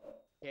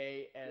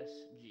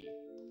 KSG.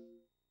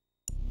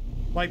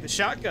 Like the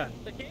shotgun.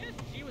 The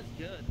KSG was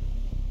good.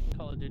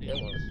 Call of Duty. It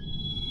was.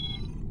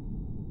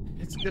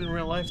 It's good in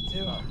real life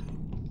too.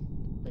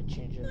 They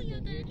changed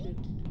everything here, dude.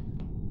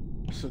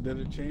 So did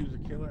it change the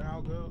killer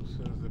algo?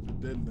 Says if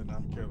it didn't, then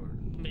I'm killer.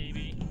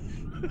 Maybe.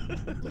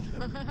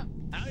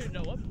 I don't even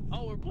know what.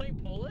 Oh, we're playing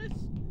Polis?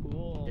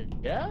 Cool.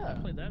 Yeah. I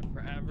played that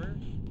forever.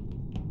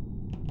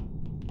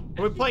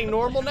 Are we playing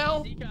normal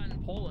now? Zika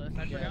and Polis.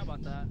 I Yes. forgot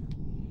about that.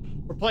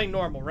 We're playing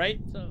normal, right?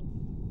 So,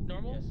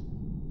 normal? Yes.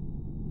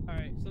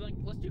 Alright, so then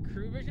let's do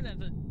crew vision as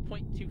a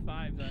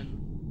 0.25 then.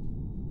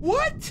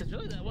 What? Cause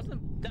really that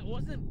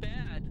wasn't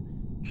bad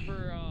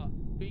for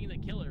being the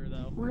killer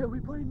though. Wait, are we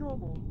playing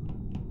normal?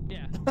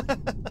 Yeah. Oh,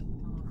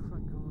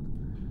 thank God.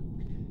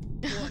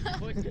 What, your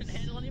voice couldn't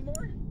handle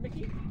anymore,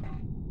 Mickey?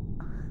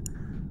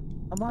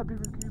 I might be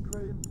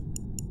recuperating.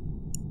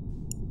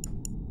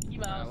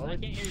 Emails, what I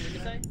would- can't hear you. What did you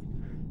say?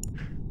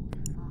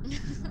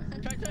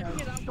 Try to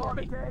get out for Start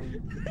me.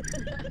 again.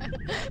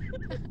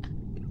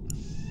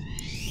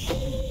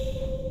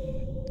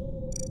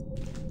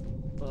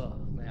 Oh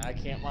man, I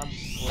can't. My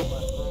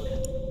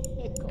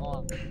throat. Go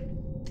on.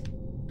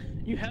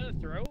 You had a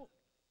throat?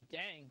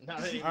 Dang.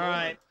 Not anymore. All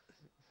right.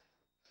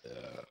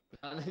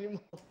 Not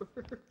anymore.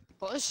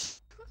 Push.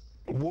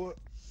 What?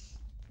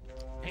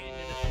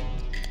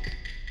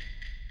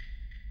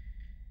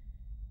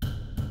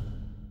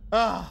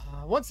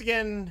 Once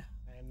again,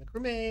 I am the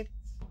crewmate.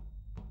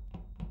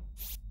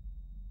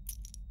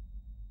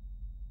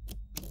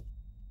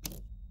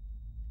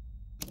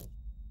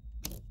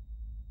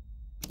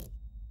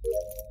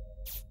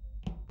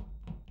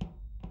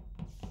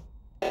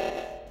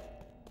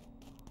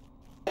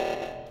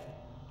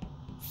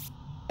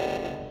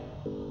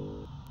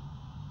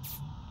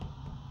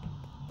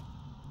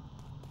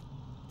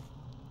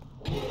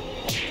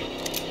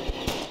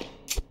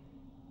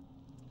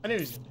 I knew he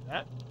was gonna do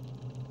that.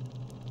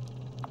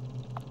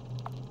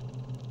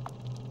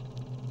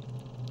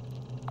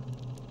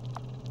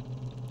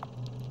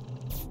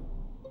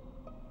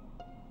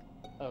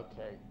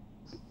 Okay.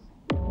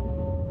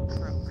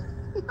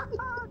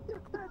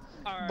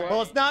 Alright.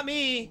 Well, it's not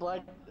me.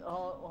 Black.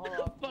 Hold on.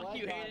 Fuck Black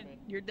you, Diamond. Hayden.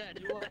 You're dead.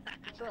 You want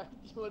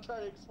to try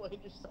to explain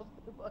yourself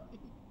to the buddy?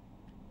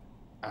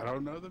 I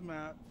don't know the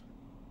map.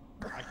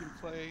 I can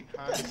play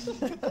hide.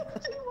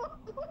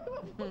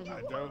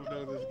 I don't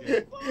know this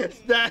game.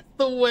 That's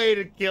the way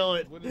to kill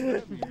it. What does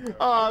that mean,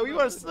 though? You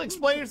want to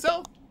explain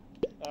yourself?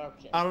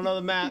 Okay. I don't know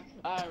the map.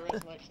 I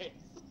rest my case.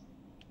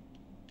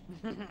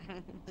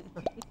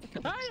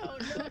 I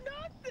don't know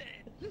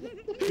nothing.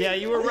 Yeah,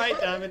 you were right,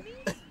 Diamond.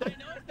 I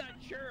know it's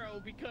not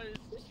Churro because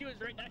she was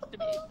right next to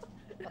me.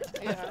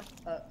 Yeah.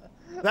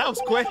 That was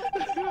quick.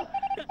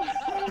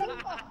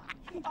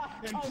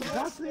 And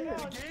That's it.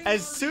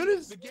 As soon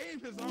as The game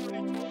has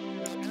already told you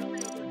that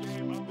every other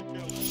game I'm the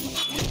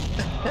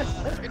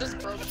killer. It just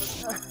broke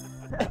this.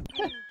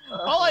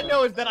 all I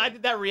know is that I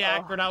did that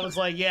reactor and I was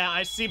like, yeah,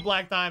 I see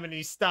Black Diamond, and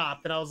he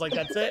stopped, and I was like,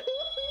 that's it.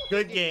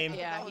 Good game.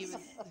 Yeah, That he was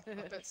was.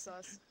 a bit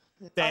sus.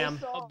 Damn.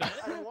 I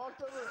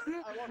walked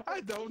over. I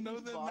don't know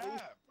his the body.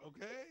 map,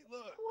 okay?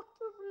 Look. I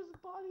walked over his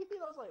body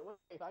and I was like,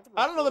 wait, I can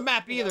I don't know the record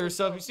map this. either,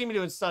 so if you see me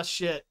doing sus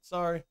shit,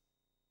 sorry.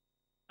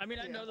 I mean,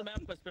 I know the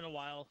map, but it's been a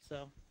while,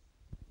 so.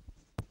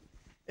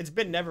 It's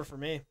been never for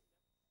me.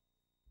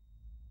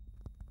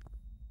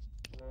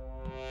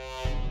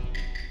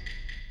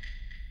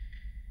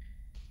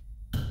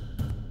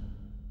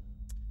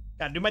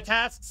 Gotta do my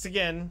tasks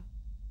again.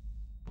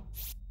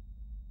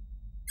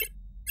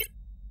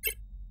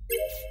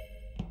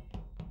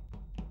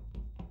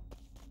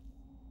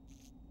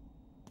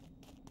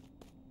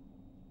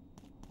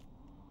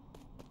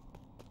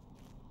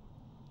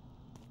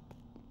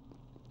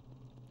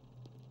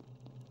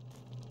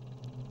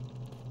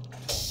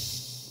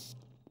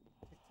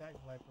 Tic-tac,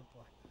 Viper,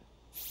 Black.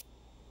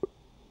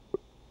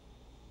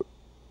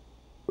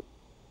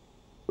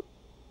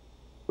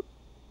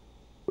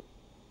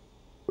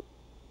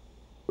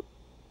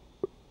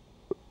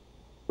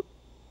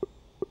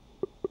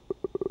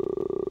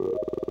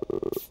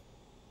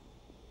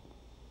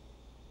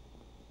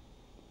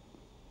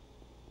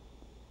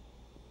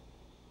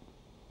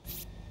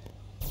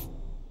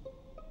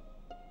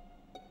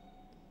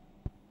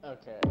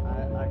 Okay,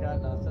 I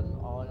got nothing.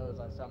 All I know is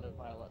I sounded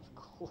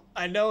biological.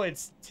 I know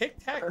it's Tic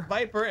Tac,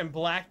 Viper, and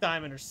Black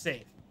Diamond are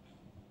safe.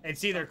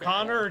 It's either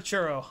Connor or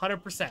Churro,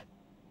 100%.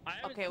 I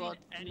haven't Okay, well, seen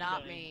it's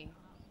not anybody. me.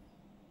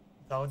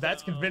 So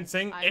that's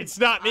convincing. I'm- It's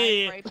not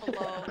me. I'm right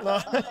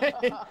below.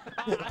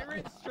 I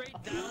ran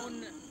straight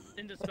down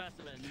into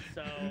specimen,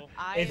 so.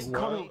 It's I'm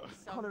Connor- doing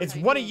Connor- some It's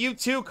type one of of- you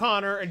two,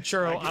 Connor and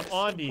Churro. I I'm guess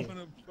on to you. I'm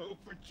gonna vote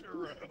for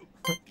Churro.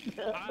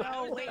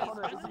 I was wait, thinking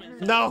Connor, specimen, you-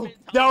 so No, I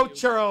didn't no, tell you.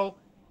 Churro.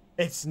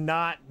 It's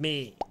not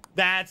me.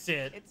 That's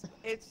it.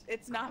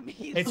 It's not me.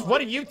 It's though.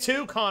 one of you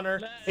two,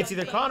 Connor. It's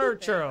either Connor or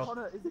Churro.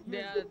 Connor, is it you?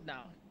 Yeah, no.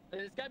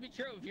 It's gotta be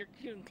true if you're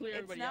can clear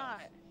It's everybody not.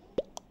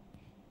 else.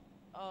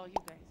 Oh, you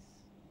guys.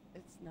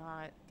 It's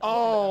not.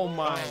 Oh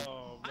my.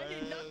 Oh, I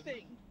did man.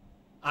 nothing.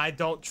 I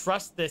don't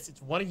trust this.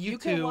 It's one of you You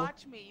can two.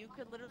 watch me. You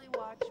could literally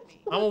watch me.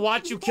 I'm gonna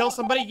watch you kill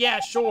somebody? Yeah,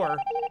 sure.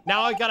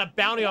 Now I got a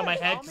bounty on my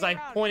head because I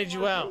pointed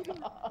you out. If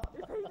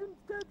Hayden's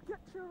dead, get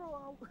Churro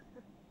out.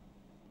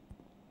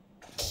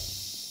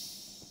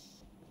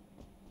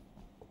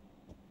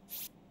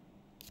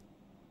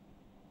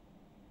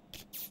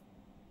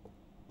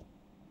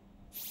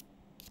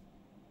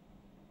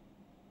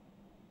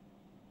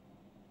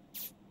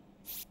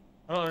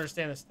 I don't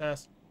understand this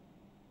test.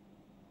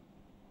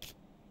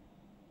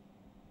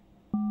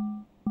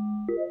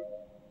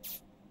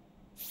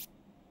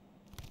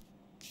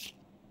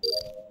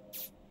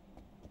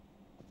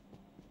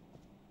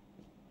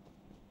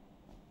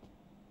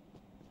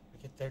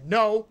 Get there.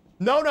 No,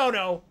 no, no,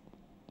 no.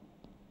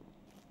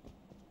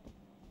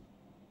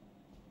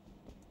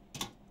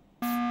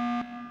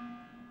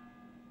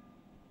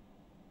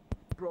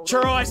 Bro,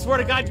 Churro, I swear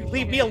to God, you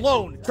leave me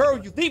alone.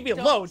 Churro, you leave me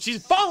alone.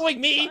 She's following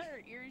me.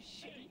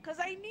 Because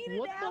I needed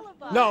What an the-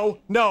 alibi. No,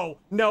 no,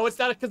 no. It's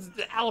not because it's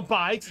an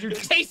alibi. 'Cause you're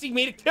chasing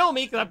me to kill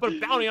me because I put a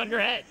bounty on your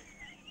head.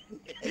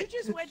 You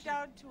just went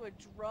down to a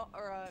drone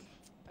or a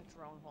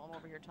drone. Well, I'm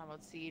over here talking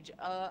about Siege.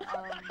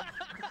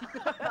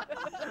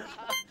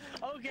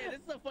 Okay,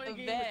 this is a funny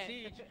game Event. with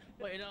Siege.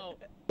 Wait, no.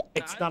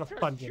 It's I not a trust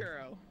fun game.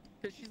 Churro,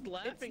 because she's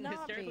laughing not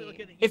hysterically me.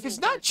 looking at If evil it's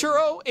not person.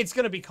 Churro, it's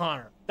gonna be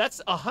Connor.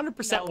 That's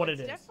 100% No, what it's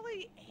it is.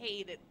 definitely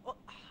hated. Oh,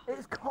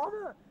 It's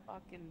Connor.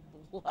 fucking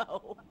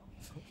blow.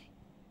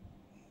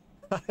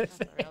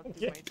 Sorry, I'll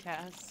do my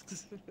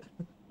tasks.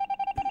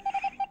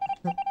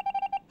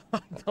 I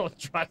don't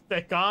trust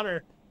that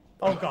Connor.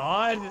 Oh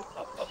God.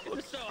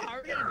 So, how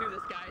are we gonna do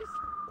this, guys?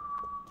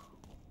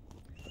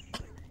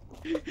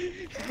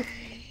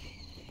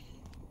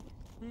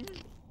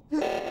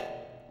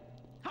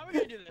 How are we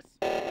gonna do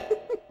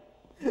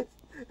this?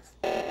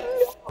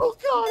 Oh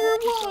Connor,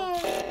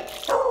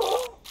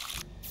 why?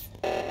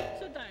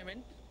 So,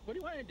 Diamond, what do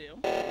you want to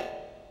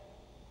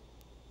do?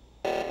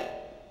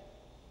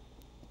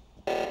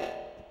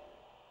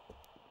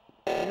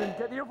 Hayden,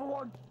 get the other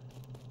one.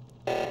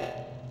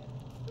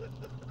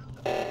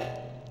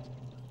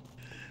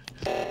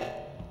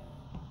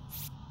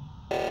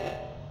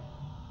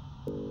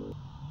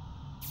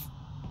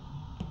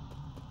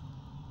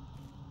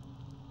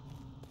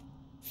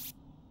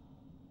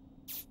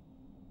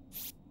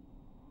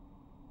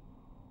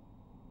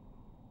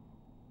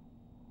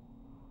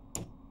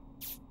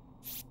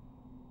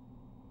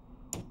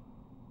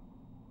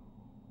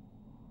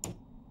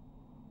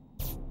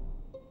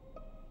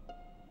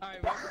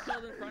 Alright, Viper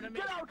killed in front of me.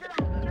 Get out, get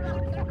out, get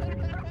out, get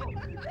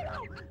out, get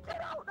out,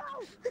 get out now.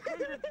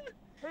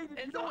 Hayden,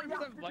 you It's know what you 100%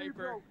 have to do, Viper.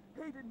 bro.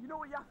 Hayden, you know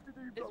what you have to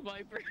do, bro. It's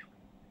Viper.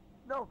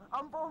 No,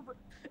 I'm voting for,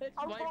 It's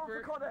I'm voting for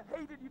Viper. Connor.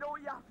 Hayden, you know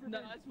what you have to No,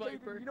 do. it's Viper.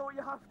 Hayden, you know what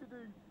you have to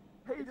do.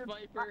 Hayden,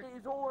 Viper. it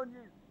is all on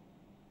you.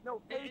 No,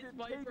 It's Aiden,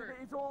 Viper.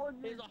 it is all on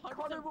you. It's 100%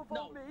 Connor will vote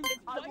no, me. it's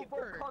I will vote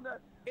Viper. Connor.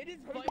 It is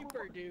Aiden will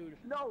Viper, vote- dude.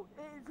 No,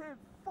 it is him.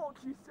 Fuck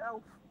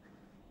yourself.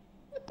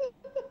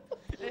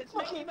 It's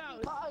Mickey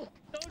Mouse. Don't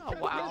Oh,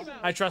 trust wow. Mickey Mouse.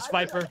 I trust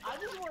Viper.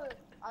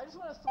 I just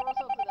want to throw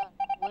something out.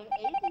 When AP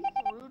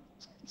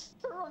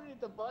threw underneath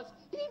the bus,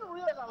 he didn't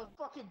realize I was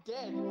fucking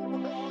dead.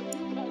 All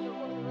you guys are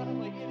running around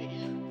like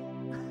idiots.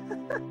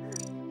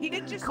 He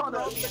didn't just Connor.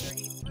 throw me under.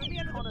 He threw me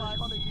under the bus.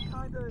 Connor, you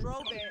kind of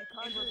drove it in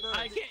reverse.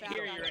 I can't Found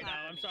hear out you right now.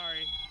 I'm happening.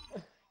 sorry.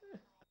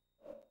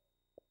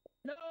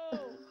 No.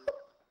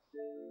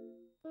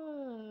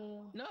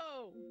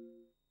 No.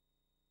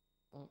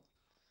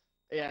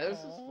 Yeah, this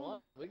is fun.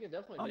 We can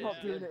definitely I'm do not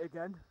this doing again. it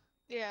again.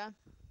 Yeah.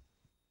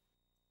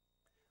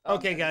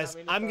 Okay, guys,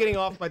 I'm getting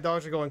off. My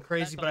dogs are going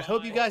crazy, but I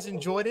hope you guys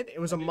enjoyed it. It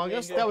was Among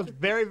Us. That was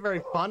very,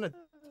 very fun. A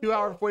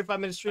 2-hour and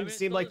 45-minute stream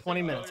seemed like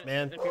 20 minutes,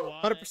 man.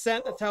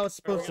 100%. That's how it's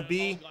supposed to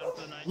be.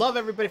 Love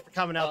everybody for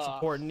coming out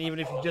supporting. Even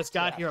if you just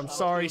got here, I'm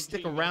sorry.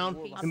 Stick around.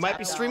 We might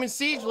be streaming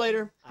Siege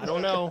later. I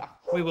don't know.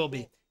 We will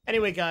be.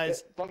 Anyway,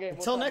 guys,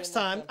 until next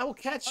time, I will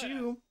catch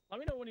you Let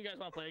me know when you guys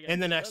want to play again. in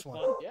the next That's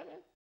one. fun. Yeah, man.